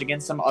get bridged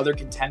against some other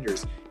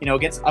contenders.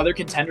 Against other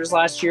contenders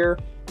last year,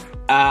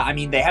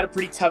 they had a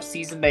pretty tough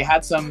season. They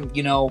had some,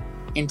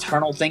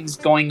 internal things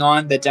going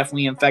on that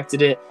definitely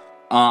affected it.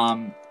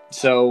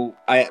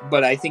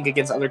 But I think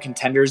against other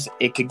contenders,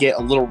 it could get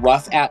a little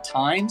rough at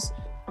times.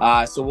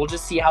 So we'll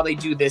just see how they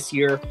do this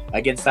year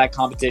against that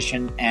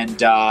competition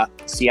and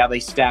see how they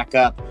stack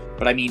up.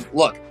 But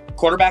look,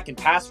 quarterback and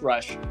pass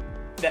rush,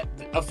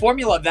 a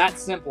formula that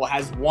simple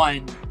has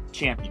won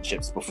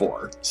championships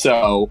before.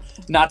 So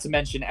not to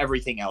mention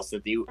everything else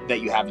that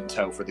you have in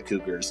tow for the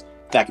Cougars,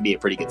 that could be a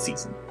pretty good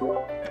season.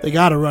 They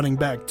got a running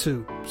back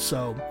too.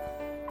 So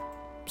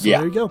yeah.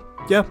 There you go.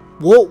 Yeah,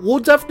 we'll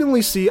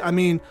definitely see. I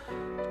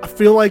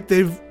feel like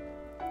they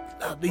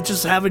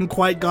just haven't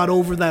quite got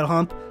over that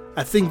hump.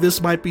 I think this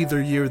might be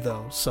their year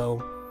though.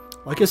 So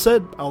like I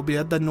said, I'll be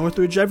at that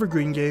Northridge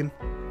Evergreen game.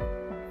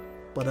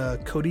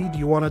 But Cody, do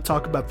you want to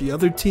talk about the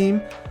other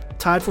team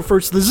tied for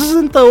first? This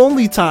isn't the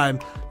only time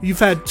you've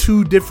had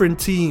two different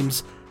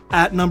teams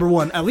at number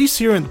one, at least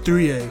here in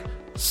 3A.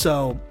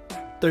 So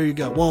there you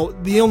go. Well,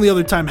 the only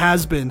other time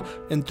has been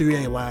in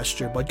 3A last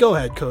year. But go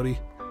ahead, Cody.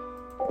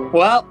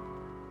 Well,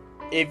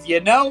 if you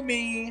know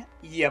me,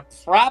 you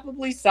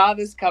probably saw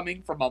this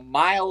coming from a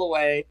mile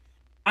away.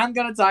 I'm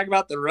going to talk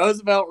about the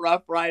Roosevelt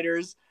Rough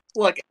Riders.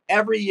 Look,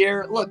 every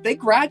year, they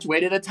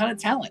graduated a ton of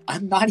talent.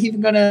 I'm not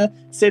even going to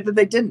say that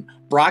they didn't.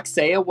 Brock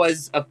Saya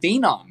was a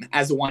phenom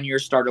as a one-year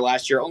starter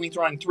last year, only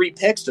throwing 3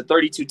 picks to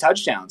 32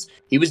 touchdowns.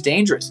 He was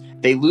dangerous.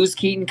 They lose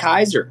Keaton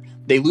Kaiser.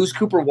 They lose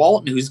Cooper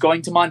Walton, who's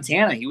going to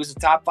Montana. He was a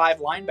top 5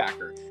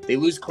 linebacker. They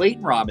lose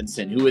Clayton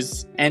Robinson,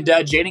 and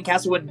Jaden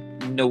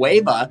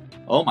Castlewood-Nueva.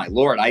 Oh my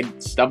Lord, I'm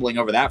stumbling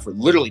over that for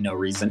literally no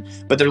reason.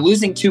 But they're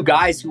losing 2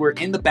 guys who were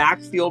in the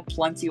backfield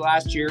plenty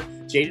last year.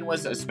 Jaden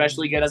was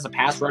especially good as a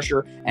pass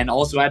rusher and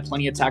also had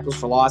plenty of tackles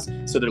for loss.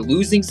 So they're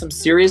losing some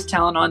serious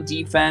talent on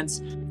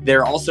defense.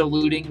 They're also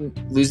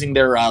losing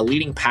their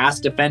leading pass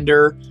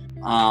defender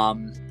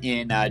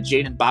in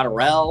Jaden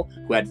Botterell,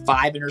 who had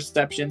 5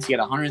 interceptions. He had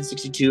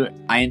 162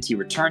 INT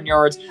return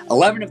yards.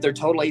 11 of their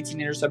total 18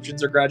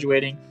 interceptions are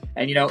graduating.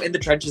 And, in the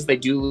trenches, they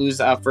do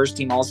lose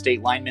first-team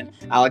All-State lineman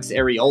Alex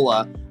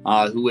Areola,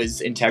 who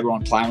is integral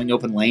in plowing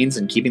open lanes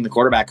and keeping the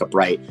quarterback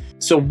upright.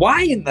 So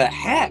why in the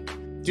heck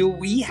do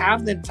we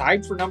have them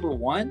tied for number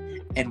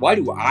 1? And why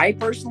do I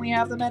personally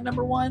have them at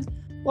number 1?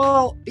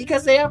 Well,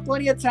 because they have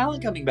plenty of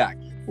talent coming back.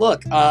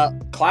 Look,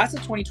 class of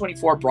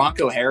 2024,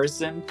 Bronco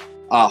Hartson,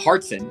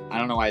 I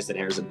don't know why I said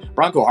Harrison.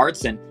 Bronco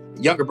Hartson,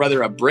 younger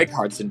brother of Brick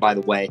Hartson, by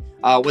the way,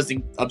 was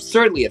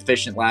absurdly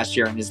efficient last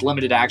year in his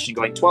limited action,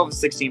 going 12 of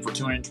 16 for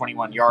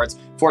 221 yards,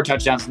 4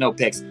 touchdowns, no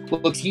picks.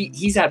 Look,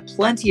 he's had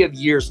plenty of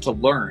years to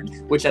learn,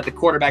 which at the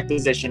quarterback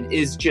position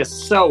is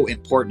just so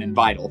important and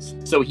vital.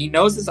 So he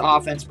knows his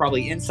offense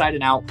probably inside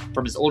and out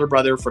from his older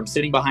brother, from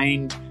sitting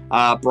behind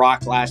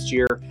Brock last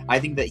year. I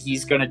think that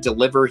he's going to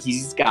deliver.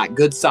 He's got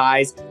good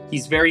size.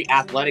 He's very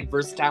athletic,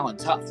 versatile, and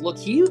tough. Look,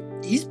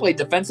 he's played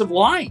defensive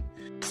line.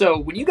 So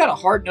when you got a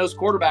hard-nosed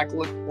quarterback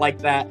look like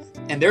that,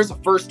 and there's a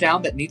first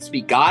down that needs to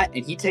be got,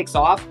 and he takes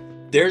off,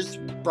 there's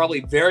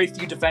probably very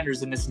few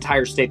defenders in this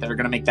entire state that are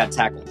going to make that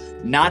tackle.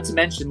 Not to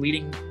mention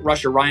leading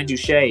rusher Ryan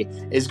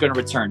Duche is going to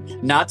return.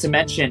 Not to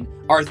mention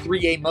our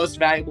 3A most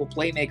valuable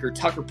playmaker,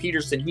 Tucker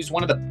Peterson, who's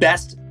one of the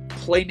best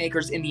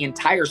playmakers in the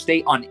entire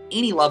state on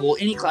any level,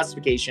 any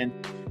classification.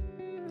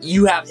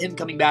 You have him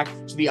coming back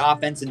to the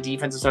offense and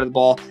defensive side of the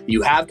ball.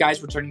 You have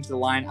guys returning to the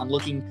line. I'm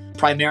looking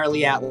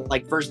primarily at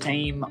first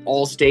team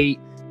All-State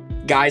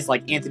guys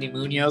like Anthony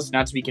Munoz,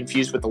 not to be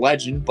confused with the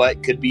legend,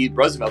 but could be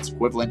Roosevelt's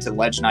equivalent to the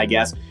legend, I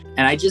guess.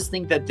 And I just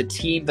think that the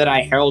team that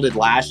I heralded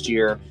last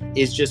year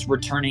is just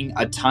returning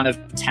a ton of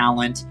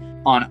talent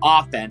on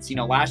offense.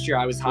 Last year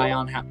I was high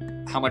on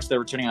how much they're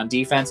returning on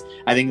defense.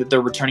 I think that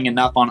they're returning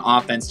enough on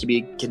offense to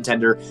be a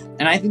contender.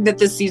 And I think that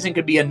this season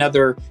could be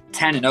another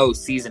 10-0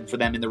 season for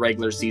them in the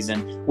regular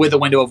season with a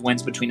window of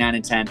wins between 9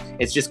 and 10.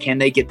 It's just, can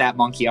they get that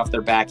monkey off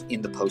their back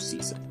in the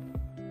postseason?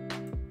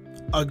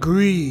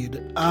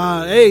 Agreed.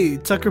 Hey,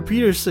 Tucker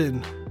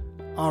Peterson,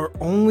 our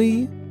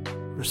only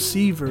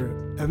receiver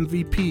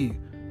MVP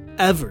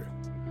ever.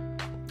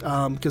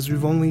 Because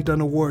we've only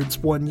done awards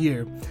 1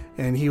 year,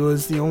 and he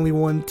was the only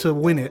one to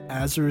win it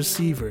as a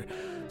receiver.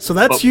 So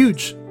that's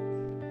huge.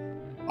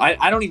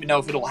 I don't even know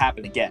if it'll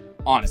happen again,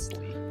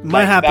 honestly.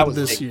 Might happen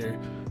this year.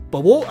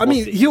 But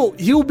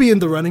he'll be in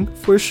the running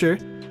for sure.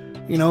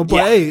 But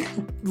hey,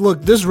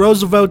 look, this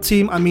Roosevelt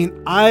team,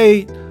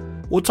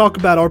 we'll talk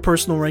about our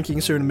personal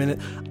rankings here in a minute.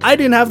 I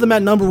didn't have them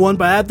at number 1,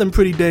 but I had them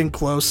pretty dang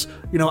close.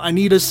 I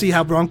need to see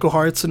how Bronco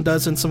Hartson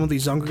does in some of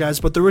these younger guys,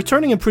 but they're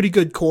returning a pretty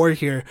good core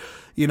here.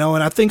 And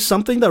I think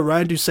something that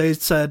Ryan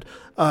Doucet said,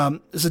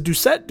 is it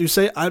Doucet?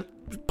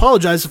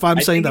 apologize if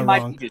I'm saying that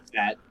wrong. Might be just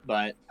that,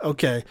 but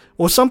okay.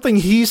 Well, something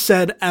he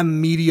said at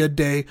media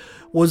day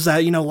was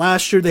that,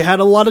 last year they had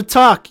a lot of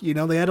talk.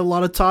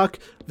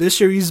 This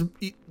year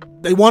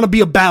they want to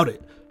be about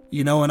it.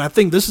 And I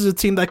think this is a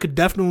team that could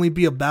definitely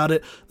be about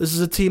it. This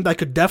is a team that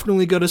could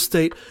definitely go to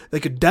state.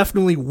 They could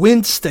definitely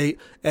win state,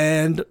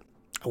 and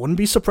I wouldn't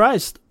be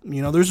surprised.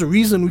 There's a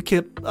reason we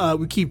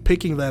keep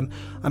picking them.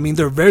 I mean,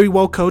 they're very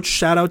well coached.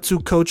 Shout out to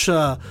Coach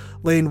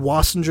Lane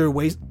Wassinger.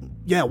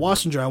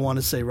 Wassinger, I want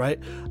to say, right?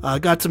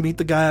 Got to meet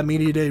the guy at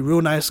media day.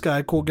 Real nice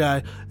guy, cool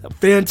guy,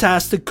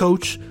 fantastic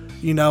coach.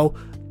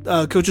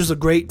 Coaches a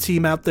great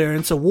team out there,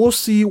 and so we'll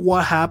see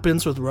what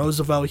happens with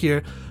Roosevelt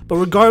here. But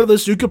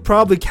regardless, you could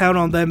probably count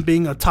on them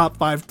being a top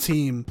 5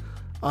 team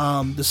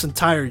this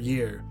entire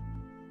year.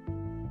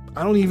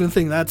 I don't even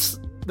think that's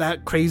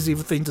that crazy of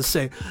a thing to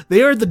say.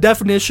 They are the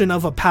definition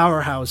of a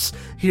powerhouse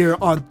here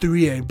on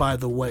 3A, by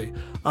the way.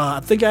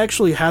 I think I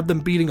actually had them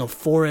beating a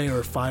 4A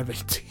or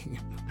 5A team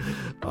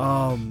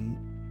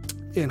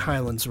in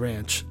Highlands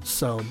Ranch.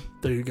 So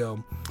there you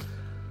go.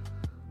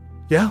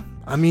 Yeah,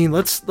 I mean,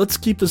 let's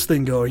keep this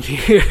thing going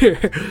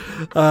here.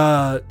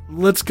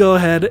 Let's go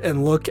ahead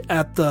and look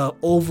at the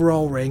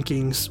overall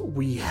rankings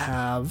we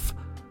have,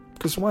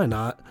 because why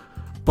not?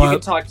 But you can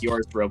talk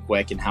yours real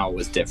quick and how it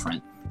was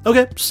different.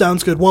 Okay,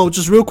 sounds good. Well,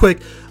 just real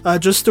quick,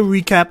 just to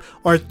recap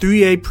our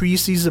 3A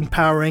preseason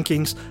power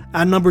rankings.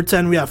 At number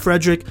 10, we have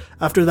Frederick.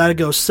 After that, it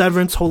goes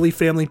Severance, Holy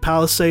Family,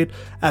 Palisade.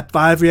 At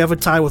 5, we have a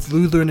tie with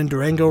Lutheran and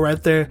Durango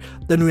right there.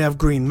 Then we have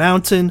Green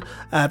Mountain.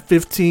 At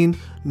 15,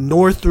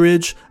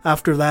 Northridge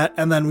after that.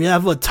 And then we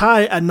have a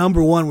tie at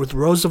number 1 with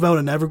Roosevelt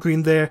and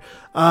Evergreen there.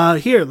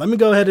 Here, let me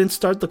go ahead and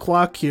start the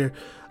clock here.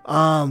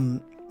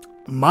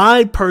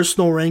 My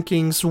personal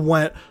rankings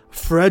went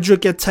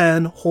Frederick at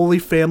 10, Holy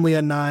Family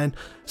at 9,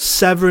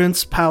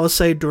 Severance,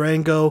 Palisade,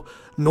 Durango,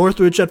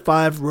 Northridge at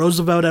 5,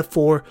 Roosevelt at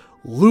 4,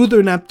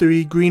 Lutheran at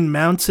 3, Green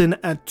Mountain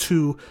at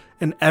 2,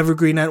 and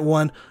Evergreen at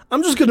 1.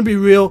 I'm just going to be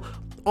real.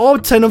 All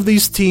 10 of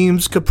these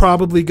teams could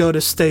probably go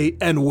to state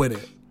and win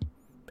it.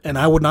 And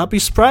I would not be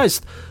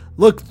surprised.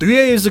 Look,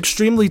 3A is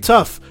extremely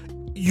tough.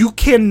 You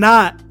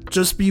cannot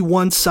just be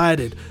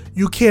one-sided.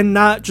 You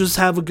cannot just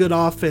have a good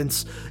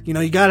offense. You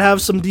got to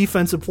have some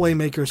defensive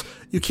playmakers.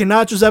 You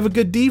cannot just have a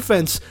good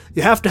defense.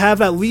 You have to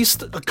have at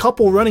least a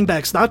couple running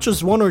backs, not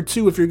just 1 or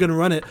 2 if you're going to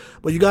run it,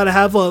 but you got to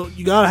have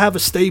a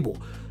stable,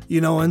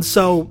 and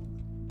so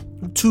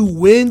to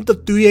win the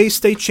 3A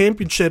state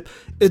championship,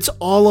 it's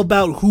all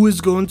about who is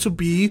going to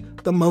be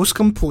the most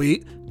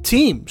complete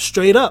team,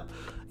 straight up.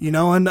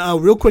 And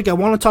real quick, I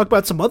want to talk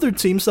about some other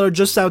teams that are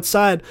just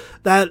outside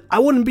that I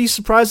wouldn't be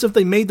surprised if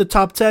they made the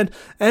top 10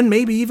 and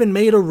maybe even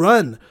made a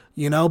run,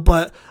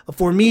 But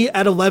for me,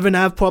 at 11,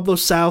 I have Pueblo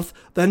South.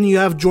 Then you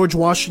have George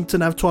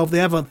Washington at 12. They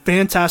have a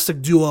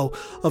fantastic duo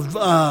of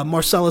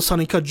Marcellus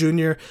Honeycutt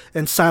Jr.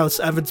 and Silas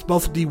Evans,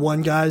 both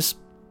D1 guys.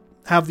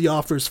 Have the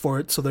offers for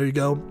it, so there you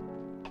go.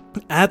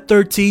 At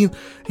 13,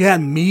 you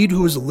had Meade,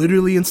 who was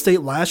literally in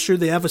state last year.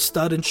 They have a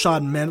stud in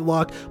Sean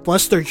Mentlock.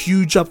 Plus, they're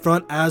huge up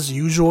front as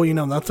usual.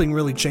 Nothing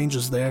really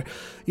changes there.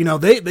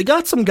 They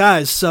got some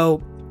guys.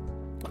 So,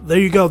 there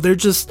you go. They're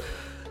just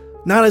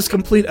not as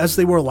complete as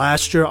they were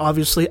last year,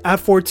 obviously. At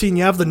 14,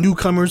 you have the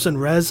newcomers in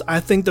Res. I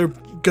think they're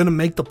going to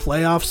make the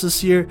playoffs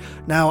this year.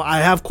 Now, I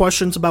have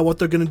questions about what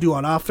they're going to do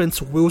on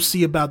offense. We'll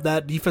see about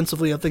that.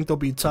 Defensively, I think they'll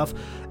be tough.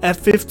 At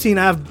 15,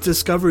 I have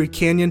Discovery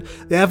Canyon.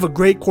 They have a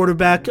great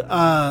quarterback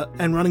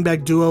and running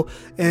back duo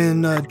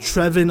in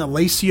Trevin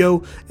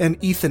Alacio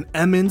and Ethan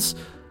Emmons.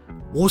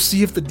 We'll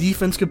see if the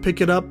defense can pick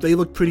it up. They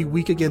looked pretty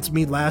weak against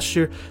me last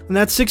year. And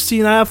at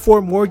 16, I have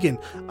Fort Morgan.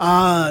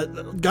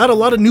 Got a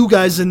lot of new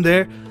guys in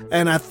there,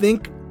 and I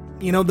think,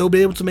 they'll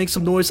be able to make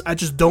some noise. I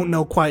just don't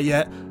know quite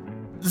yet.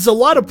 There's a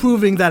lot of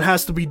proving that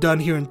has to be done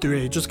here in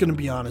 3A, just going to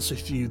be honest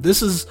with you.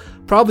 This is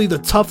probably the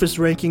toughest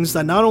rankings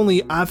that not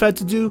only I've had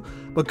to do,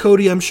 but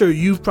Cody, I'm sure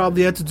you've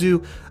probably had to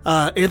do.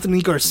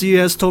 Anthony Garcia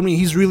has told me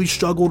he's really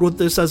struggled with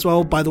this as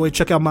well. By the way,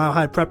 check out Mile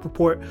High Prep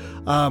Report.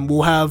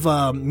 We'll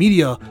have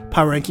media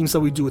power rankings that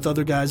we do with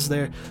other guys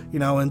there,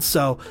 and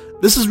so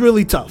this is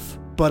really tough.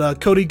 But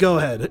Cody, go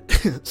ahead.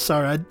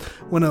 Sorry, I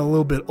went a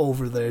little bit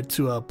over there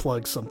to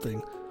plug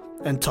something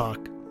and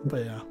talk.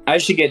 But yeah, I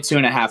should get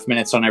 2.5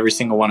 minutes on every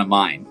single one of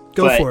mine.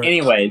 Go for it.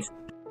 Anyways,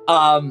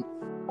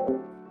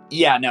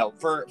 yeah, no.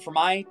 For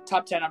my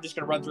top 10, I'm just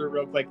gonna run through it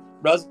real quick.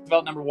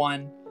 Roosevelt number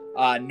 1,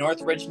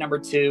 Northridge number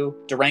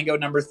 2, Durango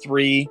number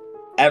 3,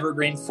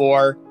 Evergreen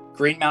 4,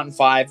 Green Mountain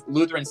 5,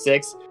 Lutheran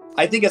 6.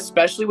 I think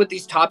especially with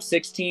these top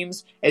 6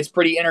 teams, it's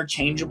pretty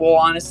interchangeable,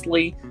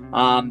 honestly.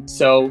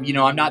 So,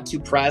 I'm not too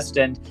pressed,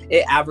 and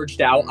it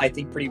averaged out, I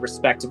think, pretty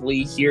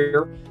respectively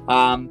here.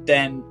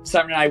 Then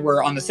Simon and I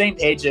were on the same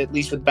page, at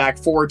least with back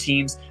 4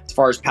 teams, as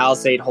far as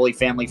Palisade, Holy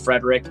Family,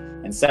 Frederick,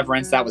 and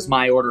Severance. That was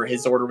my order.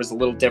 His order was a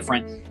little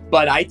different.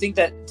 But I think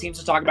that teams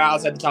to talk about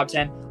outside the top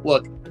 10,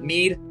 look,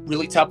 Meade,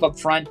 really tough up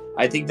front.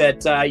 I think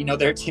that,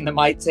 they're a team that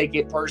might take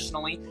it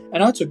personally.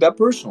 And I took that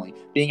personally.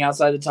 Being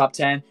outside the top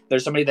 10,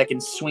 there's somebody that can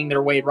swing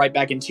their way right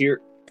back into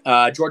your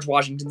George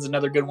Washington's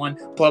another good one.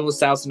 Pueblo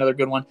South's another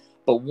good one.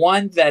 but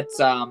one that,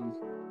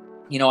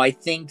 I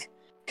think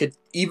could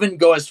even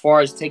go as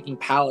far as taking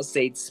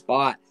Palisade's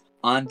spot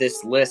on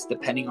this list,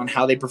 depending on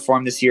how they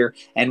perform this year.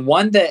 And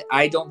one that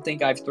I don't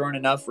think I've thrown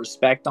enough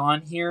respect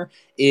on here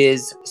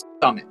is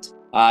Summit.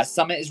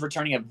 Summit is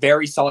returning a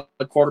very solid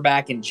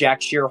quarterback in Jack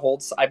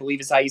Shearholtz, I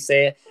believe is how you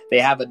say it. They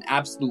have an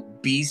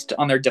absolute beast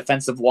on their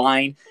defensive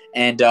line.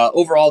 And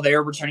overall,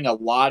 they're returning a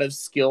lot of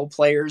skill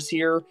players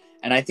here.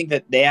 And I think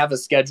that they have a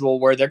schedule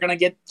where they're going to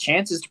get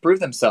chances to prove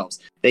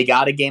themselves. They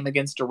got a game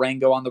against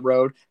Durango on the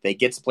road. They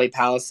get to play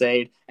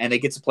Palisade, and they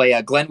get to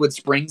play Glenwood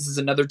Springs is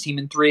another team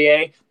in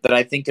 3A that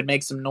I think could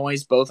make some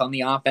noise both on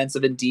the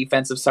offensive and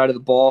defensive side of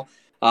the ball.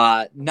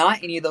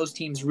 Not any of those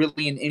teams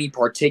really in any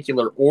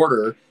particular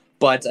order,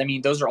 but I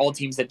mean, those are all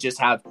teams that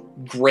just have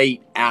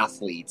great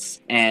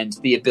athletes and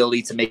the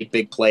ability to make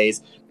big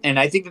plays. And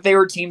I think that they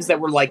were teams that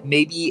were like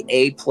maybe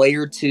a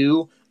player or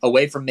two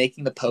away from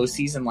making the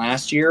postseason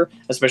last year,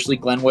 especially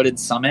Glenwood and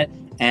Summit.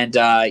 And,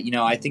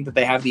 I think that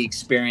they have the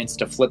experience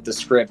to flip the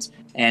script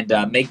and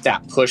make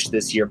that push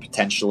this year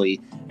potentially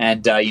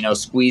and,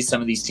 squeeze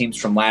some of these teams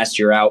from last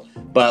year out.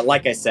 But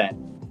like I said,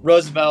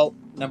 Roosevelt,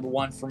 number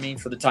 1 for me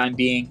for the time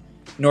being,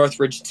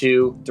 Northridge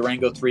 2,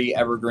 Durango 3,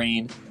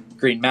 Evergreen,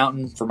 Green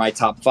Mountain for my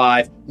top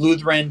 5.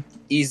 Lutheran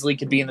easily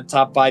could be in the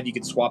top 5. You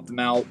could swap them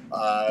out.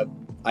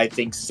 I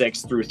think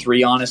 6 through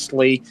 3,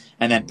 honestly.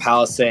 And then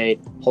Palisade,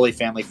 Holy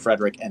Family,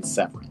 Frederick, and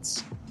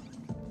Severance.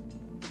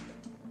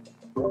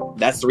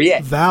 That's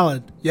 3A.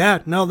 Valid. Yeah,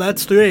 no,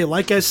 that's 3A.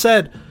 Like I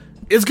said,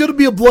 it's going to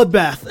be a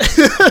bloodbath.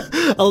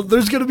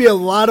 There's going to be a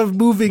lot of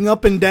moving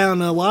up and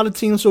down. A lot of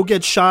teams will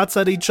get shots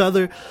at each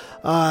other.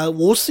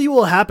 We'll see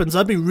what happens.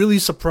 I'd be really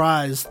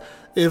surprised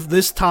if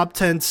this top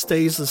 10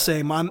 stays the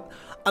same. I'm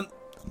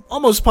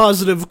almost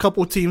positive a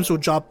couple of teams will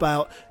drop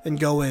out and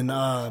go in.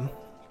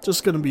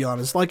 Just going to be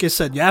honest. Like I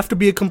said, you have to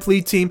be a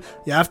complete team.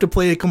 You have to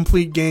play a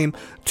complete game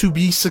to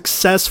be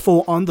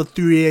successful on the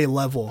 3A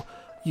level.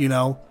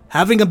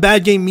 Having a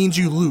bad game means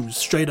you lose,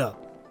 straight up.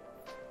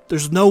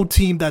 There's no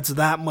team that's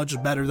that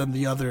much better than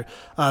the other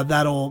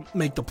that'll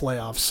make the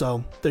playoffs.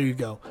 So, there you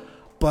go.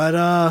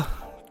 But,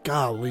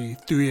 golly,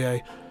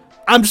 3A.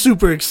 I'm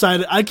super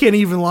excited. I can't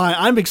even lie.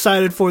 I'm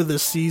excited for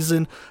this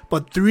season.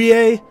 But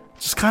 3A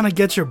just kind of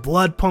gets your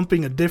blood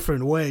pumping a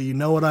different way. You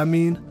know what I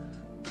mean?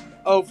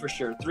 Oh, for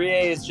sure.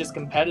 3A is just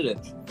competitive.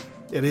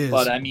 It is.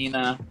 But, I mean,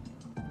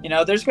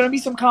 there's going to be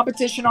some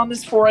competition on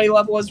this 4A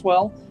level as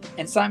well.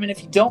 And, Simon,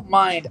 if you don't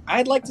mind,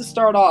 I'd like to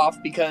start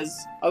off because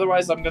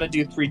otherwise I'm going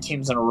to do 3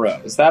 teams in a row.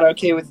 Is that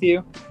okay with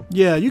you?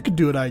 Yeah, you could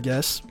do it, I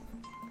guess.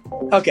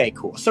 Okay,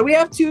 cool. So we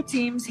have 2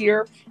 teams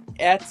here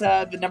at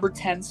the number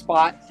 10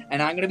 spot,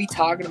 and I'm going to be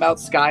talking about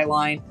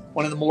Skyline,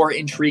 one of the more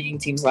intriguing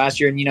teams last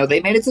year. And, they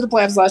made it to the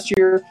playoffs last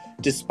year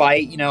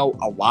despite,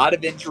 a lot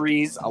of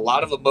injuries, a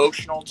lot of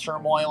emotional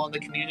turmoil in the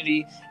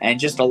community, and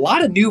just a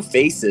lot of new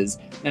faces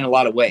in a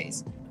lot of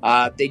ways.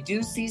 They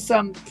do see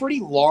some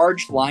pretty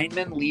large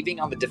linemen leaving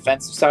on the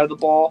defensive side of the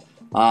ball.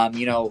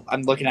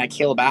 I'm looking at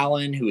Caleb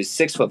Allen, who is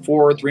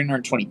 6'4",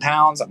 320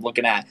 pounds. I'm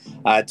looking at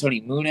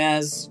Tony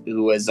Munez,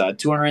 who is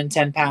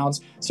 210 pounds.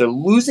 So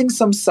losing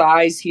some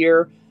size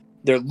here.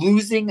 They're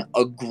losing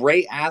a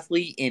great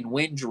athlete in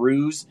Wynn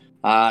Drews,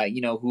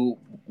 who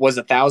was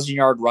a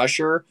 1,000-yard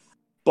rusher.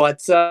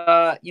 But,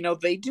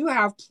 they do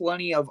have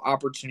plenty of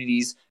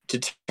opportunities to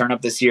turn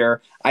up this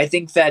year. I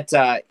think that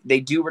they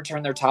do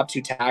return their top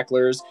 2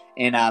 tacklers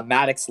in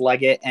Maddox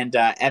Leggett and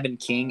Evan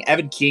King.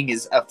 Evan King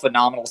is a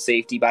phenomenal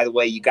safety, by the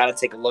way. You got to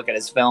take a look at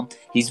his film.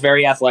 He's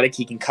very athletic.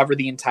 He can cover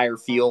the entire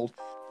field.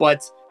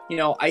 But,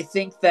 I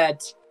think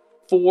that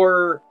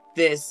for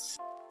this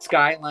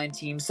Skyline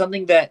team,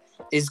 something that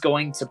is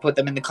going to put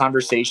them in the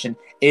conversation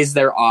is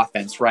their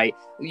offense, right?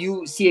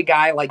 You see a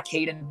guy like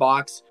Caden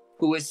Box,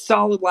 who was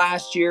solid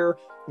last year,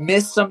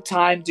 missed some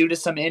time due to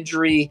some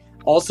injury,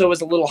 also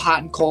was a little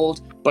hot and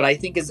cold, but I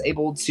think is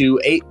able to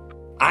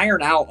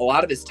iron out a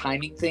lot of his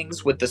timing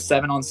things with the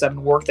 7-on-7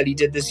 work that he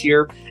did this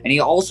year. And he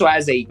also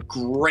has a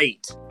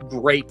great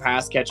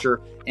pass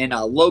catcher in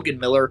Logan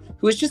Miller,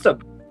 who is just a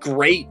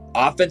great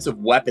offensive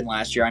weapon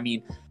last year. I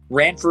mean,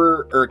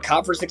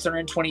 caught for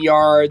 620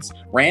 yards,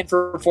 ran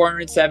for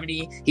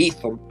 470. He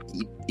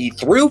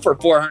threw for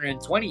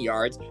 420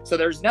 yards. So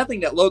there's nothing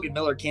that Logan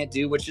Miller can't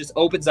do, which just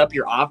opens up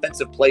your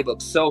offensive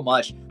playbook so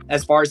much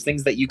as far as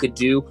things that you could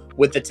do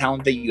with the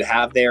talent that you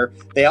have there.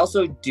 They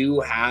also do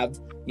have,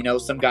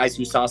 some guys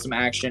who saw some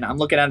action. I'm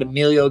looking at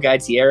Emilio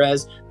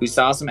Gutierrez, who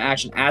saw some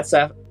action at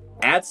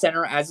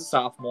center as a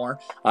sophomore.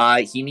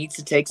 He needs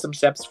to take some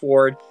steps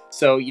forward.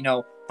 So,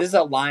 this is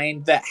a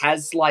line that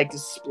has like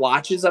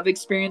splotches of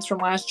experience from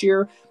last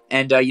year.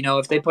 And,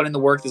 if they put in the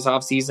work this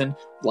offseason,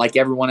 like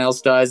everyone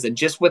else does, and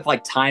just with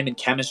like time and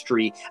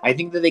chemistry, I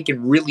think that they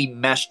can really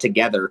mesh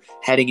together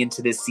heading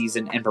into this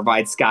season and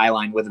provide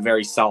Skyline with a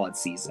very solid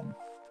season.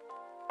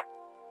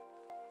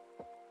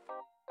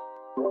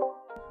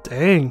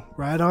 Dang,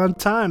 right on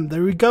time.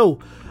 There we go.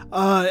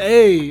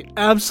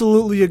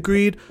 Absolutely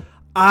agreed.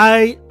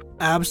 I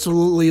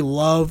absolutely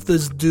love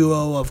this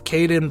duo of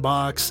Caden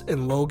Box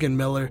and Logan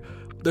Miller.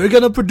 They're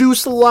going to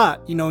produce a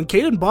lot, and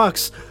Caden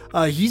Box,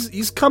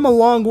 He's come a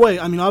long way.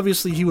 I mean,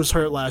 obviously he was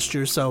hurt last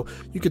year, so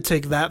you could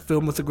take that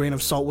film with a grain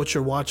of salt, which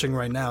you're watching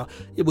right now,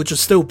 which is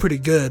still pretty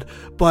good.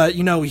 But,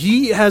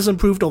 he has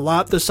improved a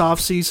lot this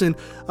offseason,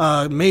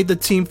 made the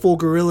team full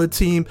gorilla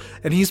team,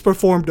 and he's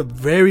performed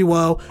very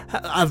well.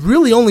 I've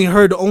really only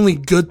heard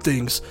good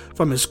things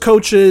from his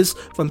coaches,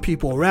 from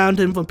people around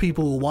him, from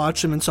people who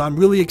watch him, and so I'm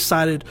really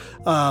excited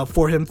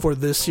for him for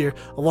this year,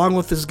 along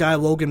with this guy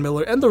Logan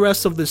Miller and the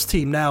rest of this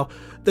team. Now,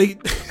 they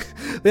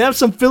have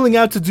some filling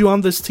out to do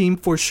on this team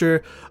for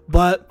sure,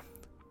 but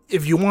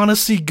if you want to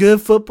see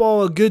good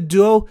football, a good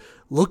duo,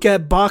 look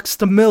at Box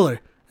to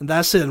Miller, and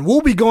that's it. And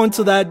we'll be going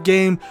to that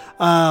game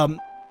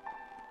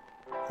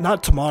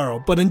not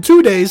tomorrow, but in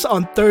 2 days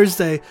on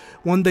Thursday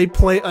when they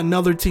play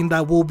another team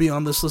that will be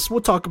on this list.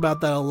 We'll talk about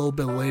that a little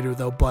bit later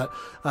though, but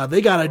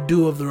they got a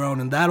duo of their own,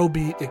 and that'll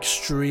be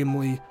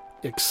extremely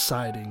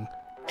exciting.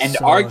 And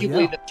so,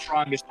 arguably the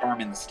strongest arm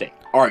in the state.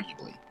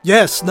 Arguably.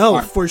 Yes,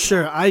 no, for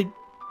sure. I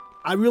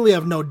really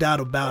have no doubt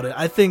about it.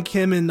 I think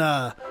him and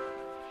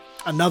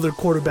another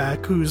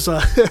quarterback whose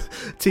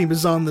team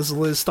is on this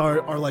list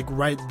are like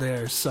right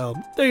there. So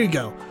there you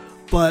go.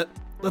 But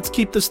let's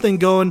keep this thing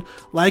going.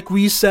 Like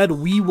we said,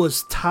 we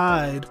was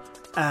tied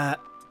at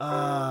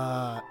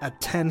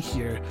 10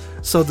 here.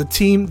 So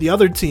the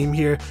other team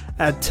here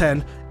at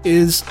 10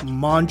 is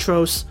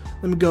Montrose.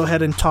 Let me go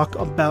ahead and talk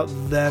about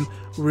them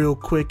real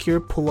quick here.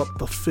 Pull up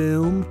the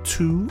film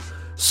too.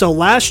 So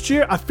last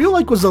year, I feel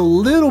like was a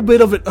little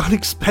bit of an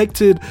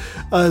unexpected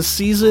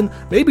season.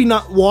 Maybe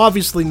not, well,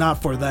 obviously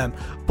not for them.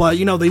 But,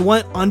 they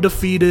went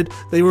undefeated.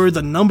 They were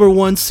the number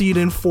 1 seed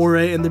in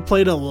 4A, and they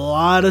played a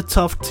lot of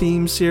tough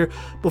teams here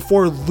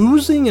before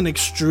losing an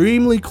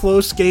extremely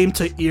close game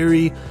to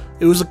Erie.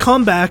 It was a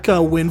comeback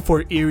win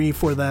for Erie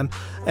for them,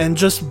 and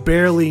just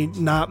barely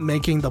not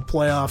making the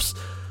playoffs.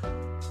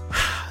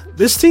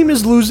 This team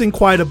is losing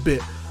quite a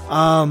bit.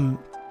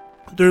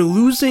 They're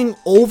losing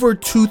over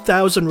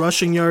 2,000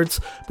 rushing yards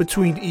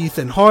between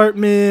Ethan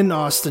Hartman,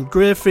 Austin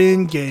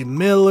Griffin, Gabe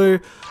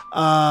Miller.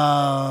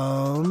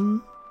 I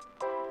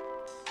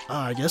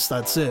guess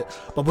that's it.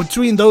 But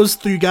between those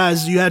 3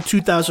 guys, you had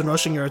 2,000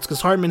 rushing yards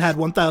because Hartman had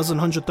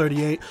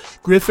 1,138,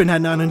 Griffin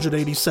had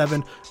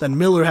 987, then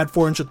Miller had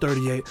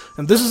 438.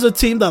 And this is a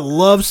team that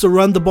loves to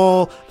run the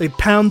ball. They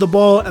pound the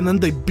ball, and then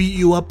they beat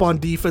you up on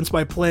defense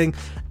by playing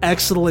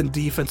excellent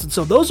defense. And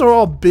so those are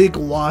all big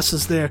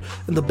losses there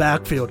in the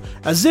backfield.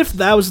 As if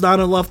that was not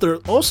enough, they're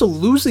also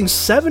losing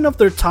 7 of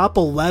their top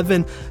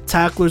 11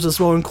 tacklers as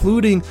well,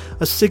 including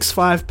a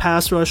 6'5"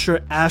 pass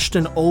rusher,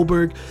 Ashton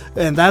Oberg.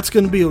 And that's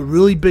going to be a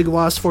really big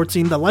loss for a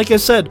team that, like I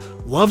said,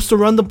 loves to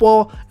run the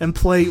ball and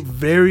play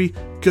very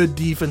good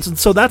defense. And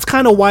so that's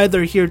kind of why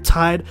they're here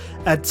tied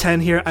at 10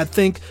 here. I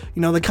think,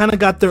 they kind of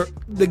got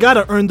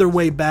to earn their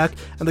way back,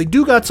 and they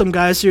do got some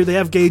guys here. They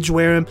have Gage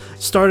Wareham,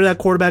 started at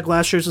quarterback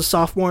last year as a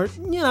sophomore.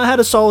 Had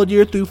a solid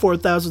year, threw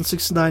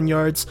 4,069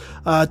 yards,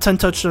 10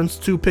 touchdowns,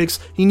 2 picks.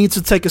 He needs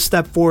to take a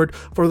step forward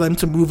for them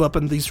to move up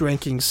in these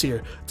rankings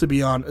here, to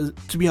be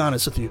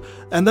honest with you.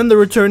 And then they're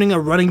returning a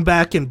running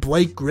back in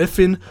Blake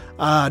Griffin,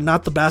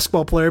 not the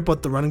basketball player,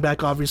 but the running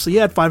back, obviously. He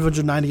had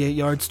 598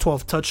 yards,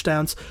 12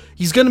 touchdowns.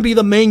 He's going to be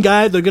the main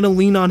guy. They're going to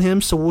lean on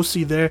him, so we'll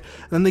see there.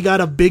 And then they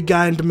got a big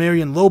guy in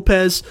Demarion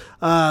Lopez.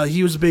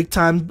 He was a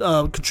big-time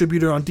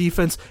contributor on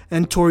defense.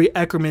 And Torrey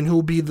Eckerman, who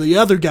will be the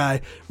other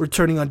guy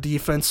returning on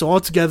defense. So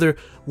altogether,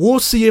 we'll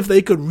see if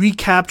they could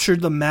recapture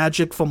the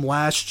magic from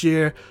last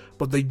year.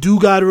 But they do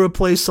got to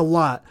replace a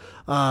lot.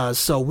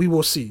 So we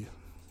will see.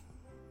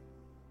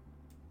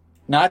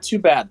 Not too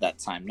bad that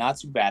time.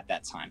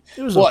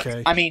 It was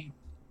okay. I mean,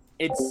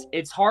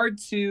 it's hard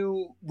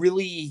to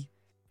really...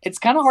 It's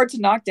kind of hard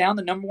to knock down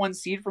the number 1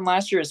 seed from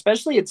last year,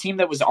 especially a team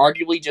that was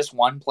arguably just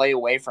 1 play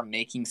away from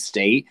making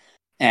state.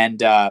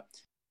 And,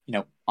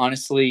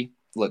 honestly,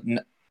 look,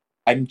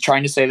 I'm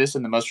trying to say this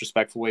in the most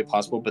respectful way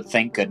possible, but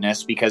thank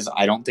goodness, because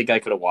I don't think I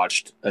could have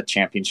watched a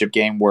championship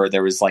game where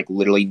there was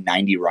literally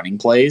 90 running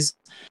plays.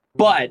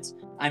 But,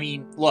 I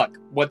mean, look,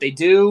 what they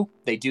do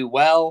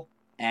well.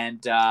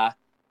 And,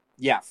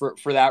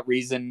 for that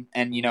reason,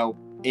 and,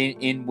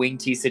 in wing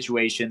T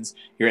situations,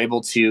 you're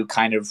able to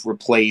kind of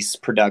replace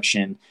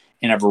production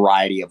in a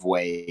variety of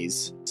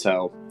ways.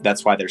 So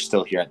that's why they're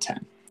still here at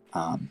 10.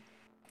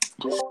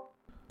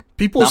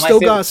 People still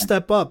got to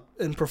step up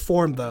and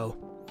perform, though.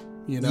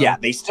 Yeah,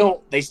 they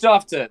still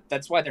have to.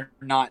 That's why they're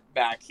not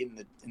back in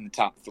the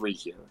top 3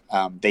 here.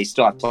 They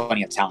still have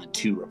plenty of talent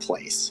to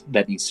replace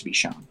that needs to be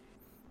shown.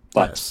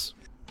 But yes.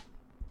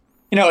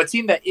 A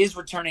team that is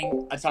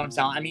returning a ton of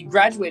talent. I mean,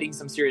 graduating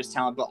some serious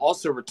talent, but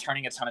also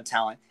returning a ton of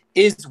talent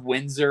is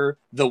Windsor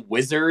the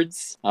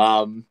Wizards.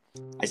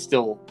 I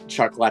still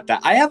chuckle at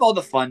that. I have all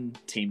the fun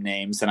team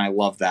names, and I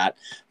love that.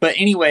 But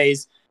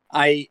anyways,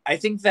 I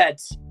think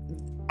that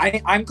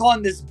I'm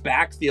calling this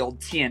backfield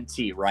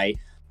TNT, right?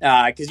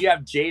 Because you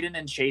have Jaden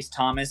and Chase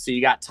Thomas, so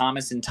you got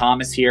Thomas and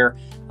Thomas here.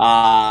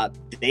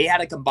 They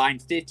had a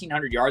combined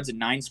 1,500 yards and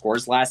 9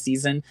 scores last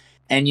season.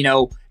 And,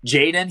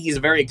 Jaden, he's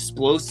a very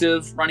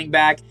explosive running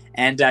back,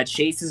 and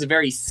Chase is a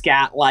very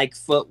scat-like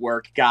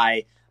footwork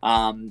guy.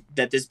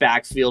 that this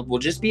backfield will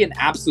just be an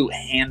absolute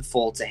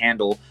handful to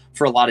handle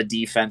for a lot of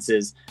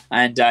defenses.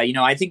 And,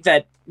 I think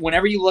that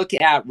whenever you look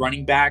at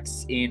running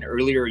backs in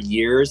earlier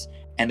years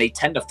and they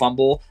tend to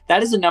fumble,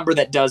 that is a number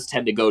that does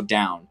tend to go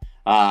down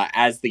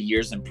as the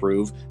years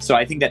improve. So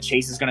I think that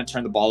Chase is going to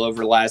turn the ball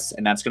over less,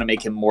 and that's going to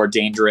make him more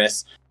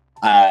dangerous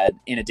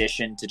in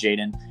addition to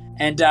Jaden.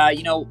 And,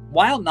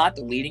 while not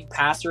the leading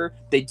passer,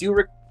 they do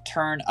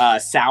return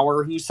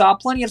Sauer, who saw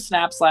plenty of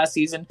snaps last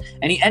season,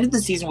 and he ended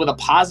the season with a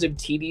positive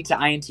TD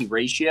to INT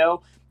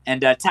ratio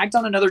and tacked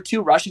on another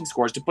 2 rushing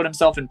scores to put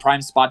himself in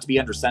prime spot to be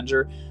under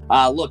center.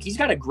 Look, he's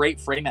got a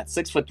great frame at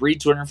 6'3",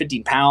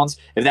 215 pounds.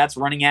 If that's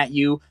running at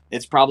you,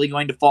 it's probably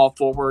going to fall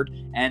forward.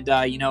 And,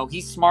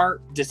 he's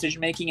smart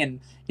decision-making.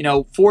 And,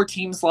 for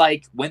teams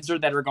like Windsor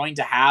that are going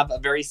to have a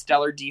very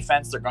stellar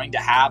defense, they're going to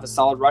have a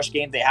solid rush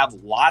game. They have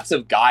lots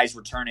of guys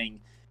returning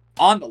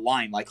on the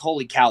line. Like,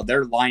 holy cow,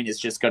 their line is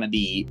just going to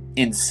be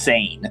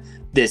insane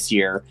this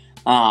year.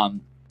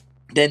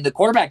 Then the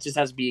quarterback just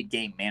has to be a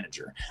game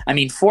manager. I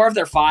mean, 4 of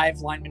their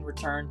 5 linemen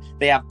return.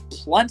 They have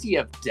plenty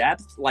of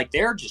depth. Like,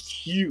 they're just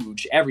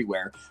huge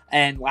everywhere.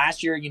 And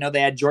last year,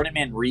 they had Jordan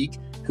Manrique,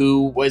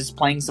 who was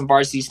playing some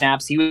varsity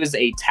snaps. He was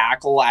a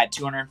tackle at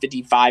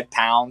 255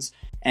 pounds.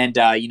 And,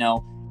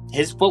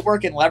 his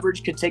footwork and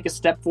leverage could take a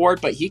step forward,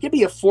 but he could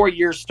be a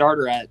 4-year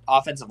starter at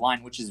offensive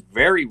line, which is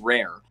very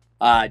rare,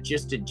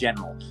 just in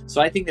general.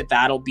 So I think that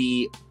that'll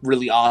be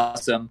really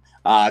awesome.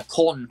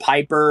 Colton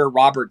Piper,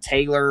 Robert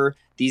Taylor,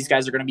 these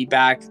guys are going to be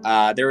back.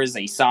 There is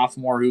a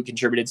sophomore who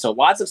contributed. So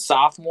lots of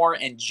sophomore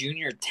and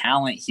junior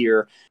talent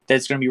here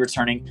that's going to be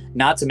returning,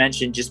 not to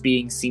mention just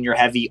being senior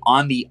heavy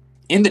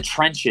in the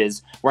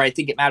trenches where I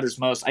think it matters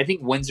most. I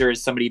think Windsor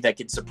is somebody that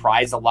could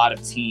surprise a lot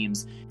of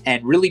teams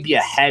and really be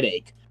a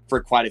headache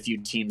for quite a few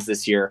teams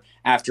this year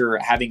after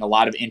having a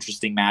lot of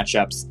interesting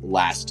matchups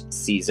last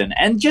season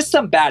and just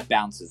some bad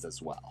bounces as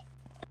well.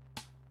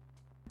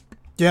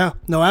 Yeah,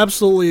 no,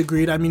 absolutely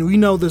agreed. I mean, we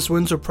know this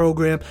Windsor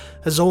program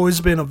has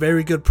always been a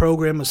very good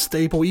program, a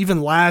staple.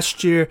 Even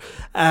last year,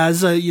 as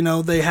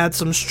they had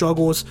some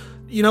struggles.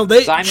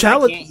 They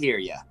Simon, I can't hear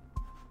you.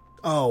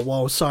 Oh,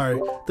 well, sorry.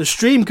 The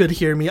stream could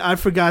hear me. I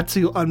forgot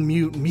to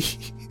unmute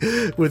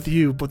me with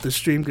you, but the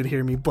stream could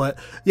hear me. But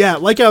yeah,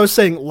 like I was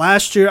saying,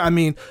 last year, I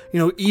mean,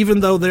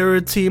 even though they're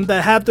a team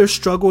that had their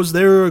struggles,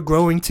 they're a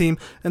growing team,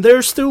 and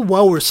they're still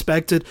well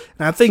respected.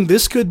 And I think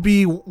this could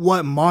be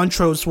what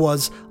Montrose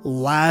was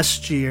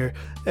last year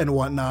and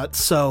whatnot.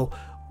 So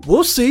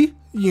we'll see,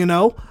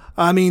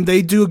 I mean,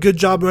 they do a good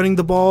job running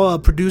the ball,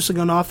 producing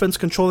on offense,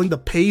 controlling the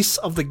pace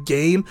of the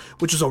game,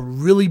 which is a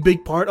really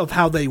big part of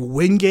how they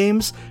win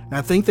games. And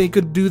I think they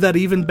could do that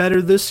even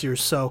better this year.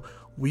 So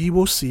we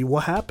will see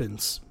what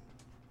happens.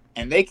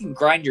 And they can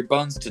grind your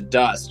bones to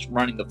dust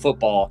running the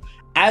football,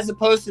 as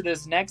opposed to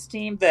this next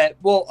team that,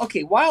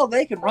 while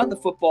they can run the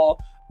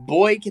football,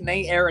 boy, can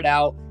they air it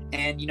out.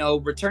 And,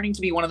 returning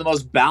to be one of the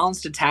most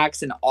balanced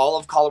attacks in all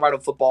of Colorado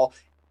football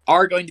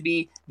are going to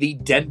be the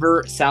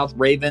Denver South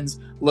Ravens.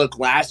 Look,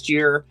 last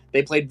year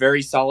they played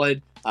very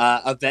solid,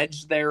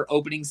 avenged their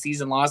opening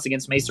season loss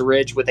against Mesa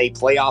Ridge with a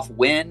playoff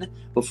win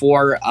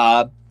before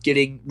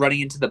running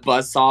into the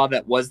buzzsaw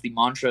that was the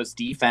Montrose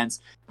defense.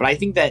 But I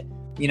think that,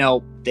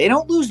 they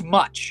don't lose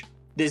much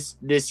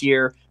this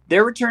year.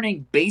 They're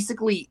returning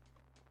basically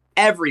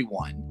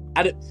everyone.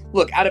 Out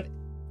of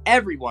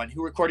everyone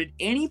who recorded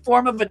any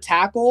form of a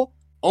tackle,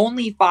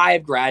 only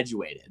 5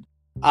 graduated.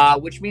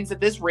 Which means that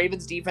this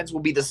Ravens defense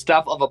will be the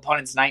stuff of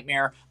opponent's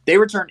nightmare. They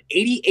returned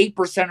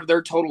 88% of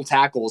their total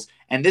tackles,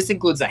 and this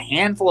includes a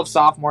handful of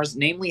sophomores,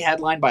 namely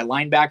headlined by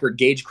linebacker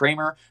Gage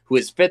Kramer, who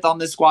is 5th on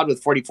this squad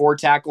with 44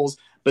 tackles.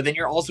 But then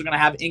you're also going to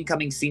have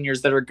incoming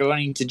seniors that are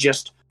going to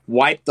just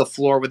wipe the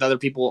floor with other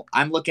people.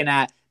 I'm looking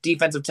at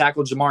defensive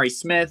tackle Jamari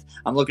Smith.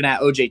 I'm looking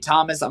at O.J.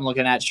 Thomas. I'm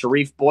looking at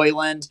Sharif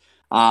Boyland.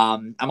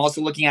 I'm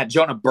also looking at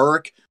Jonah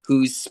Burke,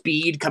 whose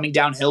speed coming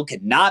downhill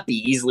cannot be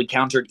easily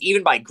countered,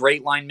 even by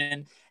great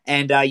linemen.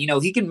 And,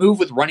 he can move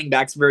with running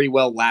backs very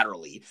well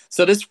laterally.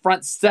 So this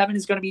front 7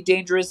 is going to be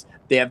dangerous.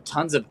 They have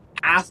tons of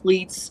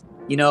athletes,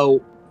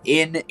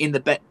 in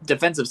the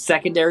defensive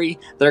secondary.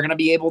 They're going to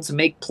be able to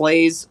make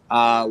plays.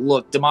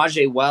 Look,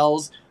 Demaje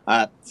Wells,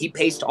 he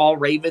paced all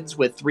Ravens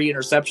with 3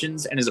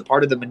 interceptions and is a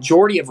part of the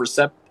majority of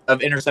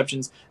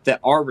interceptions that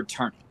are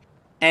returning.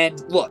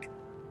 And look,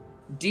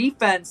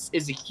 defense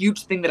is a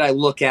huge thing that I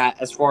look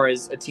at as far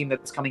as a team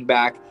that's coming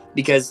back,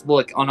 because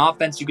look, on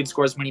offense, you can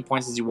score as many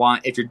points as you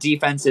want. If your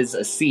defense is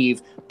a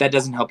sieve, that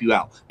doesn't help you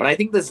out. But I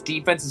think this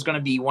defense is going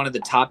to be one of the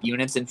top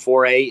units in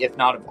 4A, if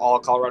not of all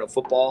Colorado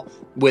football,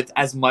 with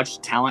as much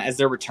talent as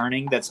they're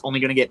returning. That's only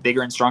going to get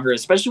bigger and stronger,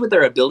 especially with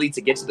their ability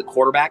to get to the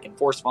quarterback and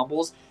force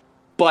fumbles.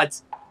 But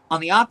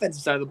on the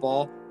offensive side of the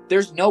ball,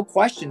 there's no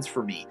questions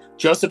for me.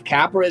 Joseph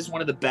Capra is one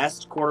of the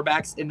best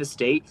quarterbacks in the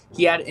state.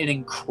 He had an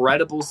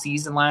incredible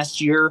season last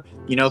year,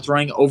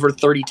 throwing over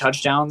 30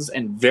 touchdowns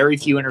and very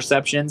few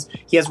interceptions.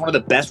 He has one of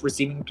the best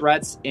receiving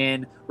threats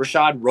in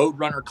Rashad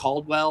Roadrunner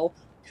Caldwell,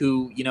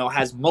 who,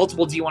 has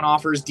multiple D1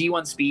 offers,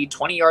 D1 speed,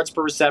 20 yards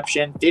per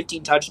reception,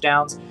 15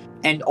 touchdowns.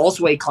 and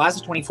also a class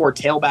of 24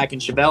 tailback in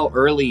Chevelle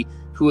Early,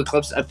 who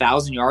eclipsed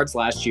 1,000 yards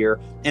last year.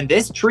 And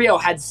this trio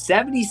had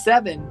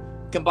 77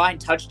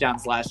 combined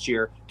touchdowns last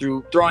year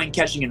through throwing,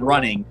 catching, and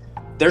running.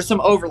 There's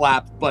some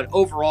overlap, but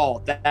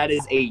overall, that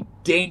is a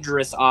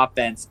dangerous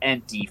offense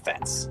and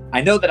defense. I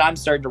know that I'm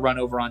starting to run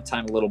over on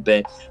time a little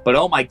bit, but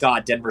oh my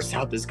God, Denver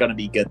South is going to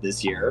be good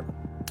this year.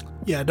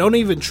 Yeah, don't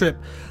even trip.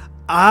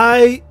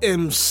 I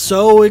am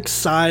so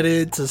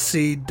excited to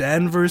see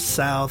Denver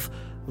South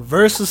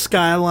versus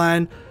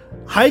Skyline.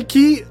 High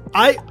key,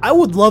 I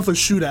would love a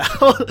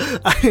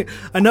shootout.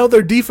 I know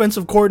their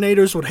defensive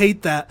coordinators would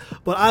hate that,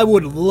 but I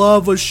would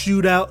love a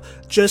shootout.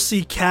 Just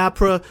see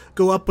Capra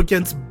go up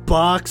against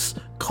Box,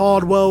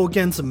 Caldwell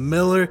against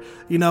Miller.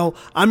 You know,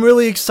 I'm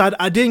really excited.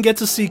 I didn't get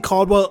to see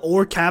Caldwell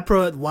or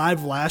Capra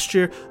live last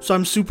year, so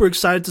I'm super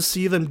excited to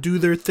see them do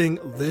their thing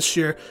this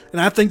year.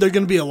 And I think they're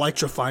going to be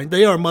electrifying.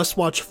 They are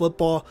must-watch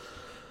football.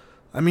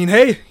 I mean,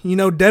 hey, you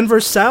know, Denver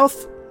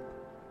South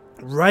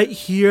right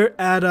here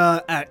at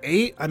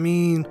 8. I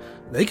mean,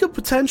 they could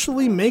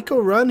potentially make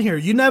a run here.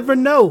 You never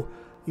know.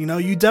 You know,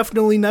 you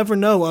definitely never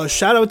know.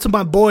 Shout out to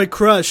my boy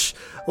Crush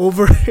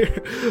over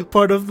here,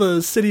 part of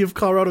the city of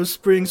Colorado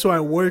Springs, who I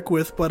work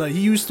with. But he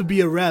used to be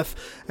a ref,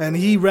 and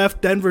he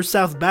reffed Denver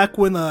South back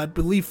when I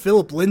believe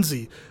Philip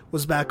Lindsay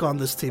was back on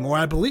this team, or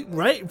I believe,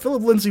 right?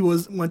 Philip Lindsay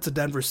went to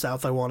Denver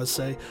South, I want to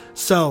say.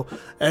 So,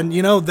 and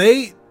you know,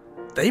 they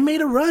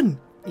made a run.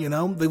 You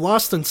know, they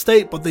lost in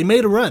state, but they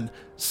made a run.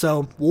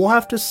 So we'll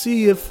have to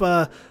see if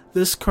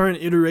this current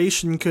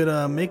iteration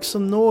could make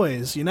some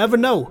noise. You never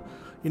know.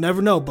 You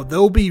never know, but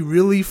they'll be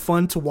really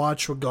fun to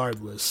watch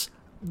regardless.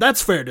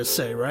 That's fair to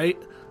say, right?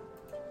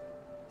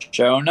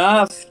 Sure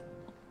enough.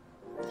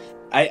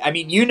 I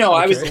mean, you know,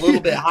 okay. I was a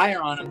little bit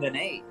higher on them than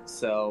 8,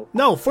 so...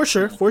 No, for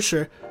sure, for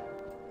sure.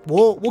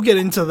 We'll get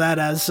into that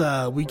as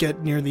we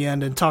get near the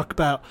end and talk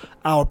about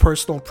our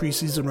personal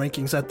preseason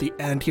rankings at the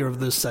end here of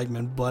this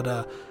segment.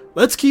 But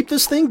let's keep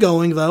this thing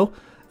going, though.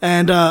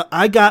 And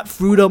I got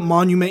Fruita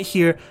Monument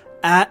here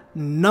at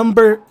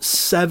number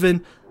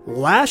 7.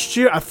 Last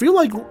year, I feel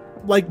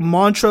like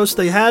Montrose,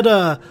 they had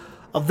a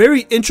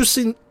very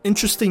interesting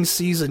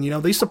season. You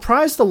know, they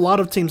surprised a lot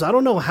of teams. I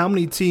don't know how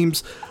many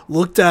teams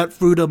looked at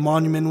Fruita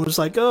Monument and was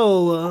like,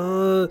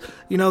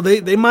 you know,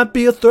 they might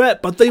be a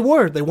threat, but they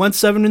were. They went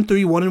 7-3,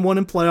 1-1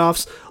 in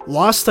playoffs,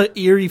 lost to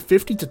Erie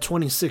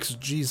 50-26.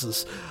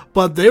 Jesus,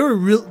 but they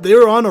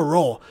were on a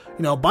roll.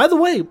 You know, by the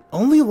way,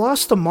 only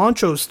lost to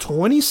Montrose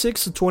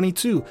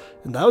 26-22,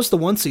 and that was the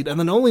 1 seed, and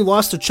then only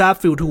lost to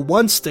Chatfield, who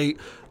won state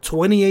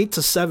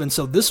 28-7.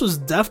 So this was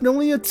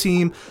definitely a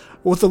team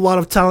with a lot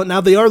of talent.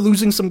 Now they are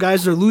losing some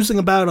guys. They're losing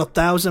about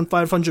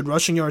 1,500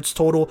 rushing yards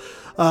total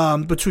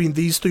between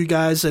these 3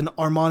 guys and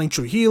Armani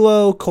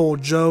Trujillo, Cole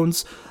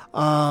Jones,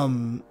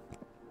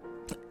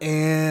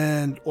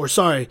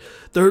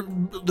 they're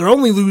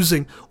only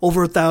losing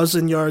over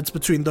 1,000 yards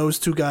between those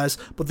 2 guys,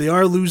 but they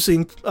are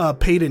losing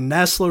Peyton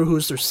Nessler, who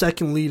is their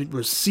second lead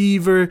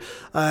receiver,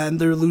 and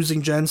they're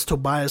losing Jens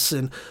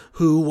Tobiasen,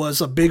 who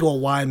was a big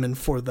old lineman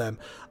for them.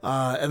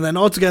 And then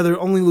altogether,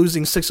 only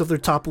losing 6 of their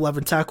top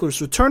 11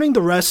 tacklers, returning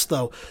the rest,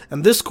 though.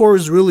 And this core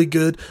is really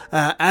good.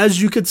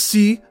 As you could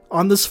see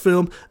on this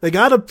film, they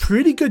got a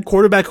pretty good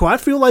quarterback who I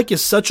feel like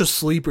is such a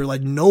sleeper.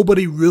 Like,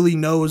 nobody really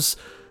knows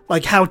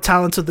like how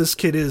talented this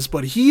kid is,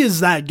 but he is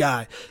that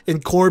guy.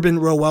 In Corbin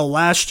Rowell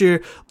last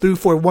year, threw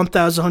for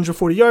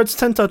 1,140 yards,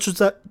 10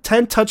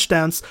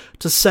 touchdowns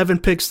to 7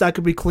 picks. That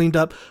could be cleaned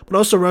up, but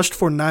also rushed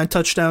for 9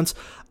 touchdowns.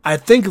 I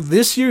think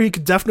this year he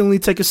could definitely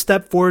take a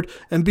step forward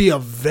and be a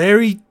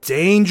very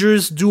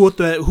dangerous dual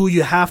threat who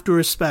you have to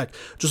respect.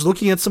 Just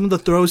looking at some of the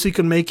throws he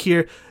can make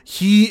here,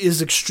 he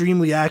is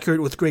extremely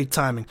accurate with great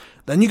timing.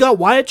 Then you got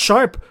Wyatt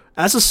Sharp.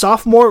 As a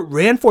sophomore,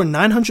 ran for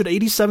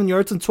 987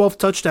 yards and 12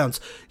 touchdowns.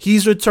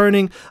 He's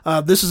returning.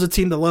 This is a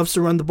team that loves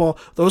to run the ball.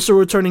 They're also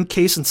returning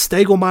Kason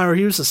Stegelmeyer.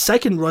 He was a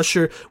second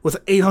rusher with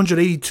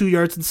 882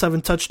 yards and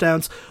 7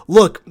 touchdowns.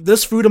 Look,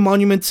 this Fruita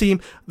Monument team,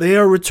 they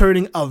are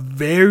returning a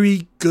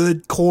very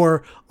good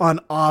core on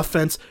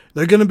offense.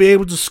 They're going to be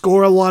able to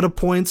score a lot of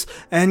points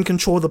and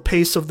control the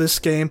pace of this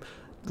game.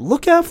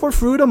 Look out for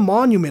Fruita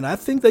Monument. I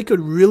think they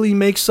could really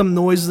make some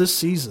noise this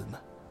season.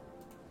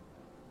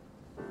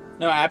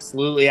 No,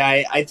 absolutely.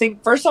 I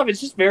think, first off,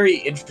 it's just very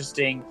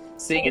interesting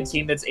seeing a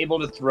team that's able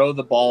to throw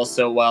the ball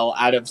so well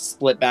out of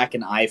split back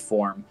and I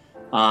form,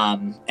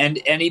 and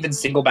even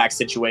single back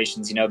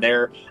situations. You know,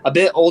 they're a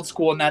bit old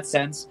school in that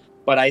sense,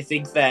 but I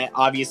think that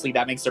obviously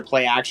that makes their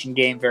play action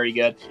game very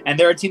good, and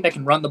they're a team that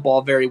can run the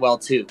ball very well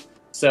too.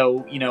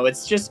 So, you know,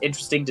 it's just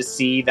interesting to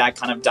see that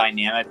kind of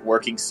dynamic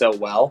working so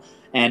well,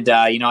 and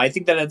you know, I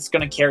think that it's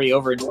going to carry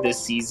over into this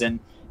season,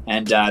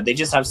 and they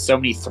just have so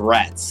many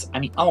threats. I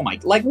mean, oh my,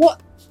 like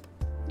what?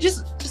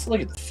 Just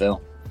look at the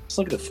film. Just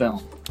look at the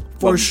film.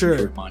 For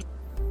sure.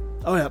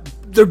 Oh, yeah.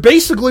 They're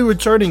basically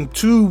returning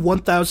 2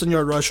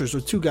 1,000-yard rushers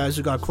with 2 guys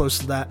who got close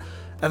to that.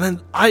 And then,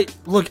 I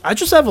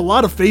just have a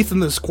lot of faith in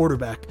this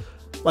quarterback.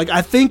 Like,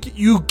 I think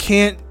you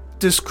can't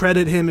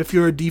discredit him if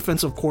you're a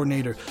defensive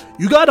coordinator.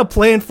 You got a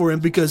plan for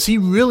him because he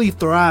really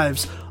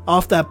thrives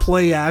off that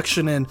play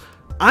action. And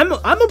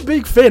I'm a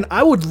big fan.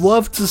 I would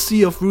love to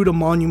see a Fruita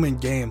Monument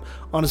game.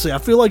 Honestly, I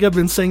feel like I've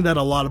been saying that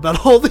a lot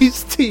about all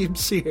these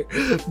teams here.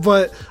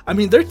 But, I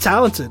mean, they're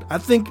talented. I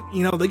think,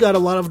 they got a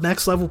lot of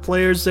next-level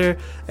players there.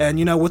 And,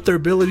 with their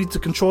ability to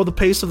control the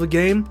pace of the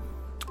game,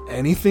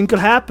 anything could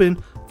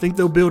happen. I think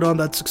they'll build on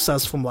that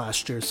success from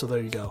last year. So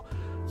there you go.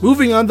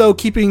 Moving on, though,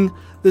 keeping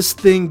this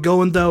thing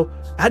going, though.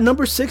 At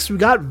number 6, we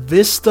got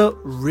Vista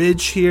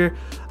Ridge here.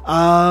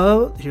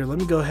 Here, let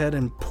me go ahead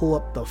and pull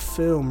up the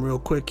film real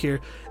quick here.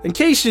 In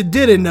case you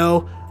didn't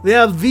know, they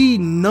have the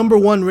number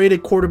 1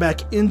 rated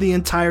quarterback in the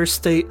entire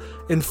state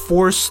and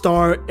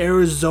 4-star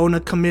Arizona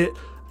commit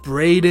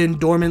Braden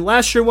Dorman.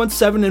 Last year went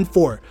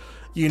 7-4.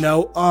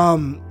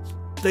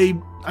 They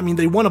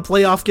won a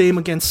playoff game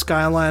against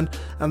Skyline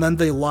and then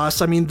they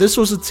lost. I mean, this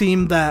was a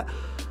team that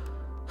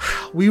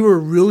we were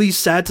really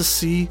sad to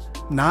see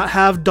not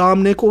have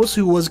Dom Nichols,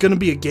 who was going to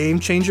be a game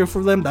changer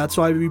for them. That's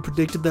why we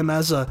predicted them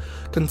as a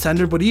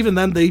contender. But even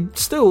then, they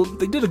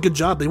did a good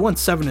job. They won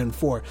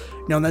 7-4.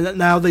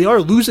 Now they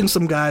are losing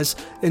some guys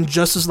in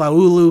Justice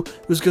Laulu,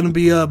 who's going to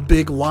be a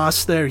big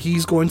loss there.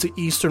 He's going to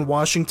Eastern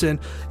Washington.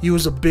 He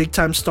was a big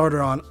time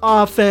starter on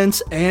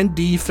offense and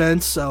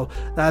defense, so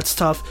that's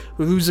tough.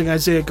 We're losing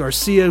Isaiah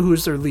Garcia,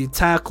 who's their lead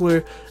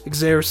tackler,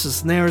 Xavier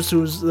Cisneros,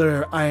 who's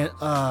their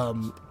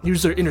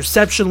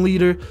interception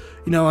leader.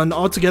 And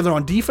altogether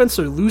on defense,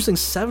 they're losing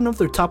 7 of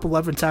their top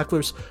 11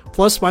 tacklers.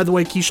 Plus, by the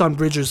way, Keyshawn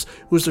Bridges,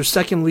 who's their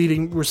second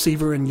leading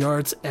receiver in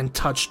yards and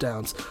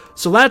touchdowns.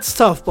 So that's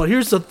tough, but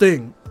here's the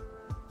thing.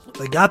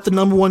 They got the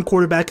number 1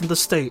 quarterback in the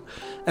state,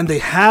 and they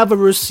have a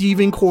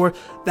receiving core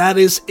that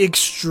is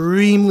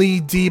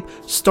extremely deep,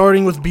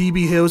 starting with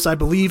BB Hills. I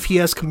believe he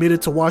has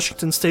committed to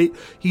Washington State.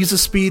 He's a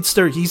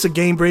speedster. He's a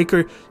game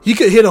breaker. He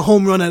could hit a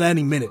home run at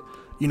any minute.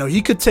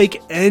 He could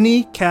take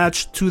any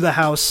catch to the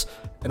house.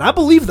 And I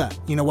believe that,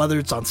 whether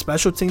it's on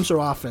special teams or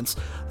offense.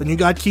 Then you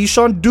got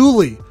Keyshawn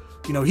Dooley.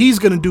 He's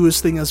going to do his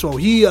thing as well.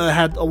 He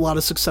had a lot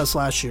of success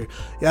last year.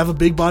 You have a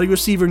big body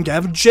receiver in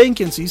Gavin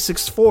Jenkins. He's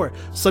 6'4".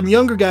 Some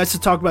younger guys to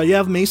talk about. You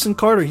have Mason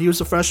Carter. He was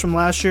a freshman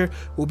last year.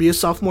 Will be a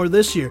sophomore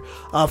this year.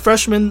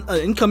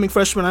 Incoming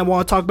freshman I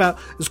want to talk about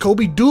is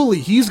Kobe Dooley.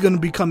 He's going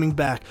to be coming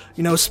back.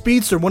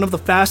 Speedster, one of the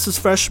fastest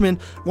freshmen,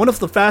 one of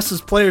the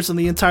fastest players in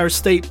the entire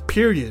state,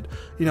 period.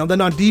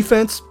 Then on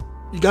defense,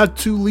 you got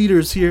 2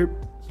 leaders here.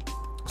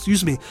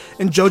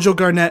 And JoJo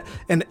Garnett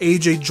and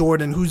AJ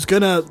Jordan,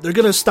 they're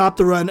gonna stop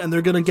the run and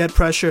they're gonna get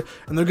pressure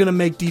and they're gonna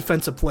make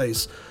defensive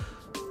plays.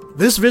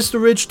 This Vista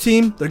Ridge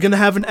team, they're gonna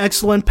have an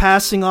excellent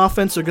passing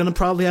offense. They're gonna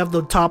probably have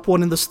the top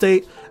 1 in the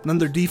state, and then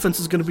their defense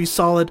is gonna be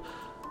solid.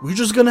 We're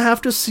just gonna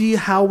have to see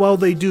how well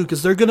they do,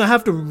 because they're gonna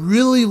have to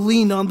really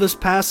lean on this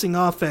passing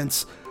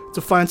offense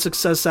to find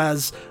success,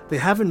 as they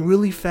haven't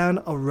really found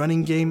a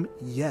running game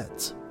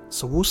yet.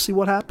 So we'll see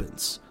what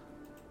happens.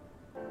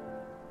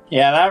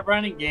 Yeah, that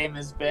running game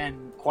has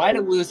been quite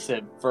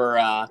elusive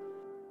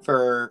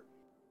for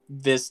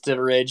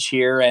Vista Ridge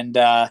here, and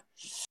that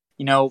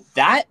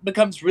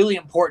becomes really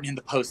important in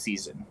the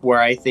postseason, where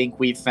I think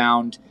we've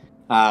found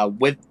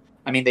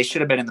they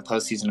should have been in the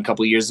postseason a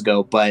couple of years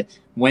ago, but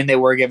when they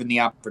were given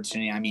the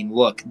opportunity,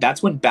 look,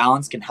 that's when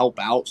balance can help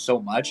out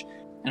so much.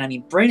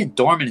 And Braden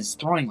Dorman is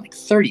throwing like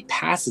 30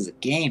 passes a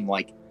game,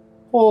 like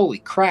holy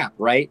crap,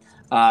 right?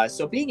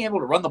 So being able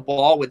to run the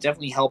ball would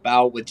definitely help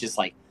out with just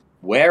like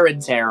wear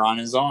and tear on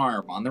his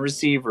arm, on the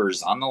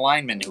receivers, on the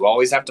linemen who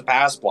always have to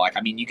pass block.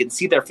 You can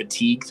see their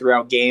fatigue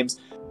throughout games,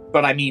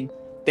 but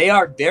they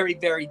are very,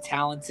 very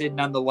talented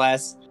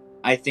nonetheless.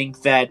 I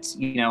think that,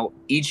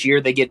 each year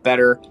they get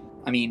better.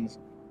 They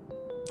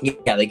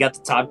got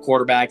the top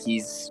quarterback.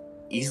 He's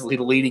easily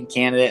the leading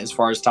candidate as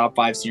far as top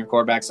 5 senior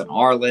quarterbacks on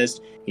our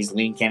list. He's the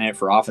leading candidate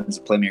for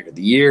Offensive Playmaker of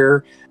the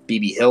Year.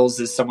 BB Hills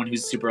is someone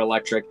who's super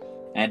electric.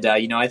 And,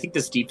 I think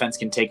this defense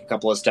can take a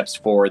couple of steps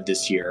forward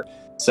this year.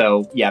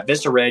 So, yeah,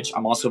 Vista Ridge,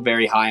 I'm also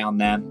very high on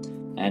them.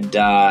 And,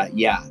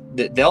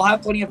 they'll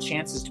have plenty of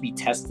chances to be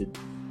tested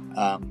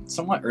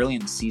somewhat early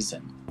in the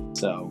season.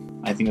 So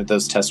I think that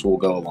those tests will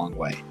go a long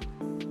way.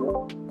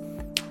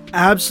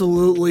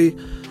 Absolutely.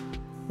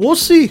 We'll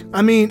see.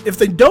 If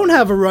they don't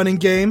have a running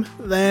game,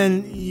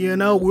 then,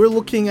 we're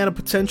looking at a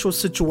potential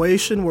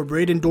situation where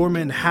Braden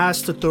Dorman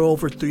has to throw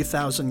over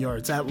 3,000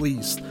 yards at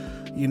least.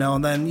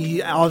 And then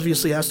he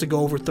obviously has to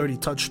go over 30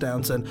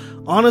 touchdowns. And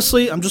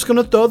honestly, I'm just going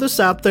to throw this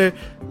out there.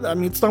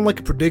 It's not like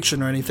a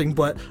prediction or anything,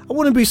 but I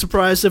wouldn't be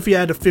surprised if he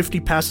had a 50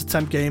 pass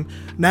attempt game.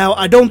 Now,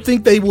 I don't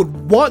think they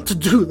would want to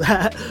do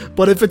that,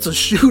 but if it's a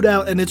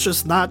shootout and it's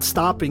just not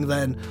stopping,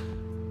 then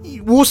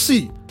we'll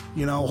see.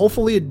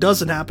 Hopefully it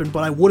doesn't happen,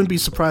 but I wouldn't be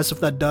surprised if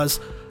that does.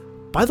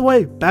 By the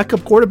way,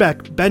 backup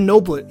quarterback Ben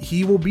Noblet,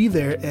 he will be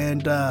there,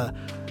 and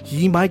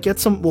he might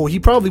get he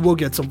probably will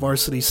get some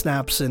varsity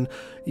snaps and,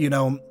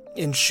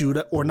 in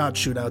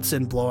shootouts,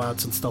 in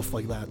blowouts and stuff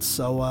like that.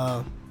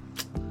 So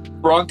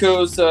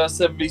Broncos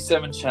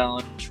 77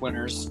 challenge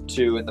winners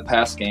too in the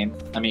pass game.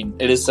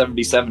 It is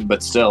 77,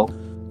 but still.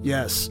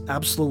 Yes,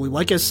 absolutely.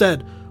 Like I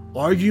said,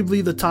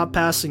 arguably the top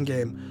passing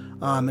game,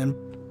 and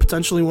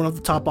potentially one of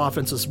the top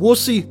offenses. We'll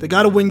see. They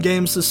got to win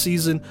games this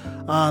season,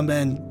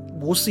 and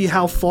we'll see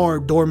how far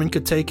Dorman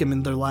could take him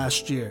in their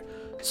last year.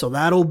 So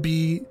that'll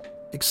be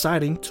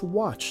exciting to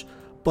watch.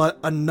 But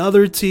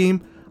another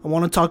team I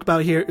want to talk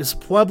about here is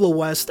Pueblo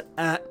West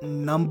at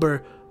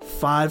number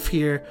 5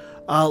 here.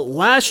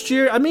 Last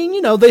year, I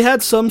mean, they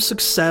had some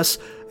success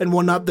and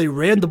whatnot. They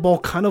ran the ball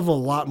kind of a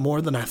lot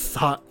more than I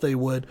thought they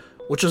would,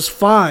 which is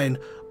fine.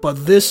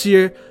 But this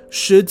year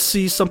should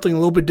see something a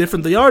little bit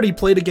different. They already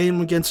played a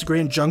game against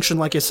Grand Junction,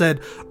 like I said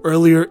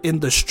earlier in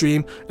the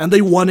stream, and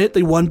they won it.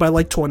 They won by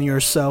like 20 or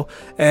so.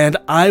 And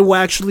I will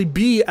actually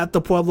be at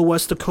the Pueblo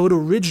West Dakota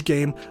Ridge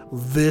game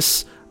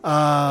this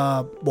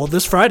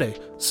Friday,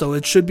 so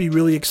it should be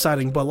really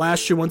exciting. But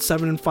last year went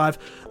 7-5.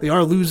 They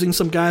are losing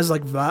some guys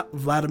like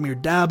Vladimir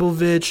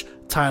Dabovich,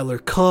 Tyler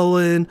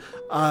Cullen,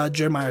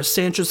 Jeremiah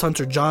Sanchez,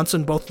 Hunter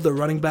Johnson, both of the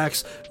running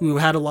backs who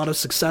had a lot of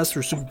success,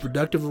 were super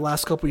productive the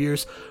last couple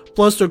years,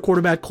 plus their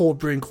quarterback Cole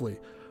Brinkley.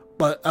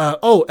 But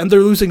and they're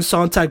losing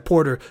Sontag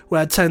Porter, who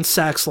had 10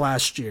 sacks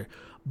last year.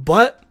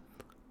 But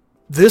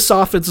this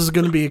offense is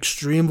going to be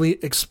extremely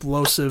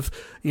explosive.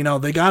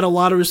 They got a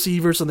lot of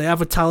receivers, and they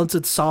have a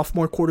talented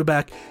sophomore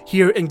quarterback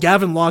here in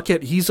Gavin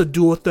Lockett. He's a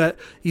dual threat.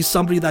 He's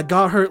somebody that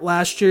got hurt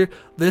last year.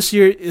 This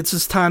year, it's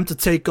his time to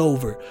take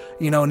over.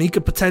 And he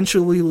could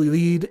potentially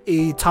lead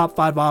a top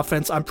 5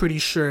 offense. I'm pretty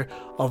sure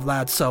of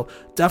that. So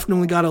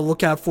definitely got to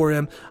look out for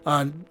him.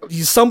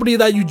 He's somebody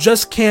that you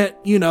just can't,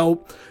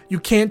 you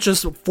can't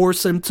just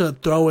force him to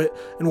throw it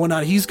and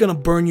whatnot. He's going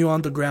to burn you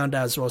on the ground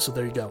as well. So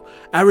there you go.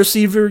 At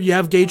receiver, you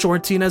have Gage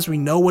Martinez. We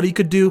know what he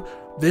could do.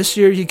 This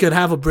year, he could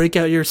have a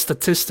breakout year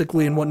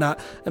statistically and whatnot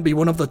and be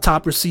one of the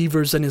top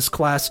receivers in his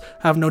class.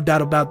 Have no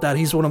doubt about that.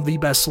 He's one of the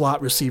best slot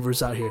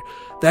receivers out here.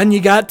 Then you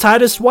got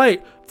Titus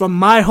White from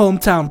my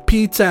hometown,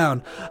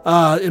 P-Town,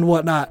 and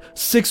whatnot.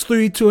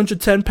 6'3",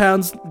 210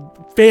 pounds,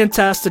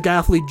 fantastic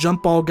athlete,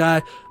 jump ball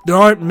guy. There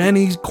aren't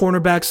many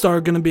cornerbacks that are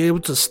going to be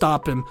able to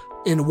stop him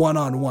in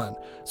one-on-one.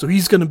 So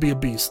he's going to be a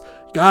beast.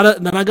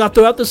 And then I got to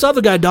throw out this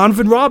other guy,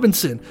 Donovan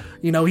Robinson.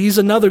 He's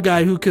another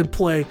guy who can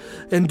play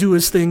and do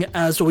his thing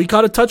as well. He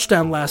caught a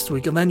touchdown last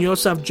week. And then you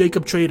also have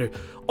Jacob Trader.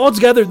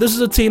 Altogether, this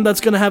is a team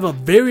that's going to have a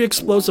very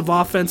explosive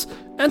offense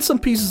and some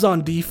pieces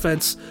on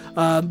defense.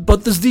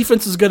 But this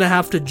defense is going to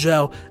have to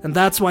gel, and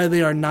that's why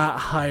they are not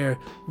higher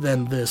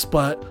than this.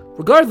 But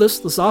regardless,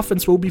 this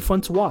offense will be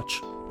fun to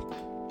watch.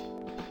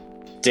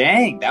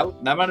 Dang,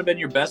 that might have been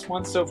your best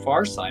one so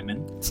far,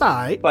 Simon. It's all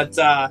right. But,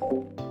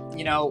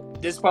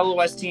 this Pueblo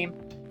West team,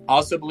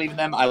 also believe in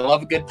them. I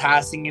love a good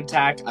passing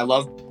attack. I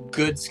love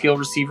good skill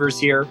receivers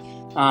here.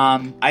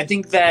 I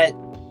think that,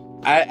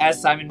 as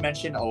Simon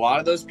mentioned, a lot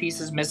of those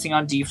pieces missing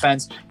on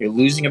defense. You're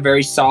losing a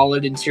very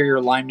solid interior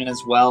alignment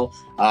as well.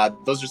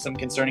 Those are some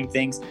concerning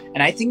things.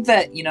 And I think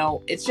that,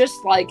 it's just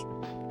like,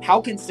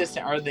 how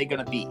consistent are they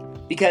going to be?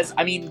 Because,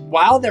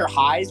 while their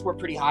highs were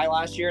pretty high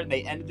last year and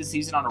they ended the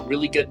season on a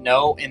really good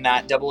note in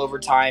that double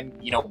overtime,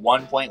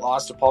 1-point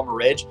loss to Palmer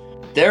Ridge,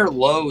 their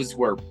lows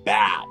were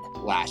bad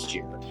last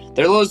year.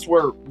 Their lows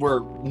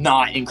were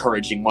not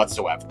encouraging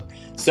whatsoever.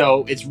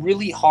 So it's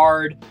really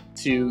hard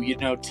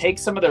to, take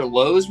some of their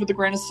lows with a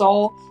grain of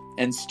salt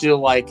and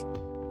still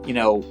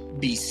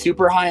be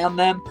super high on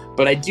them.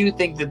 But I do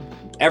think that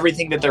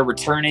everything that they're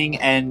returning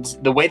and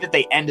the way that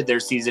they ended their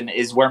season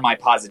is where my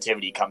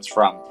positivity comes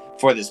from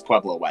for this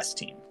Pueblo West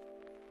team.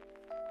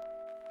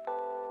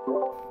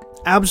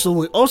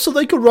 Absolutely. Also,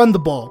 they could run the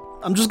ball.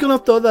 I'm just going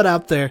to throw that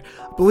out there.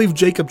 I believe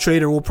Jacob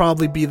Trader will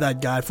probably be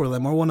that guy for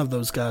them, or one of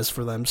those guys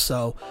for them.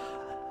 So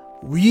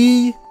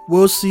we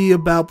will see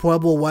about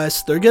Pueblo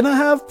West. They're going to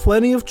have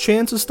plenty of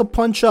chances to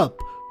punch up.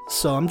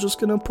 So I'm just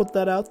going to put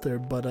that out there.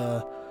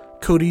 But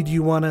Cody, do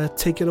you want to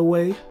take it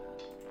away?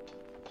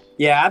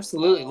 Yeah,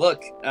 absolutely.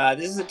 Look,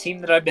 this is a team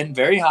that I've been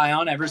very high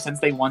on ever since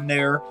they won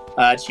their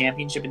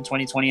championship in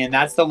 2020, and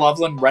that's the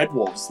Loveland Red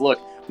Wolves. Look,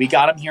 we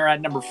got them here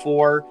at number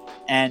 4,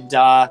 and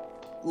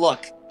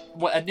look,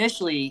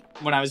 initially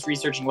when I was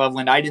researching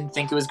Loveland, I didn't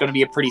think it was going to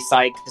be a pretty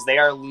sight because they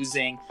are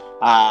losing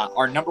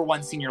our number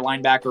 1 senior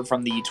linebacker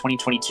from the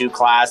 2022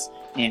 class,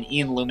 and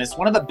Ian Loomis,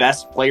 one of the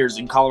best players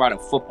in Colorado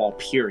football,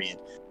 period.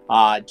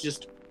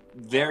 Just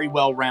very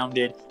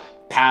well-rounded.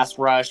 Pass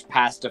rush,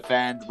 pass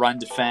defend, run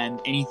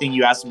defend, anything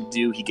you ask him to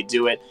do, he could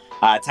do it.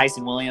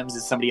 Tyson Williams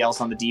is somebody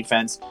else on the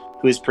defense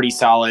who is pretty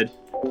solid.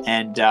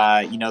 And,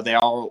 they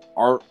all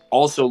are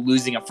also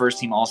losing a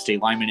first-team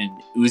All-State lineman in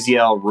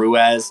Uziel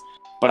Ruiz.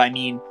 But,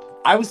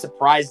 I was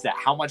surprised at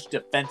how much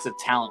defensive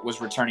talent was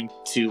returning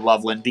to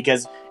Loveland,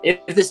 because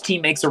if this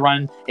team makes a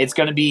run, it's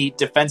going to be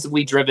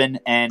defensively driven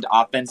and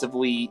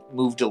offensively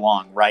moved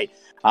along, right?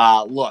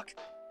 Look,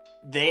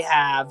 they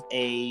have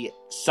a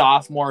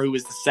sophomore who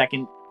was the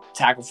second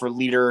tackle for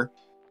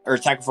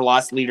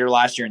loss leader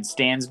last year in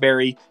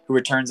Stansberry, who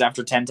returns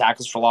after 10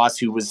 tackles for loss,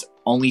 who was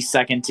only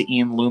second to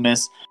Ian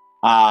Loomis.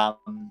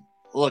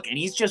 Look, and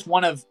he's just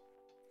one of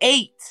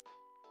eight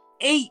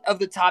of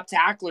the top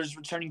tacklers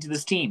returning to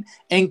this team,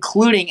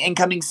 including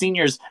incoming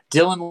seniors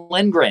Dylan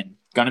Lindgren,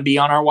 going to be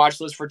on our watch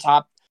list for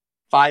top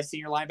 5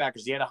 senior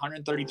linebackers. He had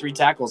 133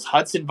 tackles.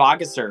 Hudson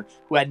Vagasser,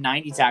 who had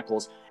 90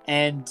 tackles.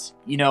 And,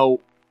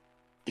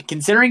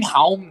 considering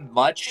how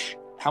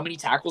how many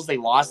tackles they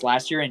lost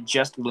last year in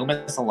just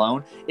Loomis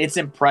alone, it's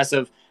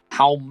impressive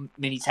how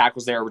many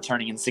tackles they are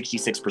returning in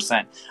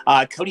 66%.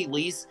 Cody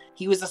Lease,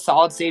 he was a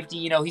solid safety.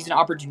 He's an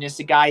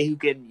opportunistic guy who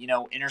can,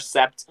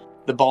 intercept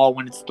the ball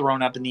when it's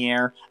thrown up in the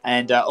air.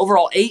 And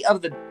overall, 8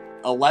 of the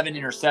 11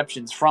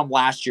 interceptions from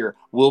last year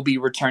will be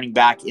returning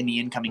back in the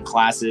incoming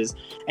classes.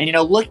 And,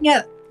 looking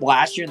at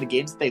last year in the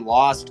games that they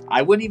lost,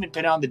 I wouldn't even put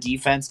it on the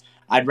defense.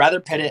 I'd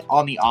rather put it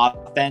on the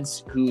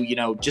offense who,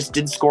 just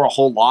didn't score a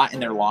whole lot in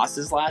their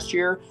losses last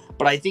year.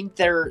 But I think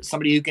they're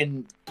somebody who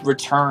can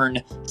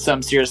return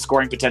some serious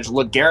scoring potential.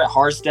 Look, Garrett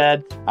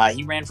Harstead,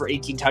 he ran for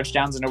 18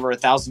 touchdowns and over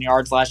 1,000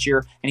 yards last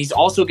year. And he's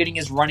also getting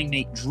his running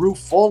mate, Drew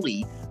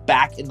Foley,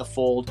 back in the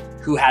fold,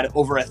 who had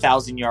over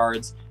 1,000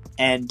 yards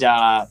and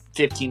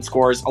 15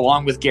 scores,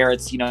 along with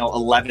Garrett's,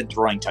 11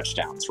 throwing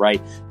touchdowns,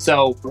 right?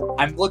 So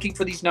I'm looking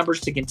for these numbers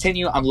to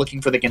continue. I'm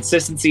looking for the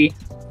consistency,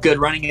 good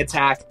running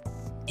attack,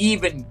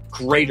 even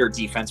greater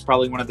defense,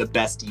 probably one of the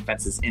best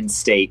defenses in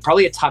state,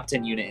 probably a top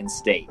 10 unit in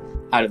state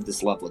out of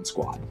this Loveland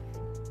squad.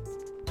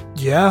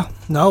 Yeah,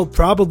 no,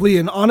 probably.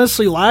 And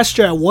honestly, last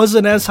year I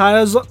wasn't as high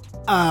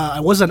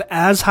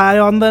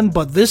on them,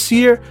 but this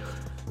year,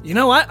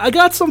 I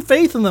got some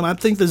faith in them. I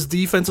think this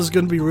defense is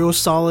going to be real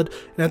solid,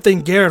 and I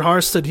think Garrett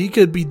Harstead, he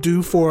could be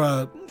due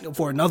for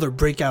another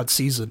breakout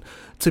season,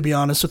 to be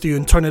honest with you,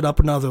 and turn it up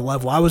another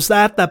level. I was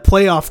at that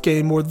playoff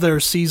game where their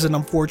season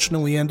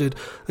unfortunately ended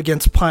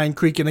against Pine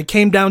Creek, and it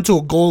came down to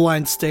a goal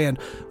line stand,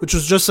 which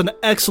was just an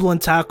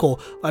excellent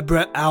tackle by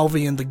Brett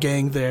Alvey and the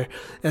gang there.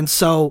 And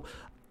so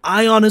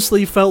I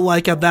honestly felt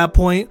like at that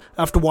point,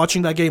 after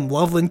watching that game,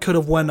 Loveland could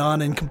have went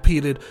on and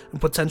competed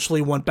and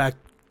potentially went back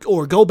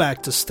or go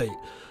back to state.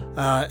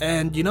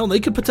 And they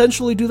could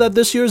potentially do that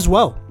this year as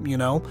well.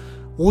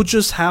 We'll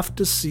just have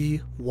to see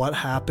what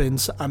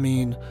happens. I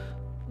mean,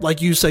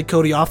 like you said,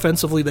 Cody,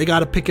 offensively, they got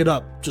to pick it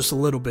up just a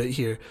little bit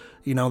here.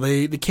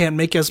 They can't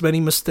make as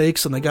many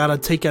mistakes, and they got to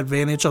take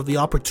advantage of the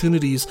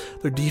opportunities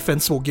their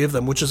defense will give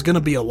them, which is going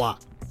to be a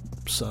lot.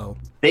 So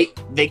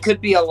they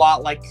could be a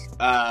lot like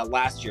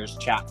last year's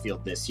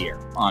Chatfield this year,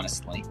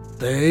 honestly.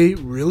 They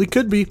really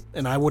could be,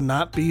 and I would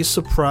not be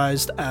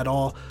surprised at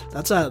all.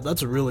 That's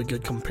a really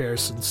good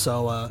comparison.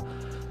 So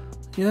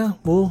yeah,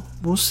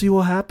 we'll see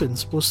what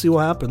happens.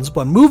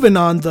 But moving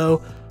on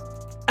though,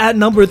 at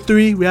number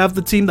 3, we have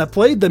the team that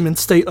played them in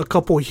state a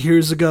couple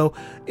years ago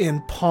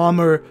in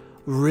Palmer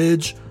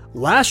Ridge.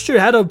 Last year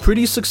had a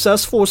pretty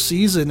successful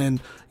season,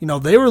 and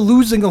they were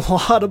losing a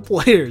lot of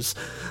players,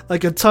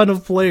 like a ton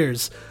of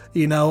players,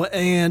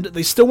 and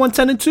they still went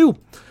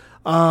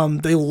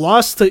 10-2. They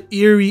lost to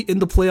Erie in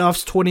the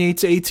playoffs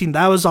 28-18.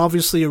 That was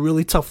obviously a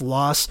really tough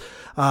loss.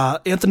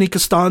 Anthony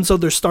Costanzo,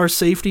 their star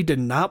safety, did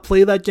not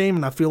play that game,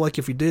 and I feel like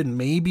if he did,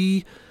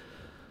 maybe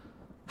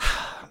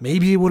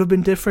it would have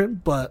been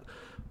different, but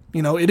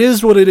it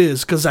is what it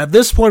is, because at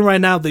this point right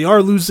now, they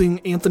are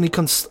losing Anthony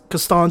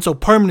Costanzo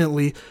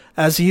permanently,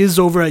 as he is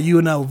over at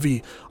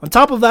UNLV. On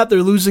top of that,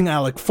 they're losing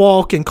Alec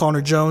Falk and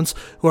Connor Jones,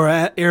 who are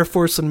at Air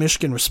Force and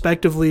Michigan,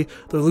 respectively.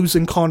 They're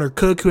losing Connor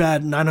Cook, who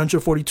had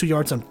 942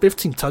 yards and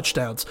 15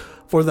 touchdowns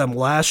for them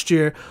last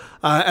year.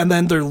 And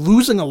then they're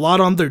losing a lot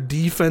on their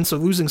defense. They're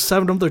losing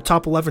 7 of their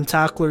top 11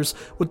 tacklers,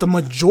 with the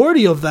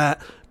majority of that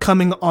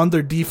coming on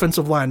their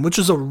defensive line, which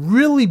is a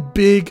really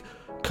big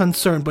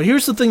concern. But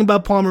here's the thing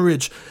about Palmer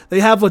Ridge.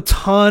 They have a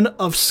ton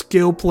of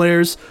skill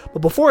players.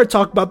 But before I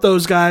talk about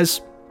those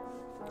guys,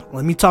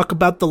 let me talk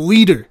about the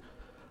leader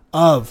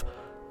of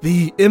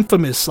the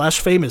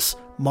infamous/famous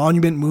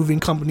Monument Moving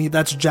Company.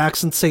 That's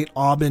Jackson St.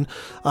 Aubin.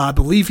 I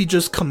believe he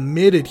just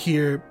committed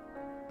here.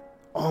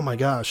 Oh my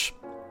gosh.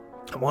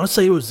 I want to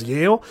say it was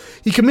Yale.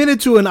 He committed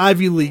to an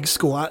Ivy League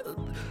school. I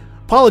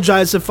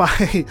apologize if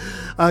I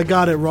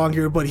got it wrong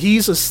here, but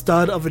he's a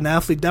stud of an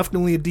athlete,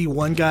 definitely a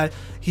D1 guy.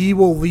 He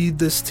will lead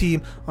this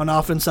team on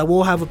offense. I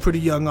will have a pretty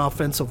young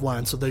offensive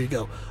line, so there you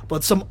go.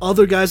 But some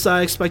other guys that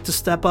I expect to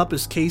step up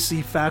is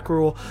Casey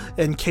Fackrell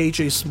and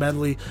KJ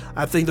Smedley.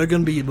 I think they're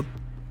going to be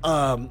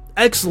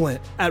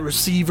excellent at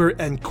receiver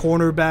and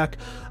cornerback.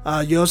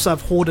 You also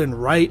have Holden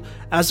Wright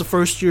as a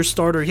first-year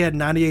starter. He had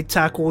 98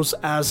 tackles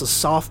as a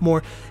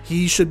sophomore.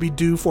 He should be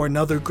due for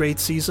another great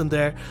season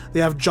there. They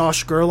have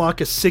Josh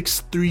Gerlach, a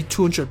 6'3",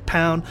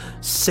 200-pound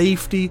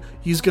safety.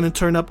 He's going to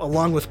turn up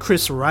along with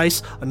Chris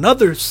Rice,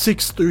 another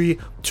 6'3",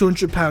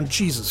 200-pound,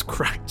 Jesus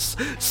Christ,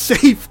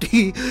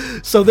 safety.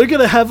 So they're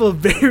going to have a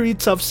very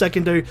tough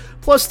secondary,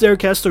 plus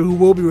Derek Hester, who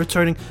will be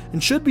returning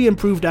and should be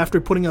improved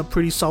after putting up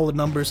pretty solid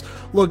numbers.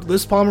 Look,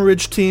 this Palmer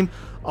Ridge team,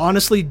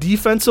 honestly,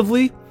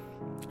 defensively,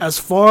 as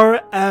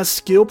far as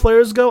skill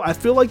players go, I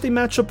feel like they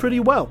match up pretty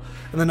well.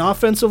 And then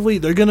offensively,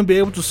 they're going to be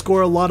able to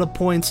score a lot of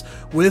points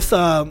with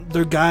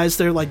their guys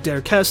there like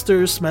Derek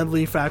Hester,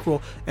 Smedley,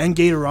 Fackrell, and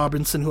Gator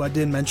Robinson, who I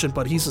didn't mention,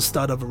 but he's a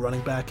stud of a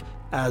running back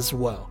as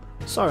well.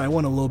 Sorry, I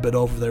went a little bit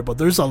over there, but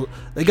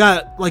they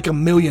got like a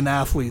million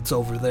athletes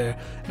over there.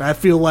 And I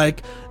feel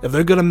like if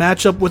they're going to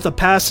match up with a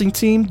passing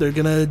team, they're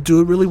going to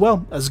do it really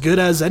well. As good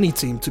as any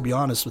team, to be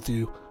honest with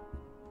you.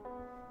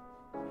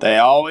 They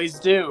always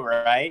do,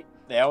 right?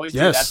 They always do.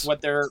 Yes.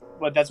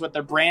 That's what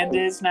their brand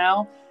is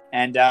now,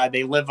 and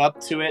they live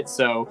up to it.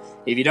 So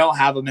if you don't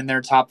have them in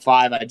their top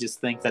 5, I just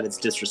think that it's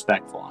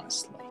disrespectful,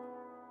 honestly.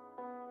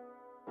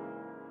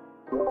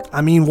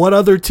 I mean, what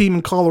other team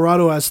in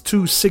Colorado has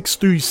 2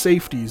 6'3"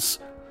 safeties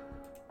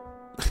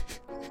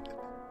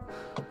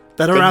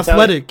that are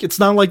athletic? It's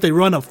not like they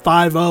run a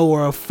 5.0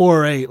 or a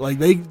 4.8. Like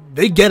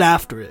they get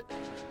after it,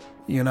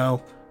 you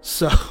know.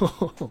 So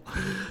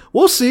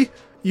we'll see.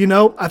 You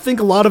know, I think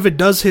a lot of it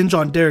does hinge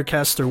on Derek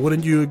Hester.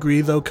 Wouldn't you agree,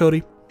 though,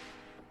 Cody?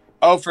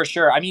 Oh, for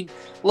sure. I mean,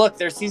 look,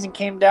 their season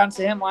came down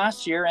to him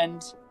last year,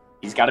 and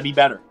he's got to be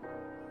better.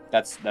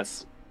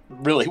 That's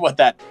really what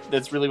that.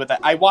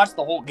 I watched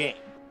the whole game,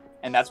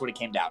 and that's what it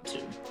came down to.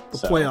 The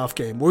playoff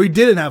game, where he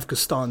didn't have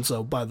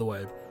Costanzo, by the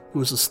way, who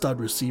was a stud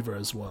receiver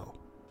as well.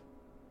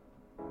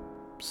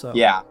 So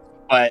yeah,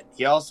 but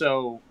he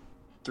also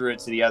threw it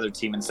to the other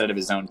team instead of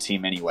his own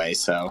team anyway.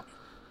 So,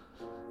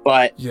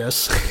 but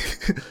yes,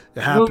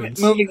 it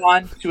happens. Moving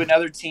on to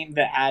another team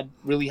that had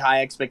really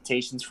high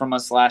expectations from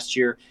us last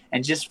year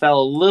and just fell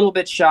a little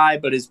bit shy,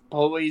 but is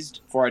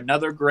poised for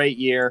another great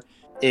year,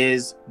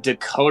 is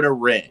Dakota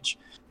Ridge.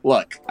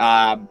 Look,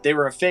 they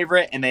were a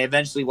favorite, and they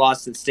eventually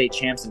lost to the state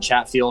champs in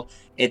Chatfield.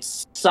 It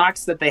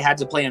sucks that they had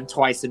to play them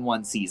twice in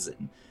one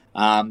season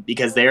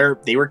because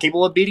they were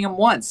capable of beating them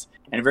once.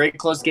 In a very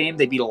close game,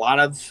 they beat a lot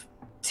of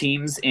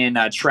teams in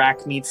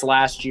track meets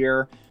last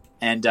year,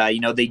 and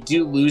they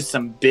do lose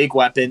some big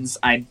weapons.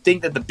 I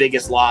think that the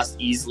biggest loss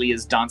easily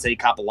is Dante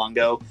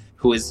Capolungo,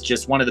 who is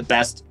just one of the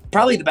best,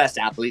 probably the best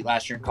athlete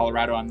last year in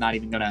Colorado. I'm not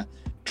even going to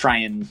try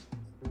and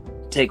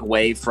take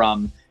away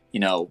from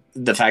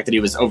the fact that he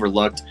was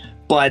overlooked,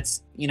 but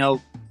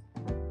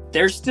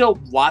there's still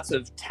lots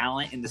of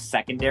talent in the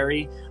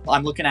secondary.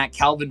 I'm looking at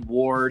Calvin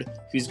Ward,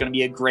 who's going to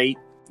be a great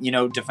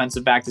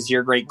defensive back this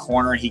year, great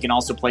corner. He can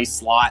also play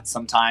slot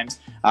sometimes.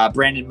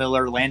 Brandon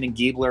Miller, Landon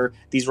Giebler,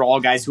 these were all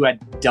guys who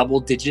had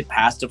double-digit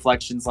pass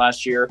deflections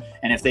last year,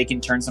 and if they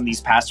can turn some of these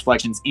pass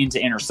deflections into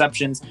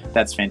interceptions,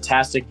 that's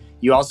fantastic.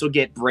 You also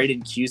get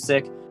Braden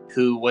Cusick,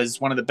 who was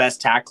one of the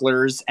best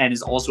tacklers and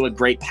is also a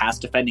great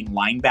pass-defending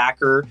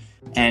linebacker,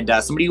 and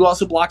somebody who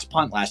also blocked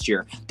punt last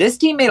year. This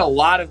team made a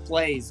lot of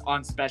plays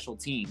on special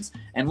teams.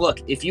 And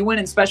look, if you win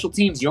in special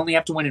teams, you only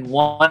have to win in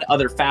one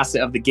other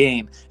facet of the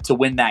game to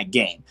win that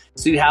game.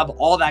 So you have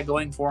all that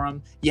going for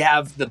them. You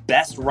have the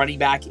best running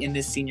back in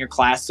this senior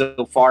class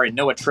so far in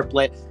Noah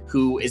Triplett,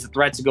 who is a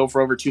threat to go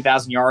for over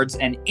 2,000 yards,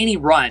 and any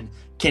run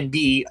can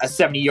be a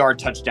 70-yard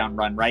touchdown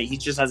run, right? He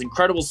just has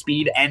incredible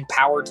speed and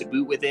power to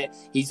boot with it.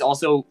 He's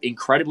also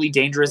incredibly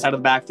dangerous out of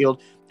the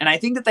backfield. And I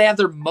think that they have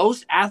their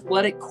most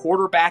athletic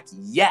quarterback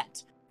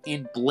yet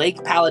in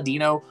Blake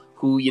Palladino,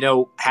 who,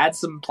 had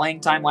some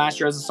playing time last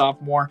year as a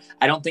sophomore.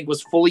 I don't think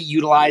was fully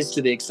utilized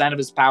to the extent of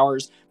his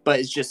powers, but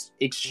is just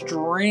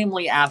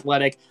extremely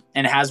athletic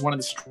and has one of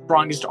the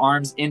strongest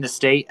arms in the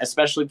state,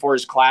 especially for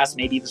his class,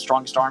 maybe the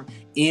strongest arm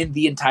in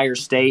the entire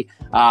state.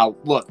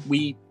 Look,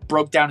 we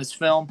broke down his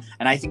film,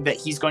 and I think that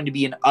he's going to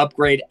be an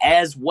upgrade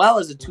as well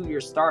as a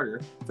 2-year starter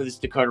for this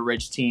Dakota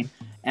Ridge team.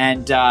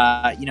 And,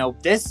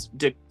 this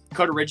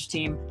Dakota Ridge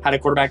team had a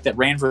quarterback that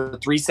ran for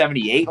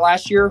 378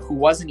 last year who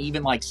wasn't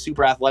even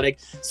super athletic.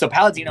 So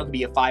Palladino could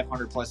be a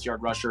 500-plus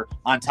yard rusher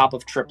on top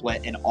of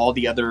Triplett and all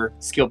the other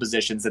skill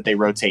positions that they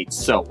rotate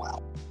so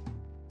well.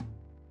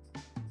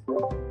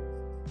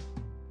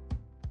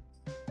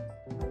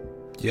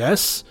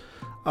 Yes.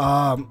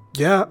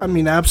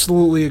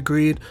 Absolutely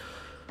agreed.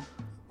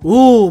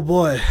 Ooh,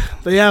 boy.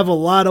 They have a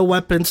lot of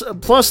weapons.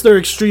 Plus, they're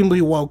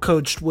extremely well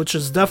coached, which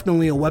is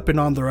definitely a weapon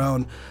on their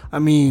own. I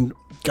mean,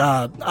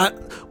 God,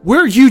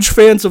 we're huge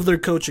fans of their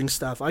coaching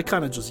staff. I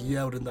kind of just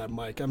yelled in that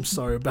mic. I'm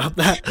sorry about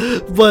that,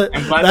 but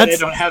I'm glad that they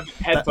don't have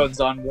headphones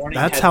on. Warning.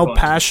 That's how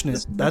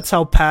passionate. That's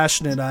how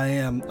passionate I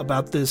am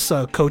about this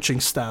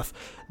coaching staff.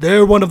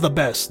 They're one of the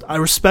best. I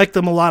respect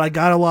them a lot. I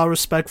got a lot of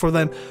respect for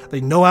them.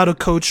 They know how to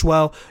coach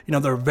well.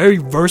 They're very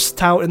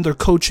versatile in their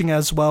coaching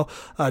as well,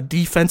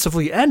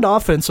 defensively and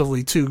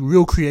offensively too.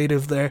 Real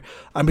creative there.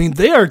 I mean,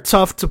 they are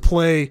tough to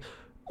play.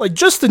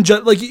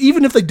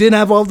 Even if they didn't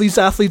have all these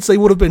athletes, they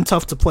would have been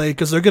tough to play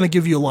because they're going to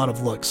give you a lot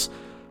of looks.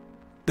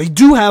 They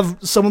do have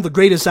some of the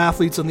greatest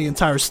athletes in the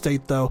entire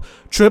state, though.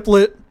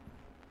 Triplett,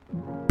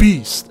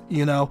 beast,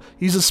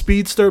 He's a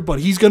speedster, but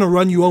he's going to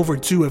run you over,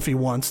 too, if he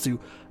wants to.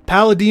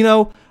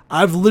 Palladino,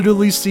 I've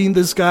literally seen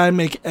this guy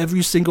make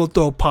every single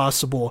throw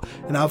possible,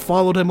 and I've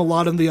followed him a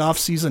lot in the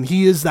offseason.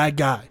 He is that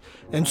guy.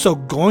 And so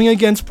going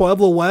against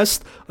Pueblo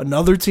West,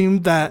 another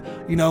team that,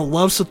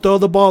 loves to throw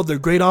the ball, they're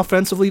great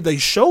offensively. They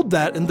showed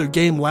that in their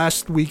game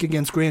last week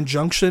against Grand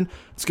Junction.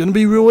 It's going to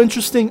be real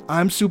interesting.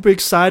 I'm super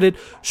excited.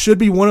 Should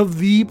be one of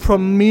the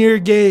premier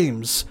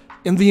games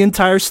in the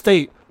entire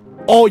state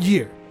all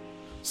year.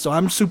 So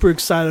I'm super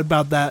excited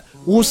about that.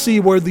 We'll see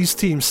where these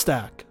teams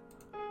stack.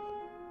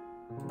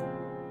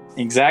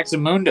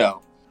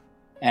 Exactamundo.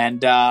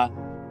 And,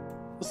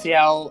 We'll see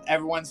how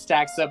everyone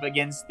stacks up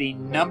against the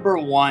number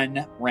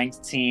 1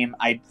 ranked team.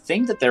 I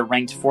think that they're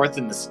ranked 4th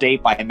in the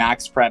state by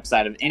Max Preps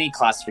out of any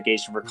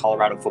classification for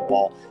Colorado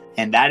football,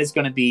 and that is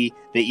going to be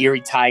the Erie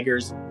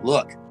Tigers.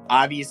 Look,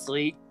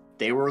 obviously,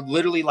 they were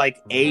literally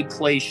like a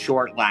play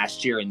short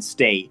last year in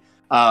state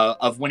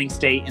of winning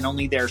state in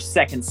only their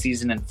second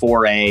season in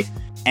 4A.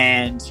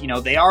 And,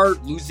 they are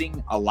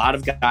losing a lot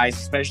of guys,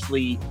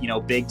 especially,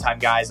 big time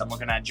guys. I'm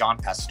looking at John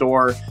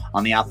Pastor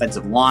on the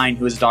offensive line,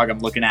 who is a dog. I'm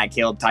looking at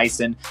Caleb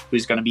Tyson,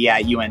 who's going to be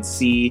at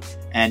UNC.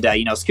 And,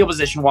 skill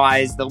position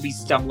wise, they'll be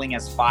stumbling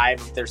as 5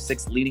 of their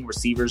 6 leading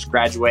receivers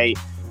graduate.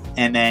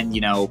 And then,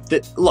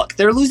 look,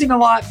 they're losing a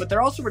lot, but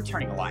they're also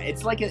returning a lot.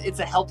 It's like it's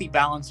a healthy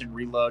balance and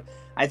reload.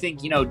 I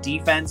think,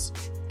 defense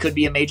could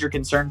be a major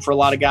concern for a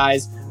lot of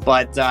guys,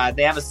 but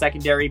they have a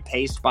secondary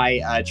paced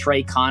by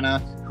Trey Kana,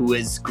 who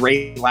is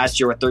great last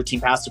year with 13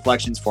 pass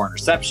deflections, 4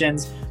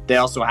 interceptions. They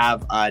also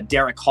have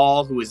Derek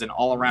Hall, who is an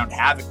all-around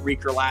havoc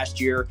wreaker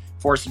last year,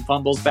 forcing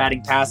fumbles,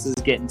 batting passes,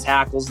 getting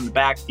tackles in the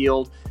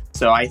backfield.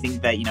 So I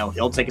think that,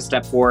 he'll take a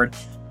step forward.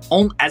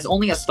 As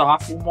only a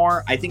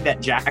sophomore, I think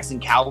that Jackson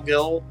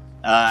Cowgill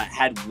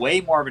had way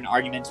more of an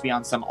argument to be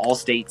on some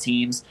all-state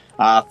teams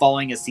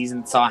following a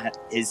season that saw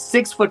his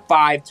 6'5",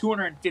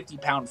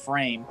 250-pound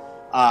frame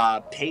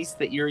pace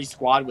the Erie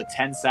squad with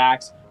 10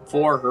 sacks,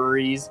 4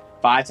 hurries,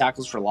 5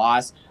 tackles for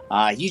loss.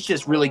 He's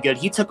just really good.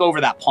 He took over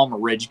that Palmer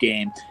Ridge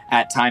game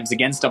at times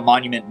against a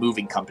Monument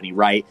Moving Company,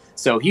 right?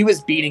 So he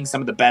was beating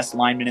some of the best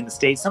linemen in the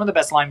state, some of the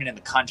best linemen in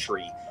the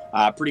country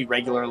pretty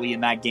regularly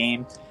in that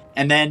game.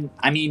 And then,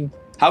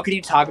 how can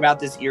you talk about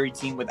this Erie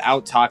team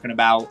without talking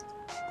about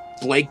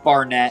Blake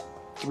Barnett,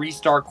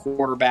 3-star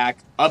quarterback,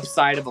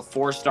 upside of a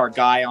 4-star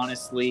guy,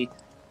 honestly.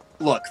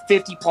 Look,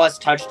 50-plus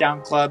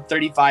touchdown club,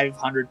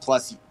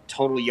 3,500-plus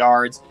total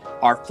yards,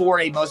 our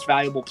 4A most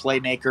valuable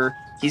playmaker.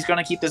 He's going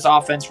to keep this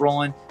offense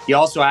rolling. He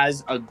also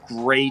has a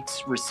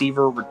great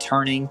receiver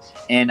returning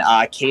in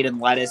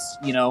Caden Lettuce,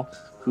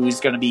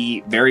 who's going to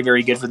be very,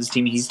 very good for this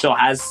team. He still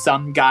has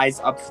some guys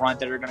up front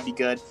that are going to be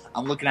good.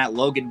 I'm looking at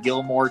Logan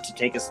Gilmore to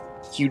take a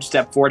huge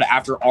step forward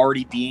after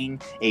already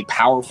being a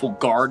powerful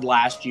guard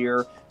last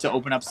year to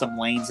open up some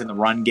lanes in the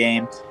run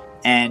game.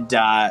 And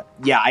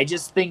I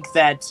just think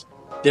that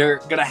they're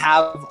going to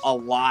have a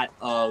lot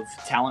of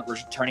talent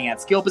returning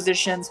at skill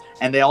positions.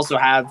 And they also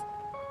have,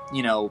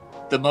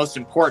 the most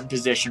important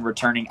position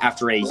returning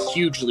after a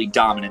hugely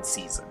dominant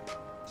season.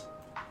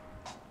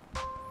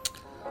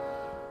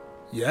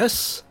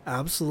 Yes,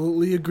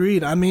 absolutely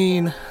agreed.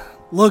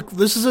 Look,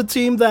 this is a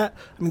team that,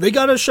 they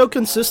got to show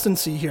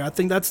consistency here. I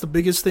think that's the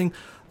biggest thing.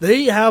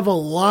 They have a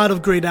lot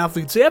of great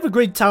athletes. They have a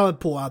great talent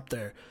pool out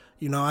there.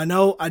 I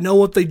know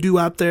what they do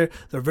out there.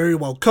 They're very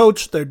well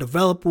coached. They're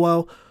developed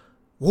well.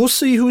 We'll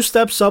see who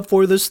steps up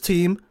for this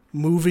team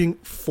moving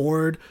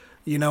forward.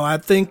 I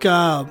think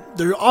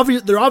they're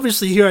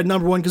obviously here at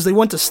number 1 because they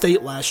went to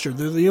state last year.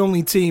 They're the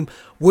only team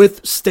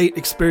with state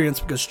experience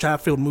because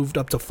Chatfield moved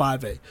up to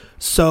 5A.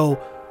 So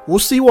we'll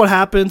see what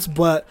happens,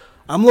 but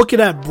I'm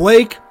looking at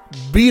Blake,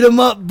 beat him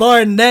up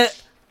Barnett.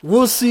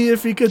 We'll see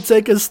if he could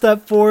take a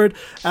step forward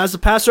as a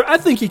passer. I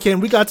think he can.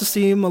 We got to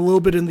see him a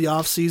little bit in the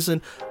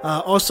offseason.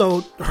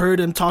 Also heard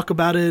him talk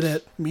about it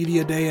at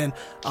Media Day, and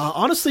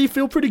honestly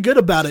feel pretty good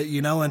about it,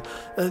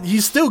 and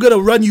he's still going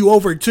to run you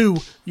over too.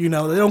 They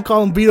don't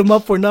call him beat him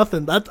up for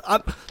nothing.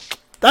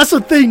 That's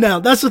a thing now.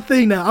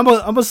 I'm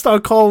gonna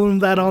start calling him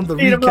that on the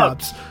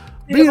recaps.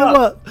 Beat him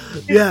up.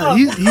 Yeah,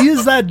 he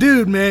is that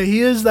dude, man.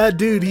 He is that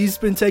dude. He's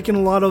been taking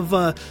a lot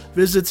of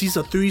visits. He's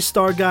a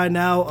 3-star guy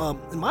now.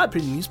 In my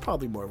opinion, he's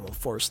probably more of a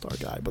 4-star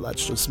guy, but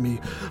that's just me.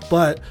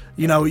 But,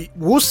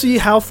 we'll see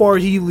how far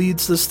he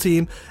leads this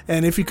team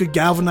and if he could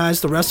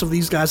galvanize the rest of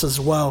these guys as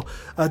well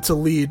to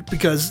lead,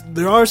 because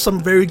there are some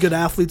very good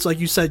athletes, like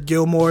you said,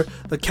 Gilmore,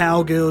 the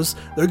Cowgills.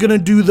 They're going to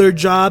do their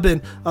job.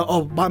 And,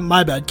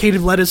 my bad,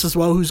 Caden Lettuce as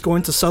well, who's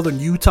going to Southern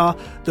Utah.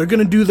 They're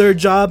going to do their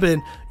job,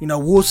 and,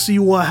 we'll see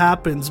what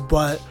happens.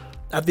 But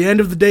at the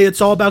end of the day,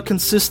 it's all about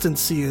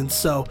consistency, and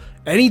so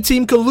any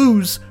team could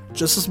lose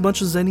just as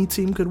much as any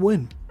team could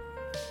win.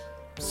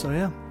 So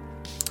yeah,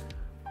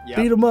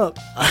 Beat them up.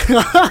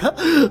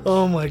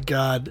 Oh my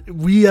god,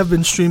 we have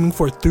been streaming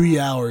for 3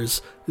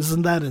 hours.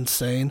 Isn't that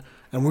insane?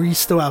 And we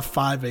still have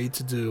 5A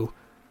to do.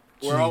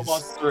 We're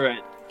almost through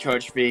it,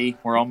 Coach V.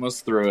 We're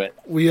almost through it.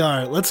 We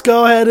are. Let's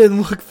go ahead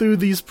and look through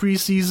these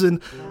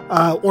preseason,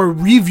 or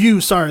review,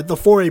 the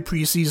 4A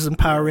preseason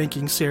power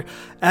rankings here.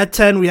 At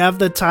 10, we have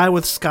the tie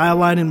with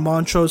Skyline and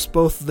Montrose,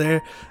 both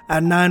there.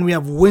 At 9, we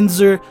have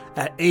Windsor.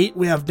 At 8,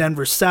 we have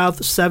Denver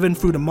South. 7,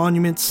 Fruita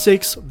Monument.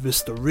 6,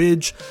 Vista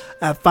Ridge.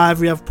 At 5,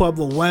 we have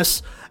Pueblo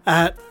West.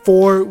 At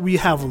 4, we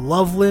have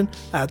Loveland.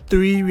 At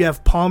 3, we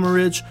have Palmer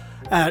Ridge.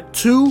 At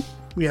 2,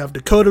 we have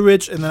Dakota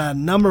Ridge. And then at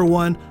number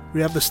 1,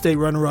 we have the state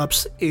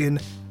runner-ups in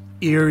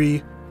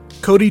Erie.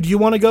 Cody, do you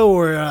want to go,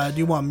 or do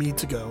you want me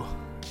to go?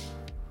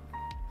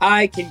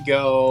 I can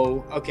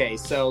go. Okay,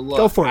 so look,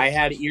 Go for it. I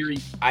had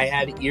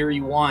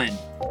Erie 1.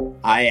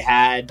 I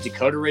had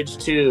Dakota Ridge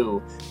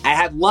 2. I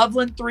had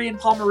Loveland 3 and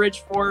Palmer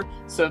Ridge 4.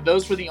 So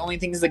those were the only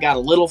things that got a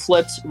little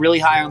flipped, really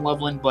high on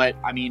Loveland, but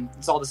I mean,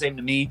 it's all the same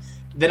to me.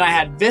 Then I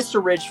had Vista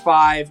Ridge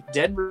 5,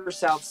 Denver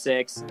South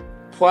 6,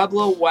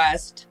 Pueblo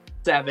West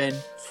 7,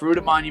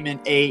 Fruita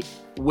Monument 8,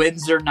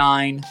 Windsor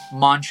 9,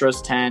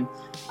 Montrose 10,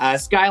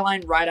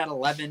 Skyline right at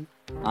 11.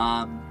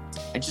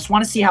 I just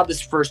want to see how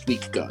this first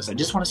week goes.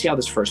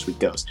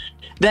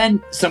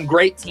 Then some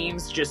great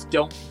teams just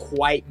don't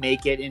quite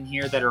make it in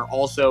here that are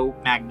also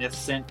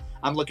magnificent.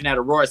 I'm looking at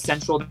Aurora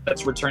Central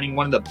that's returning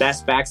one of the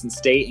best backs in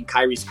state in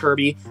Kyrie's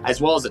Kirby, as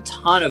well as a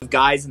ton of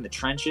guys in the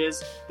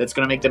trenches that's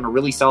going to make them a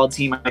really solid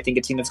team. I think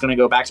a team that's going to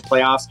go back to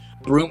playoffs.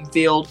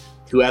 Broomfield,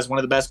 who has one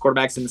of the best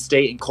quarterbacks in the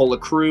state, and Cola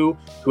Crew,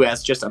 who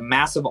has just a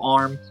massive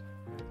arm,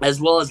 as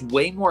well as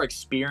way more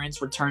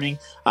experience returning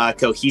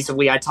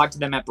cohesively. I talked to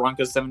them at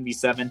Broncos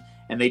 7v7,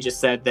 and they just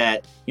said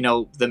that, you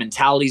know, the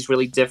mentality is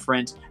really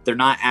different. They're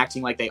not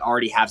acting like they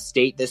already have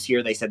state this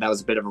year. They said that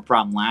was a bit of a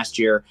problem last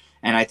year,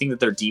 and I think that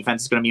their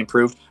defense is going to be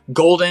improved.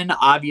 Golden,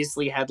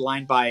 obviously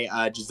headlined by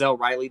Giselle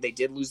Riley. They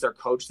did lose their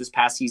coach this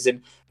past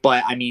season,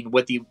 but, I mean,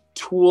 with the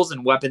tools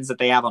and weapons that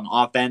they have on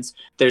offense,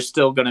 there's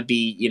still going to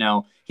be, you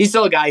know, he's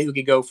still a guy who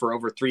could go for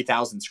over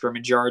 3,000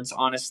 scrimmage yards,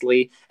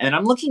 honestly. And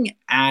I'm looking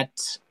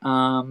at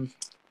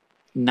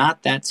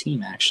not that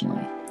team,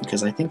 actually,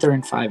 because I think they're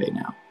in 5A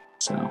now.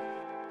 So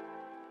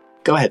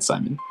go ahead,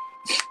 Simon.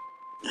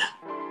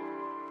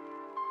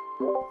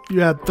 You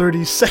had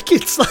 30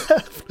 seconds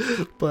left,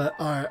 but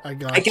all right, I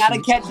got I got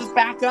to catch us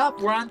back up.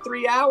 We're on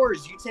 3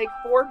 hours. You take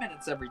 4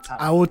 minutes every time.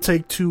 I will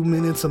take 2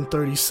 minutes and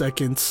 30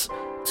 seconds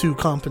to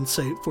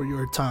compensate for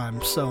your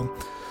time. So,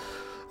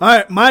 all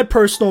right, my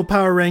personal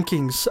power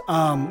rankings,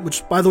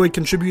 which, by the way,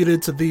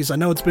 contributed to these. I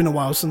know it's been a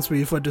while since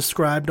we've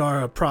described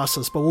our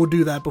process, but we'll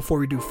do that before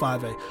we do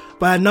 5A.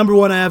 But at number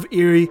 1, I have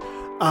Erie.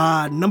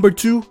 Number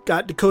 2,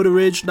 got Dakota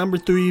Ridge. Number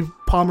 3,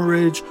 Palmer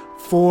Ridge.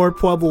 4,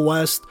 Pueblo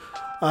West.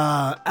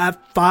 At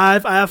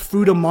 5, I have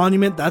Fruita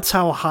Monument. That's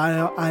how high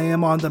I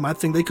am on them. I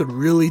think they could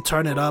really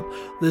turn it up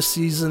this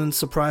season and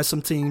surprise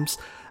some teams.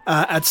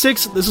 At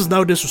 6, this is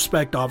no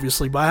disrespect,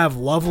 obviously, but I have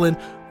Loveland,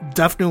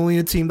 definitely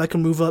a team that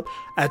can move up.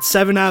 At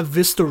 7, I have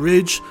Vista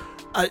Ridge.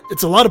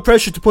 It's a lot of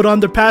pressure to put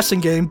on their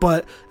passing game,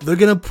 but if they're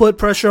going to put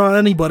pressure on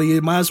anybody,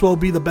 it might as well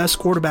be the best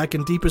quarterback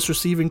and deepest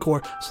receiving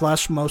core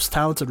 / most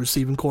talented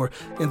receiving core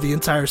in the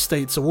entire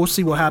state. So we'll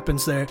see what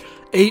happens there.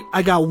 8,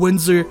 I got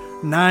Windsor.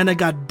 9, I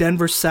got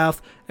Denver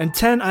South. And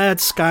 10, I had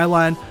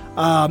Skyline.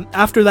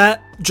 After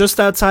that,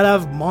 just outside, I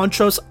have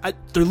Montrose.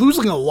 They're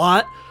losing a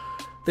lot.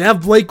 They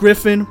have Blake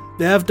Griffin.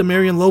 They have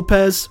Demarion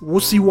Lopez. We'll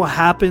see what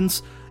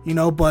happens, you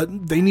know,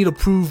 but they need to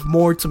prove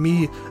more to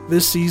me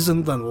this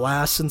season than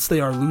last since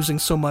they are losing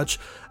so much.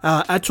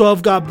 At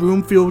 12, got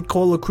Broomfield,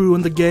 Cola Crew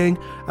in the gang.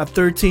 At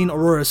 13,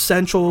 Aurora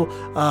Central.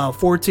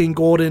 14,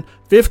 Golden.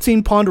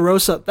 15,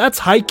 Ponderosa. That's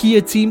high-key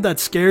a team that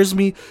scares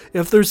me.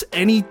 If there's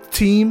any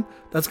team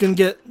that's going to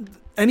get,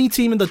 any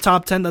team in the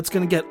top 10 that's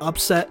going to get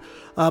upset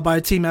by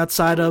a team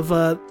outside of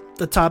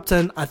the top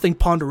 10, I think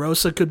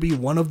Ponderosa could be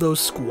one of those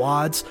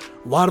squads.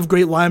 A lot of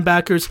great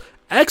linebackers.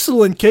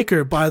 Excellent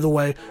kicker, by the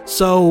way.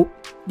 So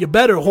you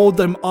better hold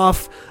them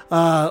off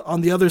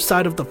on the other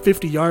side of the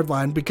 50-yard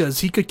line because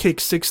he could kick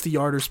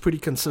 60-yarders pretty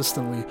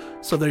consistently.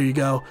 So there you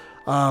go.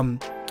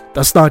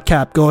 That's not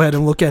cap. Go ahead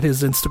and look at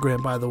his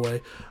Instagram, by the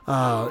way,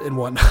 and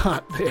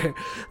whatnot there.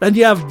 Then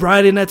you have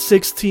Brighton at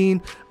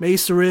 16,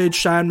 Mesa Ridge,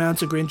 Cheyenne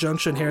Mountain, Green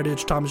Junction,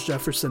 Heritage, Thomas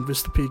Jefferson,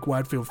 Vista Peak,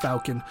 Widefield,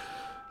 Falcon.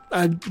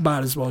 I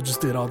might as well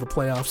just did all the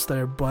playoffs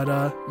there. But,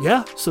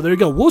 yeah, so there you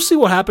go. We'll see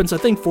what happens. I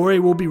think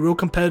 4A will be real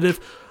competitive.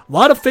 A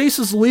lot of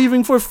faces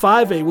leaving for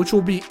 5A, which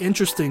will be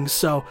interesting.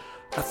 So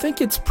I think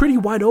it's pretty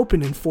wide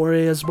open in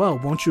 4A as well.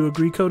 Won't you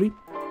agree, Cody?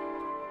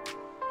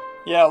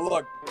 Yeah,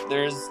 look,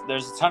 there's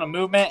a ton of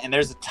movement and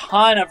there's a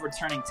ton of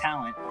returning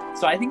talent.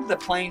 So I think the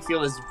playing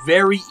field is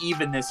very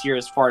even this year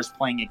as far as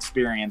playing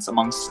experience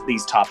amongst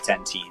these top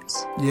 10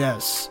 teams.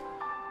 Yes.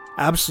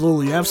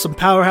 Absolutely. You have some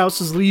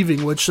powerhouses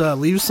leaving, which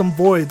leaves some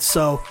voids.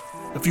 So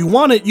if you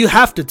want it, you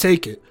have to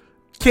take it.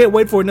 Can't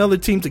wait for another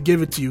team to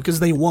give it to you because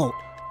they won't.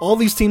 All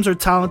these teams are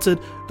talented.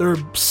 They're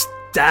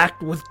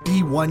stacked with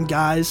D1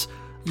 guys,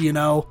 you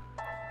know.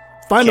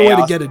 Find a way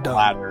to get it done.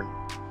 Ladder.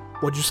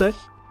 What'd you say?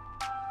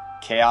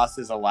 Chaos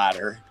is a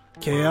ladder.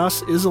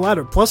 Chaos is a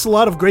ladder. Plus a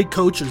lot of great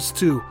coaches,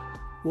 too.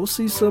 We'll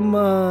see some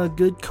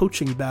good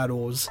coaching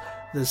battles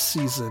this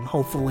season,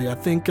 hopefully. I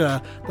think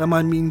that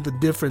might mean the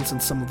difference in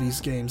some of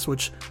these games,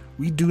 which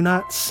we do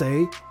not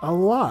say a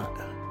lot.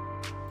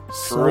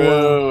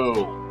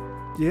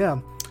 True.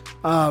 Yeah.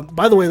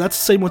 By the way, that's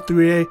the same with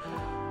 3A.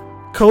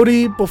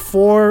 Cody,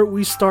 before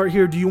we start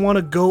here, do you want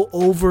to go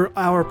over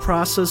our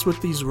process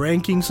with these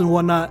rankings and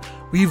whatnot?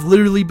 We've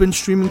literally been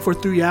streaming for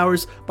 3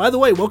 hours. By the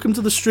way, welcome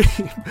to the stream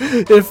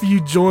if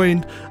you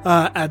joined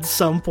at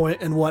some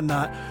point and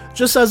whatnot.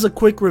 Just as a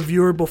quick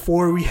reviewer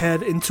before we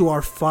head into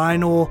our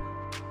final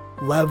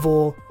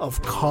level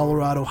of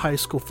Colorado high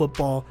school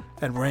football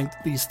and rank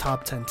these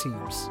top 10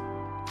 teams.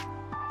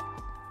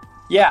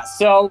 Yeah,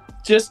 so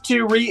just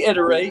to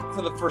reiterate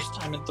for the first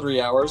time in 3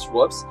 hours,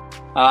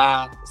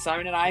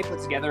 Simon and I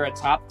put together a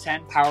top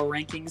 10 power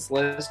rankings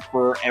list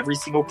for every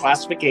single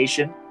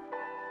classification.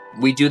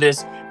 We do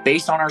this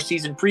based on our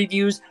season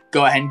previews.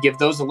 Go ahead and give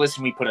those a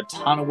listen. We put a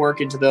ton of work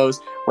into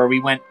those where we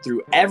went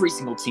through every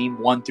single team,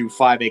 1 through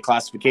 5A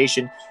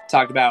classification,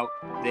 talked about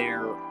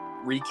their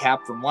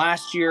recap from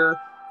last year,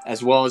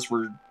 as well as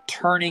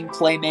returning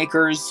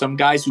playmakers, some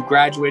guys who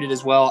graduated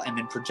as well, and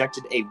then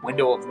projected a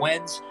window of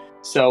wins.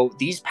 So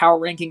these power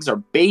rankings are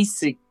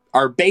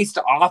based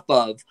off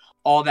of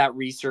all that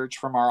research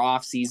from our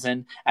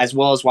off-season, as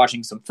well as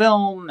watching some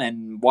film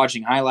and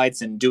watching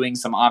highlights and doing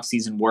some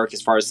off-season work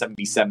as far as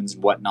 77s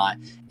and whatnot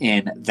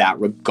in that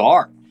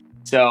regard.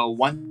 So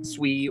once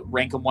we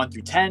rank them 1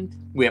 through 10,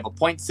 we have a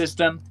point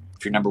system.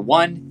 If you're number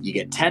 1, you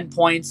get 10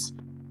 points,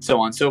 so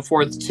on and so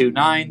forth, 2,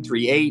 9,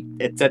 3, 8,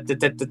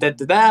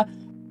 etc.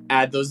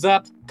 Add those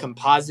up,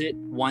 composite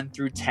 1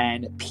 through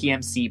 10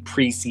 PMC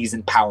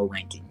preseason power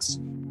rankings.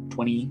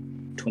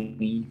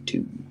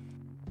 2022.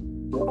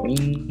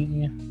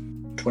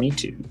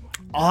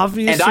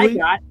 Obviously. And I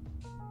got...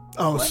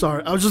 Oh,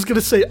 sorry. I was just going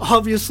to say,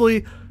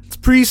 obviously, it's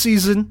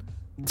preseason.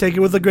 Take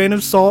it with a grain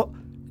of salt.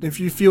 If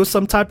you feel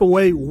some type of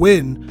way,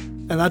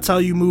 win. And that's how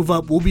you move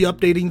up. We'll be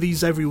updating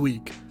these every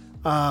week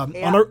on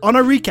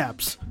our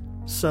recaps.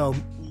 So,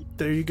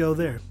 there you go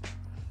there.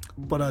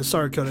 But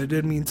sorry, Cody, I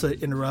didn't mean to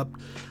interrupt.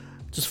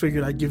 Just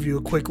figured I'd give you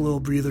a quick little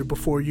breather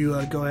before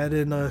you go ahead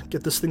and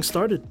get this thing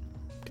started.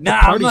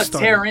 I'm going to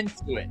tear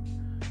into it.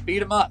 Beat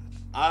them up.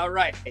 All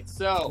right,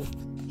 so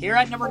here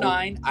at number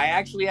 9, I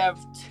actually have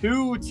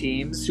 2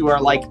 teams who are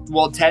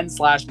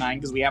 10/9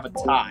 because we have a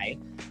tie.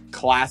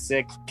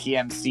 Classic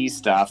PMC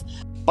stuff.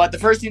 But the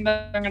first team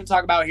that I'm going to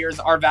talk about here is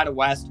Arvada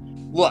West.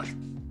 Look,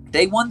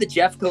 they won the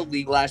Jeffco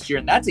League last year,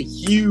 and that's a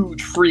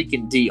huge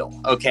freaking deal,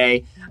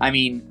 okay? I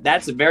mean,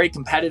 that's a very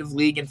competitive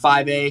league in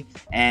 5A,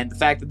 and the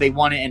fact that they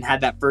won it and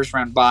had that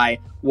first-round bye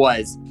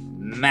was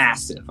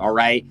massive, all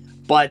right?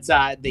 But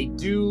they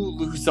do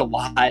lose a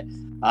lot.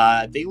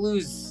 They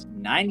lose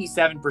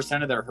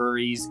 97% of their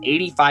hurries,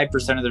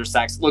 85% of their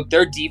sacks. Look,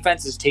 their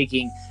defense is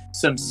taking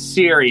some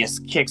serious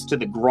kicks to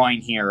the groin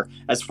here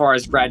as far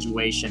as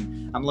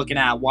graduation. I'm looking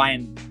at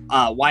Wyatt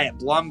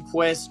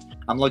Blumquist.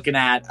 I'm looking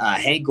at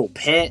Hagel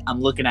Pitt.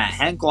 I'm looking at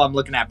Henkel. I'm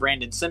looking at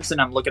Brandon Simpson.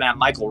 I'm looking at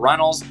Michael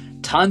Reynolds.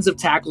 Tons of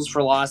tackles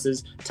for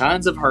losses,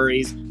 tons of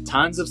hurries,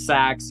 tons of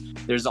sacks.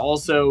 There's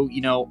also,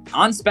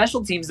 on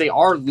special teams, they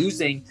are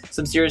losing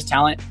some serious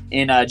talent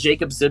in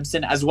Jacob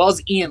Simpson, as well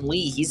as Ian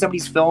Lee. He's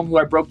somebody's film who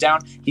I broke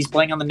down. He's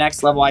playing on the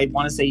next level. I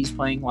want to say he's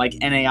playing like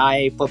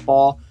NAIA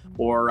football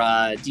or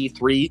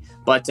D3.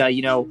 But,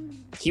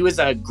 he was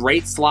a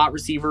great slot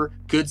receiver,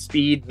 good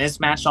speed,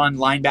 mismatched on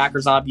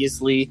linebackers,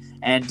 obviously.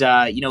 And,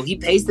 he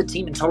paced the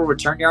team in total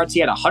return yards. He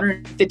had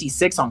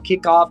 156 on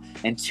kickoff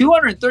and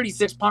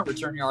 236 punt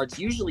return yards.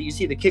 Usually you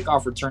see the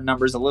kickoff return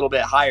numbers a little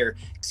bit higher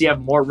because you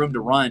have more room to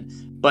run.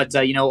 But,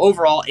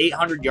 overall,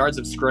 800 yards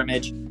of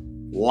scrimmage,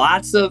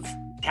 lots of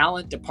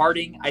talent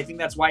departing. I think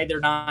that's why they're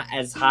not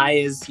as high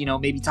as,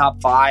 maybe top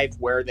 5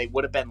 where they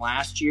would have been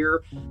last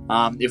year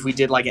if we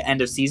did like an end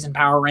of season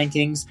power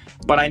rankings.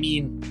 But I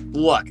mean,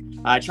 look,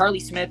 Charlie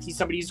Smith, he's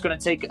somebody who's going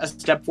to take a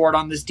step forward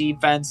on this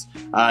defense.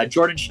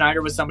 Jordan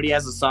Schneider was somebody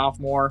as a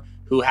sophomore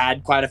who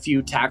had quite a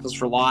few tackles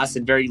for loss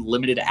and very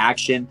limited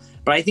action.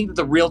 But I think that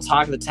the real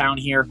talk of the town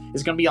here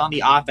is going to be on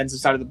the offensive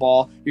side of the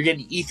ball. You're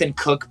getting Ethan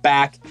Cook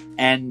back,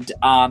 and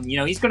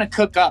he's going to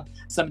cook up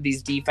some of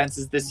these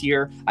defenses this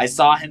year. I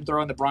saw him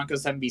throw in the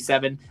Broncos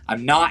 7v7.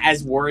 I'm not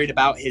as worried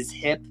about his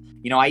hip.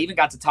 I even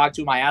got to talk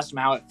to him. I asked him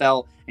how it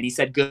felt, and he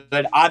said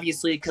good.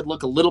 Obviously, it could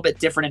look a little bit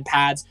different in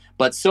pads,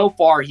 but so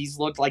far he's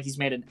looked like he's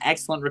made an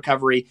excellent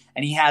recovery,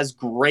 and he has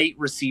great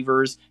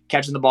receivers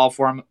catching the ball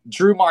for him.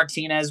 Drew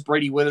Martinez,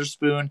 Brady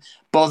Witherspoon,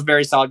 both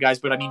very solid guys,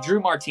 but I mean, Drew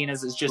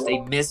Martinez is just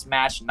a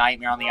mismatched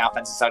nightmare on the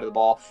offensive side of the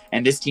ball,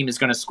 and this team is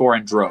going to score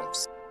in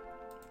droves.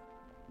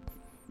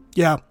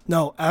 Yeah,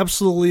 no,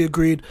 absolutely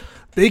agreed.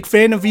 Big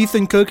fan of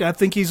Ethan Cook. I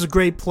think he's a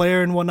great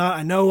player and whatnot.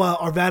 I know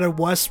Arvada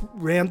West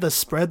ran the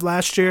spread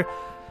last year,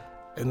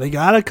 and they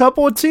got a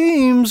couple of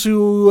teams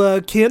who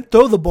can't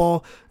throw the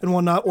ball and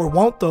whatnot, or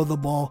won't throw the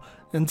ball.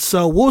 And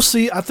so we'll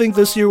see. I think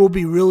this year will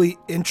be really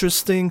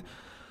interesting.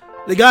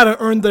 They got to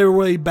earn their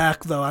way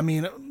back, though. I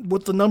mean,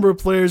 with the number of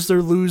players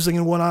they're losing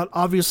and whatnot,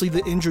 obviously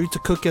the injury to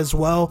Cook as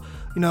well.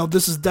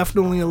 This is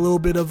definitely a little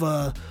bit of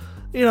a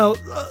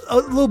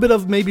little bit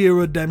of maybe a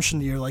redemption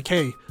year. Like,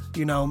 hey,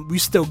 we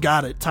still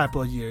got it type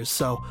of years.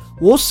 So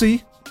we'll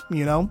see,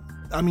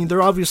 I mean,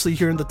 they're obviously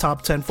here in the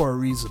top 10 for a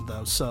reason,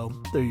 though. So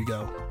there you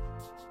go.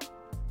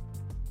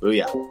 Oh,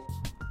 yeah.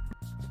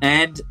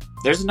 And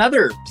there's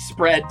another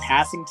spread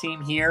passing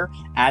team here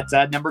at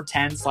number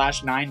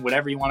 10/9,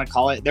 whatever you want to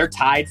call it. They're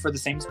tied for the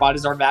same spot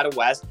as Arvada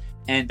West,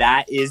 and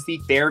that is the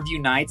Fairview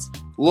Knights.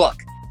 Look,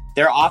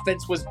 their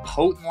offense was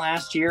potent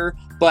last year,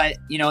 but,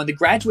 in the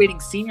graduating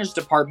seniors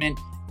department,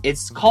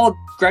 it's called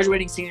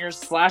graduating seniors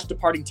 /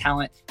 departing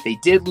talent. They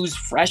did lose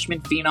freshman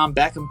phenom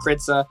Beckham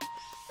Kritza.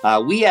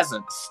 We as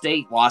a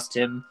state lost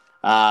him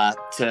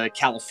to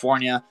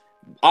California.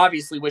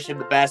 obviously wish him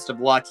the best of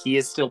luck. He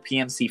is still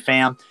PMC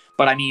fam.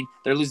 But, I mean,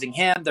 they're losing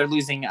him. They're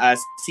losing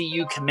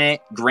CU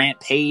commit Grant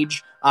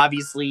Page.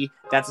 Obviously,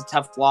 that's a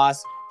tough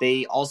loss.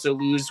 They also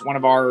lose one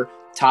of our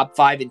top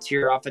 5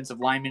 interior offensive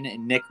linemen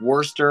in Nick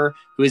Worster,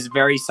 who is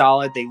very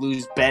solid. They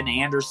lose Ben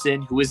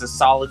Anderson, who is a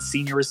solid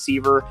senior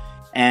receiver.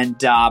 And,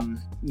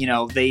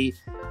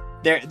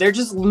 they're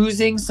just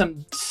losing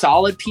some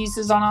solid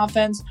pieces on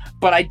offense.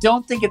 But I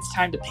don't think it's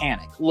time to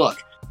panic.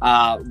 Look,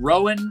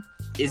 Rowan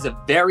is a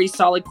very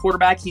solid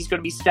quarterback. He's going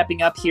to be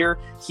stepping up here.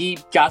 He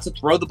got to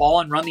throw the ball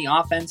and run the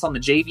offense on the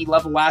JV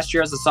level last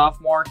year as a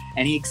sophomore,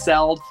 and he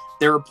excelled.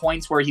 There were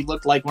points where he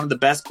looked like one of the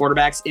best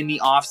quarterbacks in the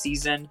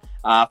offseason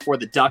for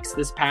the Ducks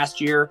this past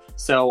year.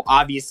 So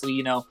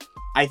obviously,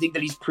 I think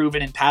that he's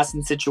proven in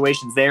passing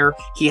situations there.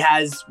 He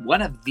has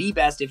one of the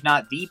best, if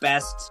not the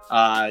best,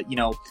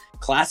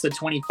 class of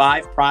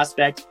 25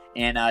 prospect,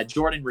 and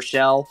Jordan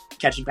Rochelle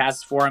catching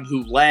passes for him,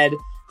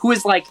 who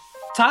is like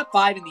top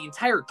 5 in the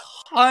entire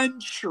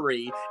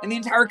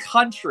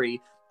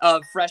country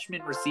of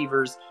freshman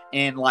receivers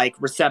in like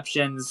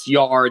receptions,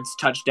 yards,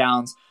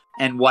 touchdowns,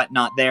 and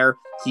whatnot there.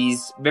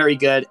 He's very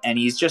good, and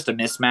he's just a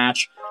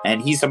mismatch.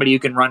 And he's somebody who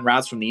can run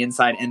routes from the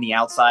inside and the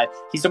outside.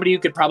 He's somebody who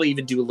could probably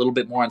even do a little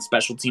bit more on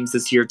special teams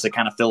this year to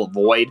kind of fill a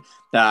void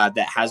that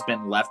has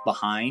been left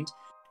behind.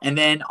 And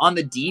then on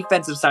the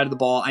defensive side of the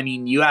ball, I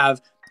mean, you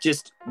have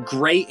just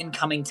great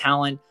incoming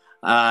talent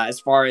as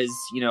far as,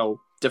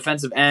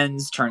 defensive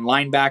ends, turn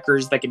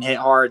linebackers that can hit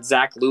hard.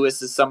 Zach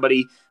Lewis is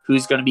somebody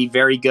who's going to be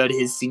very good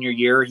his senior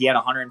year. He had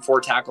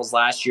 104 tackles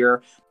last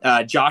year.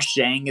 Josh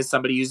Zhang is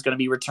somebody who's going to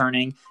be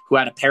returning, who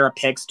had a pair of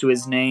picks to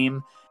his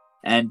name.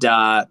 And,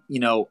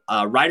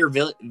 Ryder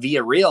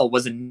Villarreal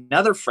was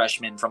another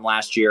freshman from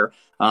last year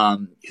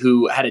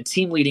who had a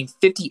team-leading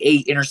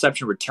 58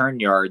 interception return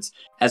yards,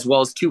 as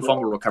well as 2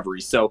 fumble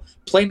recoveries. So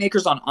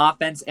playmakers on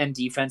offense and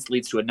defense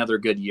leads to another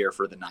good year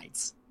for the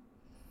Knights.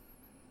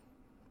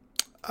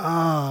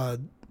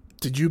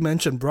 Did you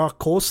mention Brock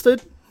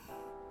Colstead?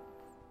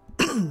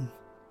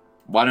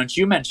 Why don't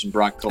you mention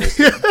Brock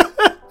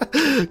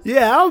Colstead?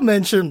 Yeah, I'll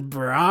mention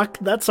Brock.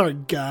 That's our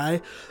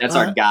guy. That's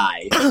our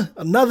guy.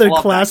 Another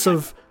class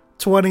of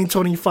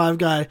 2025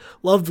 guy.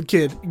 Love the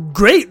kid.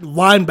 Great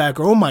linebacker.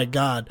 Oh my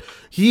God.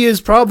 He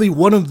is probably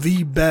one of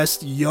the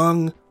best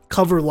young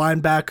cover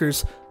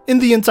linebackers in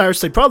the entire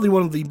state. Probably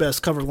one of the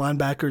best cover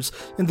linebackers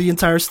in the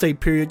entire state,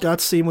 period. Got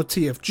to see him with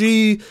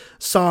TFG.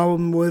 Saw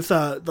him with,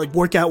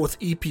 work out with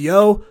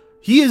EPO.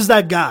 He is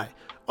that guy.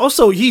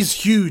 Also, he's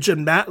huge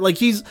and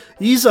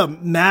he's a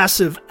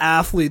massive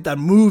athlete that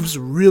moves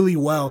really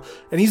well,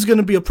 and he's going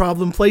to be a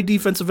problem. Played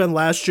defensive end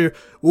last year.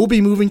 Will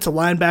be moving to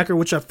linebacker,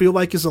 which I feel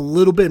like is a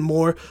little bit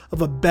more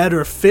of a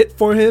better fit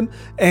for him,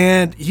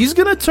 and he's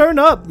going to turn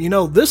up.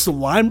 This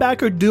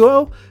linebacker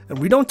duo, and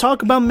we don't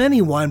talk about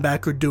many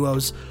linebacker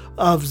duos,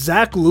 of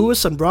Zach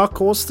Lewis and Brock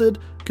Colstead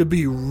could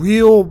be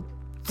real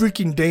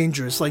freaking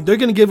dangerous. They're going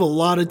to give a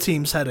lot of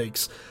teams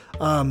headaches.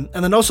 And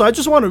then also, I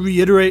just want to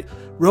reiterate,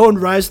 Rowan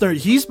Reisner,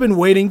 he's been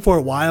waiting for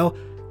a while,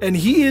 and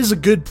he is a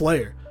good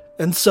player.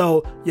 And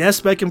so, yes,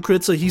 Beckham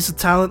Kritza, he's a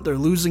talent. They're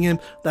losing him.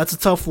 That's a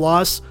tough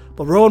loss.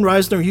 But Rowan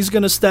Reisner, he's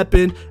going to step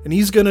in, and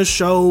he's going to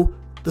show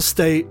the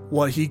state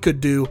what he could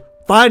do,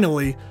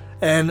 finally.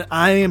 And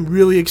I am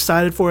really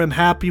excited for him,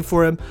 happy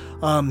for him.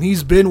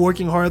 He's been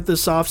working hard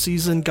this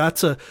offseason, got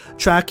to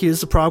track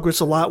his progress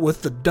a lot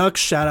with the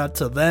Ducks. Shout out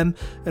to them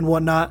and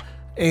whatnot.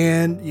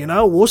 And,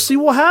 we'll see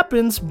what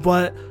happens,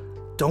 but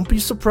don't be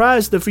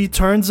surprised if he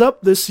turns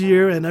up this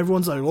year and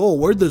everyone's like, oh,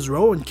 where'd this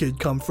Rowan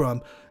kid come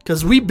from?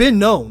 Because we've been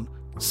known.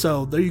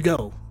 So there you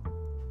go.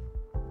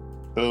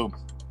 Boom.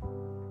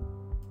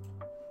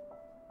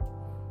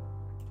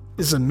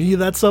 Is it me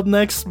that's up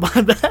next?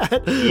 My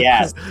bad.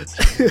 Yes.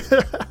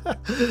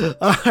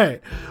 All right.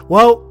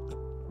 Well,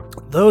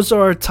 those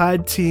are our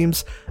tied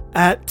teams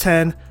at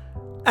 10.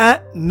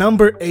 At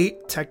number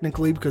 8,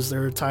 technically, because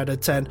they're tied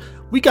at 10,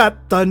 we got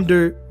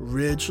Thunder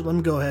Ridge. Let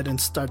me go ahead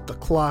and start the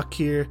clock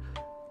here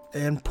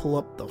and pull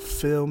up the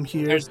film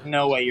here. There's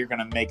no way you're going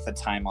to make the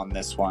time on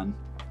this one.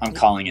 I'm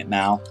calling it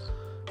now.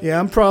 Yeah,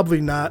 I'm probably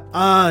not.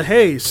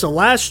 Hey, so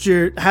last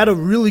year had a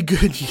really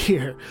good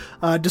year.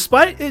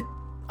 Despite it,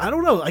 I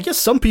don't know, I guess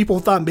some people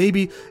thought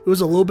maybe it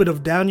was a little bit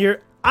of down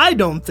year. I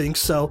don't think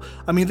so.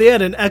 I mean, they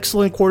had an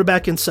excellent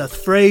quarterback in Seth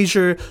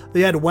Frazier.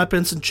 They had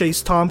weapons in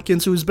Chase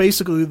Tompkins, who is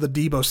basically the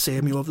Deebo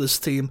Samuel of this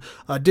team.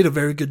 Did a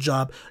very good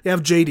job. You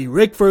have J.D.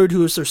 Rickford,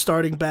 who is their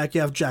starting back.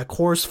 You have Jack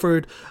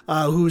Horsford,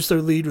 who's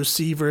their lead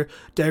receiver.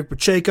 Derek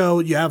Pacheco.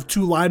 You have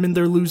 2 linemen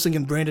they're losing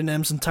in Brandon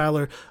Ems and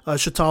Tyler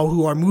Chatal,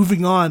 who are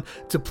moving on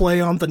to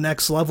play on the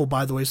next level,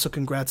 by the way, so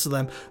congrats to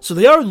them. So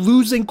they are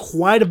losing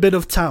quite a bit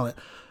of talent.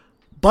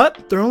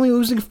 But they're only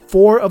losing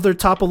 4 of their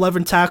top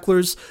 11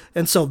 tacklers,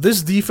 and so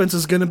this defense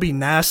is going to be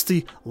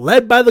nasty,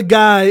 led by the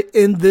guy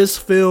in this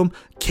film,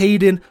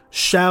 Caden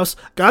Schaus.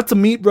 Got to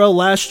meet bro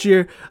last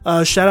year.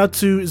 Shout out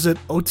to, is it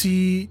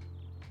OT?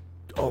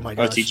 Oh my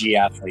gosh. OTG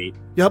athlete.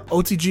 Yep,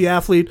 OTG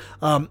athlete.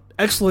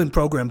 excellent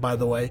program, by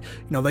the way.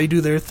 They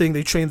do their thing,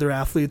 they train their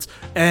athletes,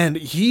 and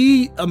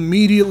he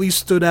immediately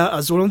stood out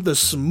as one of the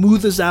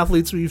smoothest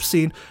athletes we've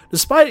seen,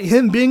 despite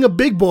him being a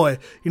big boy.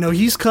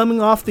 He's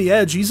coming off the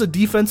edge, he's a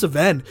defensive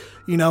end,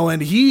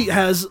 and he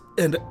has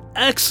an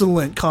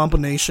excellent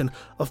combination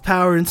of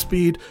power and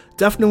speed.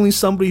 Definitely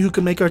somebody who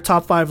can make our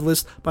top 5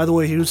 list. By the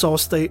way, he was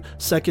All-State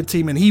second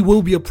team, and he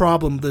will be a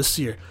problem this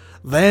year.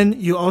 Then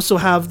you also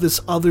have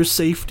this other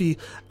safety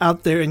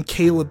out there in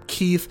Caleb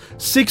Keith,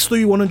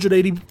 6'3",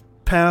 180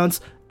 pounds,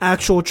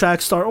 actual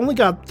track star, only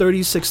got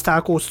 36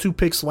 tackles, 2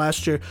 picks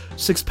last year,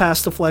 6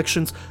 pass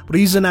deflections, but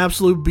he's an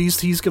absolute beast.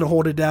 He's going to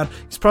hold it down.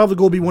 He's probably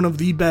going to be one of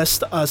the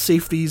best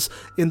safeties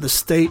in the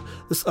state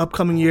this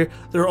upcoming year.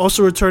 They're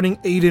also returning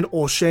Aiden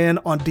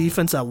Olshan on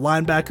defense at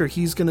linebacker.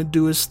 He's going to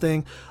do his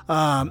thing.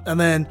 And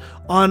then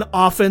on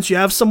offense, you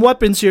have some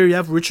weapons here. You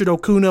have Richard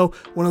Okuno,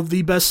 one of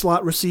the best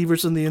slot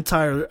receivers in the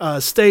entire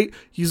state.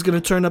 He's going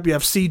to turn up. You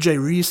have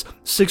CJ Reese,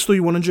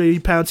 6'3", 180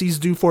 pounds. He's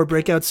due for a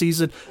breakout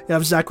season. You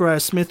have Zachariah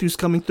Smith, who's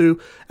coming through.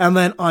 And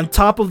then on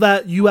top of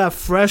that, you have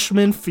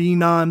freshman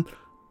phenom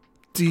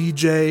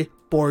DJ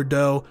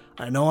Bordeaux.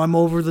 I know I'm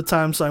over the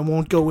time, so I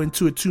won't go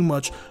into it too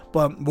much,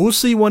 but we'll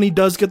see when he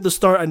does get the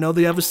start. I know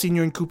they have a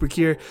senior in Cooper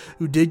Kier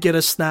who did get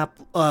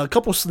a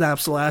couple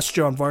snaps last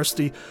year on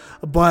varsity,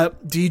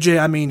 but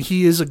DJ,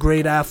 he is a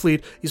great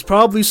athlete. He's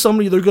probably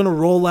somebody they're going to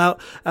roll out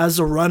as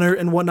a runner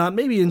and whatnot,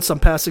 maybe in some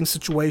passing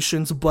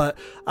situations, but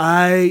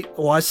I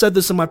said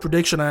this in my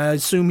prediction, I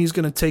assume he's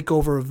going to take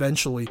over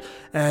eventually,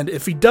 and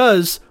if he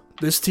does,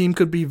 this team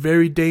could be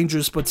very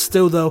dangerous, but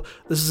still, though,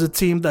 this is a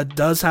team that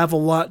does have a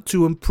lot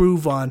to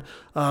improve on.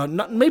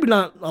 Maybe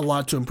not a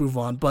lot to improve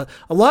on, but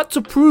a lot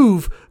to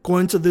prove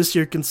going to this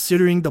year,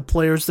 considering the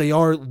players they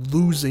are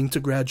losing to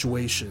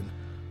graduation.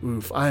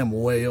 Oof, I am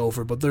way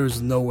over, but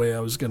there's no way I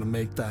was going to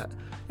make that.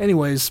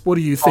 Anyways, what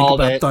do you think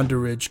about Thunder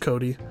Ridge,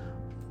 Cody?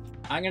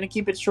 I'm going to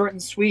keep it short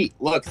and sweet.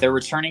 Look, they're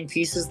returning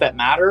pieces that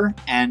matter,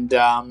 and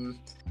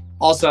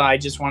also, I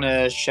just want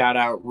to shout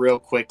out real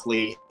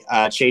quickly,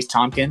 Chase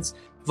Tompkins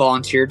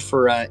volunteered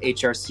for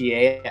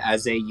HRCA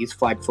as a youth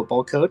flag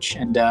football coach,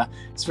 and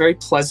it's a very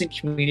pleasant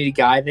community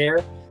guy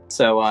there.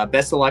 So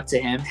best of luck to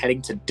him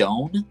heading to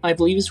Doane, I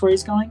believe is where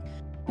he's going.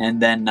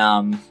 And then,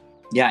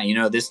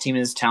 this team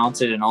is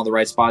talented in all the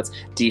right spots.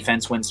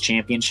 Defense wins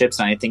championships,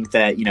 and I think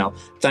that,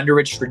 Thunder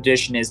Ridge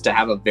tradition is to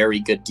have a very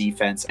good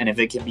defense, and if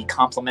it can be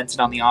complemented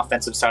on the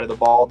offensive side of the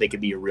ball, they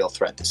could be a real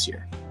threat this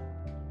year.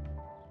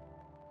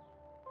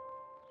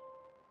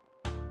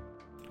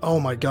 Oh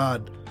my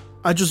God.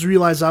 I just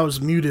realized I was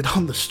muted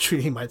on the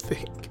stream, I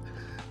think.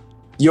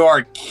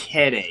 You're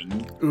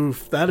kidding.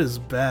 Oof, that is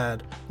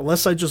bad.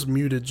 Unless I just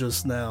muted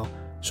just now.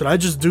 Should I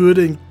just do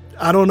it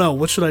I don't know.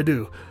 What should I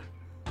do?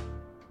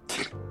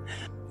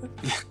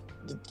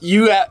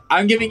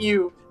 I'm giving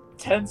you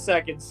 10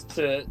 seconds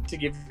to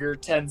give your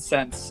 10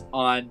 cents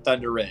on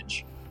Thunder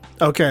Ridge.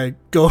 Okay,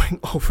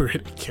 going over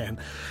it again.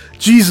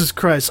 Jesus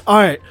Christ. All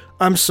right,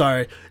 I'm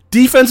sorry.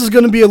 Defense is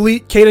going to be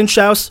elite. Caden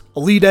Schaus,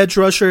 elite edge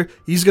rusher.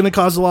 He's going to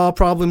cause a lot of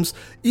problems.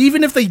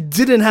 Even if they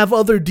didn't have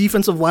other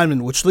defensive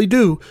linemen, which they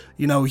do,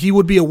 he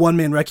would be a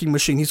one-man wrecking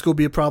machine. He's going to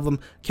be a problem.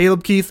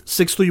 Caleb Keith,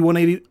 6'3",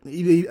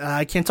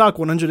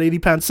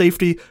 180-pound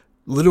safety,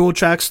 literal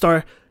track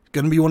star.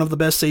 Going to be one of the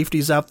best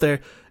safeties out there.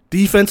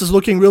 Defense is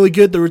looking really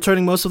good. They're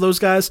returning most of those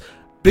guys.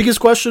 Biggest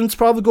question is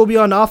probably going to be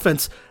on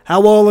offense.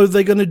 How well are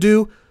they going to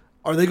do?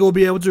 Are they going to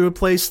be able to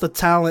replace the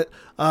talent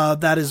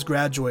that is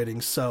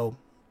graduating? So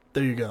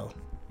there you go.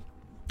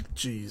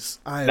 Jeez,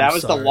 that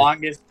was sorry. The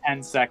longest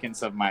 10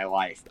 seconds of my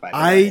life. By the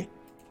way.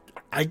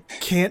 I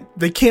can't.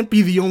 They can't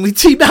be the only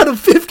team out of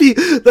 50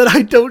 that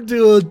I don't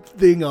do a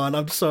thing on.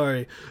 I'm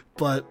sorry,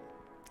 but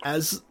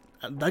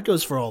that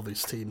goes for all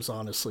these teams,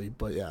 honestly.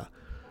 But yeah,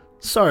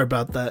 sorry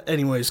about that.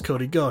 Anyways,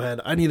 Cody, go ahead.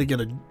 I need to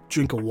get a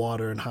drink of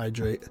water and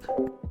hydrate.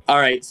 All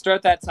right,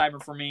 start that timer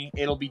for me.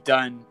 It'll be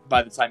done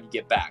by the time you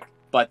get back.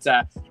 But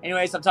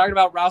anyways, I'm talking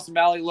about Ralston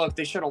Valley. Look,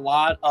 they showed a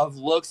lot of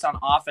looks on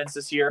offense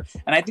this year,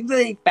 and I think that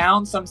they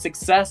found some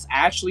success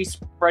actually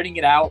spreading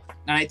it out.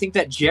 And I think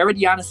that Jared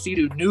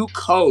Yanasidu, new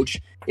coach,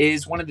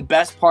 is one of the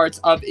best parts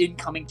of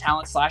incoming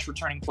talent /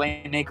 returning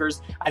playmakers.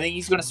 I think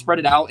he's going to spread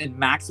it out and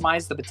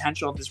maximize the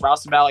potential of this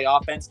Ralston Valley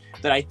offense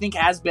that I think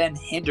has been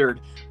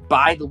hindered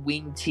by the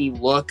wing T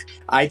look.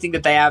 I think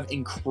that they have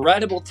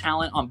incredible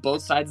talent on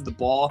both sides of the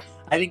ball.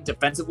 I think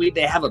defensively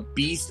they have a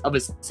beast of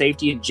a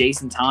safety in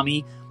Jason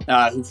Tommy,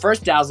 who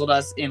first dazzled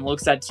us in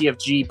looks at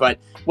TFG, but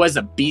was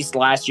a beast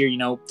last year.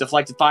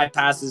 Deflected 5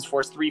 passes,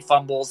 forced 3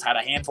 fumbles, had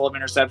a handful of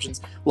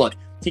interceptions. Look,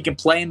 he can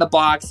play in the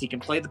box. He can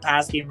play the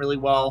pass game really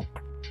well.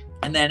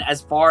 And then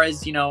as far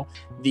as,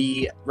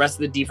 the rest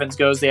of the defense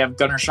goes, they have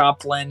Gunnar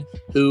Shoplin,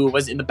 who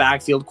was in the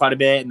backfield quite a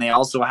bit. And they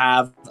also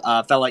have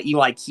fella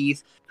Eli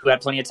Keith, who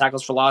had plenty of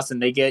tackles for loss.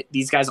 And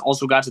these guys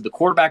also got to the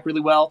quarterback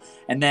really well.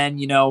 And then,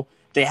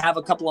 they have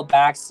a couple of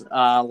backs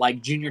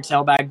like junior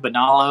tailback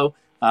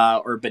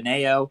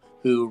Beneo,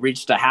 who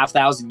reached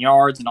 1,500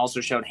 yards and also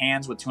showed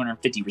hands with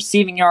 250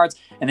 receiving yards.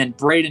 And then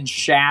Braden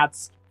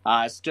Schatz,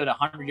 stood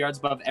 100 yards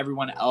above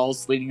everyone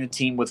else, leading the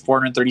team with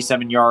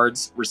 437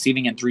 yards,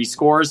 receiving and 3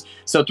 scores.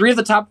 So 3 of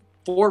the top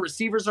 4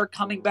 receivers are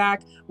coming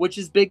back, which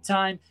is big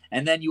time.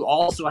 And then you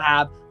also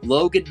have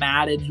Logan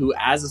Madden, who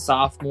as a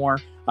sophomore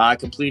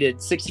completed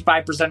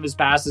 65% of his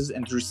passes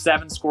and threw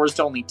 7 scores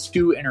to only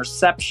 2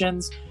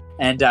 interceptions.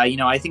 And,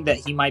 I think that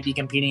he might be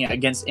competing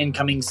against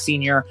incoming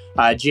senior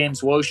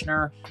James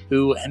Woshner,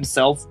 who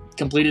himself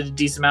completed a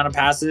decent amount of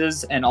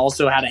passes and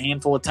also had a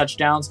handful of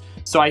touchdowns.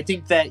 So I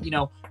think that,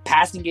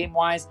 passing game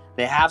wise,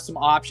 they have some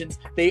options.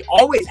 They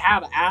always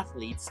have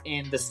athletes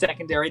in the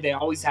secondary. They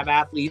always have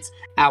athletes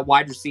at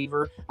wide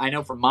receiver. I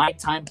know from my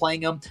time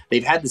playing them,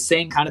 they've had the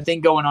same kind of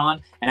thing going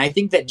on. And I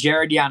think that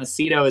Jared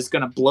Ionesito is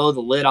going to blow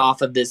the lid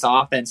off of this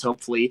offense,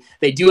 hopefully.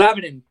 They do have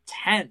an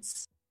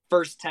intense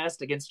first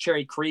test against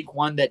Cherry Creek,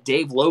 one that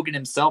Dave Logan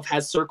himself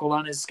has circled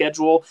on his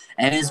schedule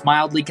and is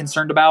mildly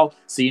concerned about.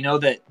 So you know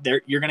that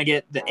you're going to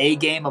get the A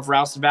game of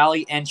Ralston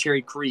Valley and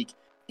Cherry Creek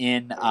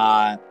in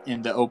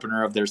the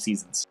opener of their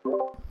seasons.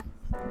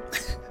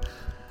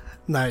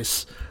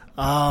 Nice.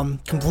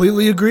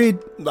 Completely agreed.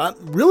 I'm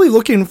really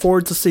looking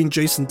forward to seeing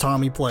Jason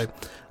Tommy play.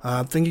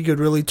 I think he could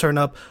really turn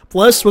up.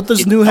 Plus, with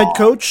this new head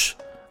coach,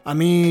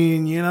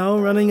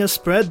 running a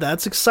spread,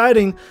 that's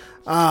exciting.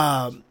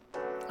 I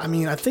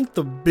think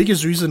the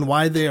biggest reason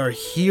why they are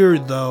here,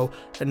 though,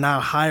 and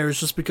not higher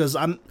is just because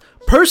I'm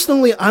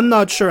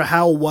not sure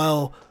how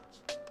well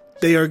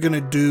they are going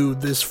to do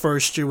this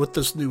first year with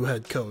this new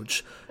head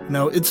coach.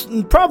 It's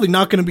probably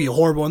not going to be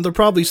horrible, and they're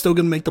probably still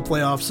going to make the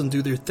playoffs and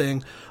do their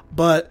thing.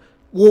 But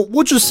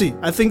we'll just see.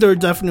 I think there are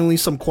definitely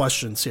some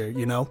questions here,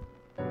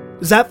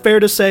 Is that fair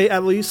to say,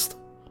 at least?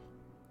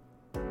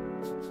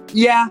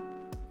 Yeah,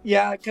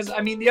 because,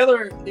 the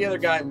other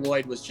guy,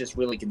 Lloyd, was just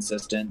really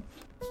consistent.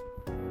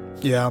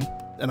 Yeah,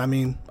 and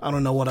I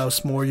don't know what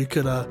else more you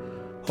could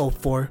hope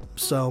for.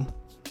 So,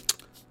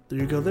 there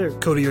you go there.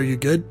 Cody, are you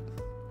good?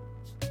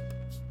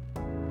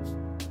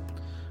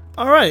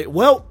 All right,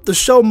 well, the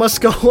show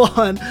must go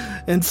on,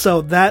 and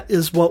so that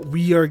is what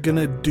we are going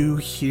to do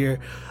here.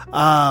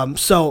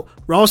 So,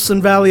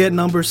 Ralston Valley at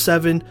number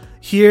 7.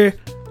 Here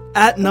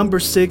at number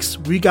 6,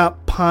 we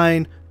got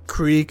Pine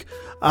Creek.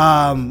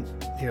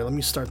 Here, let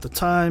me start the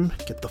time,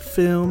 get the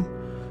film.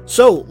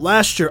 So,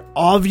 last year,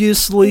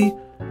 obviously,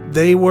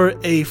 they were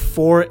a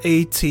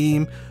 4A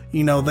team.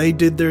 They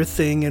did their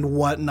thing and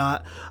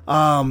whatnot.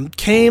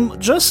 Came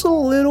just a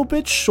little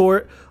bit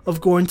short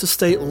of going to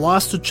state,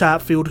 lost to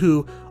Chatfield,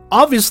 who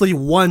obviously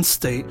won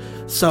state,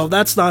 so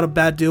that's not a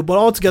bad deal, but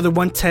altogether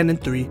went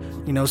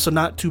 10-3, so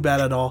not too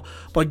bad at all.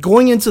 But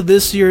going into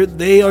this year,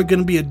 they are going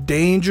to be a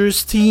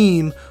dangerous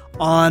team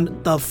on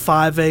the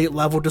 5A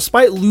level,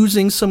 despite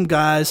losing some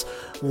guys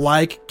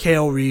like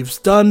Kale Reeves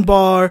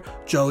Dunbar,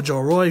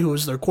 Jojo Roy, who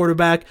is their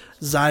quarterback,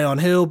 Zion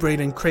Hill,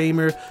 Braden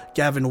Kramer,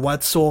 Gavin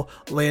Wetzel,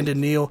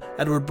 Landon Neal,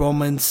 Edward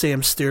Bowman,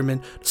 Sam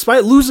Stearman.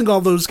 Despite losing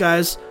all those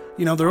guys,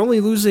 they're only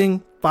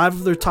losing 5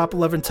 of their top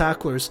 11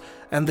 tacklers,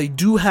 and they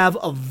do have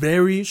a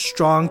very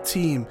strong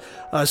team,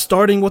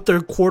 starting with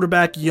their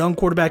young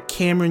quarterback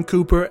Cameron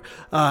Cooper.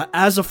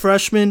 As a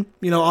freshman,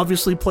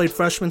 obviously played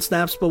freshman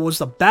snaps, but was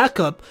the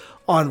backup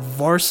on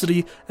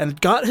varsity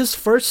and got his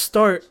first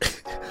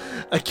start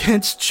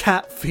against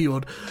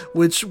Chatfield,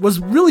 which was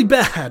really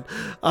bad.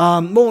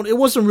 Well, it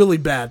wasn't really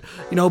bad,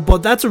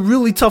 but that's a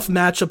really tough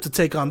matchup to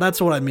take on.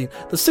 That's what I mean.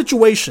 The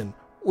situation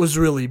was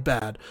really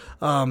bad.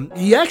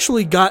 He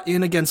actually got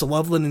in against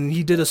Loveland, and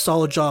he did a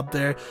solid job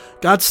there.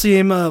 Got to see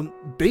him,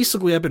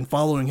 basically I've been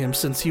following him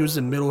since he was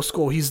in middle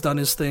school. He's done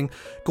his thing.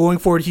 Going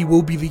forward, he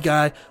will be the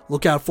guy.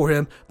 Look out for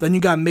him. Then you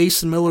got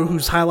Mason Miller,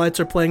 whose highlights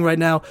are playing right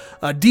now.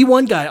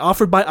 D1 guy,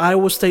 offered by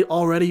Iowa State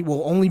already,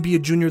 will only be a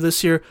junior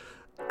this year.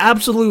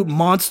 Absolute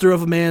monster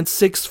of a man,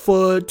 6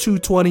 foot,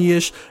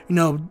 220-ish,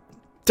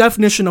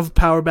 definition of a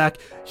power back.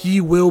 He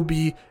will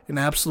be an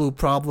absolute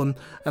problem.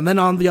 And then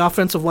on the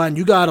offensive line,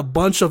 you got a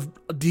bunch of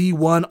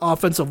D1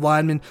 offensive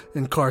linemen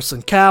in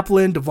Carson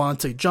Kaplan,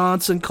 Devontae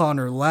Johnson,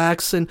 Connor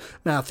Laxon,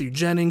 Matthew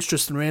Jennings,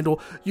 Tristan Randall.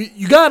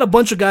 You got a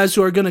bunch of guys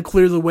who are going to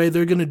clear the way.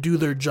 They're going to do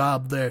their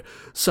job there.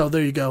 So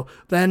there you go.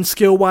 Then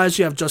skill-wise,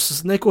 you have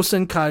Justice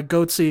Nicholson, Kai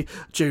Goetze,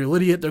 Jerry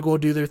Lydiot. They're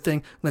going to do their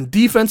thing. Then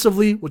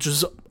defensively, which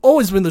has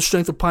always been the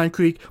strength of Pine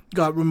Creek, you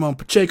got Ramon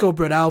Pacheco,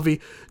 Brett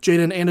Alvey,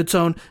 Jaden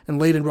Anatone, and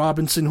Layden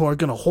Robinson, who are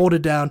going to hold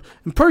it down.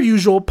 And per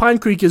usual, Pine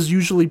Creek is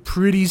usually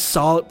pretty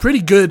solid,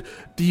 pretty good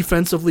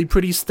defensively,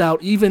 pretty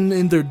stout, even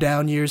in their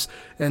down years.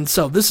 And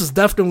so this is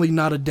definitely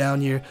not a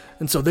down year.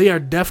 And so they are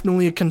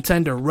definitely a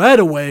contender right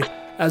away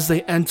as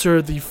they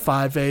enter the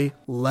 5A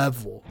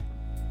level.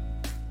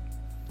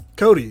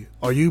 Cody,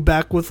 are you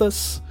back with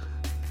us?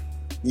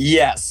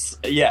 Yes.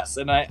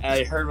 And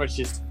I heard what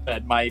you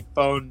said. My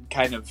phone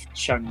kind of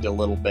chunged a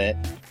little bit.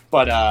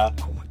 But, oh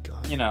my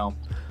God. Can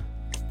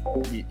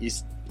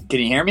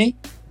you hear me?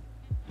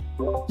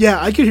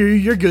 Yeah, I can hear you.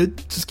 You're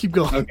good. Just keep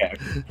going. Okay.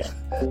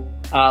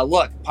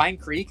 Look, Pine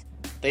Creek,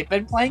 they've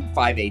been playing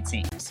 5A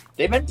teams.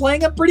 They've been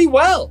playing them pretty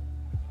well.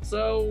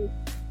 So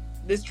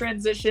this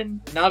transition,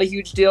 not a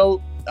huge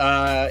deal.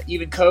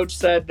 Even Coach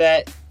said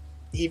that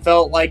he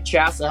felt like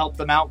Chassa helped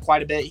them out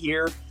quite a bit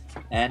here,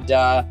 and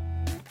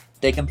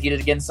they competed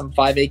against some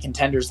 5A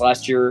contenders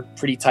last year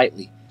pretty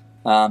tightly.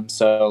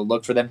 So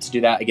look for them to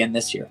do that again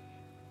this year.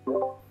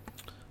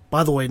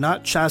 By the way,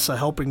 not Chassa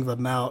helping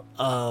them out,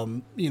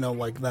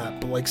 like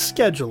that, but like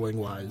scheduling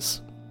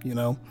wise,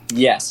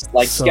 Yes,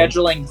 like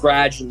scheduling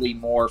gradually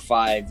more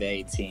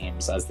 5A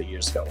teams as the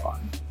years go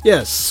on.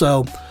 Yes,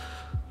 so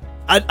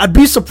I'd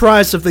be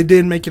surprised if they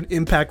didn't make an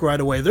impact right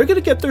away. They're going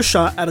to get their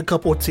shot at a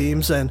couple of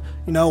teams, and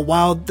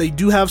while they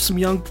do have some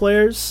young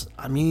players,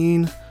 I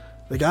mean,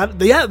 they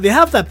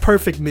have that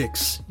perfect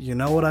mix. You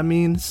know what I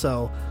mean?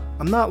 So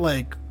I'm not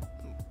like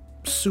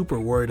super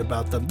worried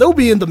about them. They'll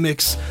be in the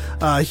mix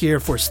here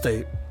for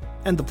state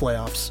and the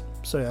playoffs.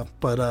 So yeah,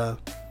 but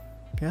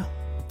yeah,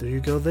 there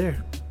you go.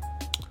 There.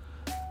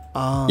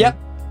 Yep.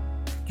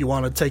 You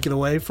want to take it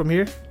away from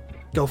here?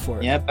 Go for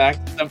it. Yeah,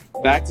 back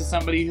to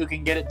somebody who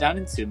can get it done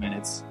in 2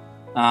 minutes.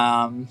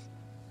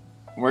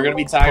 We're gonna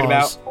be talking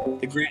about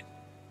the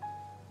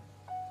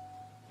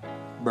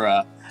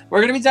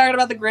We're gonna be talking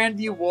about the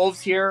Grandview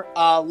Wolves here.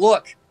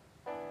 Look,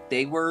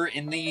 they were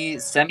in the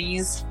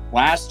semis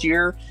last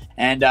year,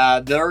 and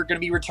they're going to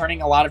be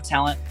returning a lot of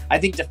talent. I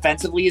think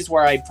defensively is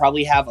where I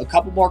probably have a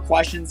couple more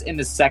questions in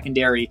the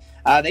secondary.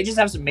 They just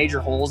have some major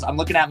holes. I'm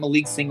looking at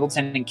Malik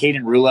Singleton and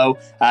Caden Rulo,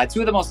 two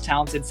of the most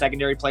talented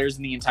secondary players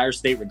in the entire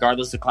state,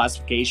 regardless of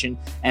classification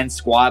and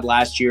squad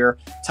last year.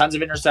 Tons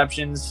of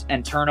interceptions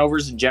and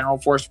turnovers and general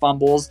forced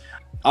fumbles,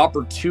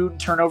 opportune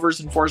turnovers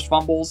and forced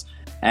fumbles.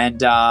 And,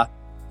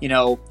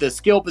 the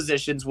skill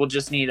positions will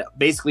just need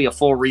basically a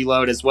full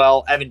reload as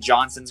well. Evan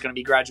Johnson's going to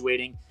be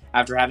graduating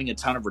after having a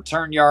ton of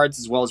return yards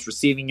as well as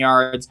receiving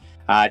yards.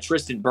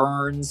 Tristan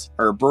Burris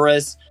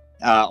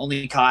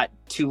only caught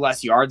 2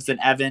 less yards than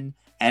Evan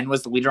and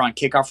was the leader on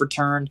kickoff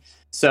return.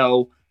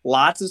 So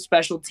lots of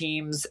special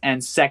teams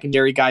and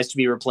secondary guys to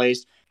be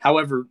replaced.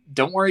 However,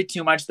 don't worry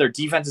too much. Their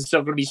defense is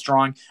still going to be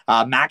strong.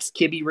 Max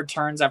Kibbe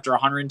returns after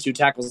 102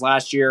 tackles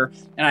last year.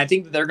 And I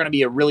think that they're going to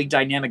be a really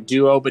dynamic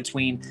duo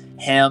between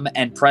him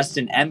and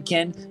Preston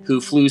Emkin,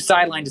 who flew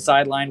sideline to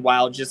sideline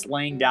while just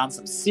laying down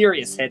some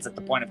serious hits at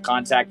the point of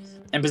contact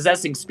and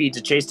possessing speed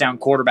to chase down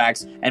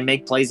quarterbacks and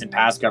make plays in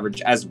pass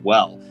coverage as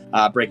well,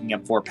 breaking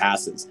up 4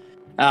 passes.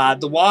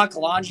 The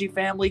Wa-Kalanji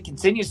family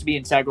continues to be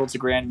integral to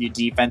Grandview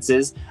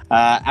defenses.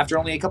 After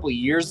only a couple of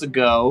years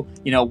ago,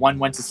 one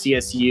went to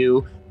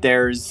CSU.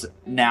 There's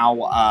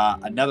now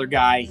another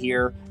guy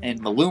here in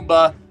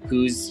Malumba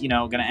who's,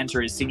 going to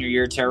enter his senior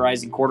year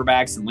terrorizing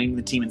quarterbacks and leading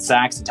the team in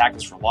sacks and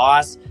tackles for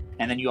loss.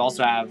 And then you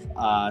also have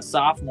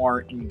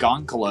sophomore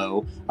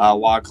Ngonkalo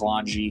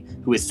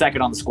Wa-Kalanji, who is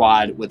second on the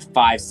squad with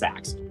 5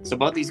 sacks. So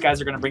both these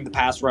guys are going to bring the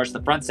pass rush.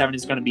 The front 7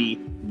 is going to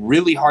be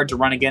really hard to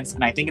run against,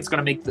 and I think it's going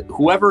to make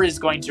whoever is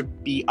going to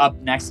be up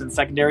next in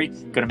secondary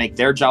going to make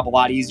their job a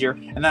lot easier.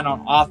 And then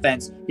on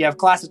offense, you have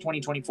class of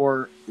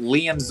 2024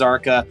 Liam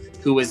Zarka,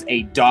 who was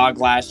a dog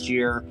last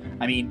year.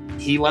 I mean,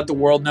 he let the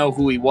world know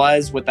who he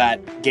was with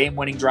that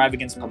game-winning drive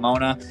against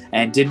Pomona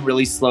and didn't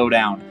really slow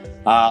down.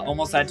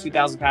 Almost had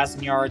 2,000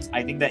 passing yards.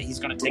 I think that he's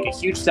going to take a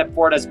huge step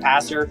forward as a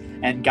passer,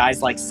 and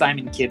guys like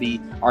Simon Kibbe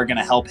are going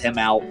to help him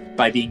out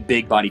by being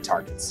big body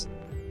targets.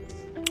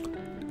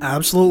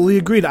 Absolutely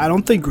agreed. I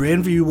don't think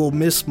Grandview will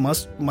miss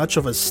much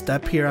of a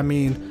step here. I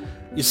mean,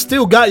 you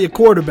still got your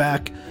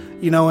quarterback,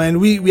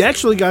 and we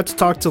actually got to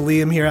talk to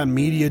Liam here at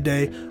Media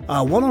Day,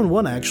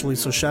 one-on-one actually,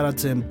 so shout out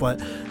to him. But,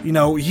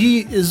 he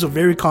is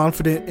very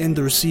confident in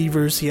the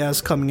receivers he has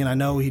coming in. I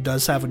know he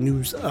does have a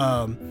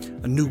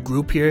new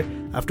group here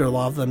after a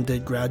lot of them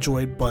did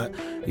graduate, but,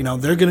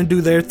 they're going to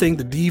do their thing.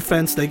 The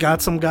defense, they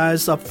got some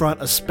guys up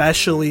front,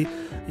 especially,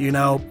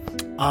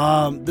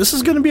 this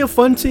is going to be a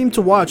fun team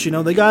to watch.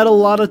 They got a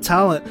lot of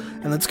talent,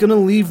 and it's going to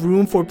leave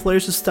room for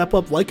players to step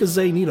up, like a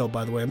Zay Nito,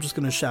 by the way. I'm just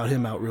going to shout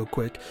him out real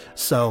quick.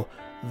 So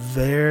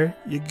there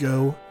you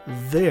go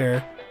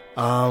there.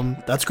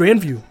 That's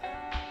Grandview.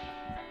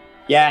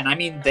 Yeah, and I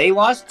mean, they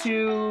lost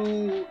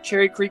to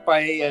Cherry Creek by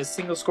a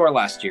single score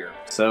last year,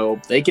 so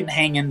they can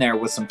hang in there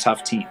with some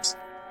tough teams.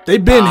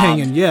 They've been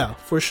hanging, yeah,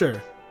 for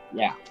sure.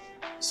 Yeah.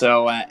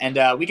 So,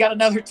 we got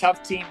another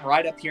tough team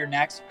right up here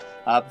next.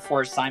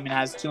 Before Simon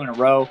has 2 in a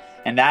row,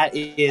 and that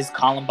is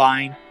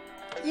Columbine.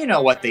 You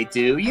know what they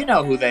do. You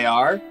know who they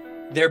are.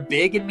 They're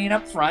big and mean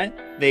up front.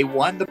 They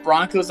won the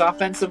Broncos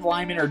offensive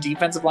lineman or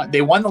defensive line.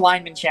 They won the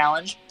lineman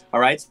challenge. All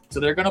right. So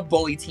they're going to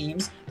bully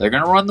teams. They're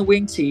going to run the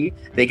wing T.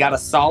 They got a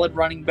solid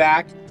running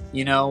back,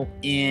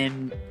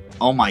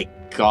 oh my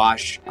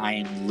gosh, I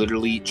am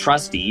literally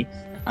trusty.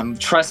 I'm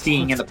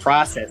trusting in the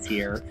process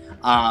here.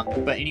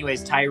 But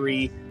anyways,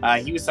 Tyree,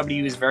 he was somebody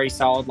who was very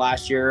solid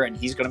last year, and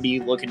he's going to be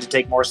looking to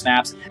take more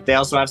snaps. They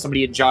also have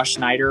somebody in Josh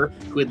Schneider,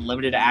 who in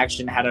limited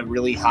action had a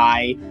really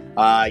high,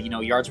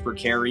 yards per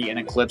carry and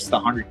eclipsed the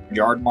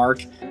 100-yard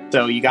mark.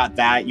 So you got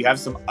that. You have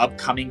some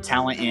upcoming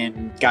talent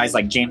in guys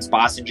like James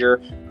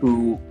Bossinger,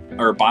 who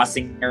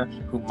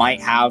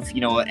might have,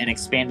 an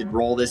expanded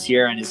role this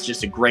year and is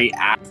just a great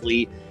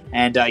athlete.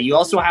 And you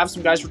also have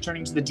some guys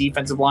returning to the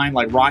defensive line,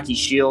 like Rocky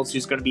Shields,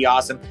 who's going to be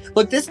awesome.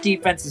 Look, this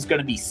defense is going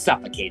to be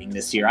suffocating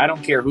this year. I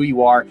don't care who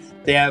you are.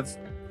 They have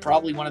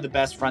probably one of the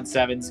best front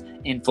sevens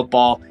in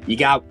football. You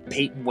got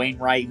Peyton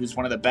Wainwright, who's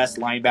one of the best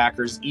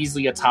linebackers,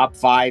 easily a top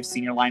 5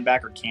 senior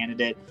linebacker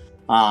candidate.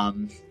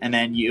 And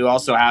then you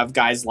also have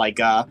guys like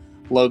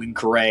Logan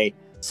Correa.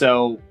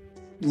 So,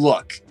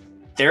 look,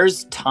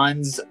 there's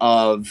tons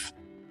of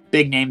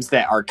big names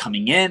that are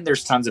coming in.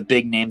 There's tons of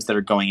big names that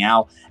are going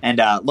out. And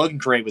Logan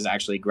Correa was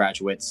actually a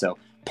graduate, so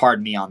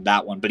pardon me on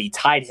that one. But he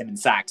tied him in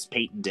sacks.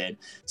 Peyton did.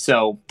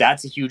 So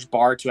that's a huge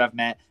bar to have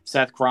met.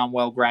 Seth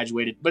Cromwell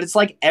graduated. But it's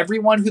like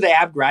everyone who they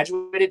have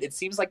graduated, it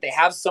seems like they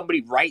have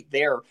somebody right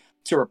there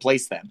to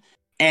replace them.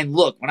 And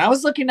look, when I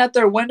was looking at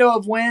their window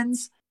of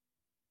wins,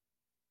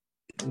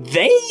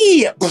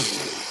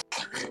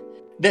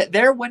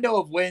 their window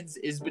of wins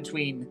is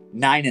between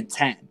 9 and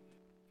 10,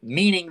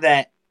 meaning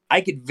that I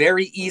could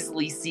very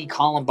easily see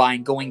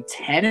Columbine going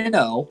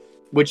 10-0,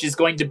 which is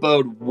going to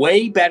bode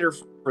way better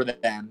for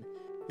them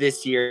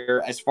this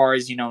year as far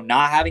as,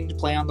 not having to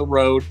play on the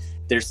road.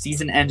 Their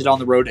season ended on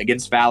the road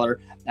against Valor.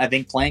 I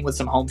think playing with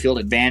some home field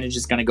advantage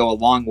is going to go a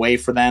long way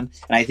for them.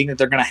 And I think that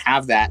they're going to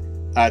have that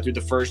through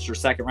the first or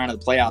second round of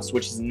the playoffs,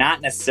 which is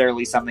not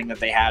necessarily something that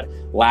they had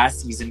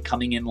last season,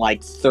 coming in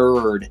like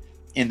third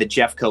in the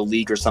Jeffco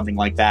League or something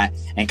like that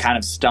and kind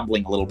of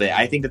stumbling a little bit.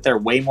 I think that they're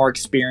way more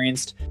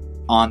experienced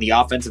on the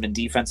offensive and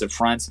defensive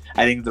fronts.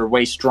 I think they're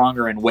way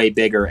stronger and way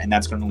bigger, and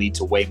that's going to lead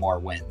to way more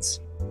wins.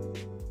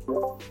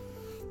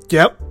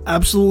 Yep,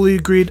 absolutely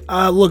agreed.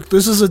 Look,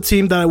 this is a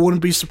team that I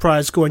wouldn't be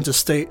surprised going to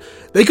state.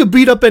 They could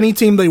beat up any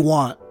team they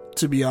want,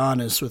 to be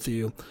honest with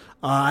you.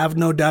 I have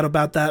no doubt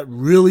about that.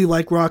 Really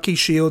like Rocky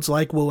Shields,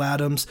 like Will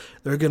Adams.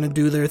 They're going to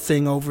do their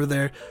thing over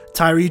there.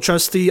 Tyree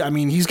Trustee,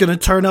 he's going to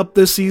turn up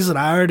this season.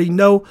 I already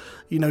know.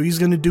 He's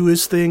going to do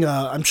his thing.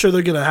 I'm sure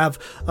they're going to have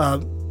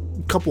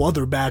couple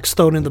other backs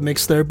thrown in the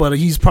mix there, but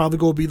he's probably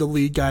going to be the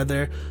lead guy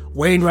there.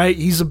 Wainwright,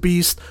 he's a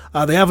beast.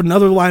 They have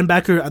another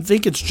linebacker. I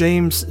think it's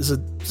James. Is it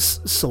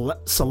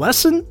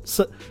Celestin?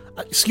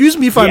 Excuse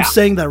me if I'm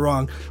saying that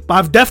wrong, but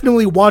I've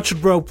definitely watched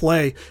bro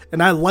play,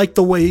 and I like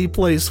the way he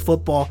plays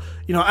football.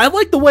 I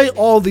like the way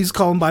all these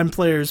Columbine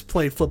players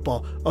play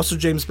football. Also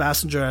James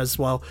Bassinger as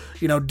well.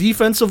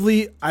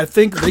 Defensively, I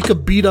think they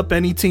could beat up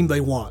any team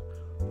they want.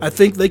 I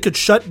think they could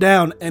shut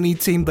down any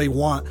team they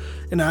want.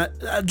 And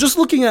just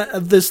looking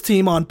at this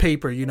team on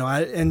paper,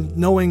 and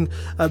knowing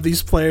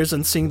these players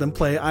and seeing them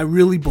play, I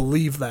really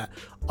believe that.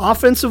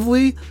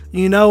 Offensively,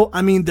 they're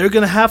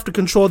going to have to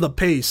control the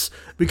pace,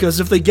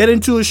 because if they get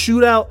into a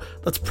shootout,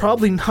 that's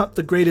probably not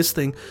the greatest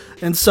thing.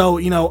 And so,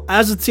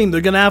 as a team,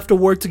 they're going to have to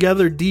work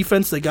together.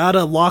 Defense, they got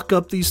to lock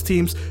up these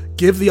teams,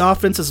 give the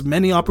offense as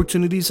many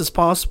opportunities as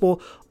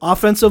possible.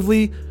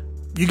 Offensively,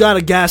 you got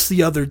to gas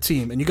the other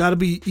team, and you got to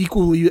be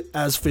equally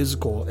as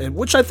physical, and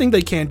which I think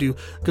they can do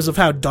because of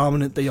how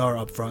dominant they are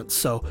up front.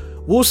 So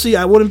we'll see.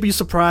 I wouldn't be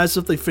surprised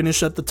if they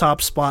finish at the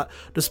top spot.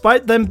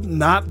 Despite them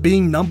not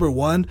being number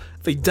 1,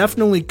 they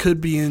definitely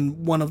could be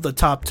in one of the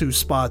top 2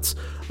 spots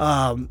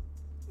at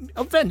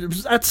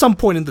some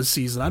point in the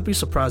season. I'd be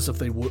surprised if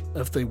they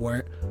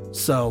weren't.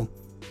 So,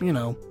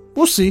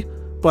 we'll see.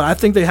 But I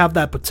think they have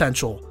that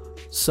potential.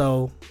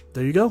 So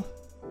there you go.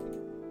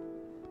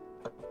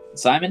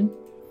 Simon?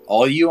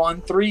 All you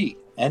on 3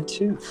 and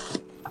 2.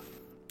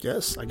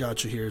 Yes, I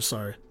got you here.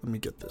 Sorry. Let me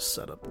get this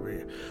set up right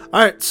here.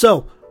 All right,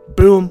 so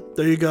boom,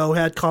 there you go.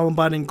 Had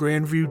Columbine and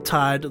Grandview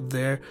tied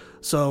there.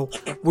 So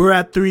we're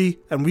at 3,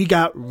 and we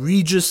got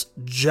Regis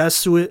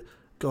Jesuit.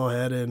 Go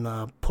ahead and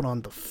put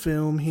on the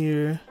film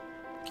here.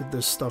 Get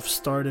this stuff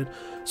started.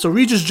 So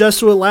Regis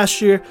Jesuit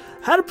last year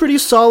had a pretty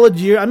solid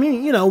year.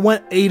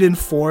 Went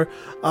 8-4.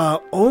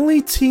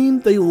 Only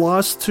team they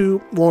lost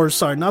to,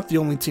 not the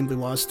only team they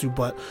lost to,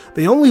 but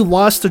they only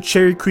lost to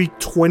Cherry Creek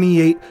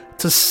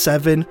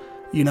 28-7.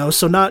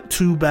 So not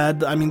too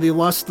bad. They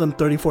lost them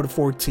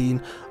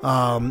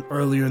 34-14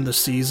 earlier in the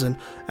season,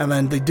 and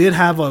then they did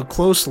have a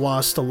close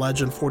loss to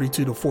Legend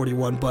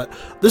 42-41. But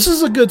this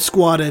is a good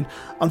squad, and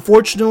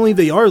unfortunately,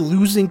 they are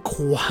losing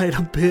quite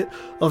a bit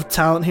of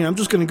talent here. I'm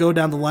just going to go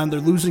down the line.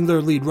 They're losing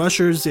their lead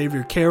rusher,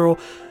 Xavier Carroll.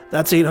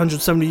 That's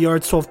 870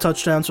 yards, 12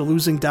 touchdowns. They're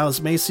losing Dallas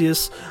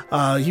Macias.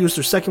 He was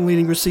their second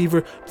leading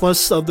receiver,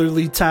 plus their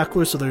lead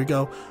tackler. So there you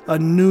go.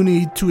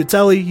 Nuni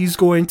Tuiteli, he's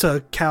going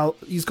to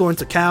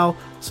Cal.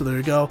 So there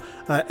you go.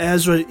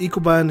 Ezra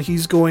Ikuban,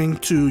 he's going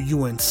to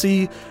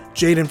UNC.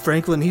 Jaden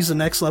Franklin, he's the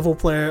next level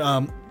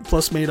player.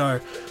 Plus made our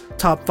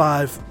top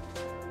 5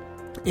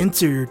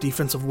 interior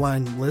defensive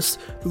line list,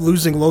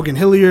 losing Logan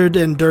Hilliard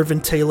and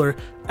Dervin Taylor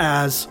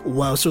as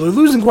well. So they're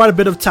losing quite a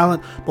bit of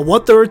talent, but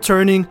what they're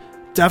returning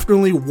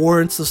definitely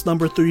warrants this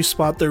number 3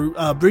 spot.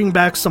 They're bringing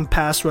back some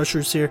pass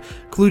rushers here,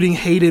 including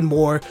Hayden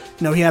Moore.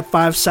 He had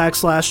 5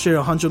 sacks last year,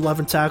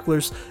 111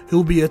 tacklers.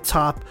 He'll be a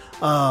top,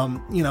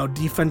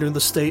 defender in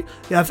the state.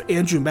 You have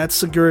Andrew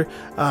Metzger,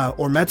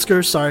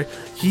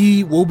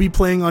 He will be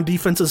playing on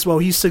defense as well.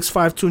 He's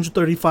 6'5",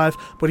 235,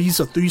 but he's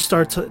a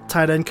 3-star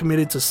tight end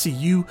committed to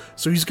CU,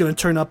 so he's going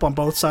to turn up on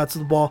both sides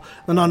of the ball.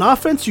 And on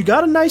offense, you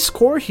got a nice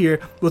core here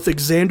with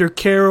Xander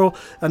Carroll,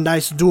 a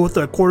nice duel with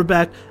their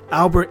quarterback,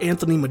 Albert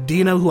Anthony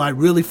Medina, who I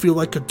really feel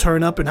like could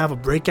turn up and have a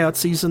breakout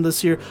season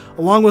this year,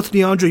 along with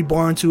DeAndre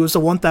Barnes, who is a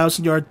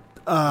 1,000-yard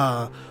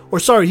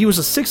he was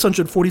a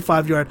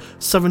 645-yard,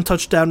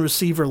 7-touchdown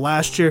receiver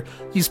last year.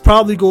 He's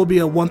probably going to be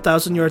a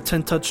 1,000-yard,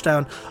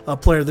 10-touchdown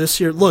player this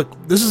year.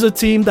 Look, this is a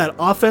team that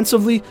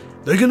offensively,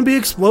 they're going to be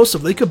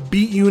explosive. They could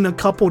beat you in a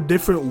couple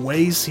different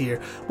ways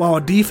here. While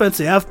on defense,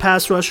 they have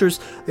pass rushers.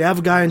 They have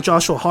a guy in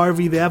Joshua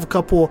Harvey. They have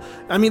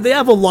they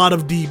have a lot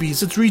of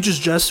DBs. It's Regis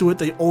Jesuit.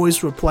 They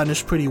always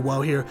replenish pretty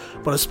well here.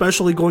 But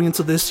especially going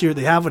into this year,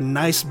 they have a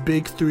nice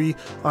big 3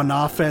 on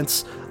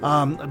offense.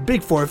 A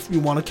big 4 if you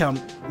want to count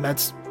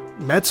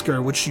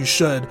Metzger, which you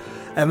should.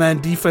 And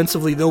then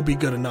defensively, they'll be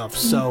good enough.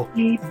 So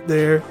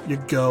there you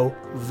go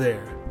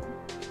there.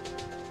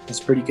 That's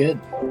pretty good.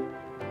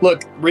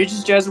 Look,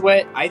 Regis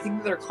Jesuit, I think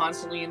that they're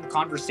constantly in the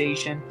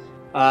conversation.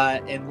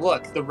 And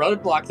look, the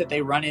roadblock that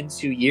they run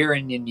into year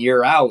in and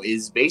year out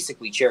is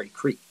basically Cherry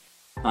Creek.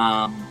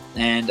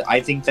 And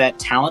I think that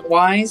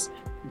talent-wise,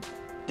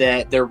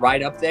 that they're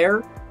right up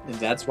there. And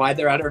that's why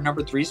they're at our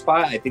number 3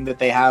 spot. I think that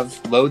they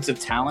have loads of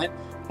talent.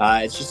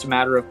 It's just a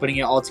matter of putting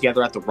it all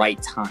together at the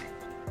right time.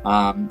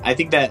 I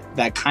think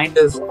that kind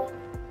of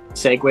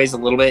segues a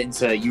little bit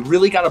into you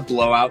really got to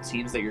blow out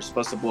teams that you're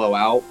supposed to blow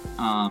out.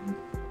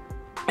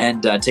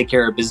 And take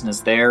care of business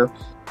there.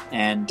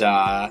 And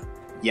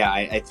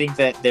I think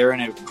that they're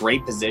in a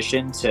great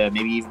position to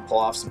maybe even pull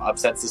off some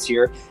upsets this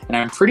year. And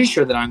I'm pretty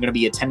sure that I'm going to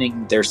be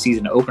attending their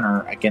season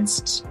opener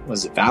against,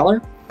 was it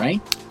Valor,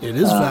 right? It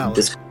is Valor.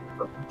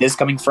 This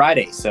coming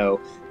Friday. So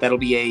that'll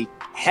be a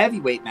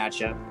heavyweight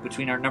matchup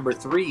between our number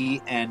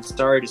 3 and,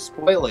 sorry to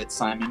spoil it,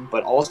 Simon,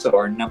 but also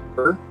our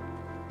number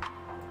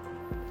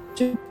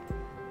 2.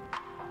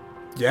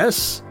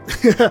 Yes.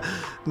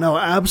 No,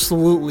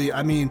 absolutely.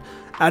 I mean,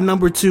 at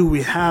number 2,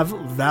 we have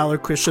Valor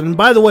Christian. And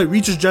by the way,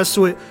 Regis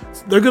Jesuit,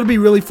 they're going to be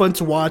really fun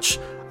to watch.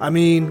 I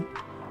mean,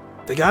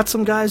 they got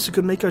some guys who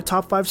could make our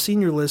top 5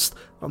 senior list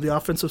on the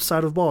offensive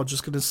side of the ball.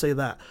 Just going to say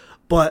that.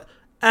 But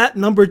at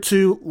number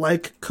 2,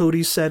 like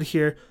Cody said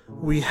here,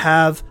 we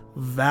have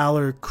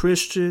Valor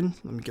Christian.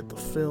 Let me get the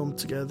film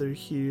together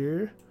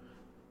here.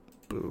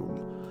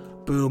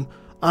 Boom.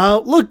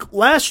 Look,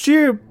 last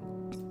year,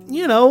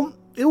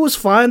 it was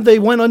fine. They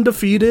went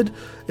undefeated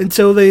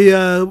until they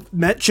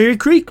met Cherry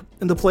Creek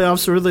in the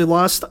playoffs, where they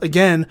lost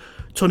again,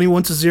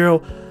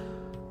 21-0.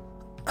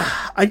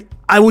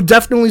 I would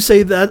definitely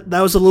say that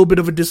was a little bit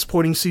of a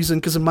disappointing season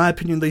because, in my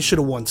opinion, they should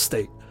have won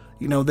state.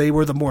 They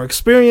were the more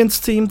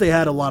experienced team. They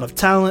had a lot of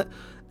talent,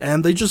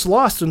 and they just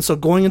lost. And so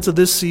going into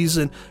this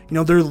season,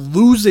 they're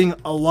losing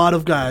a lot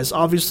of guys.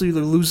 Obviously,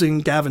 they're losing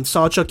Gavin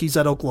Sawchuk. He's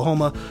at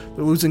Oklahoma.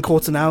 They're losing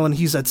Colton Allen.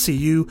 He's at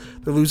CU.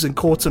 They're losing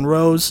Colton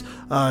Rose.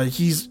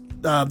 He's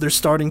their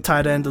starting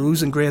tight end. They're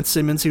losing Grant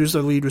Simmons. He was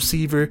their lead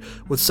receiver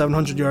with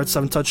 700 yards,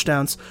 7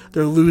 touchdowns.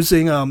 They're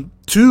losing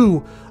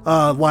 2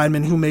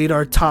 linemen who made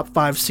our top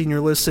 5 senior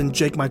list, and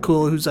Jake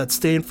Mikula, who's at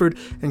Stanford,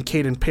 and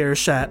Caden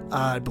Parrish at,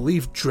 I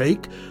believe,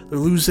 Drake. They're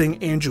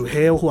losing Andrew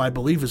Hale, who I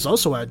believe is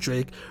also at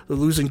Drake. They're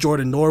losing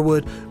Jordan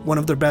Norwood, one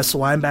of their best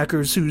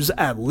linebackers, who's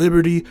at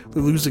Liberty.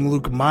 They're losing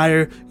Luke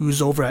Meyer,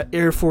 who's over at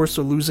Air Force.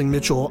 They're losing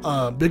Mitchell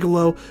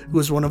Bigelow, who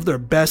was one of their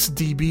best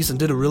DBs and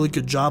did a really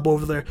good job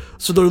over there.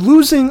 So they're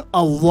losing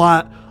a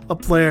lot of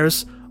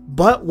players,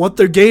 but what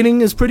they're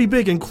gaining is pretty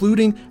big,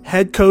 including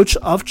head coach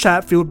of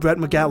Chatfield, Brett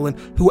McGowan,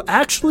 who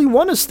actually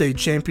won a state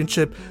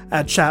championship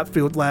at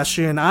Chatfield last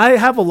year, and I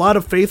have a lot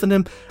of faith in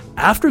him.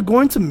 After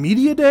going to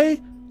Media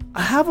Day,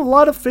 I have a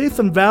lot of faith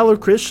in Valor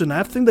Christian.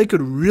 I think they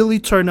could really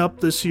turn up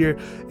this year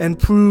and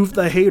prove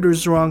the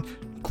haters wrong,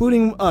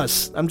 including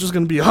us. I'm just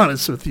going to be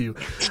honest with you.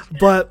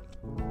 But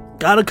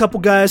got a couple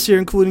guys here,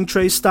 including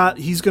Trey Stott.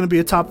 He's going to be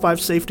a top 5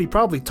 safety,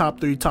 probably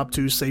top 3, top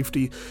 2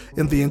 safety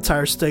in the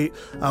entire state.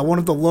 One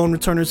of the lone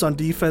returners on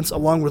defense,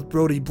 along with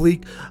Brody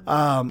Bleak.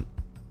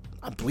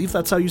 I believe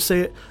that's how you say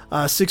it.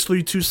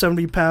 6'3",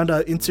 270-pound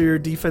interior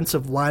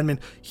defensive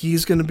lineman.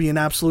 He's going to be an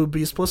absolute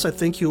beast. Plus, I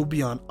think he'll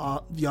be on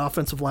the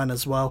offensive line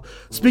as well.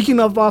 Speaking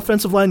of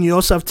offensive line, you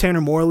also have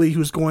Tanner Morley,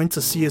 who's going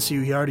to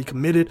CSU. He already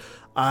committed.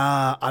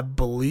 I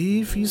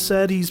believe he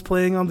said he's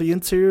playing on the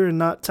interior and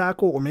not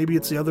tackle, or maybe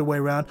it's the other way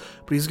around,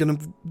 but he's going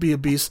to be a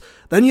beast.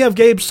 Then you have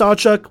Gabe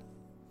Sawchuk.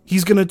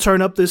 He's going to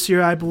turn up this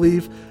year, I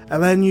believe.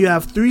 And then you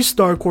have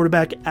 3-star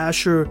quarterback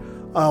Asher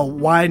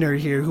Weiner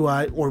here,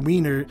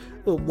 Wiener,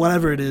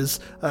 whatever it is.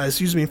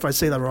 Excuse me if I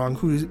say that wrong.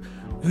 Who's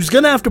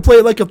going to have to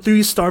play like a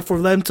 3-star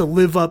for them to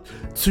live up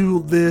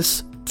to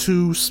this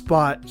 2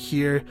 spot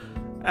here.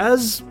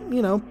 As,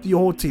 the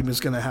whole team is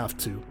going to have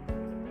to.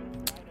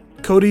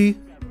 Cody,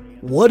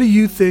 What do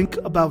you think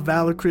about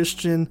Valor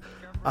Christian?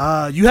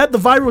 You had the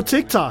viral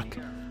TikTok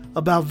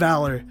about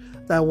Valor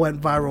that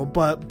went viral,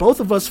 but both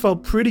of us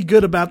felt pretty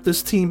good about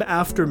this team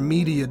after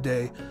Media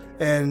Day.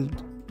 And,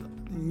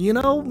 you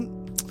know,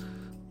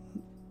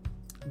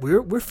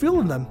 we're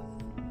feeling them.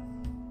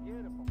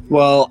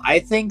 Well, I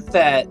think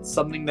that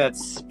something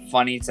that's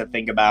funny to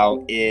think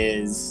about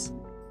is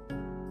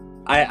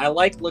I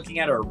like looking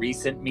at our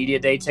recent Media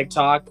Day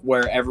TikTok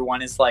where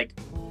everyone is like,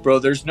 bro,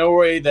 there's no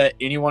way that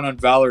anyone on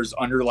Valor is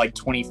under like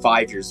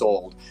 25 years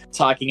old,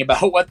 talking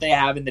about what they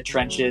have in the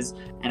trenches.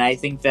 And I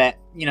think that,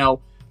 you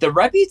know, the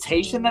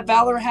reputation that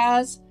Valor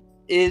has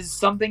is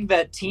something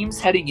that teams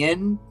heading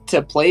in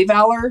to play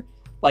Valor,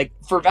 like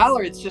for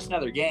Valor, it's just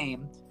another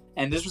game.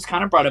 And this was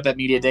kind of brought up at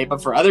Media Day,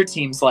 but for other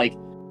teams, like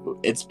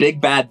it's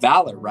big bad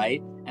Valor,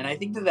 right? And I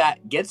think that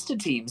that gets to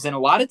teams, and a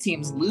lot of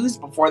teams lose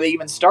before they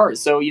even start.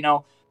 So, you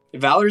know,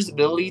 Valor's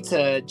ability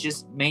to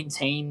just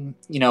maintain,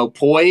 you know,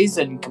 poise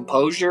and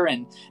composure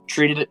and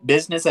treat it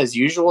business as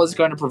usual is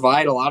going to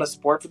provide a lot of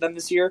support for them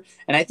this year.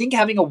 And I think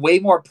having a way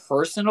more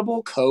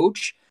personable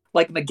coach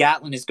like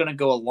McGatlin is going to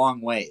go a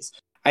long ways.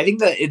 I think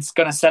that it's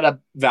going to set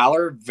up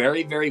Valor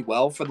very, very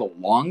well for the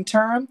long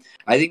term.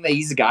 I think that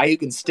he's a guy who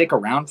can stick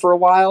around for a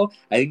while.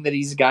 I think that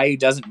he's a guy who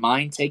doesn't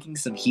mind taking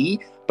some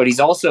heat, but he's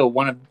also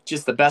one of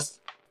just the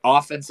best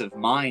offensive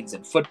minds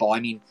in football.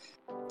 I mean,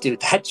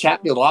 dude, that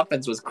Chatfield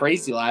offense was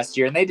crazy last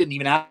year, and they didn't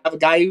even have a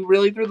guy who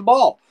really threw the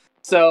ball.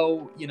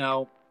 So, you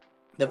know,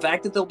 the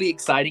fact that they'll be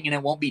exciting and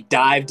it won't be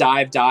dive,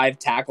 tackle,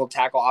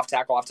 off,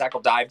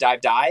 tackle, dive,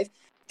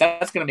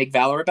 that's going to make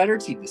Valor a better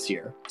team this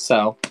year.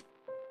 So,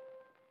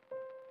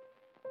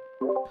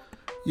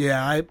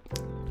 yeah,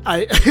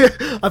 I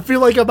I feel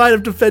like I might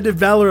have defended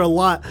Valor a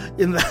lot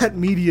in that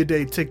Media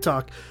Day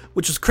TikTok,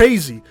 which is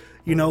crazy.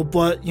 You know,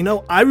 but, you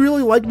know, I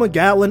really like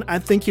McGatlin. I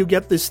think he'll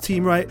get this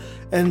team right.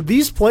 And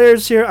these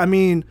players here, I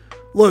mean,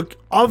 look,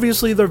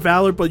 obviously they're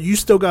Valor, but you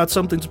still got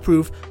something to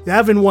prove. You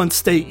haven't won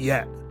state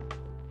yet.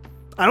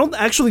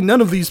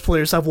 None of these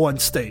players have won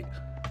state.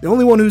 The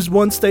only one who's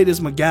won state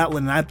is McGatlin,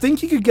 and I think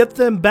he could get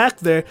them back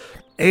there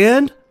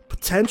and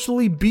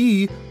potentially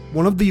be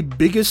one of the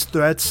biggest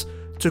threats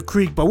to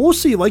Creek. But we'll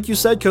see. Like you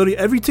said, Cody,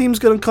 every team's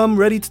going to come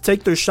ready to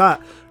take their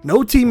shot.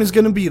 No team is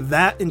going to be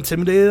that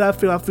intimidated. I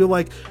feel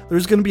like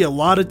there's going to be a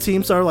lot of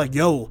teams that are like,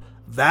 yo,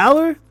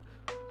 Valor?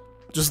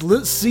 Just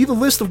see the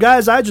list of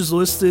guys I just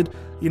listed.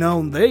 You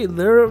know,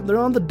 they're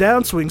on the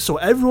downswing, so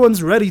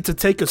everyone's ready to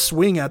take a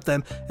swing at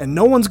them, and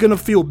no one's going to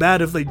feel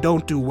bad if they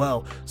don't do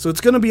well. So it's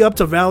going to be up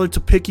to Valor to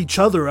pick each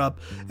other up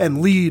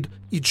and lead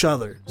each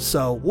other.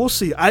 So we'll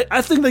see.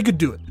 I think they could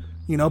do it,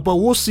 you know, but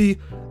we'll see.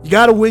 You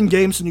got to win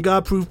games, and you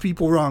got to prove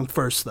people wrong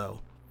first, though.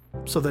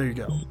 So there you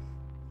go.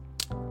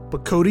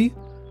 But Cody,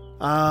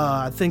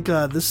 I think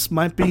this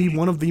might be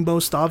one of the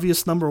most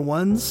obvious number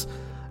ones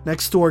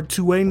next to our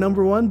two-way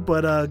number one,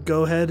 but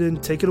go ahead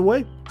and take it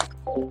away.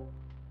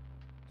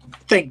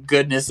 Thank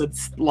goodness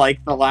it's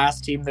like the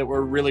last team that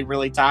we're really,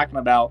 really talking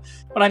about.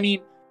 But I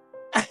mean,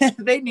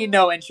 they need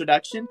no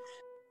introduction.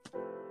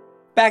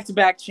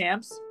 Back-to-back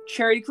champs,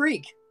 Cherry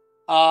Creek.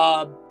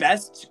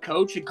 Best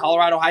coach in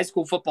Colorado high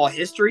school football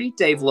history,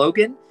 Dave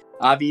Logan.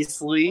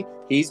 Obviously,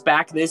 he's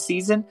back this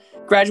season.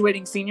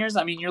 Graduating seniors,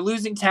 I mean, you're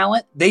losing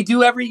talent. They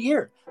do every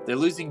year. They're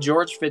losing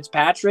George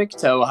Fitzpatrick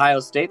to Ohio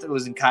State. They're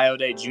losing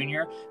Coyote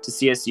Jr. to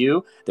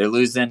CSU. They're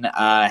losing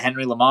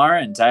Henry Lamar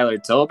and Tyler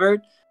Tolbert.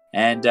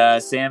 And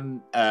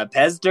Sam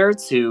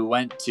Pezdertz, who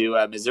went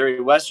to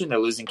Missouri Western. They're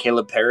losing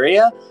Caleb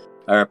Perea,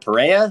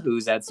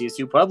 who's at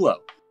CSU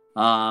Pueblo.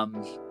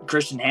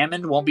 Christian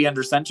Hammond won't be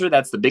under center.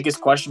 That's the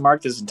biggest question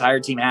mark this entire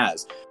team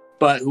has.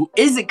 But who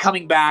isn't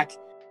coming back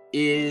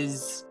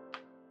is,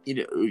 you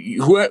know,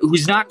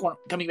 who's not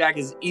coming back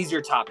is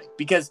easier topic,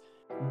 because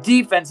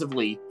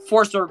defensively,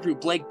 four-star recruit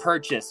Blake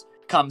Purchase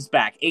comes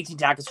back. 18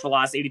 tackles for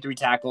loss, 83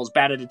 tackles,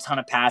 batted a ton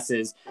of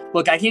passes.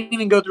 Look, I can't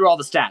even go through all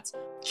the stats.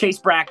 Chase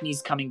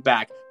Brackney's coming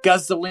back.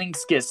 Gus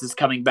Zelinskis is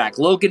coming back.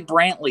 Logan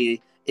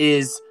Brantley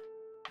is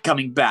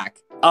coming back.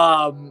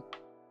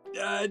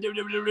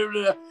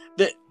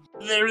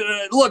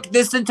 Look,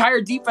 this entire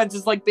defense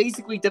is like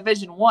basically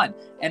Division One,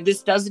 and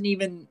this doesn't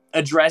even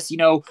address, you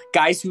know,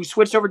 guys who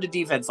switched over to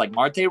defense like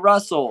Marte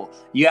Russell.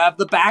 You have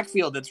the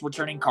backfield that's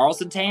returning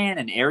Carlson Tan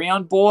and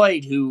Arion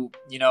Boyd, who,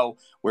 you know,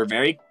 were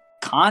very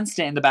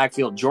constant in the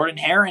backfield. Jordan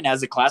Heron,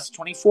 as a class of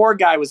 24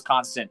 guy, was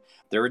constant.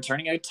 They're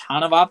returning a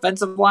ton of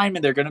offensive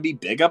linemen. They're going to be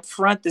big up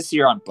front this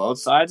year on both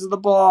sides of the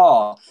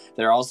ball.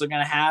 They're also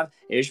going to have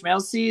Ishmael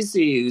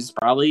Cece, who's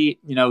probably,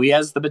 you know, he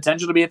has the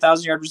potential to be a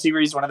 1,000-yard receiver.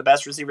 He's one of the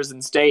best receivers in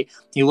the state.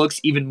 He looks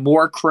even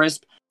more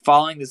crisp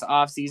following this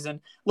offseason.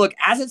 Look,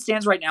 as it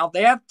stands right now,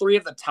 they have 3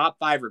 of the top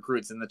 5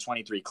 recruits in the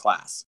 23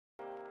 class.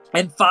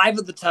 And 5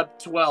 of the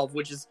top 12,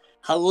 which is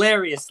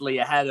hilariously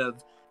ahead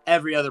of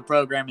every other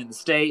program in the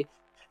state.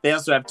 They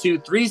also have 2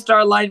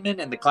 3-star linemen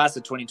in the class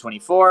of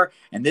 2024,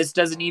 and this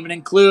doesn't even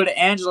include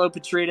Angelo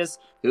Petrides,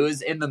 who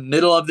is in the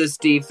middle of this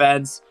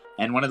defense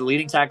and one of the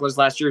leading tacklers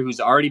last year, who's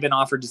already been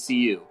offered to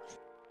CU.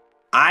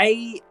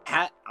 At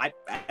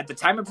the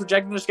time of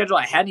projecting their schedule,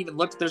 I hadn't even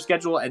looked at their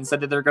schedule and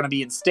said that they're going to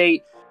be in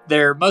state.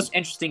 Their most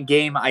interesting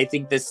game, I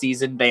think, this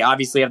season, they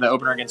obviously have the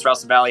opener against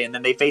Ralston Valley, and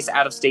then they face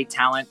out-of-state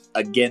talent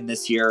again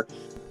this year.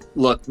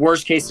 Look,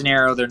 worst case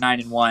scenario, they're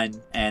 9-1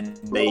 and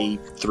they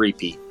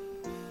three-peat.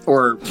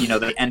 Or,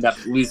 they end up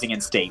losing in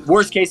state.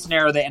 Worst case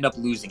scenario, they end up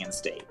losing in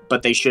state,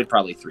 but they should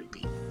probably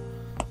three-peat.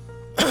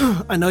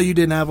 I know you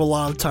didn't have a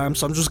lot of time,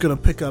 so I'm just going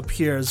to pick up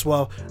here as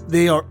well.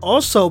 They are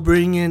also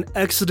bringing in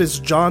Exodus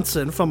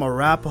Johnson from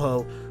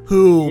Arapahoe,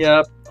 who,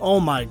 oh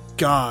my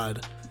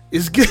God,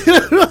 is good.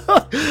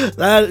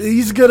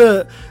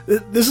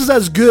 This is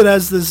as good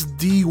as this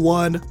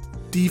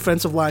D1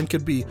 defensive line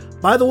could be.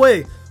 By the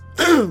way,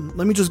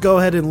 let me just go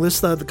ahead and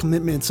list the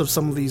commitments of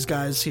some of these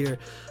guys here,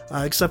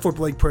 except for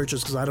Blake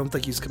Purchase, because I don't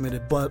think he's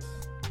committed. But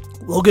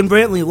Logan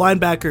Brantley,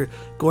 linebacker,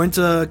 going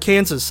to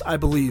Kansas, I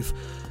believe.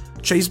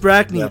 Chase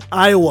Brackney,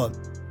 Iowa.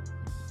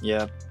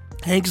 Yeah.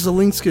 Hank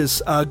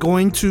Zelinskas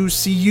going to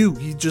CU.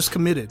 He just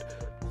committed.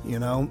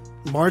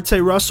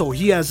 Marte Russell,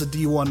 he has a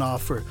D1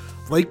 offer.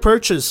 Blake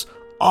Purchase,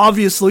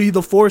 obviously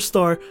the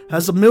 4-star,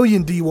 has a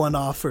million D1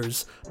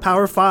 offers.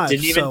 Power 5.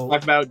 Didn't even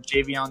talk about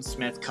Javion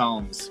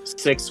Smith-Combs,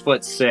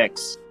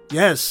 6'6".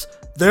 Yes.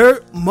 Their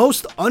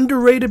most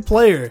underrated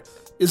player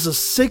is a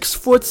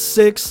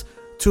 6'6",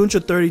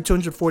 230,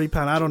 240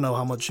 pound. I don't know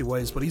how much he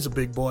weighs, but he's a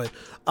big boy.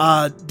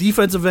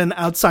 Defensive end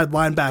outside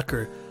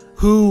linebacker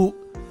who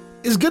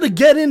is going to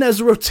get in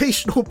as a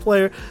rotational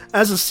player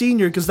as a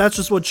senior, because that's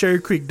just what Cherry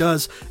Creek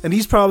does. And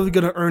he's probably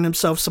going to earn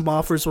himself some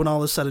offers when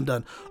all is said and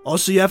done.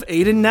 Also, you have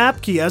Aiden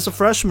Napke as a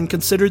freshman,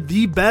 considered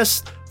the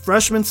best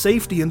freshman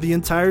safety in the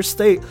entire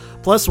state.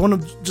 Plus one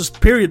of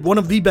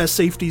the best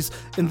safeties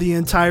in the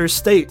entire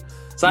state.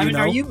 Simon,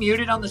 are you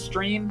muted on the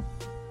stream?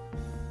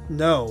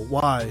 No,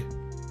 why?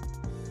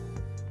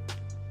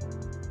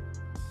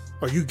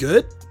 Are you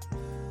good?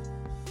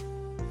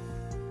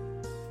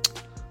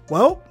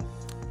 Well,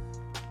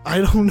 I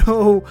don't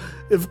know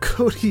if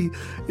Cody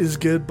is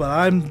good, but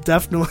I'm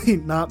definitely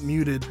not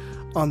muted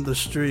on the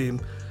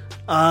stream.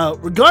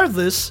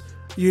 Regardless,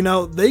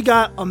 they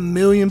got a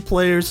million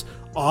players.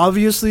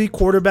 Obviously,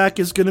 quarterback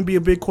is going to be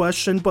a big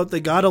question, but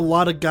they got a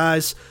lot of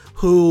guys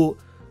who,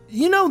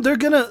 they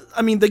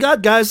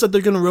got guys that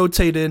they're going to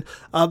rotate in.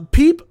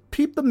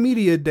 Peep the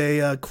media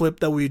day clip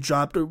that we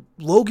dropped.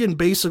 Logan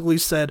basically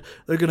said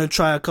they're going to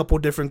try a couple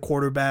different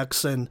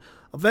quarterbacks, and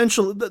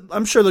eventually,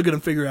 I'm sure they're going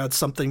to figure out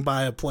something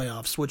by a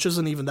playoffs, which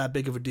isn't even that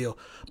big of a deal.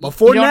 But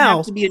for now, you don't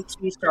have to be a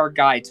 2-star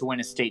guy to win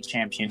a state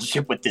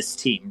championship with this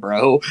team,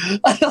 bro.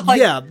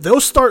 Yeah,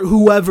 they'll start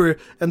whoever,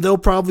 and they'll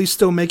probably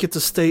still make it to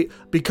state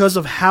because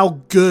of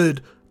how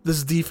good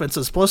this defense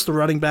is, plus the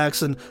running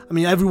backs, and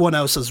everyone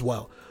else as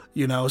well.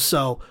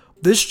 So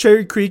this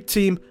Cherry Creek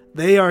team,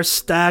 they are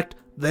stacked.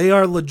 They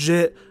are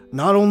legit.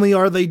 Not only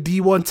are they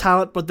D1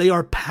 talent, but they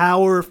are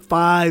Power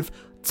 5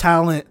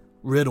 talent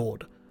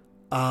riddled.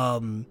 I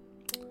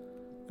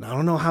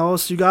don't know how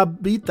else you got to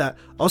beat that.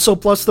 Also,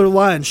 plus their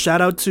line.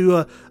 Shout out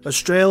to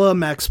Estrella,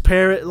 Max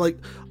Parrott,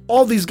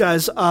 all these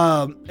guys.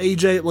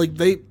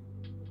 AJ,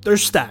 they're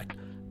stacked,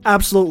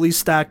 absolutely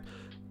stacked.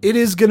 It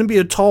is going to be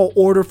a tall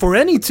order for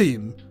any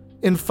team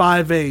in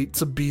 5A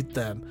to beat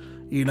them.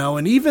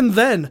 And even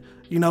then,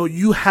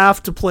 you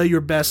have to play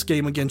your best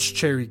game against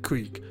Cherry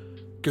Creek,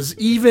 because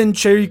even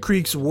Cherry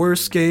Creek's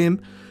worst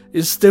game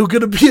is still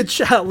going to be a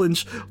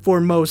challenge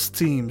for most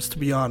teams, to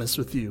be honest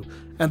with you.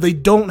 And they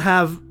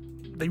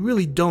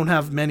really don't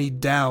have many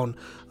down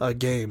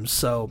games.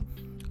 So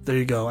there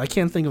you go. I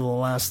can't think of the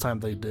last time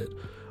they did.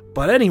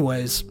 But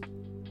anyways,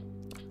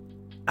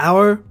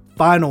 our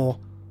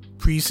final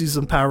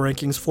preseason power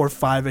rankings for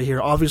 5A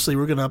here. Obviously,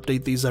 we're going to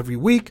update these every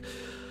week.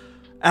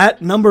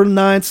 At number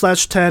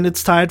 9/10,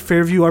 it's tied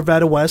Fairview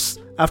Arvada West.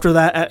 After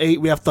that, at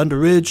 8, we have Thunder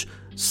Ridge.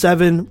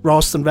 7,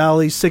 Ralston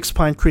Valley. 6,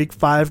 Pine Creek.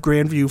 5,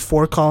 Grandview.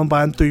 4,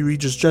 Columbine. 3,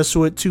 Regis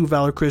Jesuit. 2,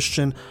 Valor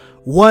Christian.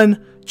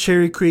 1,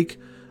 Cherry Creek.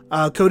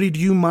 Cody, do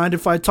you mind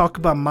if I talk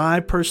about my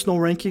personal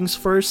rankings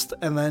first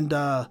and then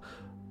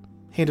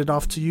hand it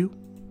off to you?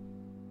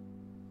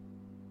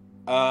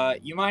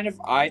 You mind if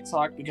I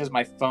talk, because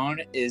my phone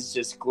is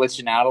just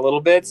glitching out a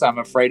little bit, so I'm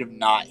afraid of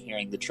not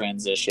hearing the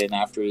transition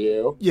after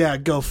you. Yeah,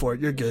 go for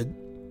it. You're good.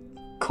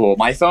 Cool.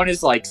 My phone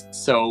is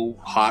so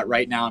hot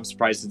right now. I'm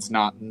surprised it's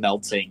not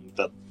melting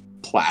the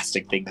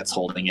plastic thing that's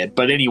holding it.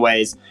 But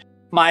anyways,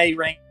 my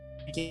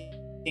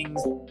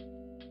rankings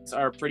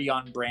are pretty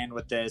on brand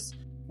with this.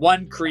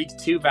 1, Creek.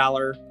 2,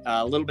 Valor.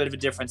 A little bit of a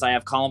difference. I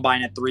have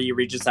Columbine at 3,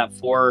 Regis at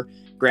 4,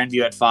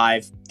 Grandview at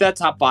 5. The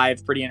top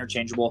 5, pretty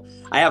interchangeable.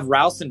 I have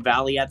Ralston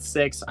Valley at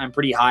 6. I'm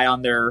pretty high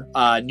on their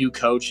new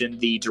coach and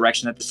the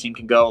direction that this team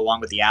can go, along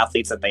with the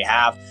athletes that they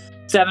have.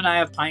 7, I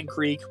have Pine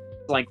Creek,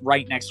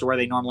 right next to where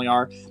they normally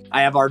are.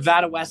 I have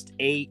Arvada West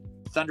 8,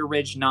 Thunder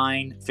Ridge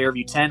 9,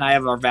 Fairview 10. I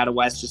have Arvada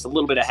West just a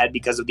little bit ahead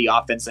because of the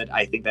offense that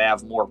I think they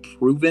have more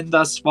proven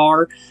thus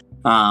far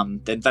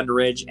than Thunder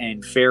Ridge,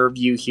 and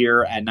Fairview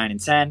here at 9 and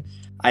 10.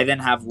 I then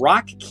have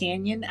Rock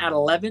Canyon at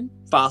 11,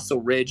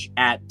 Fossil Ridge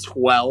at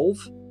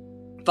 12.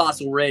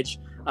 Fossil Ridge,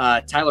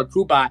 Tyler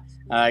Kubat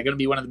Going to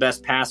be one of the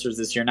best passers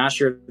this year. Not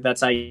sure if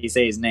that's how you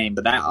say his name,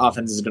 but that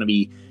offense is going to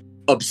be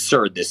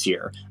absurd this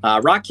year.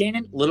 Rock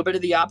Canyon, a little bit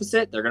of the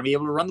opposite. They're going to be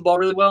able to run the ball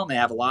really well, and they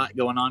have a lot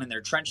going on in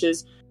their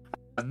trenches.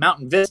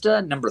 Mountain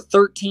Vista, number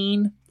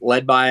 13,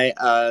 led by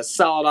a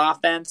solid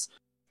offense.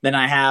 Then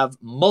I have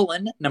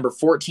Mullen, number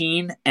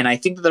 14, and I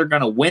think that they're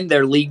going to win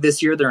their league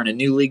this year. They're in a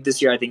new league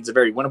this year. I think it's a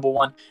very winnable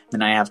one.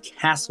 Then I have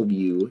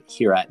Castleview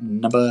here at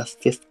number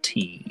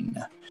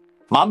 15.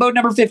 Mambo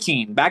number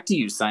 15. Back to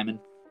you, Simon.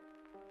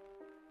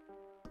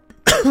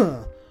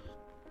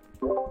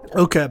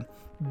 Okay,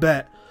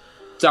 bet.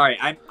 Sorry,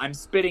 I'm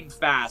spitting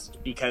fast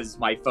because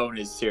my phone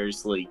is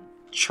seriously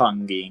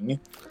chunging.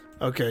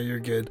 Okay, you're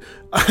good.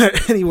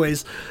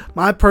 Anyways,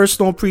 my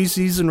personal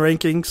preseason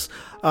rankings.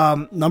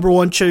 Number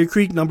 1, Cherry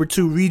Creek. Number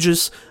 2,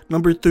 Regis.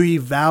 Number 3,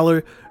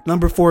 Valor.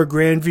 Number 4,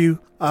 Grandview.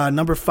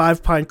 Number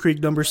 5, Pine Creek.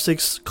 Number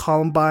 6,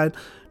 Columbine.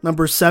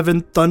 Number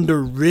 7,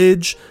 Thunder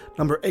Ridge.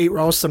 Number 8,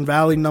 Ralston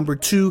Valley. Number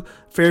 2,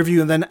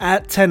 Fairview. And then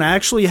at 10, I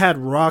actually had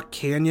Rock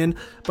Canyon,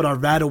 but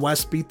Arvada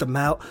West beat them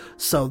out.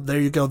 So there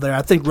you go there.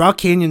 I think Rock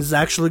Canyon is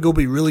actually going to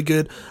be really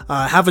good.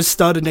 Have a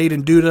stud in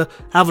Aiden Duda.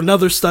 Have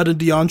another stud in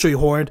DeAndre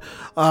Horn.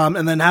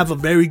 And then have a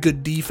very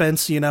good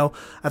defense, you know.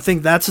 I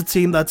think that's a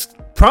team that's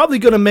probably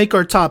going to make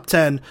our top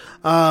 10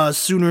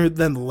 sooner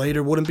than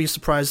later. Wouldn't be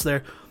surprised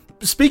there.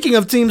 Speaking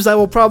of teams that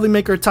will probably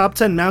make our top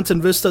 10,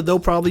 Mountain Vista, they'll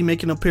probably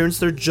make an appearance.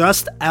 They're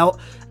just out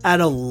at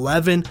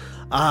 11.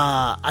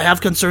 I have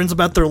concerns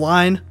about their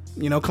line,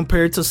 you know,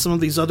 compared to some of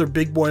these other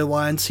big boy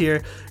lines here.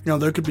 You know,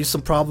 there could be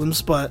some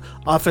problems, but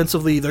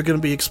offensively, they're going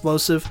to be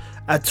explosive.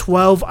 At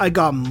 12, I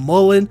got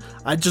Mullen.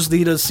 I just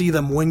need to see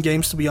them win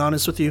games, to be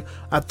honest with you.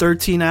 At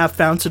 13, I have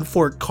Fountain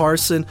Fort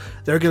Carson.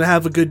 They're going to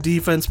have a good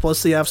defense,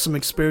 plus they have some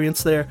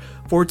experience there.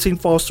 14,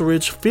 Foster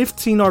Ridge.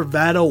 15,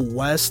 Arvada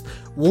West.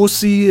 We'll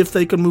see if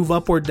they can move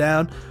up or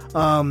down.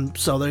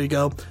 So there you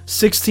go.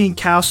 16,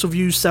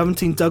 Castleview.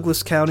 17,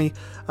 Douglas County.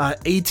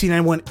 18,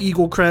 I went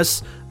Eagle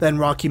Crest, then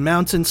Rocky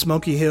Mountain,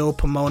 Smoky Hill,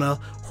 Pomona,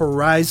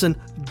 Horizon,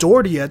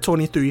 Doherty at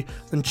 23,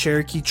 then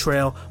Cherokee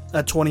Trail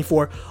at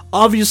 24.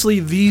 Obviously,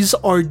 these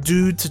are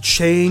due to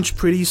change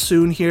pretty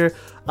soon here.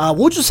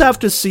 We'll just have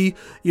to see.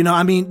 You know,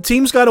 I mean,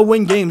 teams got to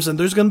win games, and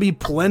there's going to be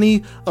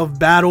plenty of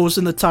battles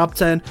in the top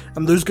 10,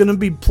 and there's going to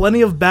be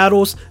plenty of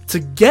battles to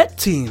get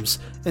teams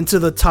into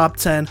the top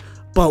 10,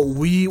 but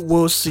we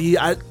will see.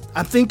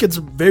 I think it's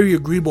very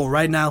agreeable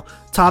right now.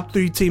 Top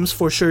 3 teams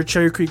for sure: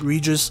 Cherry Creek,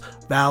 Regis,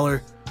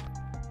 Valor,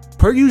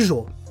 per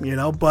usual, you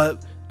know,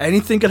 but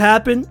anything could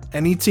happen.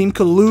 Any team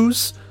could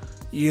lose,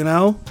 you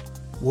know.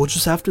 We'll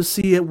just have to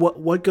see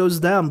what goes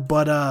down.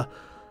 But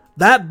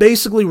that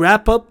basically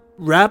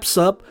wraps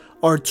up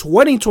our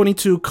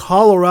 2022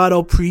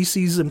 Colorado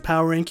preseason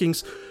power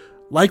rankings.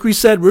 Like we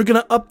said, we're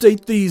going to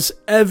update these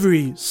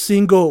every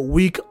single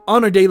week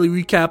on our daily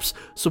recaps,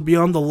 so be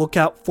on the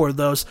lookout for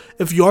those.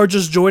 If you are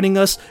just joining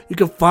us, you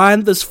can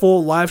find this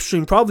full live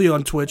stream probably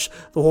on Twitch.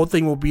 The whole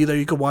thing will be there.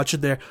 You can watch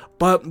it there.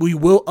 But we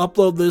will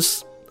upload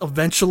this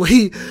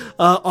eventually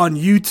on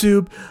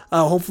YouTube,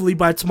 hopefully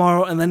by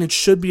tomorrow, and then it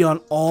should be on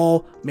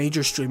all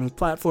major streaming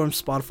platforms,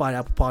 Spotify,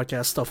 Apple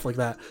Podcasts, stuff like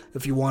that,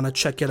 if you want to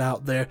check it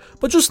out there.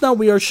 But just now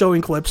we are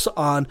showing clips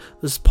on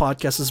this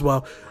podcast as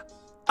well.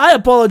 I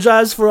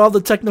apologize for all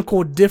the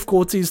technical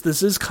difficulties.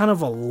 This is kind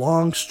of a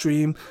long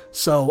stream,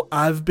 so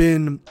I've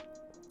been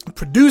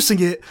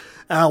producing it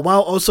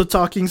while also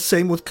talking.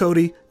 Same with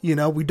Cody. You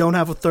know, we don't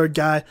have a third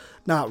guy.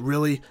 Not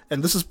really.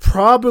 And this is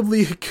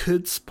probably a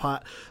good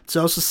spot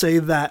to also say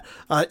that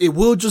it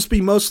will just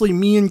be mostly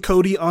me and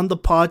Cody on the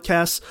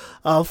podcast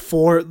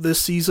for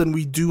this season.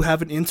 We do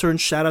have an intern.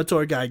 Shout out to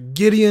our guy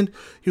Gideon.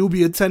 He will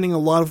be attending a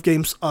lot of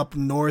games up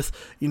north,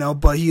 you know,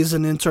 but he is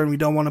an intern. We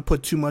don't want to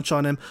put too much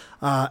on him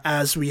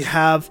as we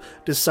have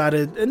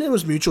decided, and it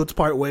was mutual to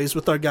part ways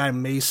with our guy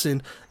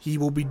Mason. He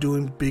will be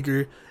doing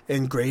bigger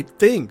and great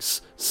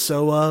things.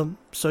 So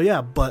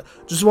yeah, but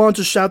just wanted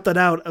to shout that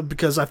out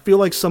because I feel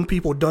like some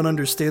people don't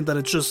understand that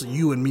it's just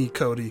you and me,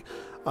 Cody.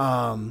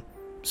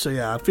 So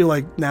yeah, I feel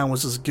like now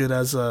was as good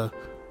as a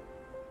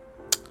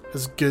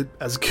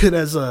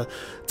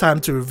time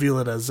to reveal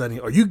it as any.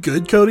 Are you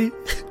good, Cody?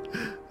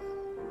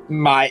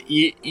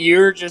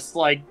 You're just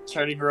like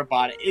turning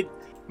robotic.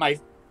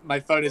 My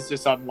phone is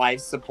just on life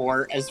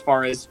support as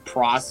far as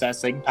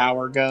processing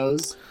power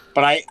goes.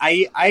 But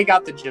I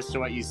got the gist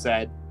of what you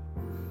said.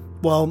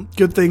 Well,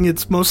 good thing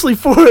it's mostly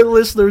for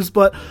listeners,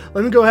 but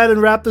let me go ahead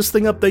and wrap this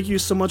thing up. Thank you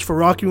so much for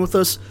rocking with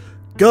us.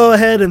 Go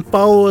ahead and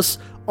follow us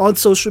on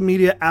social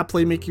media at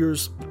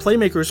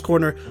Playmakers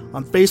Corner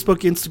on Facebook,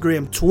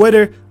 Instagram,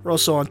 Twitter. We're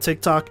also on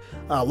TikTok.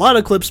 A lot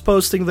of clips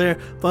posting there.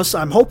 Plus,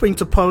 I'm hoping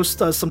to post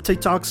some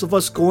TikToks of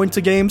us going to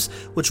games,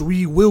 which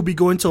we will be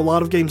going to a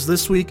lot of games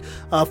this week.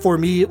 For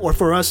me or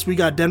for us, we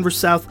got Denver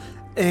South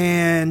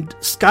and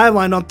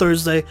Skyline on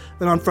Thursday.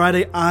 Then on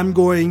Friday, I'm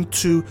going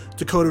to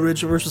Dakota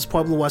Ridge versus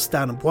Pueblo West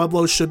down in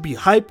Pueblo. Should be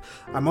hype.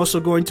 I'm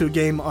also going to a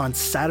game on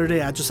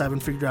Saturday. I just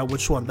haven't figured out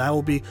which one that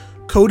will be.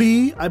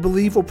 Cody, I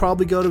believe, will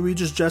probably go to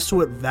Regis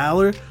Jesuit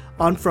Valor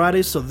on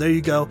Friday. So there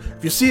you go.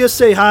 If you see us,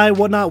 say hi,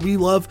 whatnot. We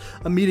love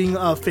meeting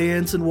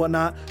fans and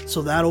whatnot.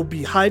 So that'll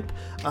be hype.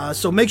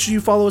 So make sure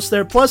you follow us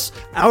there. Plus,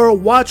 our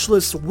watch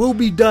list will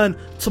be done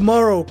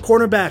tomorrow.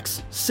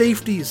 Cornerbacks,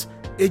 safeties.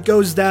 It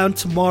goes down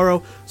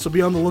tomorrow, so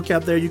be on the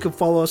lookout there. You can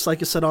follow us,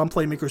 like I said, on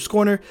Playmakers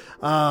Corner.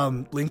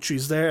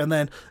 Linktree's there. And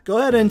then go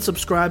ahead and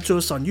subscribe to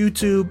us on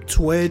YouTube,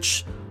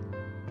 Twitch.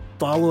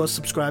 Follow us,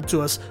 subscribe to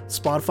us,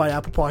 Spotify,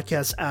 Apple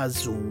Podcasts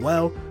as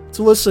well,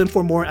 to listen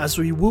for more, as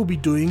we will be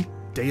doing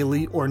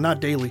daily, or not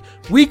daily,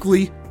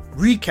 weekly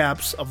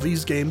recaps of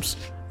these games,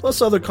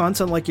 plus other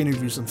content like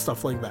interviews and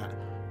stuff like that.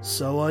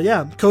 So,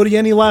 yeah. Cody,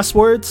 any last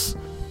words?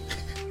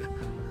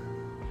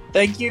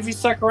 Thank you if you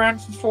stuck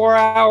around for 4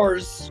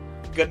 hours.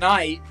 Good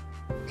night.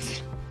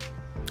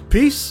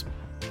 Peace.